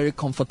people are very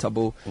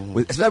comfortable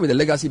with, especially with the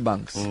legacy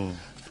banks.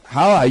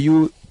 How are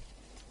you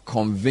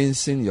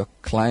convincing your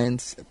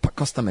clients,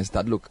 customers,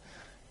 that look,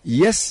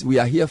 yes, we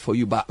are here for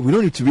you, but we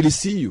don't need to really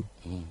see you?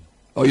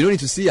 Or you don't need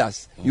to see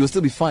us. You'll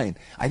still be fine.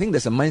 I think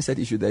there's a mindset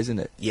issue there, isn't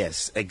it?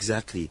 Yes,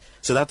 exactly.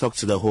 So that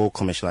talks to the whole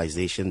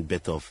commercialization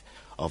bit of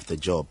the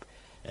job.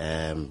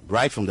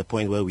 Right from the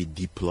point where we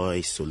deploy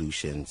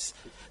solutions,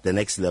 the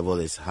next level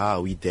is how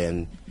are we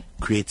then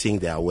creating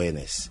the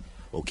awareness.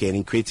 Okay, and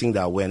in creating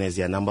the awareness,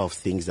 there are a number of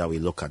things that we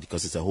look at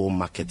because it's a whole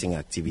marketing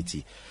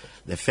activity.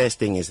 The first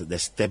thing is the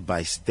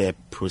step-by-step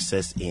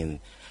process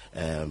in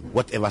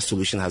whatever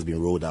solution has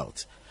been rolled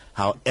out.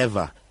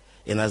 However,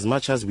 in as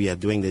much as we are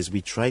doing this,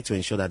 we try to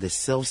ensure that the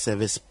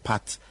self-service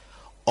part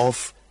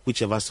of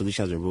whichever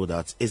solution has been rolled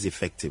out is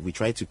effective. We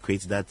try to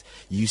create that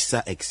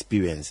user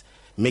experience,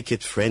 make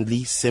it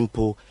friendly,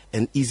 simple,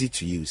 and easy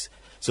to use,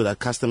 so that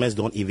customers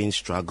don't even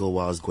struggle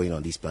whilst going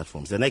on these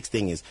platforms. The next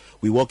thing is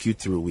we walk you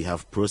through. We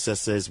have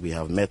processes, we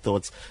have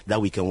methods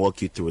that we can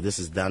walk you through. This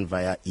is done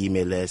via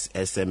emailers,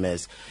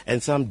 SMS,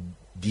 and some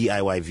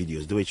DIY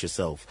videos,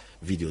 do-it-yourself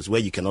videos, where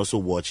you can also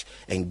watch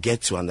and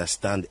get to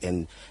understand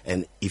and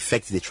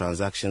effect the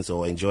transactions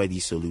or enjoy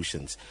these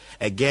solutions.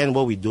 Again,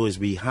 what we do is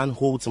we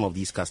handhold some of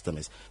these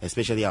customers,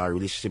 especially our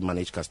relationship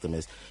managed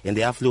customers, in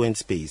the affluent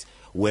space,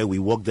 where we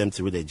walk them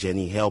through the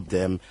journey, help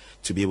them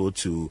to be able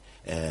to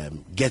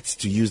get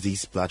to use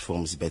these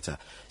platforms better.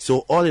 So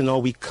all in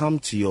all, we come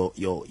to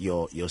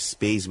your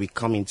space, we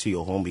come into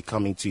your home, we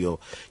come into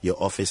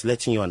your office,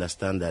 letting you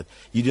understand that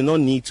you do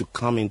not need to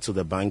come into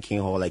the banking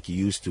hall like you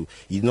used to.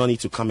 You do not need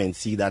to come and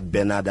see that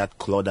banner, that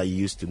Claude that you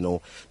used to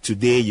know.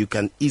 Today, you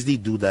can easily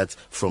do that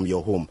from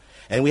your home.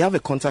 And we have a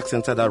contact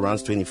center that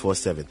runs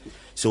 24/7.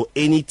 So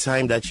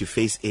anytime that you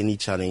face any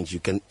challenge, you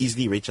can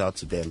easily reach out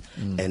to them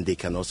and they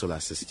can also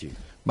assist you.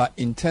 But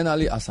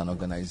internally as an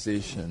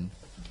organization,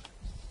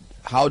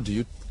 how do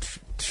you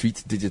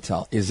treat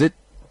digital? Is it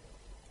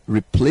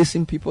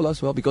replacing people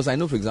as well? Because I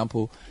know, for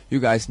example, you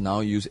guys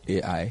now use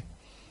AI.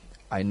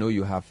 I know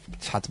you have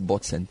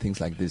chatbots and things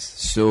like this.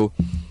 So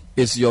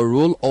is your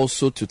role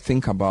also to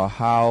think about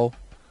how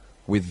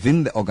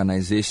within the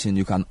organization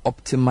you can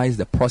optimize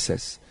the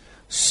process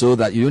so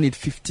that you don't need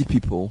 50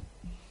 people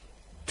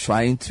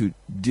trying to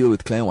deal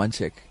with client one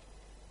check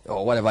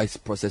or whatever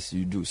process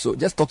you do? So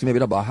just talk to me a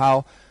bit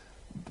about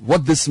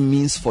what this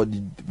means for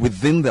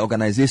within the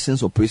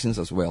organization's operations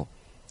as well.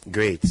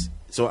 Great.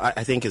 So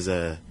I think it's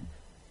the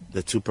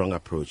two-pronged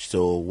approach.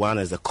 So one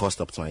is the cost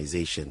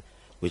optimization,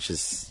 which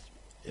is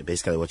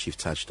basically what you've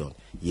touched on.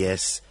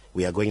 Yes,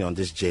 we are going on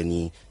this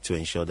journey to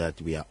ensure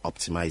that we are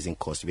optimizing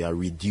costs. We are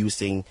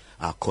reducing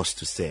our cost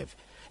to serve.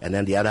 And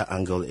then the other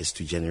angle is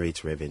to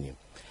generate revenue.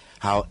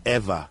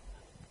 However,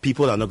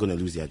 people are not going to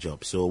lose their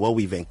jobs. So what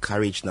we've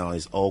encouraged now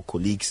is all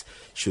colleagues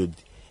should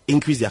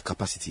increase their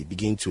capacity,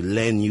 begin to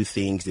learn new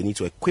things. They need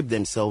to equip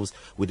themselves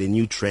with the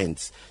new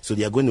trends. So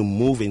they are going to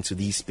move into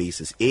these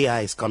spaces.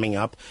 AI is coming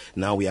up.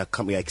 Now we are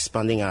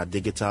expanding our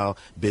digital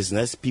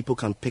business. People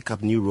can pick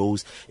up new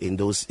roles in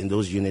those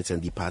units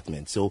and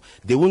departments. So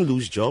they won't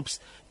lose jobs.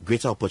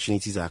 Greater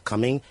opportunities are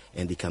coming,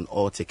 and they can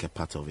all take a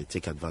part of it,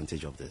 take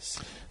advantage of this.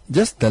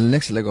 Just the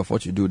next leg of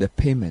what you do, the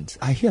payments.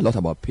 I hear a lot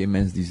about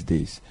payments these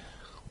days.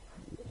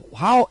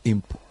 How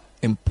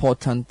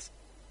important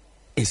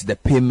is the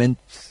payment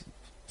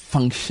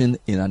function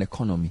in an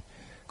economy?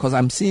 Because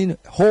I'm seeing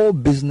whole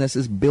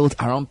businesses built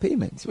around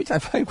payments, which I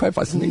find quite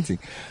fascinating.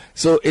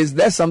 So is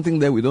there something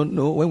that we don't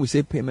know when we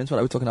say payments? What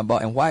are we talking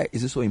about, and why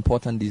is it so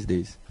important these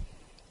days?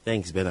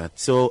 Thanks, Bernard.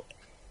 So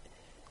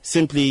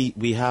simply,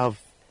 we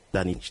have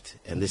done it,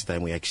 and this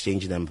time we are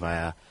exchanging them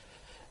via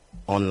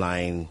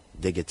online,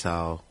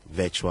 digital,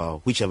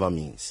 virtual, whichever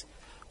means.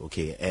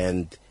 Okay,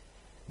 and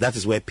that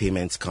is where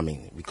payments come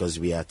in, because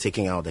we are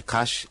taking out the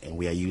cash and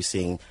we are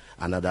using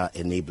another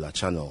enabler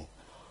channel.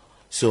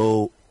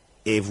 So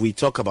if we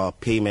talk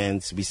about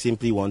payments, we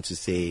simply want to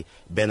say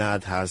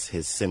Bernard has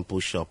his simple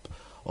shop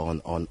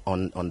on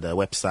the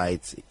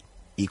website,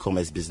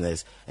 e-commerce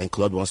business, and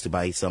Claude wants to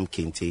buy some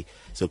kente.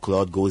 So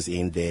Claude goes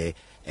in there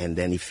and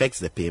then effects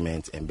the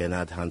payment, and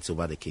Bernard hands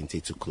over the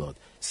kente to Claude.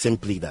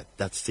 Simply that.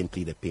 That's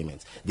simply the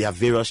payment. There are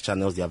various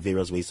channels. There are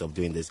various ways of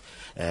doing this.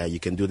 You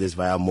can do this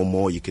via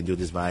Momo. You can do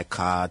this via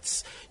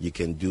cards. You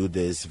can do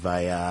this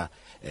via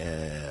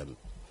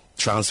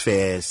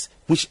transfers.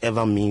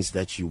 Whichever means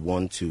that you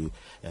want to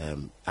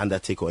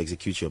undertake or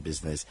execute your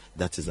business,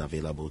 that is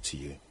available to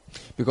you.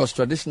 Because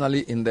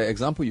traditionally, in the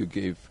example you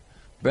gave,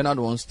 Bernard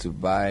wants to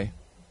buy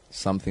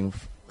something,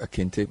 a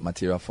kente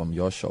material from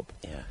your shop.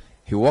 Yeah.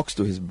 He walks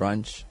to his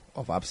branch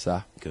of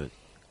ABSA. Good.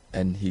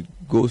 And he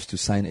goes to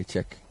sign a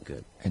check.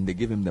 Good. And they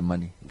give him the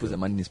money. He puts the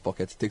money in his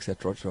pocket, takes a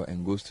trotro,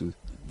 and goes to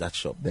that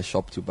shop. The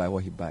shop to buy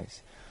what he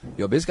buys.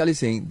 You're basically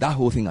saying that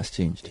whole thing has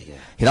changed. Yeah.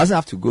 He doesn't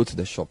have to go to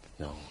the shop.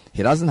 No.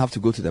 He doesn't have to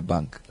go to the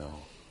bank. No.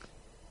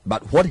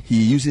 But what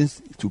he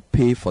uses to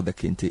pay for the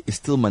kente is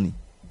still money.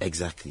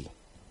 Exactly.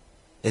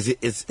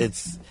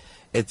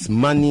 It's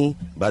money,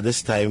 but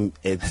this time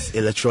it's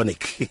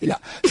electronic. Yeah.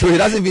 So he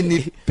doesn't even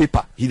need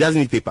paper. He doesn't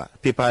need paper.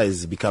 Paper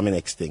is becoming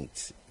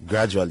extinct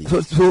gradually.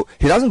 So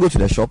he doesn't go to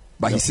the shop,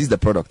 but he sees the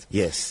product.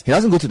 Yes. He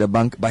doesn't go to the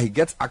bank, but he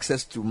gets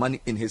access to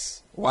money in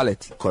his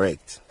wallet.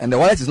 Correct. And the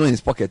wallet is not in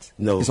his pocket.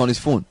 No. It's on his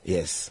phone.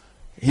 Yes.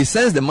 He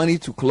sends the money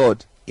to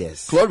Claude.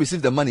 Yes. Claude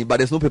receives the money, but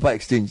there's no paper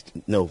exchanged.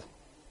 No.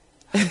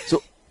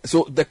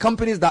 So the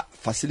companies that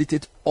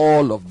facilitate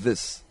all of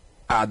this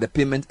are the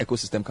payment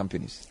ecosystem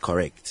companies.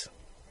 Correct.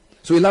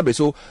 So elaborate.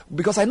 So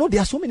because I know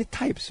there are so many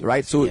types,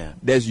 right? So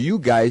there's you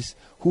guys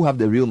who have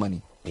the real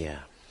money. Yeah.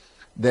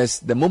 There's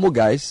the Momo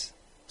guys.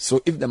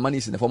 So if the money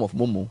is in the form of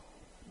Momo,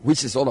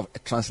 which is sort of a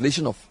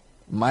translation of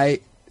my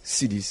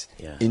CDs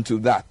into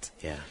that.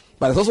 Yeah.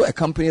 but it's also a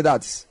company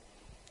that's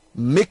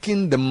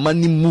making the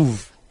money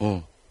move.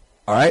 All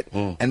right?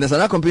 And there's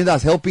another company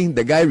that's helping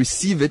the guy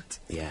receive it.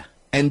 Yeah.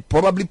 And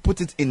probably put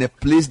it in a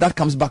place that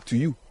comes back to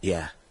you.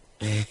 Yeah.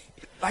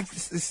 Like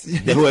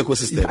the whole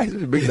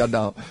ecosystem. Break that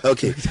down.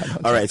 Okay.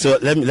 All right. So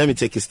let me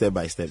take it step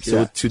by step.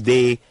 So Yeah.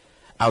 today,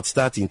 I'll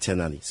start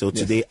internally. So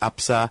today,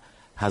 APSA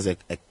has a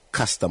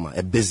customer,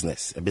 a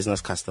business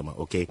customer.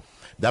 Okay.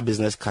 That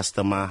business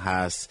customer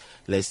has,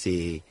 let's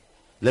say,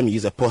 let me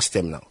use a POS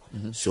terminal.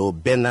 So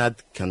Bernard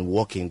can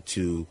walk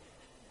into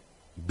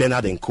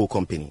Bernard and Co.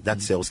 company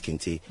that sells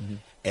Kente.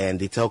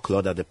 And they tell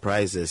Claude that the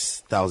price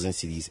is 1,000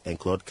 cedis, and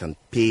Claude can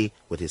pay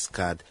with his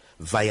card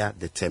via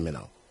the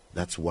terminal.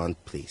 That's one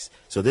place.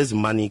 So this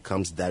money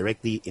comes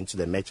directly into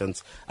the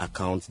merchant's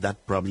account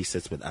that probably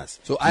sits with us.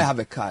 So I have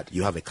a card.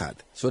 You have a card.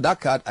 So that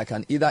card I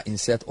can either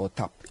insert or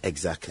tap.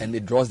 Exactly. And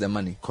it draws the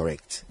money.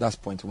 Correct. That's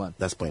point one.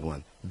 That's point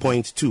one.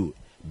 Point two,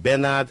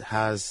 Bernard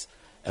has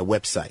a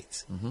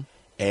website.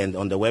 And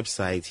on the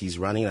website, he's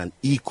running an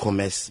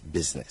e-commerce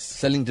business.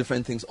 Selling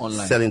different things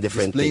online. Selling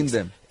different Displaying things.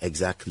 them.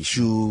 Exactly.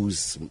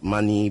 Shoes,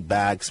 money,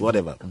 bags,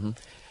 whatever.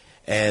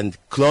 And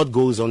Claude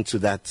goes onto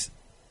that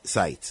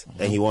site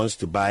and he wants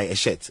to buy a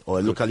shirt or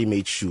a locally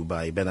made shoe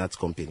by Bernard's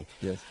company.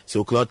 Yes.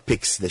 So Claude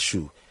picks the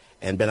shoe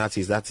and Bernard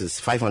says that is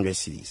 500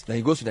 cedis. Then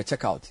he goes to the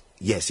checkout.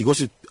 Yes, he goes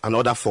to an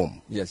order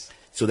form. Yes.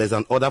 So there's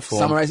an order form.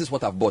 Summarizes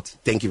what I've bought.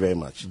 Thank you very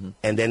much.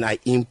 And then I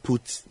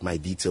input my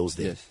details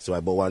there. Yes. So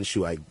I bought one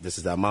shoe. This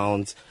is the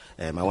amount.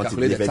 I want to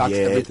Calculate deliver the tax,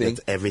 everything.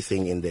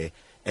 everything in there.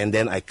 And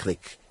then I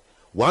click.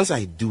 Once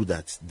I do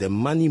that, the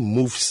money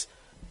moves.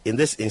 In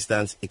this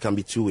instance, it can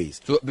be two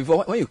ways. So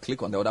before, when you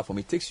click on the order form,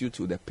 it takes you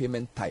to the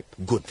payment type.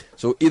 Good.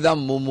 So either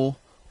Momo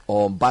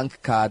or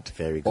bank card.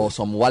 Very good. Or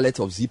some wallet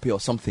of ZPay or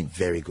something.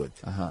 Very good.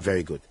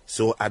 Very good.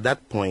 So at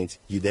that point,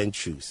 you then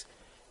choose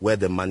where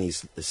the money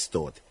is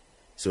stored.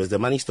 So is the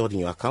money stored in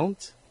your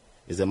account?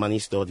 Is the money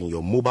stored in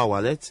your mobile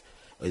wallet?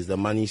 Or is the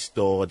money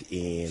stored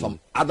in some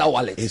other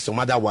wallet? In some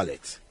other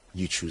wallet.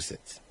 You choose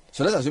it.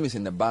 So let's assume it's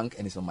in the bank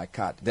and it's on my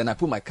card. Then I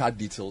put my card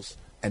details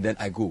and then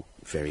I go.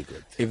 Very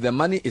good. If the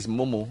money is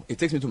Momo, it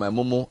takes me to my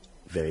Momo.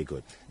 Very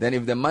good. Then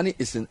if the money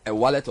is in a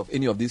wallet of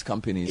any of these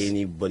companies,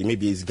 anybody,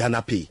 maybe it's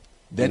Ghana Pay,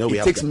 then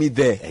it takes me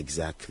there.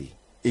 Exactly.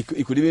 It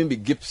could even be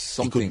Gips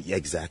something.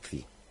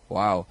 Exactly.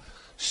 Wow.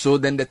 So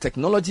then the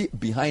technology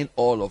behind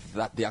all of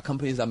that, there are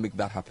companies that make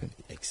that happen.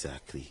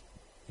 Exactly.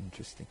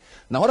 Interesting.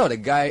 Now, what about the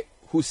guy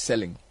who's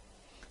selling?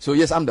 So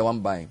yes, I'm the one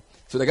buying.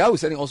 So the guy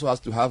who's selling also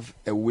has to have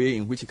a way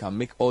in which he can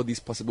make all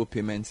these possible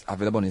payments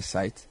available on his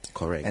site.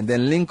 Correct. And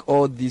then link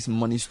all these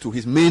monies to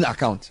his main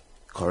account.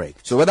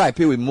 Correct. So whether I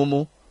pay with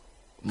Momo,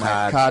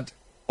 my card,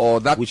 or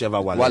that whichever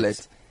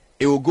wallet,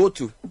 it will go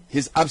to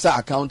his ABSA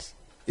account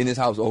in his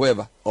house or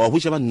wherever. Or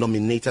whichever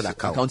nominated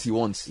account he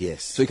wants.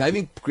 Yes. So he can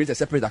even create a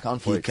separate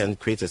account for it. He can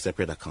create a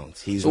separate account.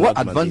 So what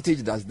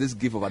advantage does this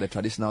give over the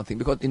traditional thing?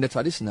 Because in the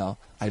traditional,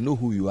 I know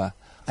who you are.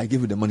 I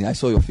give you the money. I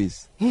saw your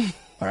face.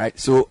 All right.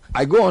 So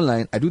I go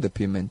online, I do the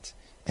payment,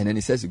 and then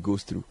it says it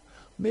goes through.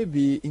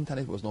 Maybe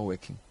internet was not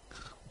working,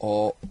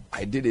 or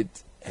I did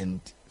it and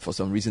for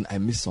some reason I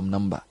missed some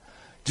number.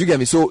 Do you get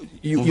me? So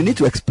you need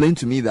to explain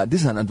to me that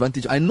this is an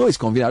advantage. I know it's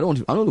convenient.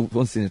 I don't want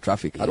to sit in the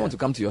traffic. I don't want to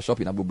come to your shop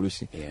in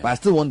Abubrushi, but I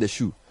still want the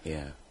shoe.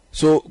 Yeah.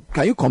 So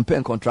can you compare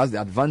and contrast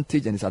the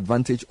advantage and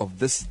disadvantage of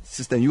this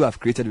system you have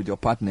created with your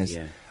partners,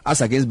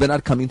 as against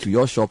Bernard coming to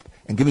your shop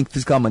and giving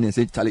physical money and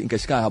say, Charlie,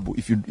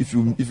 if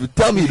you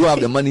tell me you don't have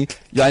the money,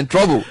 you are in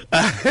trouble.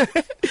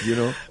 You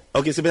know.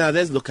 Okay, so Bernard,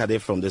 let's look at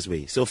it from this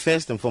way. So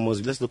first and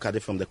foremost, let's look at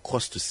it from the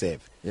cost to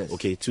serve. Yes.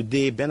 Okay,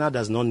 today Bernard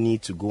does not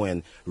need to go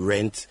and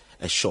rent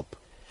a shop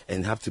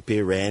and have to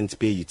pay rent,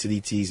 pay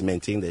utilities,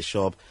 maintain the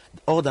shop.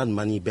 All that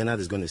money, Bernard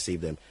is going to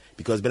save them,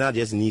 because Bernard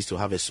just needs to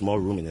have a small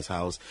room in his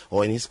house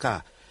or in his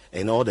car,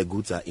 and all the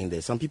goods are in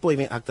there. Some people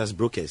even act as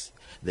brokers.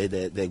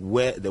 The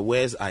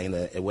wares are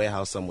in a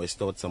warehouse somewhere,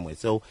 stored somewhere.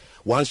 So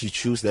once you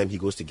choose them, he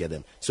goes to get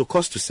them. So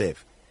cost to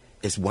serve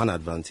is one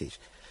advantage.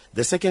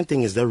 The second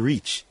thing is the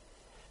reach.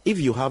 If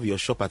you have your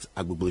shop at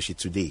Agbogbloshi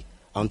today,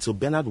 until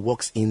Bernard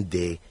walks in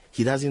there,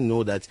 he doesn't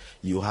know that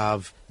you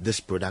have this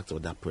product or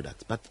that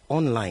product. But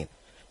online,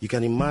 you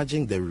can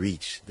imagine the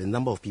reach, the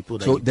number of people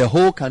that. So the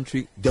whole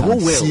country, the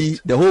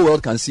whole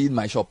world can see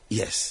my shop.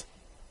 Yes,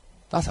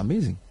 that's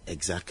amazing.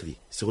 Exactly.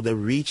 So the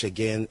reach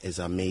again is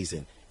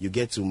amazing. You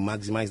get to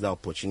maximize the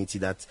opportunity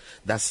that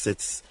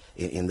sits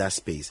in that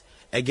space.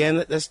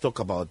 Again, let's talk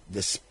about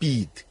the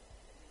speed.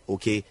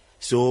 Okay,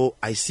 so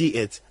I see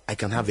it, I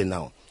can have it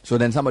now. So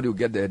then somebody will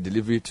get the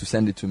delivery to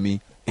send it to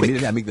me.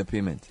 Immediately I make the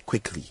payment.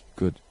 Quickly.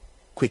 Good.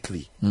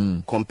 Quickly.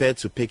 Compared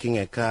to picking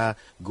a car,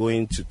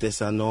 going to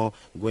Tesano,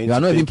 going you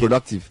are not even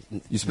productive.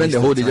 You spend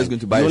the whole day just going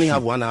to buy a shoe. You only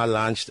have 1 hour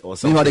lunch or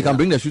something. Meanwhile, they can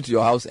bring the shoe to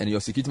your house and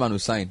your security man will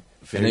sign.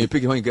 And then you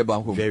pick it when you get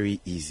back home.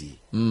 Very easy.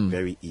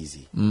 Very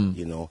easy.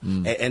 You know.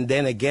 And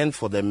then again,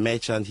 for the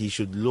merchant, he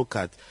should look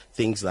at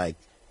things like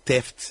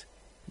theft.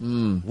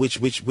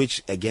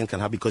 Which again can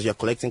happen because you're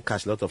collecting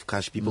cash, a lot of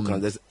cash. People can,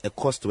 there's a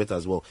cost to it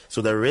as well.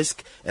 So the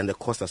risk and the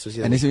cost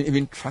associated. And it's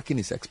even tracking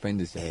his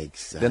expenditure.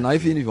 Exactly. Then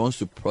even if he wants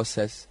to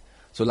process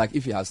So like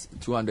if he has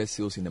 200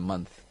 sales in a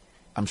month,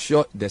 I'm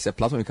sure there's a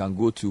platform he can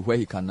go to where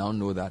he can now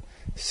know that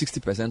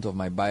 60% of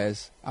my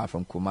buyers are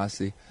from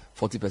Kumasi,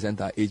 40%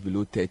 are aged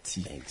below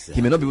 30. Exactly.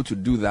 He may not be able to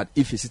do that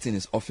if he's sitting in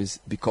his office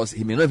because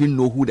he may not even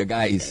know who the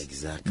guy is.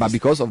 Exactly. But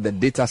because of the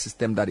data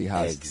system that he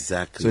has.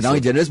 Exactly. So now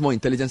he generates more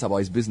intelligence about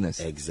his business.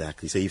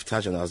 Exactly. So you've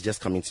touched on, I was just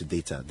coming to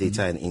data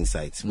and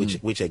insights,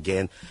 which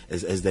again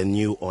is the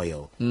new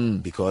oil,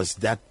 because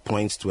that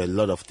points to a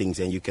lot of things,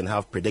 and you can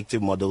have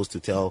predictive models to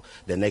tell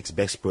the next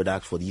best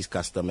product for these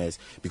customers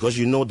because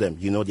you know them,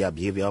 you know their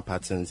behavioral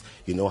patterns,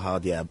 you know how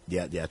they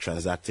are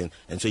transacting,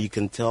 and so you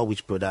can tell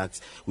which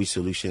products, which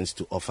solutions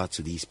to offer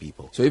to these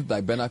people. So if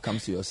like Bernard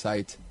comes to your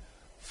site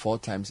 4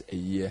 times a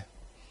year,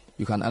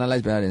 you can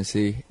analyze Bernard and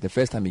say the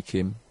first time he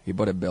came, he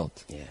bought a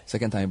belt. Yeah.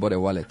 Second time he bought a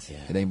wallet. Yeah.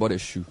 And then he bought a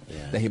shoe.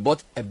 Yeah. Then he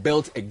bought a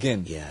belt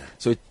again. Yeah.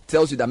 So it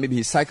tells you that maybe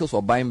his cycles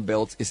for buying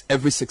belts is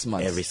every 6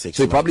 months. Every 6 months.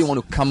 So you probably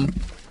want to come.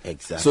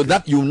 Exactly. So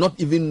that you will not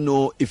even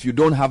know if you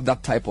don't have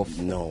that type of.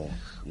 No.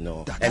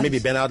 And maybe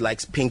Bernard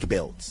likes pink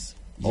belts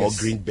or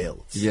green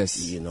belts.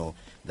 Yes. You know,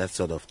 that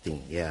sort of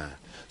thing. Yeah.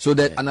 So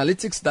the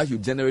analytics that you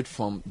generate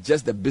from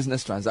just the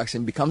business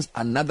transaction becomes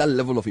another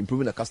level of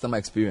improving the customer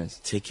experience.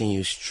 Taking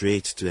you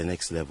straight to the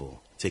next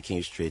level. Taking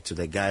you straight to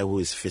the guy who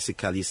is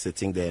physically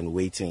sitting there and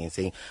waiting and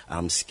saying,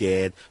 I'm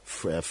scared,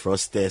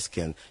 fraudsters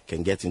can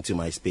get into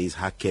my space,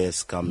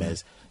 hackers,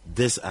 scammers.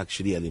 This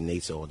actually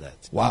eliminates all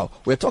that. Wow.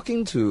 We're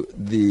talking to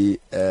the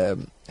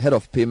head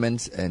of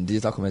payments and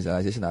digital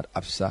commercialization at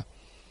APSA,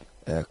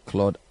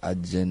 Claude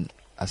Adjen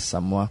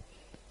Asamoah.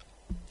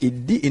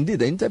 Indeed,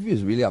 the interview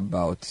is really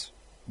about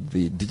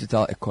the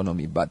digital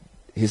economy, but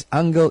his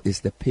angle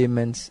is the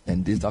payments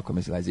and digital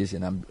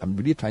commercialization. I'm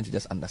really trying to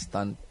just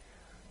understand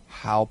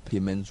how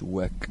payments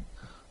work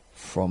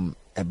from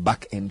a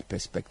back-end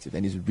perspective,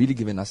 and he's really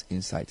giving us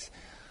insights.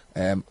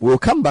 We'll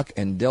come back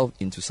and delve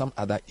into some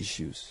other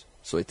issues.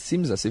 So it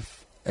seems as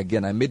if,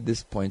 again, I made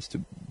this point to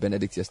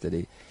Benedict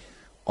yesterday,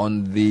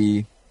 on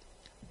the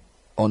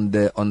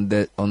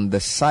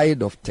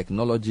side of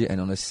technology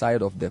and on the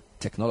side of the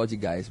technology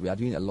guys, we are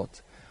doing a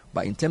lot.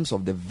 But in terms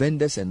of the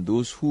vendors and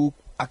those who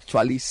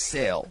actually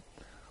sell,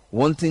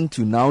 wanting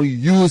to now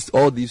use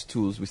all these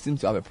tools, we seem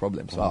to have a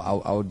problem. So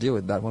I'll deal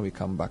with that when we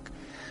come back.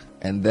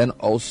 And then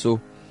also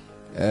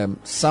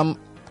some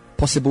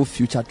possible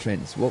future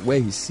trends, where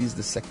he sees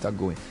the sector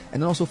going.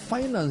 And then also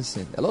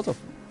financing. A lot of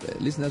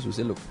listeners will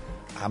say, look,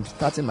 I'm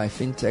starting my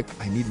fintech,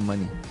 I need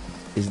money.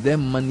 Is there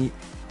money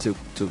to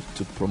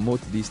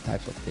promote these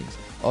types of things?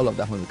 All of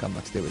that when we come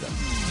back. Stay with us.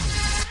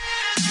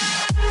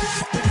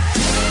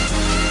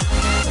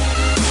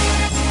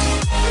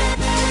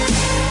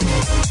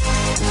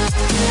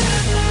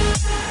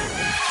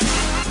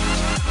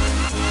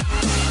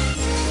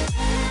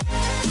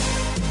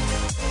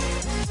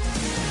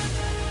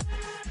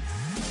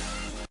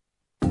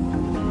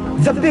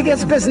 The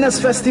biggest business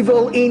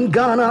festival in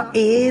Ghana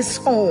is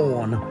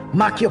on.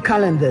 Mark your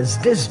calendars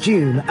this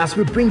June as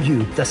we bring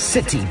you the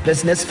Citi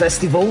Business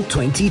Festival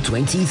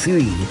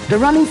 2023. The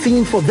running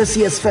theme for this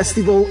year's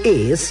festival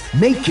is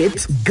Make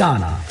It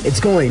Ghana. It's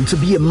going to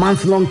be a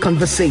month-long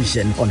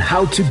conversation on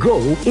how to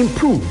grow,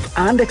 improve,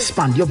 and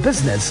expand your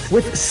business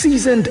with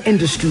seasoned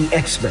industry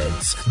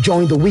experts.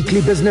 Join the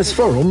weekly business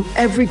forum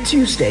every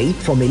Tuesday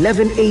from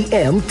 11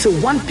 a.m. to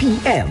 1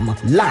 p.m.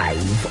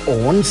 live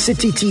on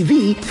Citi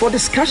TV for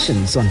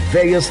discussions on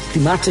various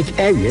thematic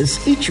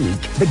areas each week,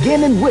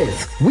 beginning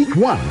with Week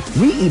 1,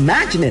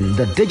 Reimagining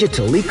the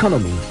Digital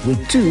Economy.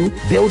 Week 2,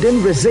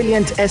 Building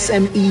Resilient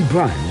SME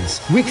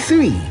Brands. Week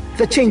 3,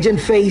 the changing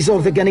phase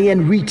of the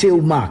Ghanaian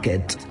retail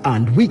market.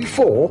 And Week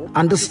 4,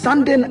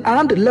 Understanding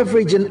and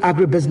Leveraging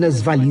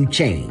Agribusiness Value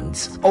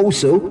Chains.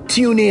 Also,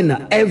 tune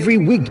in every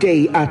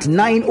weekday at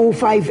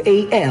 9:05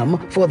 a.m.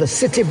 for the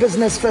Citi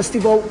Business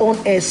Festival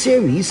on-air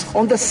series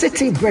on the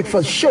Citi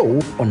Breakfast Show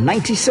on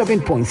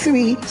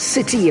 97.3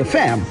 Citi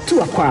FM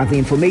to acquire the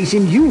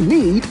information you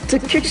need to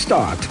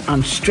kickstart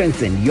and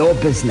strengthen your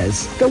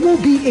business. There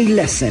will be a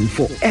lesson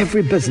for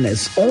every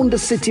business on the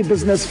Citi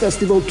Business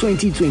Festival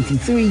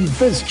 2023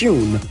 this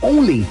June,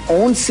 only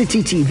on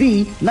Citi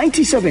TV,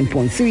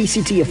 97.3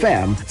 Citi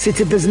FM,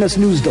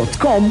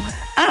 citibusinessnews.com,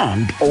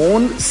 and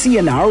on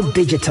CNR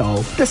Digital.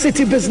 The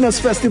Citi Business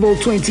Festival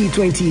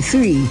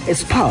 2023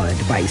 is powered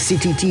by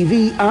Citi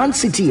TV and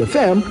Citi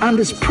FM and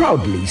is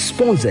proudly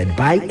sponsored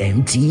by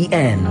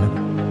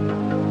MTN.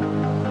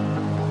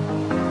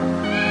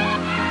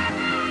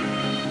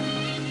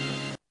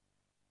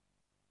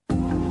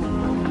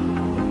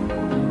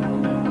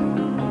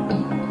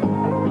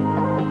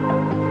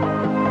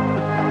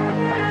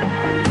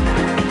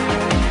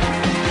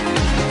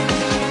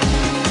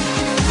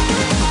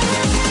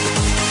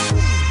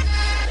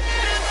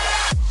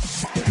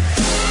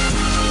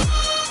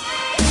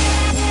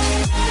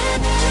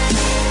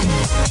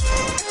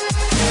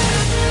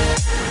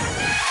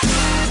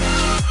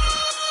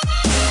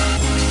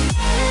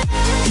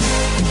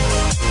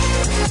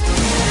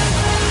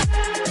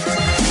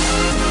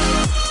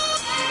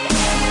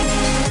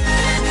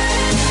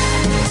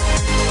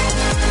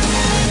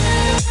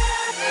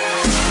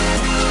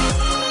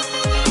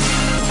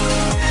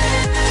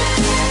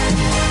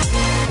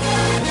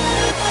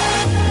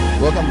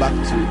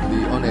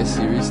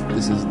 Noise.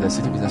 This is the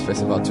City Business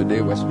Festival.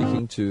 Today we're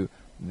speaking to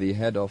the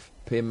head of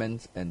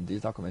payments and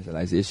digital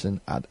commercialization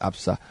at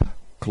ABSA,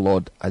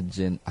 Claude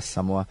Ajin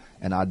Asamoah,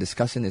 and our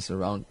discussion is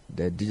around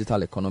the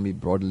digital economy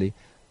broadly,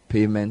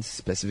 payments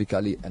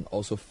specifically, and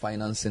also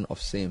financing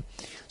of same.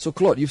 So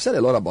Claude, you've said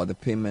a lot about the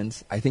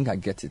payments. I think I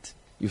get it.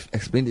 You've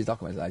explained digital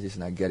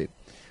commercialization. I get it.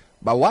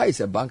 But why is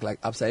a bank like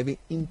ABSA even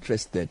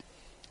interested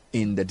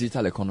in the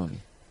digital economy?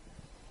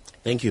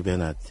 Thank you,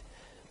 Bernard.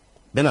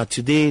 Bernard,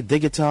 today,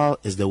 digital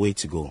is the way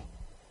to go.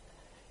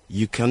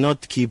 You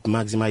cannot keep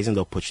maximizing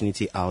the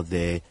opportunity out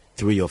there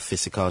through your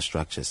physical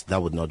structures. That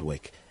would not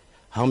work.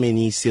 How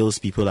many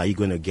salespeople are you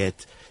going to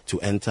get to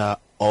enter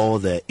all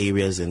the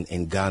areas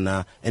in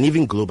Ghana and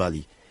even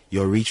globally?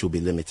 Your reach will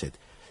be limited.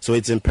 So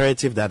it's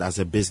imperative that as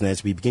a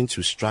business, we begin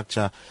to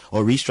structure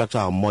or restructure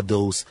our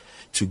models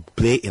to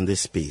play in this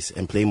space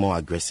and play more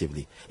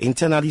aggressively.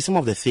 Internally, some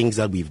of the things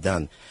that we've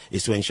done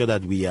is to ensure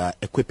that we are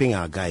equipping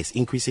our guys,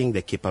 increasing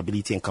the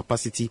capability and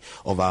capacity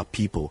of our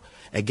people.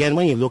 Again,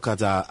 when you look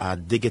at our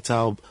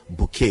digital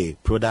bouquet,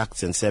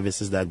 products and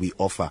services that we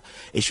offer,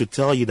 it should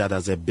tell you that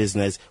as a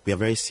business, we are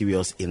very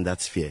serious in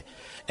that sphere.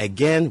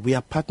 Again, we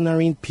are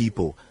partnering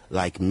people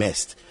like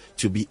MEST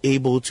to be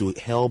able to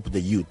help the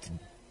youth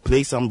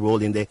play some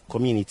role in the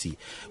community.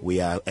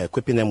 We are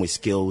equipping them with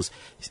skills,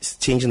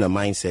 changing the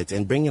mindset,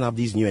 and bringing up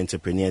these new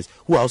entrepreneurs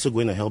who are also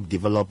going to help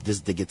develop this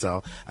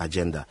digital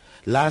agenda.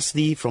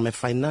 Lastly, from a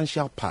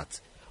financial part,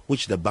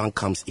 which the bank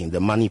comes in, the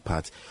money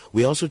part,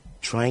 we're also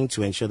trying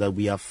to ensure that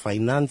we are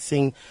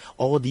financing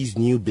all these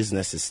new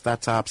businesses,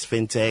 startups,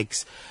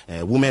 fintechs,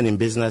 women in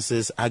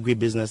businesses,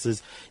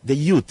 agri-businesses, the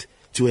youth,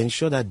 to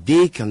ensure that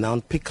they can now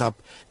pick up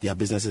their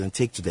businesses and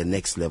take to the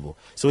next level.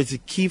 So it's a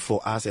key for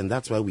us, and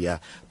that's why we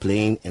are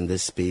playing in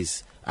this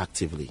space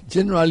actively.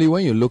 Generally,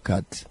 when you look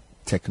at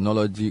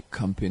technology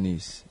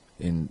companies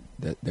in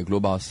the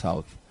global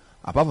south,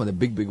 apart from the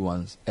big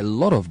ones, a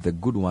lot of the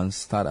good ones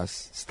start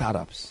as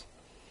startups.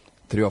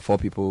 3 or 4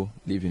 people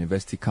leave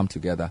university, come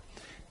together.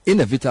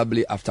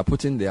 Inevitably, after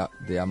putting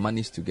their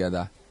monies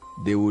together,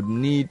 they would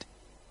need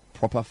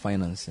proper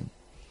financing.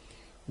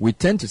 We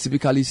tend to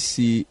typically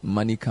see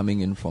money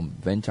coming in from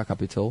venture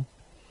capital.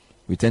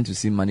 We tend to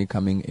see money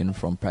coming in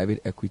from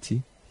private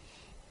equity,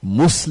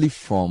 mostly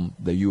from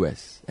the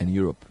US and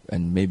Europe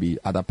and maybe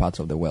other parts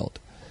of the world.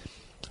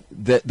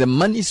 The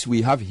monies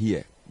we have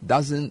here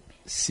doesn't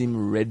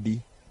seem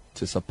ready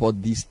to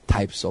support these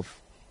types of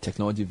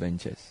technology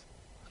ventures.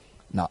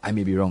 Now, I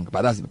may be wrong,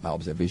 but that's my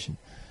observation.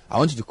 I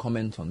want you to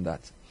comment on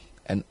that.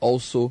 And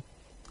also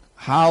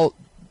how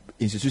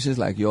institutions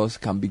like yours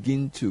can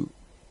begin to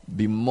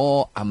be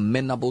more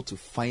amenable to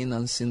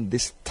financing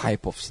this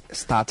type of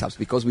startups,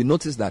 because we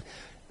notice that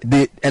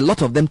a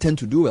lot of them tend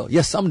to do well.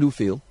 Yes, some do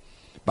fail,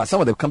 but some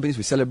of the companies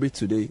we celebrate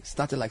today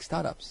started like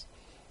startups,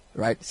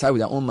 right? Started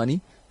with their own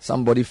money.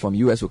 Somebody from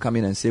US will come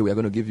in and say, we are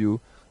going to give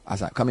you,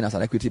 come in as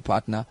an equity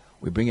partner,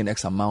 we bring in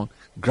X amount.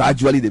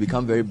 Gradually, they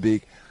become very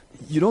big.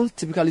 You don't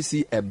typically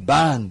see a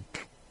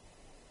bank.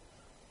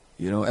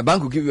 A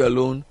bank will give you a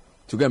loan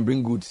to go and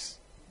bring goods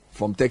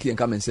from Turkey and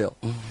come and sell.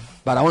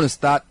 But I want to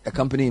start a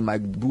company in my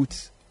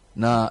boots.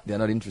 Nah, they're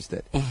not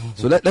interested.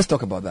 So let's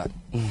talk about that.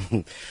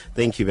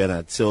 Thank you,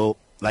 Bernard. So,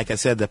 like I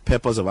said, the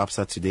purpose of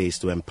ABSA today is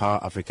to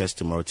empower Africa's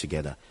tomorrow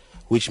together,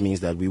 which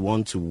means that we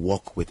want to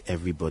work with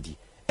everybody,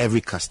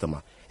 every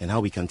customer, and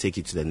how we can take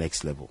it to the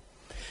next level.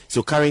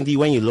 So currently,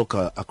 when you look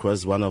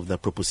across one of the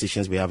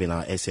propositions we have in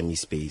our SME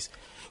space,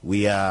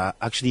 we are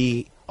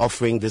actually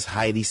offering this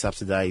highly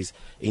subsidized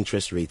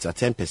interest rates at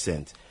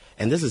 10%.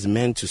 And this is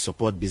meant to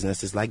support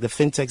businesses like the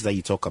fintechs that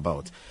you talk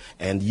about,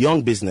 and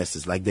young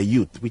businesses like the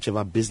youth,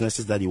 whichever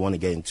businesses that you want to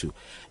get into.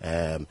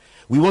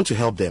 We want to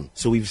help them.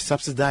 So we've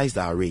subsidized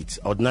our rates.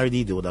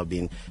 Ordinarily, they would have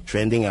been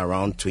trending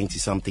around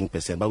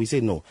 20-something%. But we say,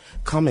 no,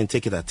 come and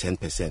take it at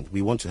 10%.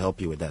 We want to help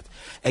you with that.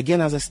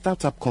 Again, as a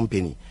startup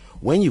company,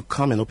 when you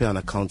come and open an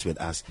account with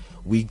us,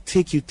 we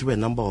take you through a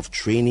number of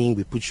training,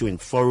 we put you in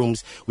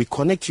forums, we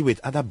connect you with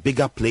other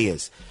bigger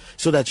players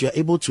so that you're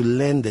able to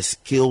learn the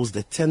skills,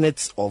 the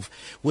tenets of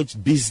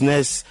which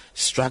business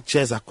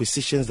structures,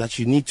 acquisitions that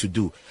you need to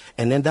do.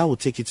 And then that will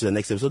take you to the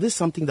next level. So this is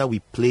something that we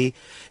play,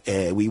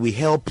 we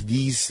help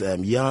these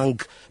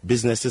young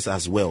businesses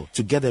as well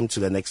to get them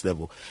to the next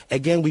level.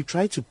 Again, we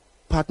try to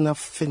partner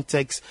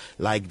fintechs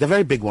like the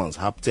very big ones,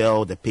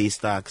 Haptel, the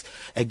Paystacks,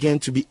 again,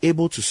 to be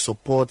able to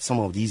support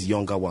some of these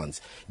younger ones.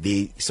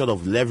 They sort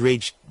of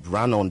leverage,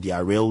 run on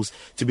their rails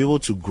to be able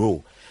to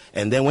grow.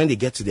 And then when they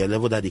get to their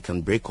level that they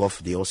can break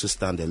off, they also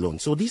stand alone.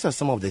 So these are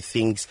some of the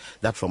things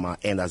that from our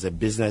end as a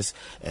business.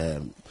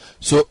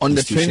 So on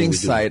the training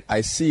side,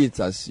 I see it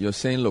as you're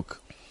saying,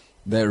 look,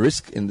 the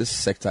risk in this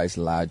sector is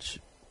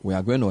large. We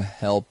are going to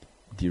help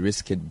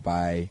de-risk it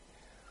by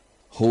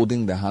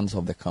holding the hands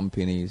of the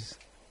companies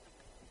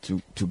to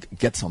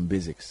get some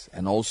basics,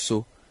 and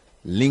also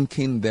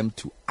linking them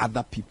to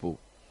other people.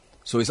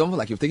 So it's almost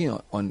like you're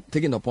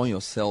taking upon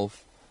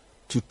yourself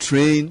to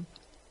train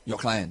your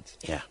client.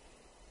 Yeah.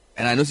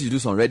 And I notice you do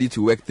some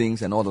ready-to-work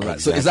things and all of that.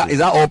 Exactly. So is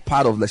that all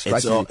part of the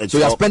strategy? So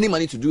you're spending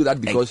money to do that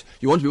because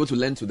you want to be able to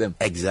lend to them.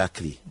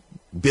 Exactly.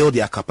 build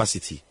their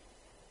capacity,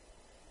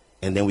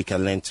 and then we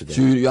can lend to them.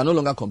 So you are no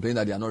longer complaining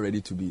that they are not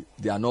ready to be,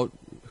 they are not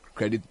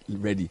credit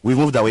ready. We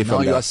moved away from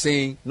that. Now you are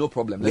saying, no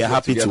problem. We are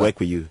happy to work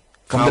with you.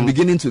 From the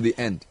beginning to the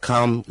end.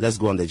 Come, let's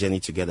go on the journey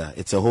together.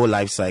 It's a whole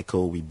life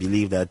cycle. We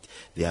believe that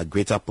there are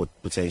greater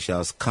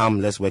potentials. Come,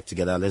 let's work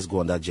together. Let's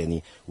go on that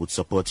journey. We'll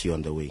support you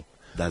on the way.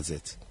 That's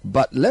it.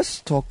 But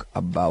let's talk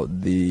about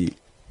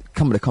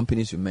some of the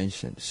companies you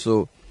mentioned.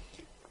 So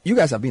you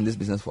guys have been in this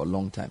business for a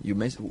long time. You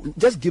mentioned,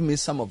 just give me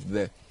some of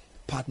the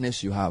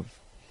partners you have.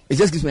 It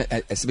just gives me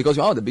because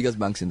you're one of the biggest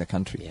banks in the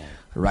country,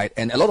 right?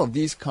 And a lot of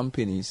these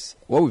companies,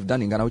 what we've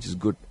done in Ghana, which is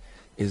good,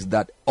 is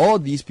that all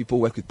these people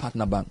work with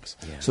partner banks.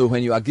 So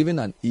when you are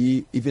given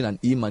even an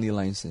e-money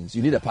license,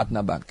 you need a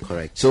partner bank.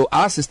 Correct. So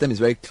our system is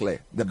very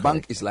clear. The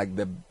bank is like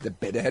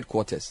the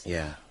headquarters.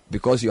 Yeah.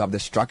 Because you have the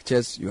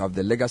structures, you have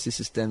the legacy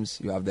systems,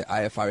 you have the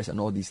IFRS and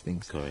all these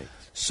things. Correct.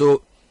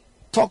 So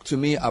talk to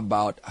me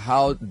about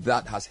how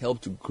that has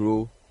helped to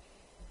grow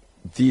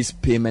these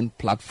payment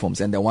platforms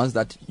and the ones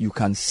that you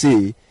can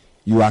say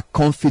you are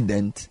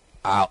confident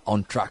are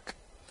on track.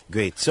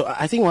 Great. So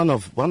I think one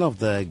of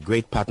the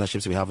great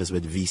partnerships we have is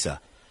with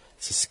Visa.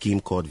 It's a scheme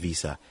called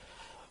Visa.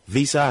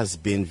 Visa has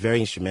been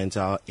very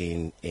instrumental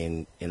in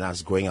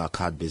us growing our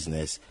card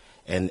business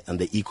and on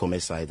the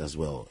e-commerce side as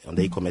well. On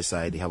the e-commerce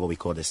side, they have what we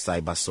call the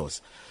cyber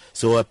source.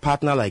 So a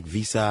partner like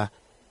Visa,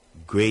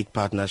 great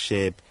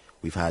partnership.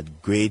 We've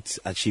had great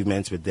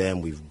achievements with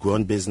them. We've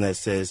grown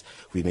businesses.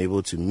 We've been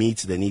able to meet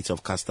the needs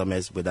of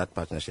customers with that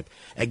partnership.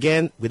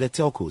 Again, with the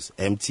telcos,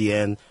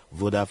 MTN,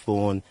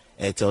 Vodafone,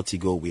 Airtel,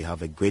 Tigo, we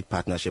have a great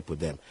partnership with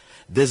them.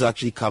 This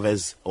actually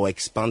covers or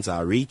expands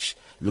our reach,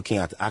 looking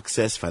at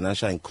access,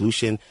 financial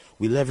inclusion.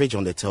 We leverage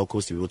on the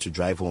telcos to be able to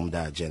drive home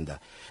that agenda.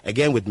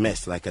 Again, with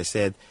MEST, like I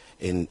said,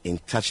 in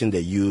touching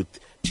the youth,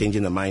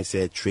 changing the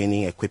mindset,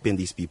 training, equipping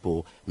these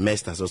people,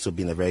 MEST has also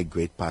been a very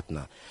great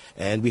partner.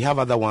 And we have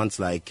other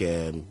ones like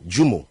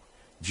Jumo.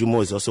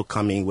 Jumo is also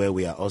coming, where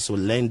we are also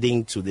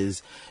lending to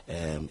this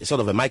sort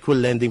of a micro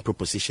lending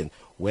proposition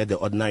where the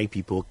ordinary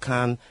people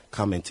can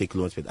come and take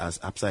loans with us.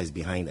 APSA is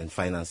behind and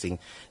financing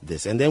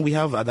this. And then we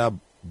have other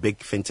big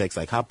fintechs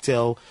like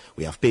Haptel,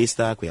 we have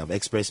Paystack, we have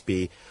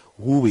ExpressPay,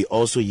 who we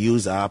also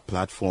use our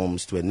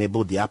platforms to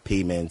enable their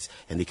payments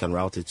and they can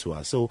route it to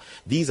us. So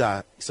these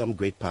are some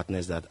great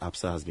partners that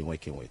APSA has been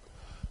working with.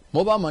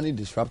 Mobile money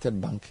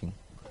disrupted banking,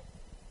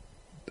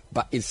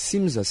 but it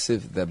seems as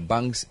if the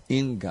banks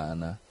in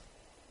Ghana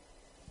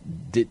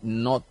did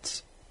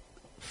not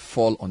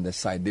fall on the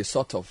side.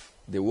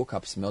 They woke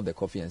up, smelled the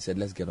coffee and said,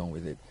 let's get on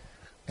with it.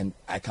 And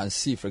I can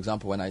see, for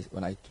example, when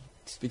I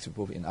speak to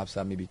people in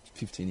APSA maybe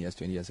 15 years,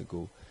 20 years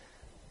ago,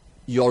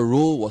 your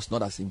role was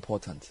not as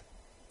important.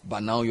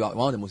 But now you are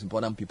one of the most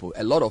important people.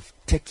 A lot of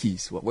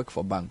techies work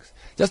for banks.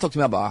 Just talk to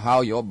me about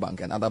how your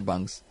bank and other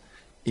banks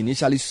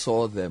initially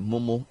saw the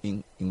Momo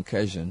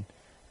incursion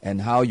and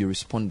how you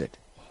responded.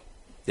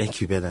 Thank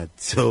you, Bernard.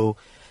 So,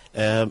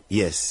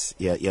 yes,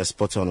 you're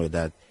spot on with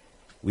that.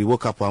 We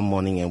woke up one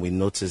morning and we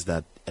noticed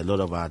that a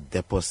lot of our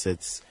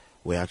deposits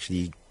were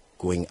actually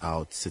going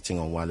out, sitting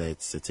on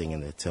wallets, sitting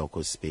in the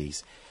telco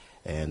space.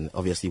 And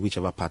obviously,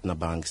 whichever partner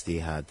banks they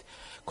had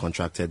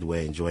contracted were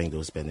enjoying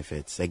those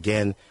benefits.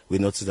 Again, we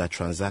noticed that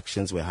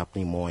transactions were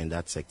happening more in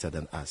that sector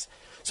than us.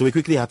 So we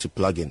quickly had to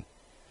plug in.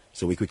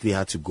 So we quickly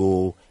had to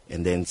go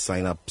and then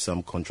sign up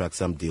some contracts,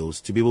 some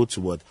deals to be able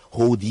to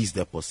hold these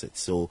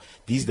deposits. So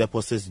these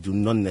deposits do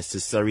not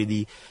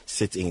necessarily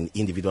sit in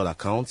individual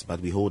accounts, but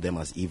we hold them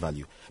as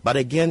e-value. But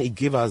again, it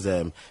gave us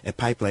a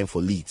pipeline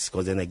for leads,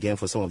 because then again,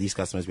 for some of these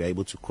customers, we are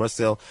able to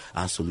cross-sell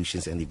our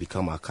solutions and they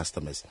become our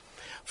customers.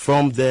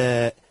 From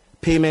the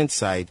payment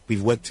side,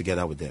 we've worked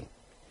together with them.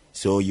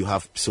 So you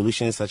have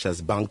solutions such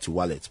as bank to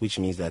wallet, which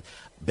means that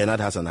Bernard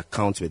has an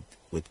account with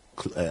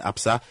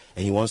APSA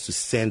and he wants to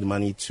send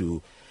money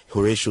to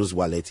Horatio's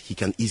wallet. He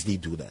can easily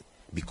do that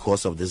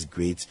because of this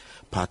great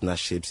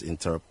partnerships,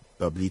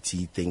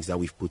 interoperability things that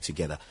we've put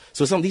together.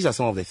 So these are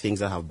some of the things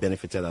that have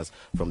benefited us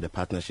from the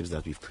partnerships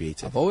that we've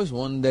created. I've always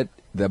wondered,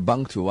 the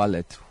bank to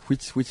wallet,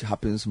 which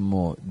happens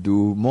more?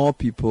 Do more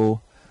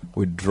people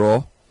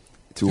withdraw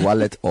to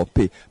wallet or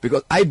pay?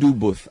 Because I do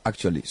both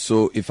actually.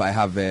 So if I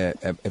have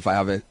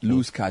a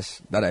loose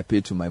cash that I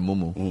pay to my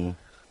Momo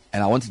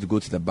and I wanted to go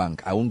to the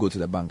bank, I won't go to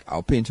the bank.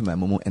 I'll pay into my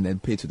Momo and then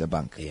pay to the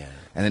bank. Yeah.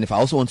 And then if I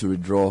also want to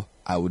withdraw,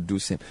 I would do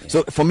same. Yeah.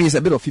 So for me, it's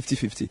a bit of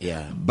 50-50.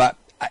 Yeah. But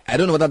I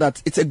don't know whether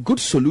it's a good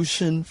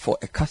solution for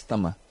a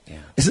customer. Yeah.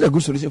 Is it a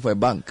good solution for a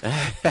bank?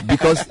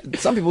 Because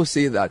some people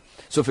say that.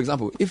 So for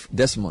example, if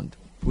Desmond,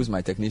 who's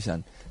my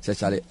technician, says,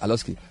 Charlie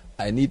Aloski,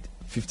 I need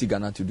 50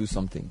 Ghana to do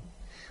something,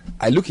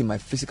 I look in my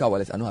physical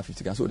wallet, I don't have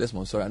 50 Ghana. So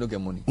Desmond, sorry, I don't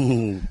get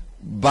money.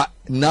 But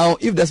now,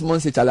 if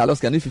Desmond says, Charlie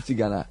Aloski, I need 50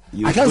 Ghana,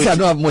 I can't say I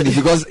don't have money,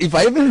 because if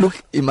I even look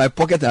in my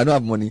pocket and I don't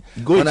have money,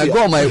 when I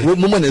go on my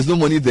moment, there's no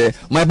money there.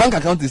 My bank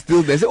account is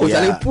still there. Say,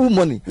 Charlie, pull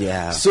money.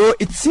 Yeah. So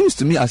it seems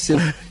to me as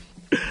if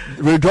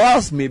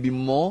withdrawals may be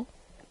more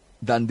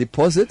than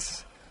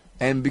deposits,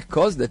 and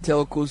because the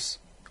telcos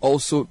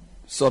also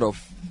sort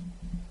of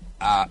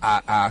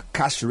are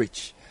cash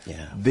rich,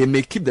 they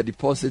may keep the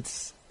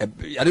deposits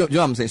you know what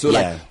I'm saying? So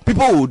like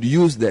people would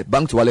use the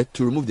bank wallet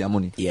to remove their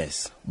money.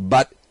 Yes.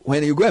 But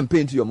when you go and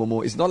pay into your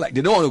Momo, it's not like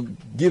they don't want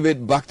to give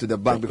it back to the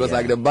bank because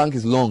like the bank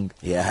is long.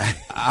 Yeah.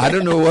 I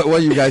don't know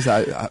what you guys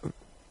are.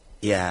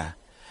 Yeah.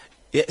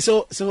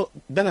 So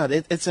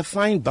Bernard, it's a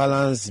fine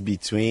balance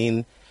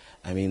between,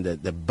 I mean,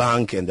 the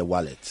bank and the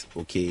wallet.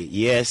 Okay.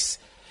 Yes,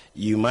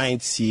 you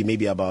might see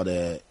maybe about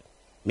a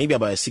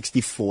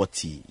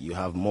 60-40. You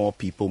have more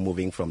people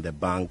moving from the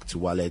bank to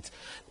wallet,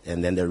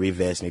 and then the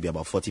reverse, maybe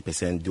about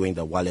 40% doing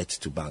the wallet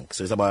to bank.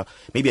 So it's about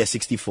maybe a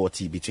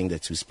 60-40 between the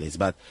two splits.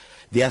 But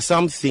there are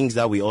some things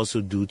that we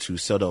also do to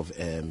sort of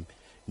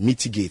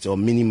mitigate or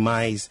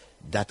minimize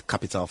that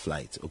capital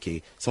flight.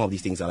 Okay, some of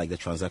these things are like the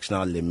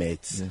transactional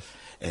limits,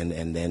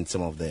 and then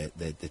some of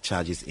the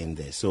charges in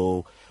there.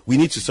 So we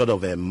need to sort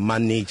of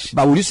manage.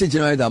 But would you say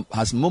generally that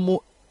has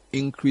Momo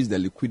increased the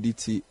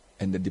liquidity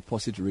and the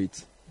deposit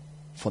rate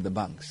for the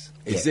banks?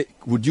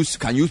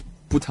 Can you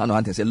put hand on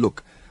hand and say,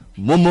 look,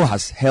 Momo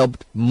has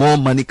helped more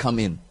money come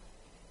in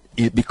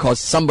because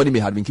somebody may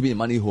have been keeping the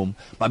money home,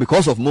 but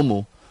because of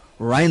Momo,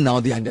 right now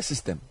they are in the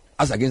system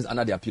as against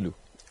another appeal?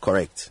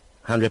 Correct.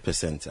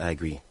 100%. I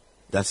agree.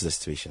 That's the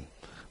situation.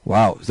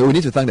 Wow. So we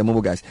need to thank the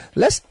Momo guys.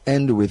 Let's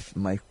end with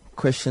my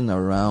question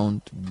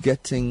around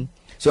getting.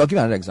 So I'll give you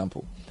another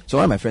example. So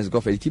one of my friends,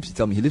 Godfrey, he keeps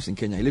telling me he lives in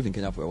Kenya. He lived in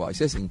Kenya for a while. He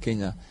says in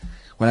Kenya,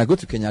 when I go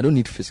to Kenya, I don't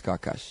need physical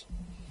cash.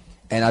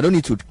 And I don't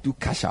need to do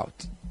cash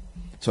out.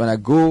 So when I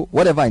go,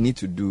 whatever I need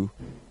to do,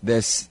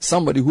 there's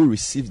somebody who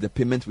receives the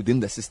payment within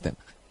the system.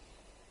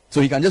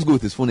 So he can just go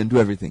with his phone and do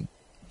everything.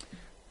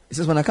 He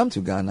says, when I come to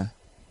Ghana,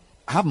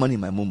 I have money in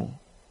my Momo.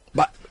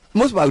 But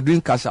most people are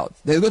doing cash out.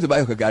 They're going to buy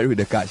a gari with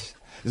the cash.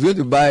 He's going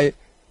to buy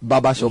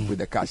Baba shop with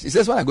the cash. He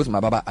says, when I go to my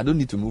Baba, I don't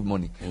need to move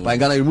money. But in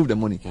Ghana, you remove the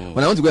money.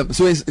 When I want to go,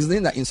 so it's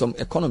saying that in some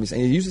economies,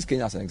 and he uses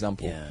Kenya as an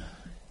example,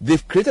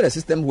 they've created a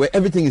system where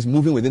everything is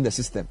moving within the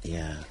system.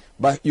 Yeah.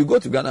 But you go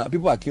to Ghana,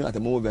 people are queuing at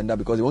the Momo vendor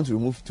because they want to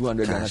remove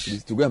 200 Ghana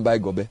cedis to go and buy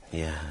gobe.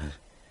 Yeah.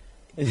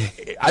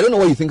 I don't know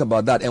what you think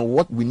about that and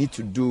what we need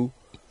to do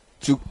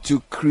to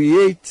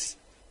create.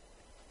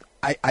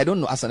 I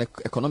don't know, as an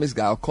economist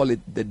guy, I'll call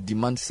it the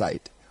demand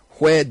side,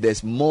 where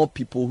there's more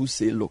people who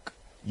say, look,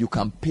 you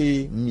can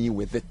pay me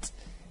with it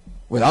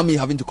without me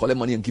having to collect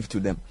money and give to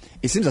them.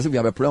 It seems as if we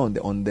have a problem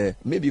on the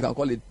maybe you can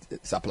call it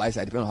supply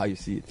side, depending on how you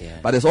see it. Yeah.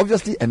 But there's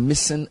obviously a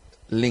missing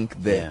link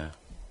there. Yeah.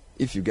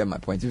 If you get my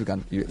point, if you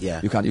can,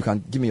 you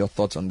can give me your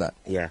thoughts on that.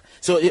 Yeah.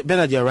 So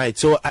Bernard, you're right.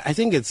 So I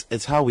think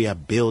it's how we are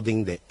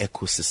building the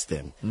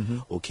ecosystem. Mm-hmm.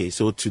 Okay.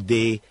 So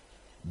today,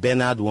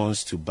 Bernard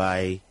wants to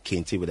buy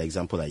Kente with the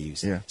example I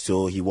used. Yeah.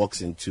 So he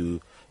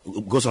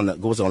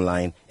goes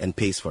online and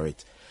pays for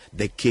it.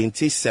 The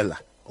Kente seller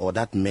or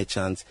that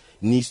merchant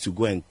needs to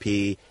go and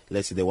pay,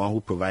 let's say, the one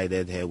who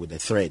provided her with the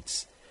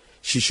threads.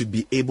 She should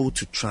be able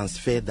to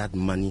transfer that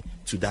money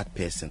to that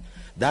person.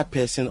 That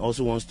person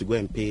also wants to go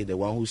and pay the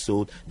one who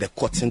sold the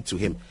cotton to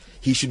him.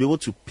 He should be able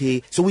to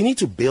pay. So we need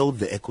to build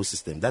the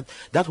ecosystem.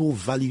 That whole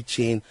value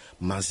chain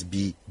must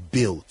be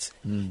built.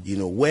 You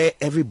know, where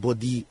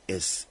everybody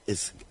is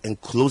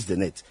enclosed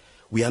in it.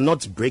 We are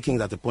not breaking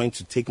at the point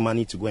to take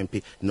money to go and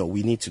pay. No,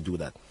 we need to do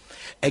that.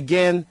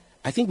 Again,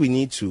 I think we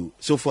need to.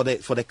 So for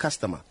the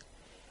customer,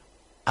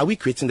 are we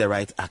creating the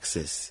right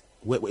access?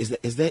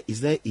 Is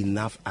there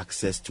enough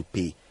access to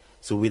pay?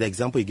 So with the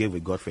example you gave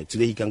with Godfrey,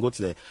 today he can go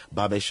to the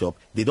barber shop.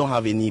 They don't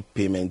have any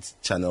payment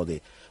channel there.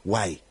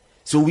 Why?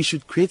 So we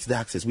should create the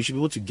access. We should be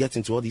able to get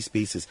into all these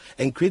spaces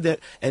and create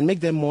that and make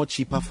them more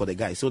cheaper for the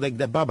guy. So like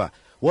the barber,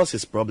 what's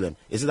his problem?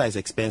 Is it that it's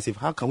expensive?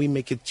 How can we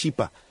make it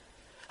cheaper?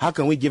 How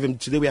can we give him?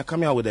 Today we are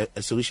coming out with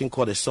a solution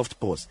called a soft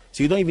pause.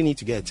 So you don't even need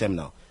to get a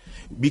terminal.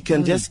 We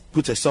can just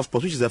put a soft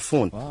pause, which is a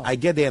phone. Wow. I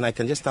get there and I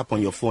can just tap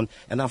on your phone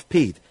and I've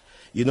paid.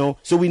 You know,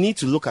 so we need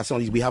to look at some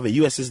of these. We have a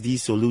USSD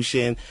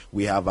solution.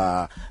 We have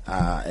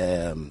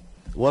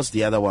what's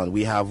the other one?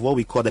 We have what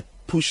we call the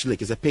push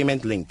link. It's a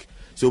payment link.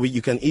 So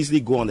you can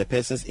easily go on the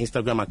person's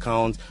Instagram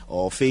account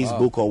or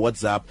Facebook or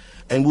WhatsApp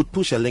and would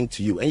push a link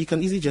to you. And you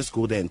can easily just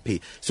go there and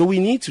pay. So we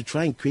need to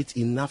try and create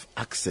enough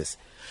access.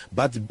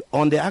 But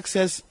on the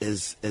access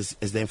is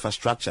the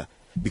infrastructure.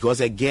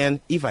 Because again,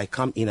 if I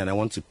come in and I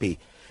want to pay,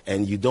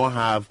 and you don't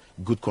have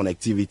good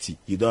connectivity,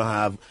 you don't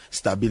have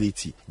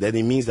stability, then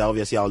it means that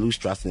obviously I'll lose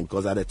trust in it,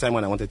 because at the time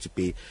when I wanted to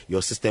pay,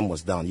 your system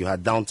was down. You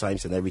had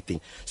downtimes and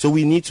everything. So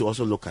we need to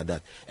also look at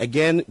that.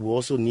 Again, we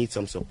also need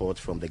some support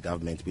from the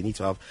government. We need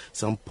to have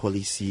some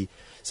policy,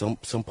 some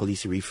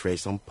policy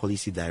refresh, some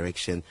policy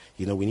direction.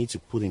 You know, we need to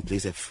put in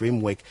place a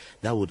framework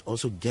that would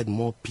also get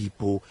more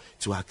people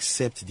to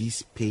accept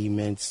these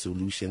payment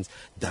solutions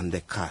than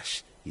the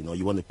cash. You know,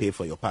 you want to pay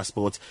for your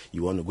passport,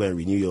 you want to go and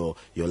renew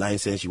your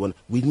license,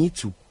 we need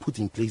to put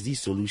in place these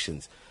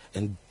solutions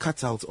and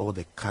cut out all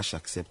the cash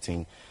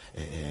accepting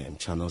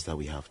channels that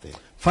we have there.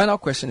 Final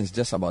question is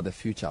just about the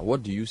future.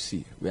 What do you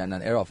see? We are in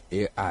an era of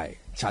AI,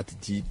 chat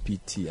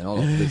GPT and all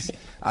of this.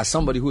 As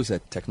somebody who's a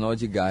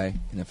technology guy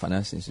in a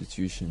financial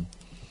institution,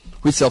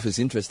 which itself is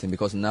interesting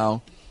because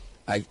now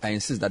I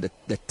insist that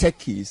the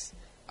techies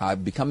are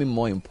becoming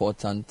more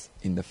important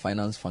in the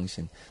finance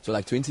function. So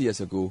like 20 years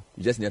ago,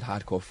 you just needed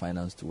hardcore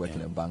finance to work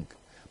in a bank.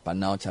 But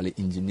now, Charlie,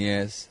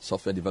 engineers,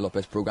 software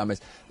developers,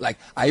 programmers, like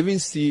I even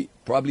see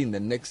probably in the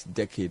next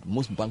decade,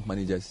 most bank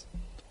managers,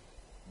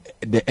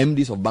 the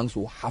MDs of banks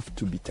will have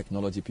to be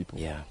technology people.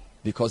 Yeah.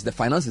 Because the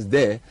finance is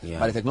there,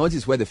 but the technology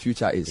is where the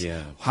future is.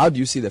 Yeah. How do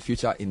you see the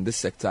future in this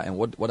sector, and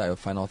what are your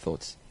final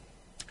thoughts?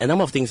 A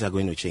number of things are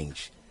going to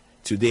change.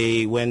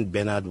 Today, when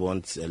Bernard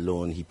wants a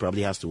loan, he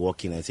probably has to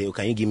walk in and say,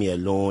 can you give me a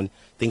loan?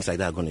 Things like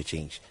that are going to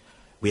change.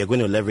 We are going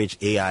to leverage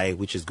AI,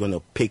 which is going to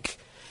pick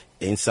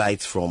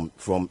insights from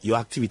your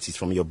activities,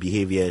 from your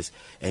behaviors,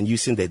 and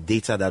using the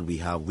data that we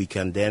have, we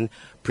can then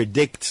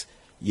predict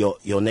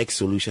your next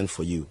solution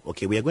for you.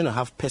 Okay, we are going to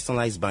have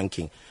personalized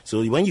banking.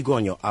 So when you go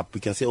on your app, we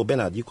can say,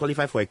 Bernard, you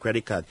qualify for a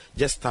credit card.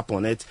 Just tap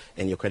on it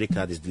and your credit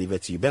card is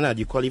delivered to you. Bernard,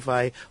 you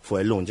qualify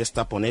for a loan. Just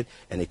tap on it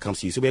and it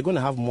comes to you. So we are going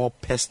to have more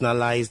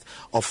personalized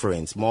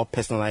offerings, more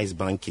personalized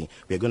banking.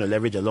 We are going to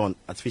leverage a lot on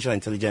artificial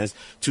intelligence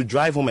to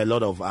drive home a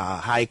lot of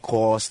high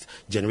cost,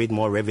 generate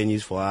more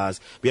revenues for us.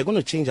 We are going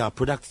to change our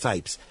product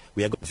types.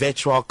 We are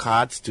virtual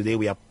cards. Today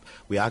we are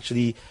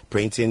actually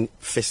printing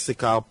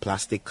physical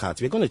plastic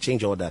cards. We're going to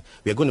change all that.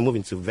 We're going to move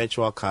into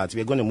virtual cards.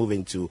 We're going to move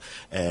into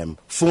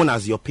phone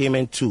as your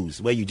payment tools,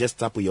 where you just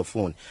tap with your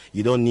phone.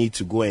 You don't need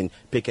to go and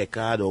pick a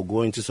card or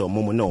go into some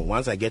Momo. No,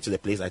 once I get to the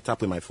place, I tap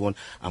with my phone,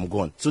 I'm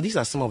gone. So these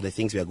are some of the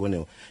things we are going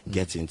to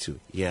get into.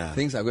 Yeah.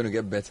 Things are going to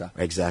get better.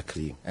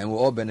 Exactly. And we'll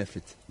all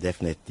benefit.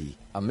 Definitely.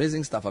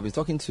 Amazing stuff. I've been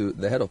talking to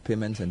the head of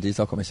payments and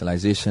digital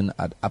commercialization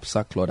at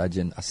ABSA, Claude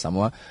Ajin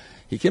Asamoah.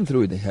 He came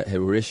through with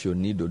Horatio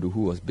Nidodo,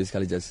 who was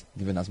basically just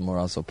giving us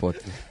moral support.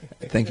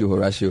 Thank you,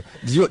 Horatio.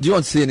 Do you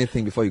want to say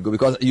anything before you go?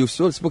 Because you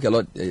spoke a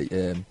lot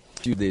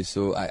few days,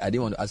 so I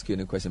didn't want to ask you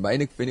any question. But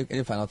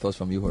any final thoughts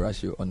from you,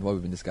 Horatio, on what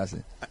we've been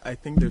discussing? I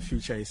think the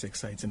future is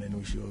exciting and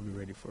we should all be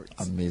ready for it.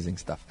 Amazing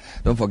stuff.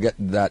 Don't forget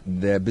that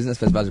the Business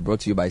Festival is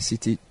brought to you by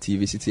Citi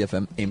TV, Citi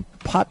FM, in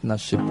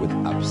partnership with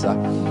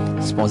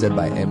ABSA, sponsored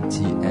by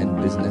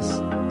MTN Business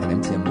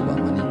and MTN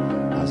Mobile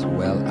Money, as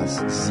well as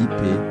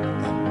ZPay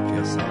and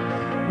PSL.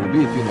 We'll be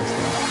with you next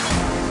time.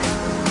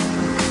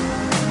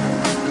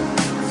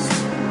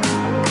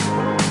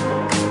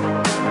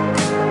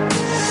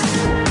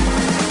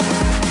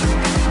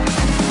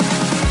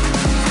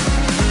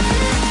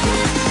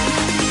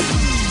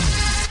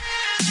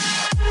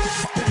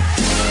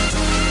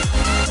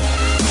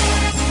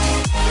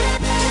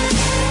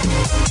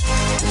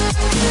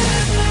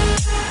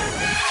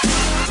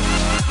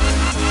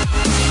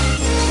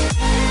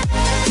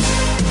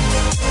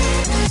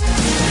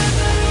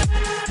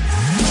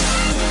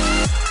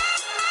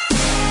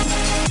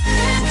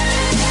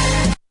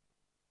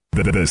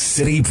 The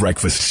Citi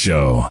Breakfast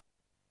Show.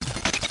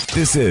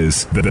 This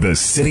is the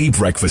Citi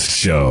Breakfast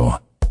Show.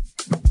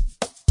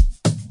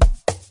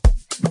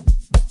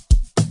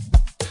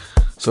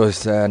 So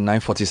it's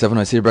 9:47 on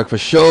the Citi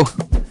Breakfast Show.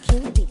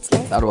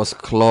 That was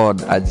Claude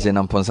Ajin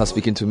Amponsa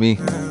speaking to me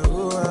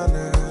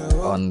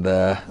on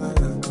the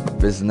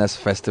Business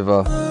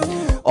Festival.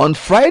 On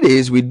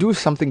Fridays, we do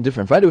something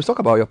different. Friday, we talk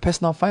about your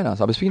personal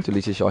finance. I'll be speaking to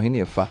Letitia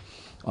Ohini-Efa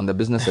on the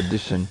Business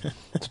Edition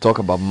to talk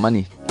about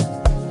money.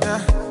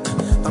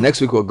 Next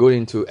week, we'll go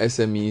into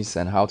SMEs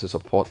and how to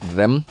support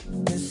them.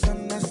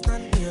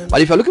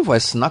 But if you're looking for a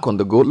snack on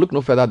the go, look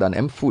no further than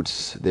M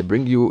Foods. They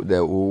bring you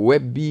the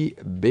Webby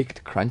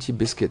Baked Crunchy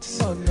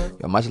Biscuits.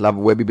 Your much-loved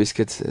Webby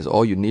Biscuits is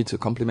all you need to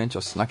complement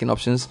your snacking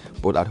options,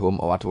 both at home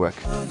or at work.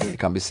 It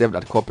can be served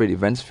at corporate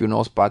events,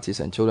 funerals, parties,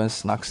 and children's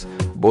snacks,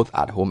 both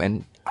at home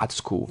and at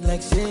school.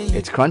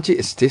 It's crunchy,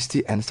 it's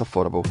tasty, and it's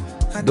affordable.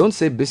 Don't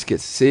say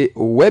biscuits, say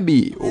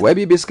Webby.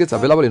 Webby Biscuits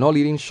available in all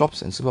leading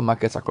shops and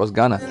supermarkets across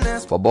Ghana.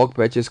 For bulk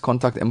purchase,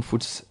 contact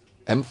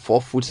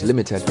M4 Foods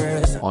Limited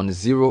on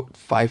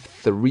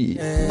 053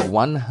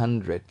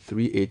 100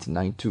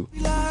 3892.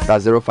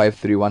 That's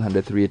 053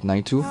 100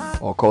 3892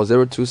 or call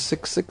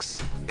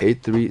 0266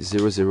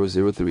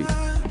 830003.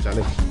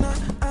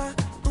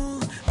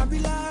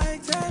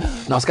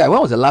 Now, Sky, when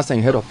was the last time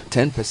you heard of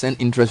 10%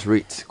 interest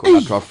rate,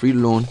 collateral-free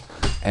loan,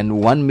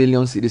 and 1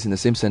 million cedis in the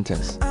same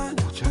sentence?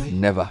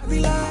 Never.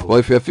 Well,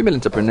 if you're a female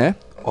entrepreneur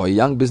or a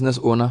young business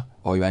owner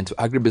or you're into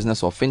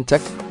agribusiness or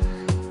fintech,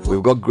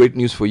 we've got great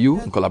news for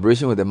you. In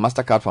collaboration with the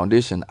MasterCard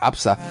Foundation,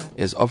 ABSA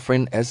is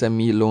offering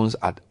SME loans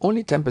at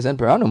only 10%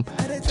 per annum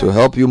to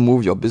help you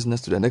move your business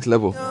to the next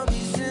level.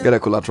 Get a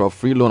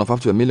collateral-free loan of up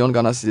to 1 million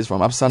Ghana cedis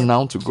from ABSA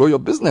now to grow your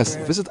business.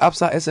 Visit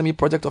ABSA SME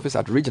Project Office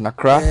at Region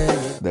Accra,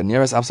 the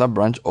nearest ABSA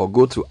branch, or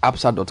go to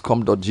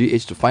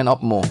absa.com.gh to find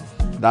out more.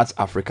 That's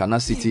Africana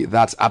City,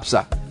 that's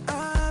ABSA.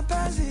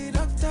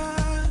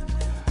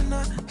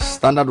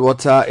 Standard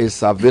Water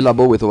is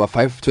available with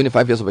over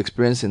 25 years of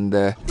experience in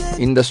the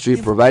industry,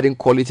 providing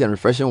quality and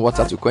refreshing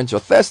water to quench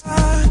your thirst.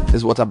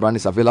 This water brand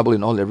is available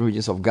in all the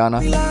regions of Ghana.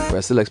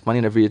 We're still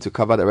expanding every year to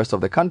cover the rest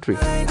of the country.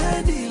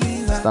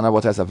 Standard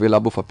Water is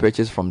available for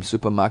purchase from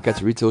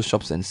supermarkets, retail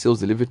shops, and sales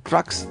delivery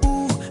trucks.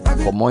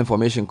 For more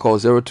information, call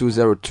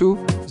 0202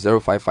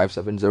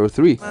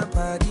 055703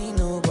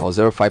 or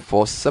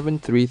 054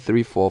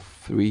 7334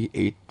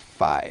 385.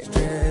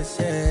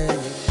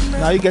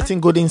 Now you're getting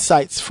good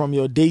insights from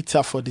your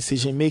data for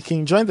decision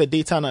making. Join the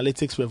data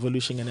analytics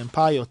revolution and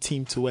empower your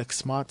team to work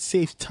smart,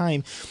 save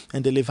time,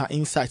 and deliver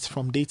insights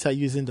from data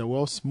using the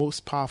world's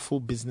most powerful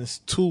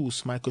business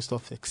tools,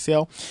 Microsoft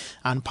Excel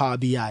and Power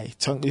BI.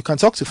 You can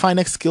talk to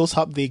Finex Skills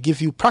Hub. They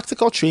give you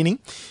practical training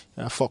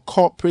for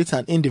corporate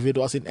and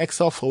individuals in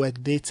Excel for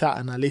work, data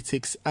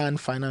analytics, and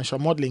financial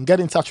modeling. Get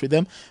in touch with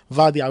them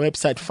via their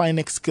website,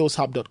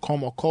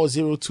 finexskillshub.com, or call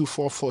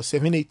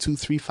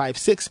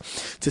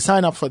 0244-782-356 to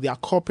sign up for their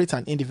corporate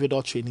and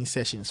individual training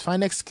sessions.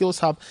 Finex Skills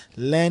Hub,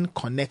 learn,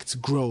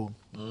 connect, grow.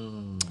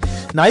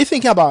 Now, are you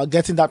thinking about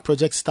getting that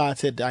project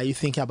started? Are you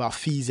thinking about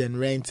fees and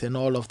rent and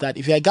all of that?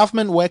 If you're a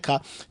government worker,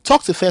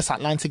 talk to First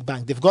Atlantic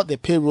Bank. They've got the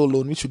payroll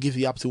loan, which will give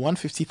you up to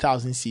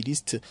 150,000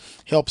 cedis to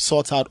help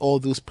sort out all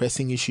those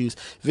pressing issues.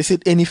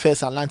 Visit any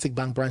First Atlantic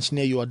Bank branch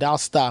near you or dial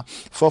star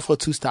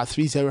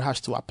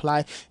 442*30# to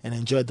apply and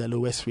enjoy the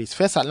lowest rates.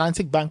 First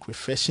Atlantic Bank,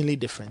 refreshingly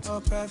different.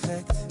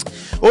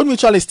 Old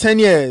Mutual is 10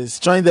 years.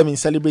 Join them in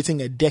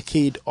celebrating a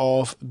decade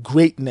of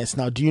greatness.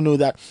 Now, do you know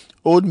that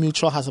Old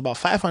Mutual has about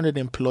 500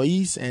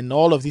 employees, and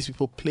all of these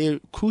people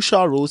play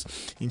crucial roles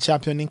in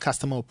championing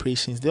customer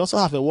operations. They also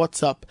have a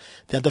WhatsApp.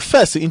 They're the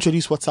first to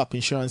introduce WhatsApp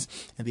insurance,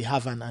 and they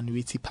have an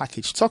annuity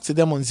package. Talk to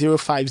them on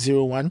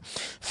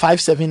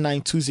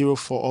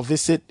 0501-579-204 or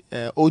visit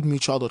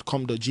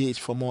oldmutual.com.gh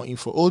for more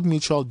info. Old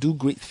Mutual, do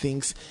great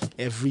things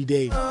every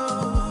day.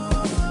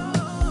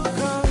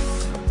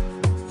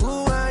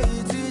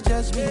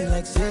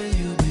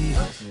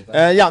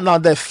 Now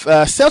the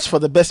search for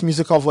the best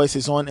musical voice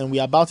is on, and we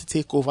are about to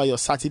take over your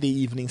Saturday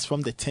evenings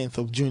from the 10th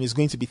of June. It's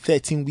going to be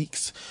 13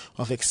 weeks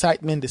of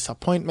excitement,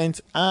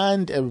 disappointment,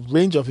 and a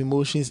range of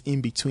emotions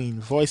in between.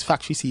 Voice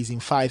Factory Season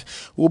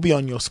 5 will be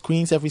on your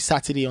screens every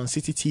Saturday on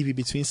Citi TV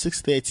between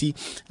 6:30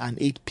 and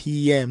 8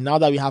 p.m. Now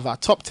that we have our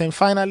top 10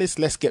 finalists,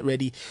 let's get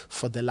ready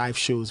for the live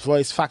shows.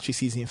 Voice Factory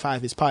Season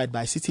 5 is powered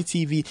by Citi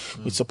TV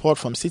with support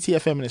from Citi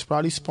FM and is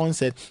proudly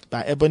sponsored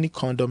by Ebony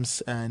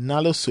Condoms,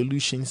 Nalo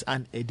Solutions,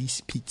 and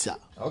Eddie's Pizza.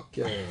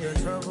 Okay. Your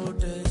troubled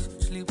days,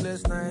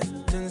 sleepless nights,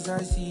 things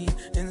I see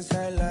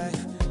inside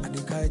life. I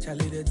think I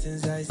Charlie the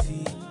things I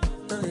see.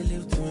 Don't they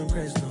live to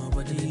impress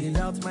nobody. They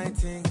doubt my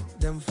thing,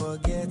 them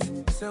forget.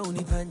 So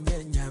only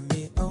panya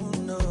me. Oh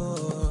no,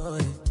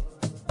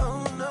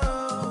 oh no.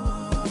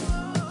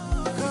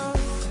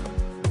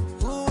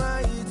 Who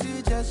are you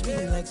to judge me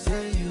like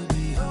say you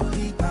be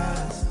only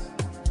past?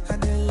 I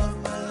didn't love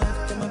my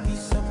life, get my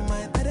peace of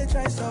mind. I didn't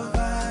try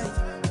survive.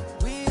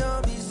 We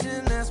all be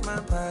sinners, my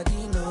body.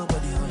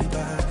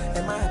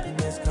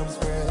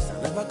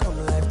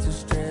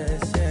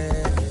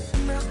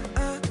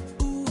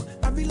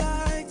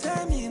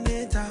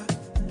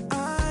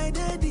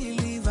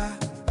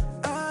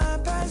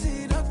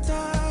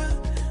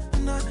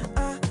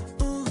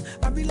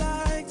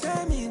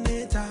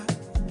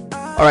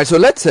 All right, so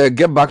let's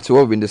get back to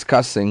what we've been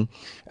discussing.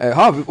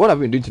 What have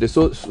we been doing today?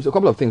 So a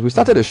couple of things. We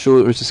started a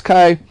show. Mr.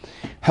 Sky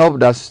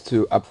helped us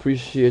to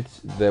appreciate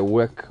the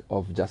work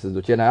of Justice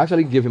Doche, and I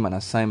actually gave him an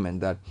assignment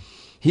that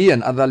he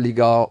and other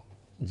legal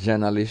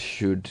journalists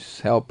should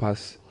help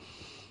us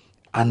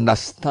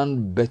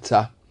understand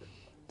better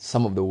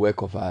some of the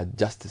work of our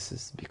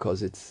justices,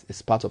 because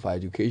it's part of our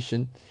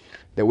education.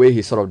 The way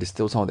he sort of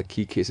distilled some of the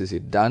key cases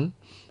he'd done.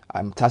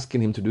 I'm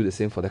tasking him to do the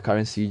same for the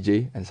current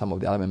CJ and some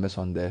of the other members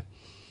on the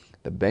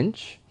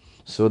bench,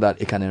 so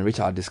that it can enrich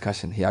our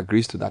discussion. He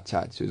agrees to that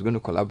charge. So he's going to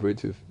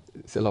collaborate with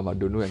Selam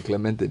Adonu and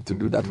Clement to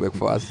do that work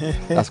for us.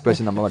 That's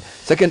question number one.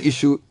 Second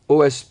issue,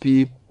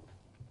 OSP,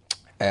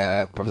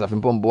 Professor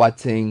Frimpong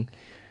Boateng.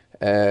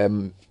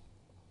 And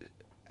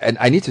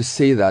I need to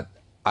say that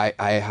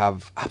I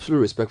have absolute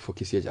respect for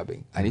Kisi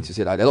Ejabeng. I need to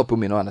say that. A lot of people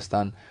may not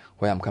understand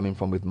where I'm coming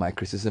from with my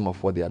criticism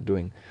of what they are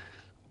doing.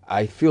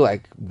 I feel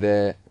like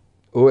the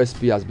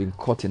OSP has been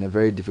caught in a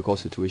very difficult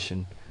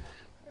situation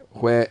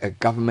where a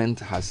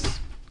government has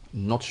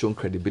not shown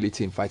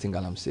credibility in fighting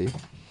Galamsey,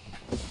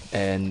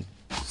 and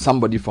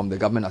somebody from the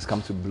government has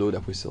come to blow the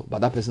whistle, but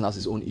that person has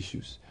his own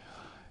issues.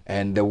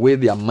 And the way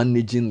they are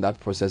managing that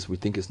process, we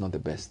think is not the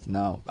best.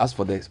 Now, as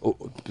for the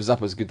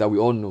prosecutor, we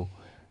all know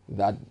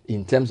that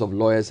in terms of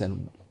lawyers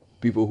and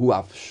people who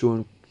have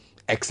shown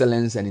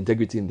excellence and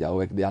integrity in their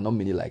work, there are not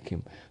many like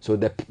him. So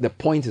the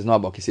point is not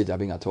about Kisi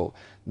Ejabeng at all.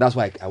 That's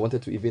why I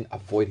wanted to even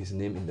avoid his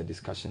name in the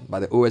discussion. But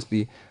the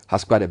OSP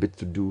has quite a bit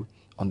to do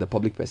on the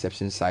public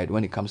perception side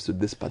when it comes to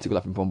this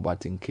particular Frimpong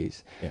Boateng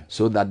case,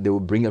 so that they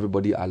will bring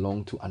everybody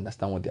along to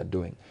understand what they are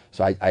doing.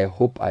 So I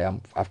hope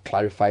I've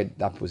clarified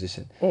that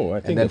position. Oh,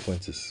 I think the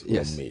point is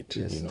well made.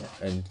 Yes. You know,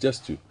 and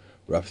just to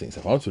wrap things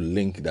up, I want to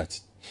link that,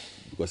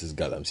 because it's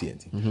Galamsey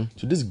thing,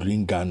 to this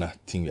Green Ghana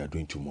thing we are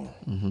doing tomorrow.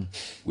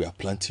 We are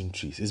planting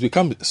trees. It's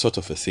become sort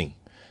of a thing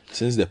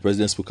since the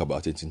president spoke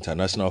about it,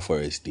 International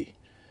Forest Day.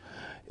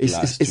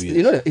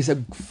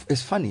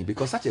 It's funny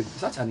because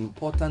such an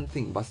important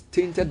thing, but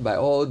tainted by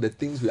all the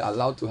things we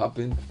allowed to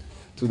happen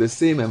to the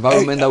same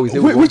environment that we say.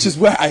 Which is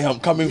where I am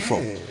coming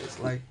from. It's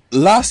like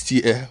last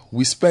year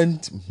we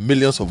spent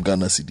millions of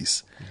Ghana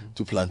cedis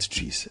to plant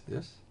trees.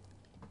 Yes.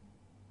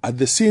 at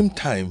the same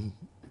time,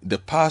 the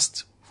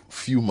past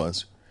few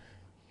months,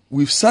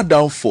 we've sat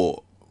down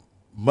for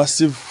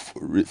massive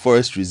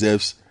forest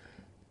reserves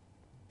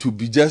to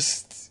be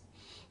just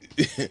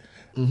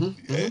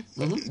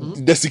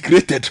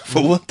desecrated,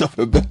 for want of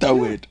a better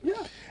word. Yeah.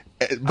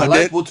 But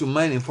allow people to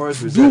mine in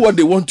forest reserves. Do what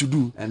they want to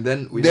do. And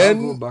then we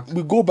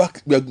go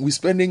back. We're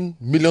spending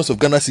millions of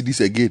Ghana cedis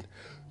again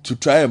to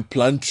try and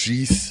plant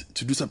trees,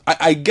 to do something.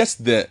 I guess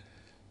the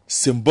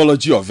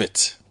symbology of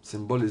it.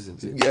 Symbolism.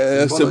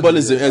 Yeah,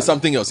 symbolism.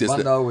 Something else.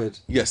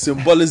 Yes,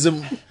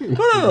 symbolism.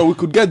 No. We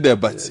could get there,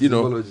 but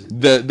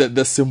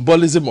the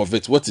symbolism of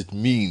it, what it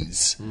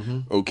means.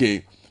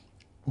 Okay,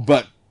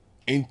 but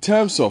in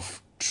terms of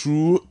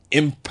true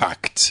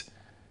impact,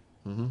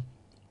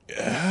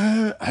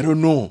 I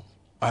don't know.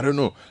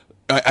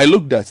 I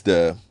looked at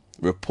the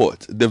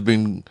report. They've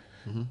been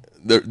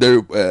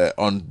they're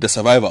on the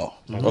survival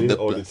of the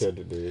plants.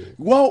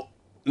 Well,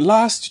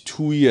 last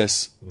 2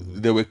 years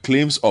there were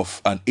claims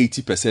of an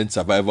 80%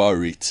 survival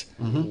rate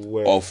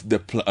of the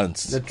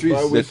plants. The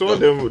trees. We saw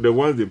them, the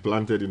ones they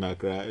planted in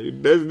Accra.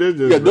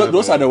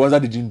 Those are the ones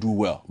that didn't do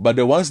well. But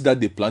the ones that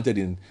they planted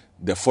in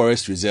the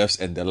forest reserves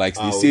and the likes,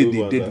 they say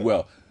they did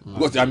well.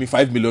 Because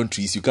 5 million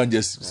trees, you can't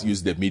just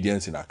use the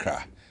medians in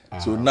Accra.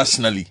 So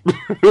nationally.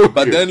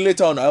 But then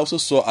later on, I also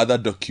saw other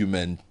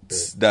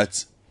documents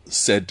that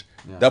said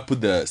that put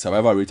the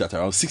survival rate at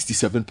around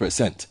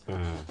 67%.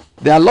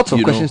 There are lots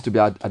of questions to be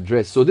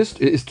addressed. So this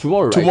is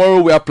tomorrow, right?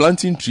 Tomorrow we are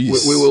planting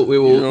trees. We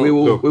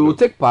will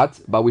take part,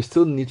 but we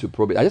still need to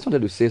probe it. I just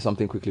wanted to say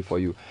something quickly for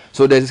you.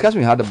 So the discussion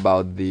we had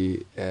about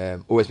the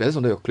OSP. I just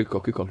wanted your quick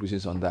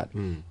conclusions on that.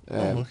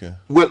 Okay.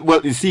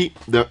 Well, you see,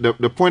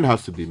 the point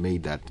has to be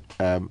made that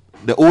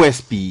the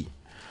OSP,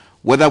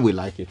 whether we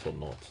like it or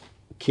not,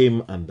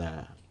 came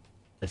under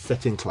a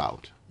certain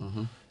cloud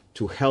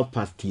to help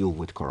us deal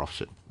with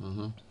corruption.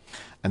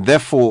 And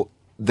therefore,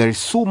 there is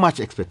so much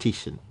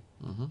expectation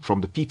from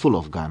the people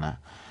of Ghana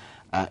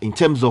in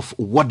terms of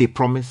what they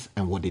promise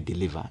and what they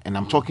deliver. And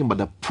I'm talking about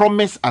the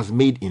promise as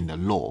made in the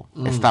law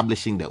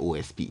establishing the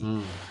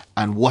OSP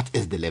and what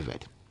is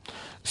delivered.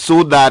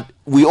 So that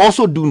we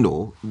also do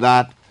know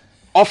that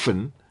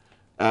often,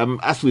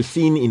 as we've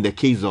seen in the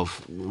case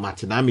of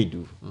Martin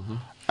Amidu,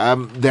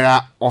 there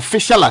are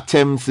official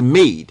attempts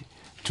made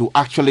to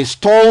actually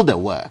stall the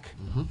work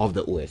of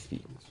the OSP.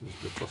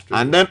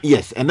 And then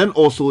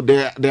also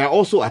there are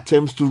also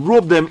attempts to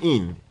rope them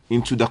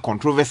into the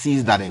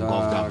controversies that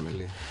engulf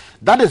government.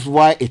 That is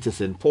why it is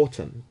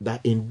important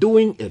that in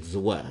doing its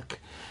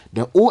work,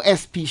 the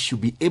OSP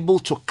should be able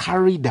to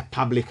carry the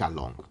public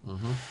along.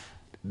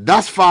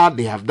 Thus far,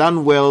 they have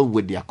done well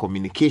with their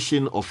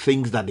communication of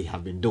things that they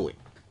have been doing.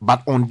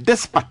 But on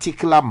this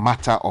particular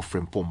matter of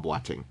Frimpong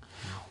Boateng,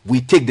 we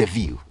take the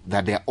view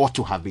that there ought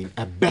to have been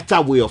a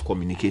better way of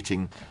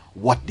communicating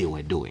what they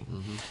were doing.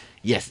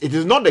 Yes, it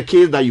is not the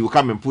case that you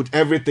come and put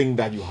everything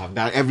that you have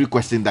done, every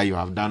question that you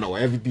have done, or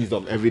every piece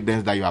of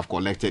evidence that you have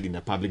collected in the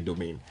public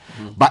domain.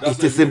 But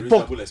it is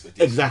important.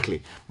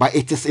 Exactly. But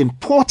it is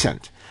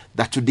important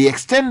that to the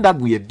extent that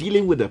we are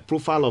dealing with the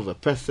profile of a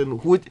person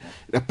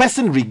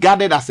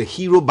regarded as a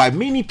hero by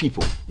many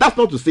people, that's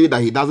not to say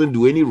that he doesn't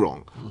do any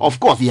wrong. Of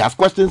course, he has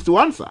questions to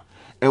answer.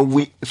 And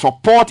we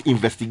support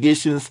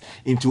investigations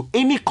into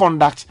any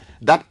conduct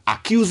that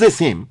accuses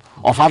him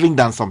of having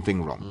done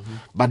something wrong.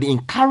 But in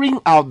carrying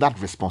out that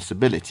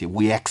responsibility,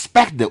 we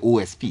expect the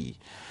OSP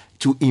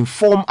to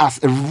inform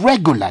us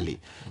regularly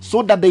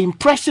so that the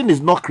impression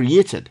is not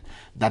created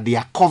that they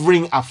are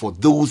covering up for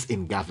those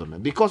in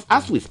government. Because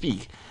as we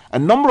speak, a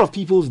number of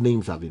people's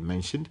names have been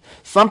mentioned.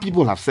 Some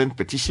people have sent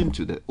petition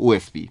to the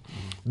OSP.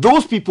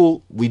 Those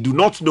people, we do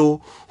not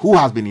know who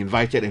has been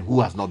invited and who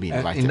has not been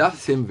invited. In that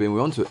same vein, we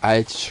want to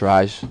urge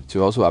Shraj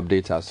to also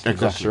update us.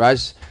 Because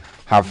Shraj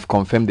have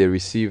confirmed they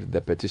received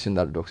the petition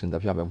that Dr.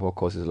 Ndapi Abenpo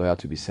calls his lawyer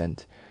to be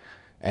sent.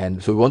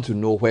 And so we want to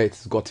know where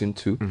it's gotten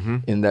to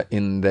in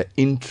the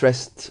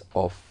interest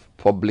of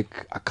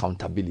public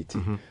accountability,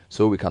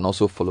 so we can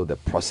also follow the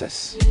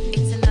process.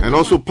 And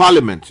also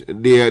Parliament,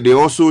 they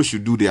also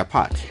should do their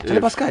part.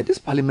 Pascal, this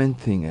Parliament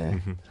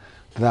thing,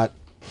 that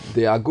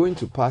they are going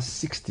to pass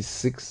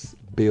 66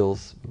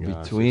 bills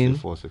between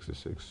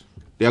 66.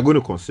 They are going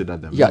to consider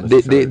them. Yeah, they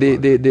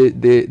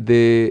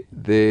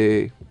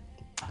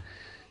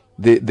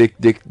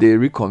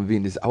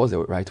reconvened. What was the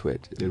right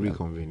word? They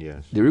reconvened.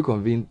 Yes. They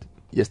reconvened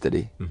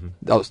yesterday.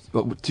 That was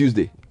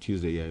Tuesday.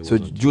 Yeah. So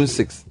June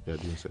 6th. Yeah,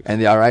 June 6th.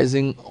 And they are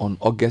rising on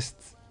August.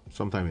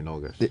 Sometime in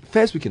August. The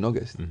first week in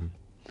August.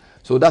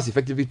 So that's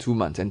effectively 2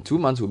 months. And 2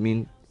 months will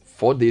mean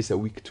 4 days a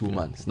week, 2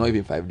 months. Not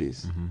even 5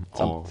 days.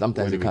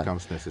 Sometimes it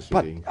becomes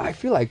necessary. But I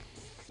feel like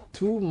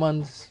 2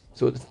 months,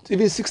 so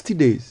even 60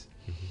 days.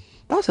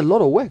 That's a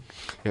lot of work.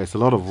 Yeah, it's a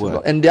lot of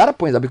work. And the other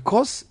point is that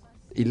because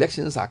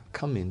elections are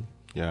coming,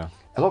 a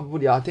lot of people,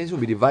 their attention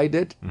will be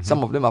divided.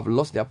 Some of them have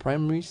lost their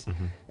primaries.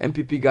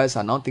 MPP guys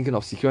are now thinking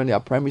of securing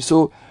their primaries.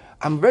 So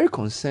I'm very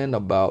concerned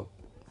about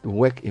the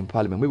work in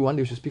Parliament. Maybe one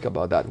day we should speak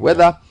about that.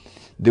 Whether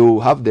they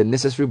will have the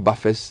necessary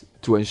buffers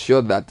to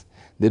ensure that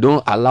they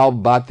don't allow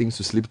bad things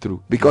to slip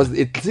through, because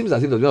it seems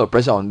as if there's a lot of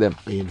pressure on them.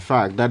 In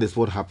fact, that is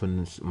what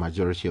happens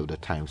majority of the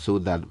time, so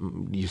that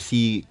you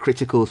see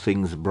critical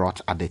things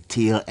brought at the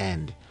tail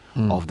end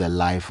of the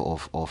life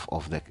of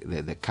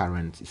the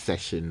current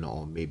session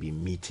or maybe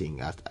meeting,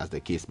 as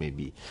the case may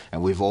be.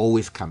 And we've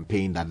always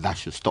campaigned that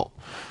should stop.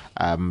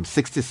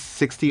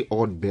 60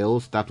 odd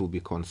bills that will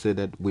be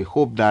considered. We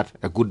hope that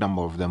a good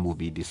number of them will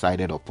be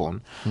decided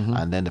upon,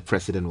 and then the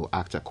president will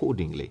act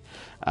accordingly.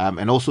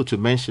 And also to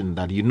mention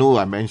that,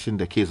 I mentioned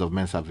the case of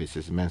Mensa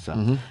versus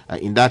Mensa.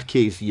 In that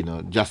case,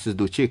 Justice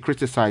Doche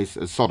criticized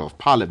a sort of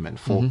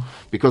parliament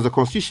because the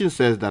constitution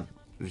says that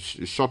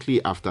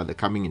shortly after the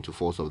coming into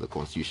force of the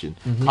constitution,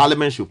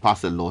 Parliament should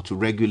pass a law to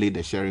regulate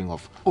the sharing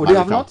of. They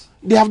have not.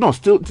 They have not.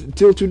 Still,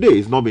 till today,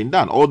 it's not been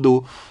done.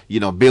 Although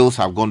bills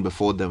have gone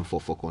before them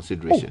for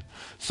consideration.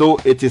 So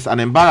it is an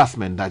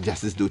embarrassment that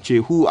Justice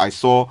Doche, who I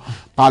saw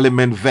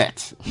Parliament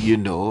vet,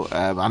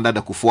 under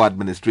the Kufuor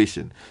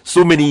administration,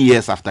 so many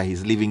years after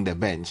he's leaving the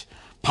bench.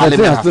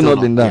 Parliament has still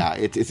not been done. Yeah,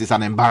 it is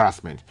an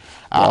embarrassment.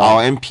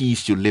 Our MPs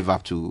should live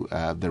up to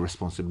the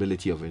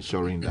responsibility of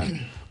ensuring that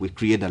we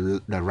create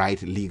the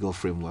right legal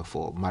framework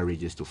for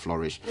marriages to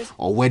flourish,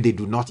 or where they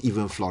do not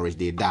even flourish,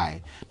 they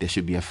die. There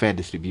should be a fair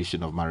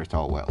distribution of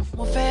marital wealth.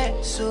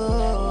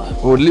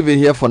 We'll leave it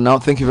here for now.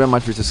 Thank you very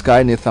much, Mr.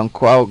 Sky, Nathan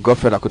Kwao,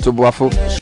 Godfred Akotobuafo.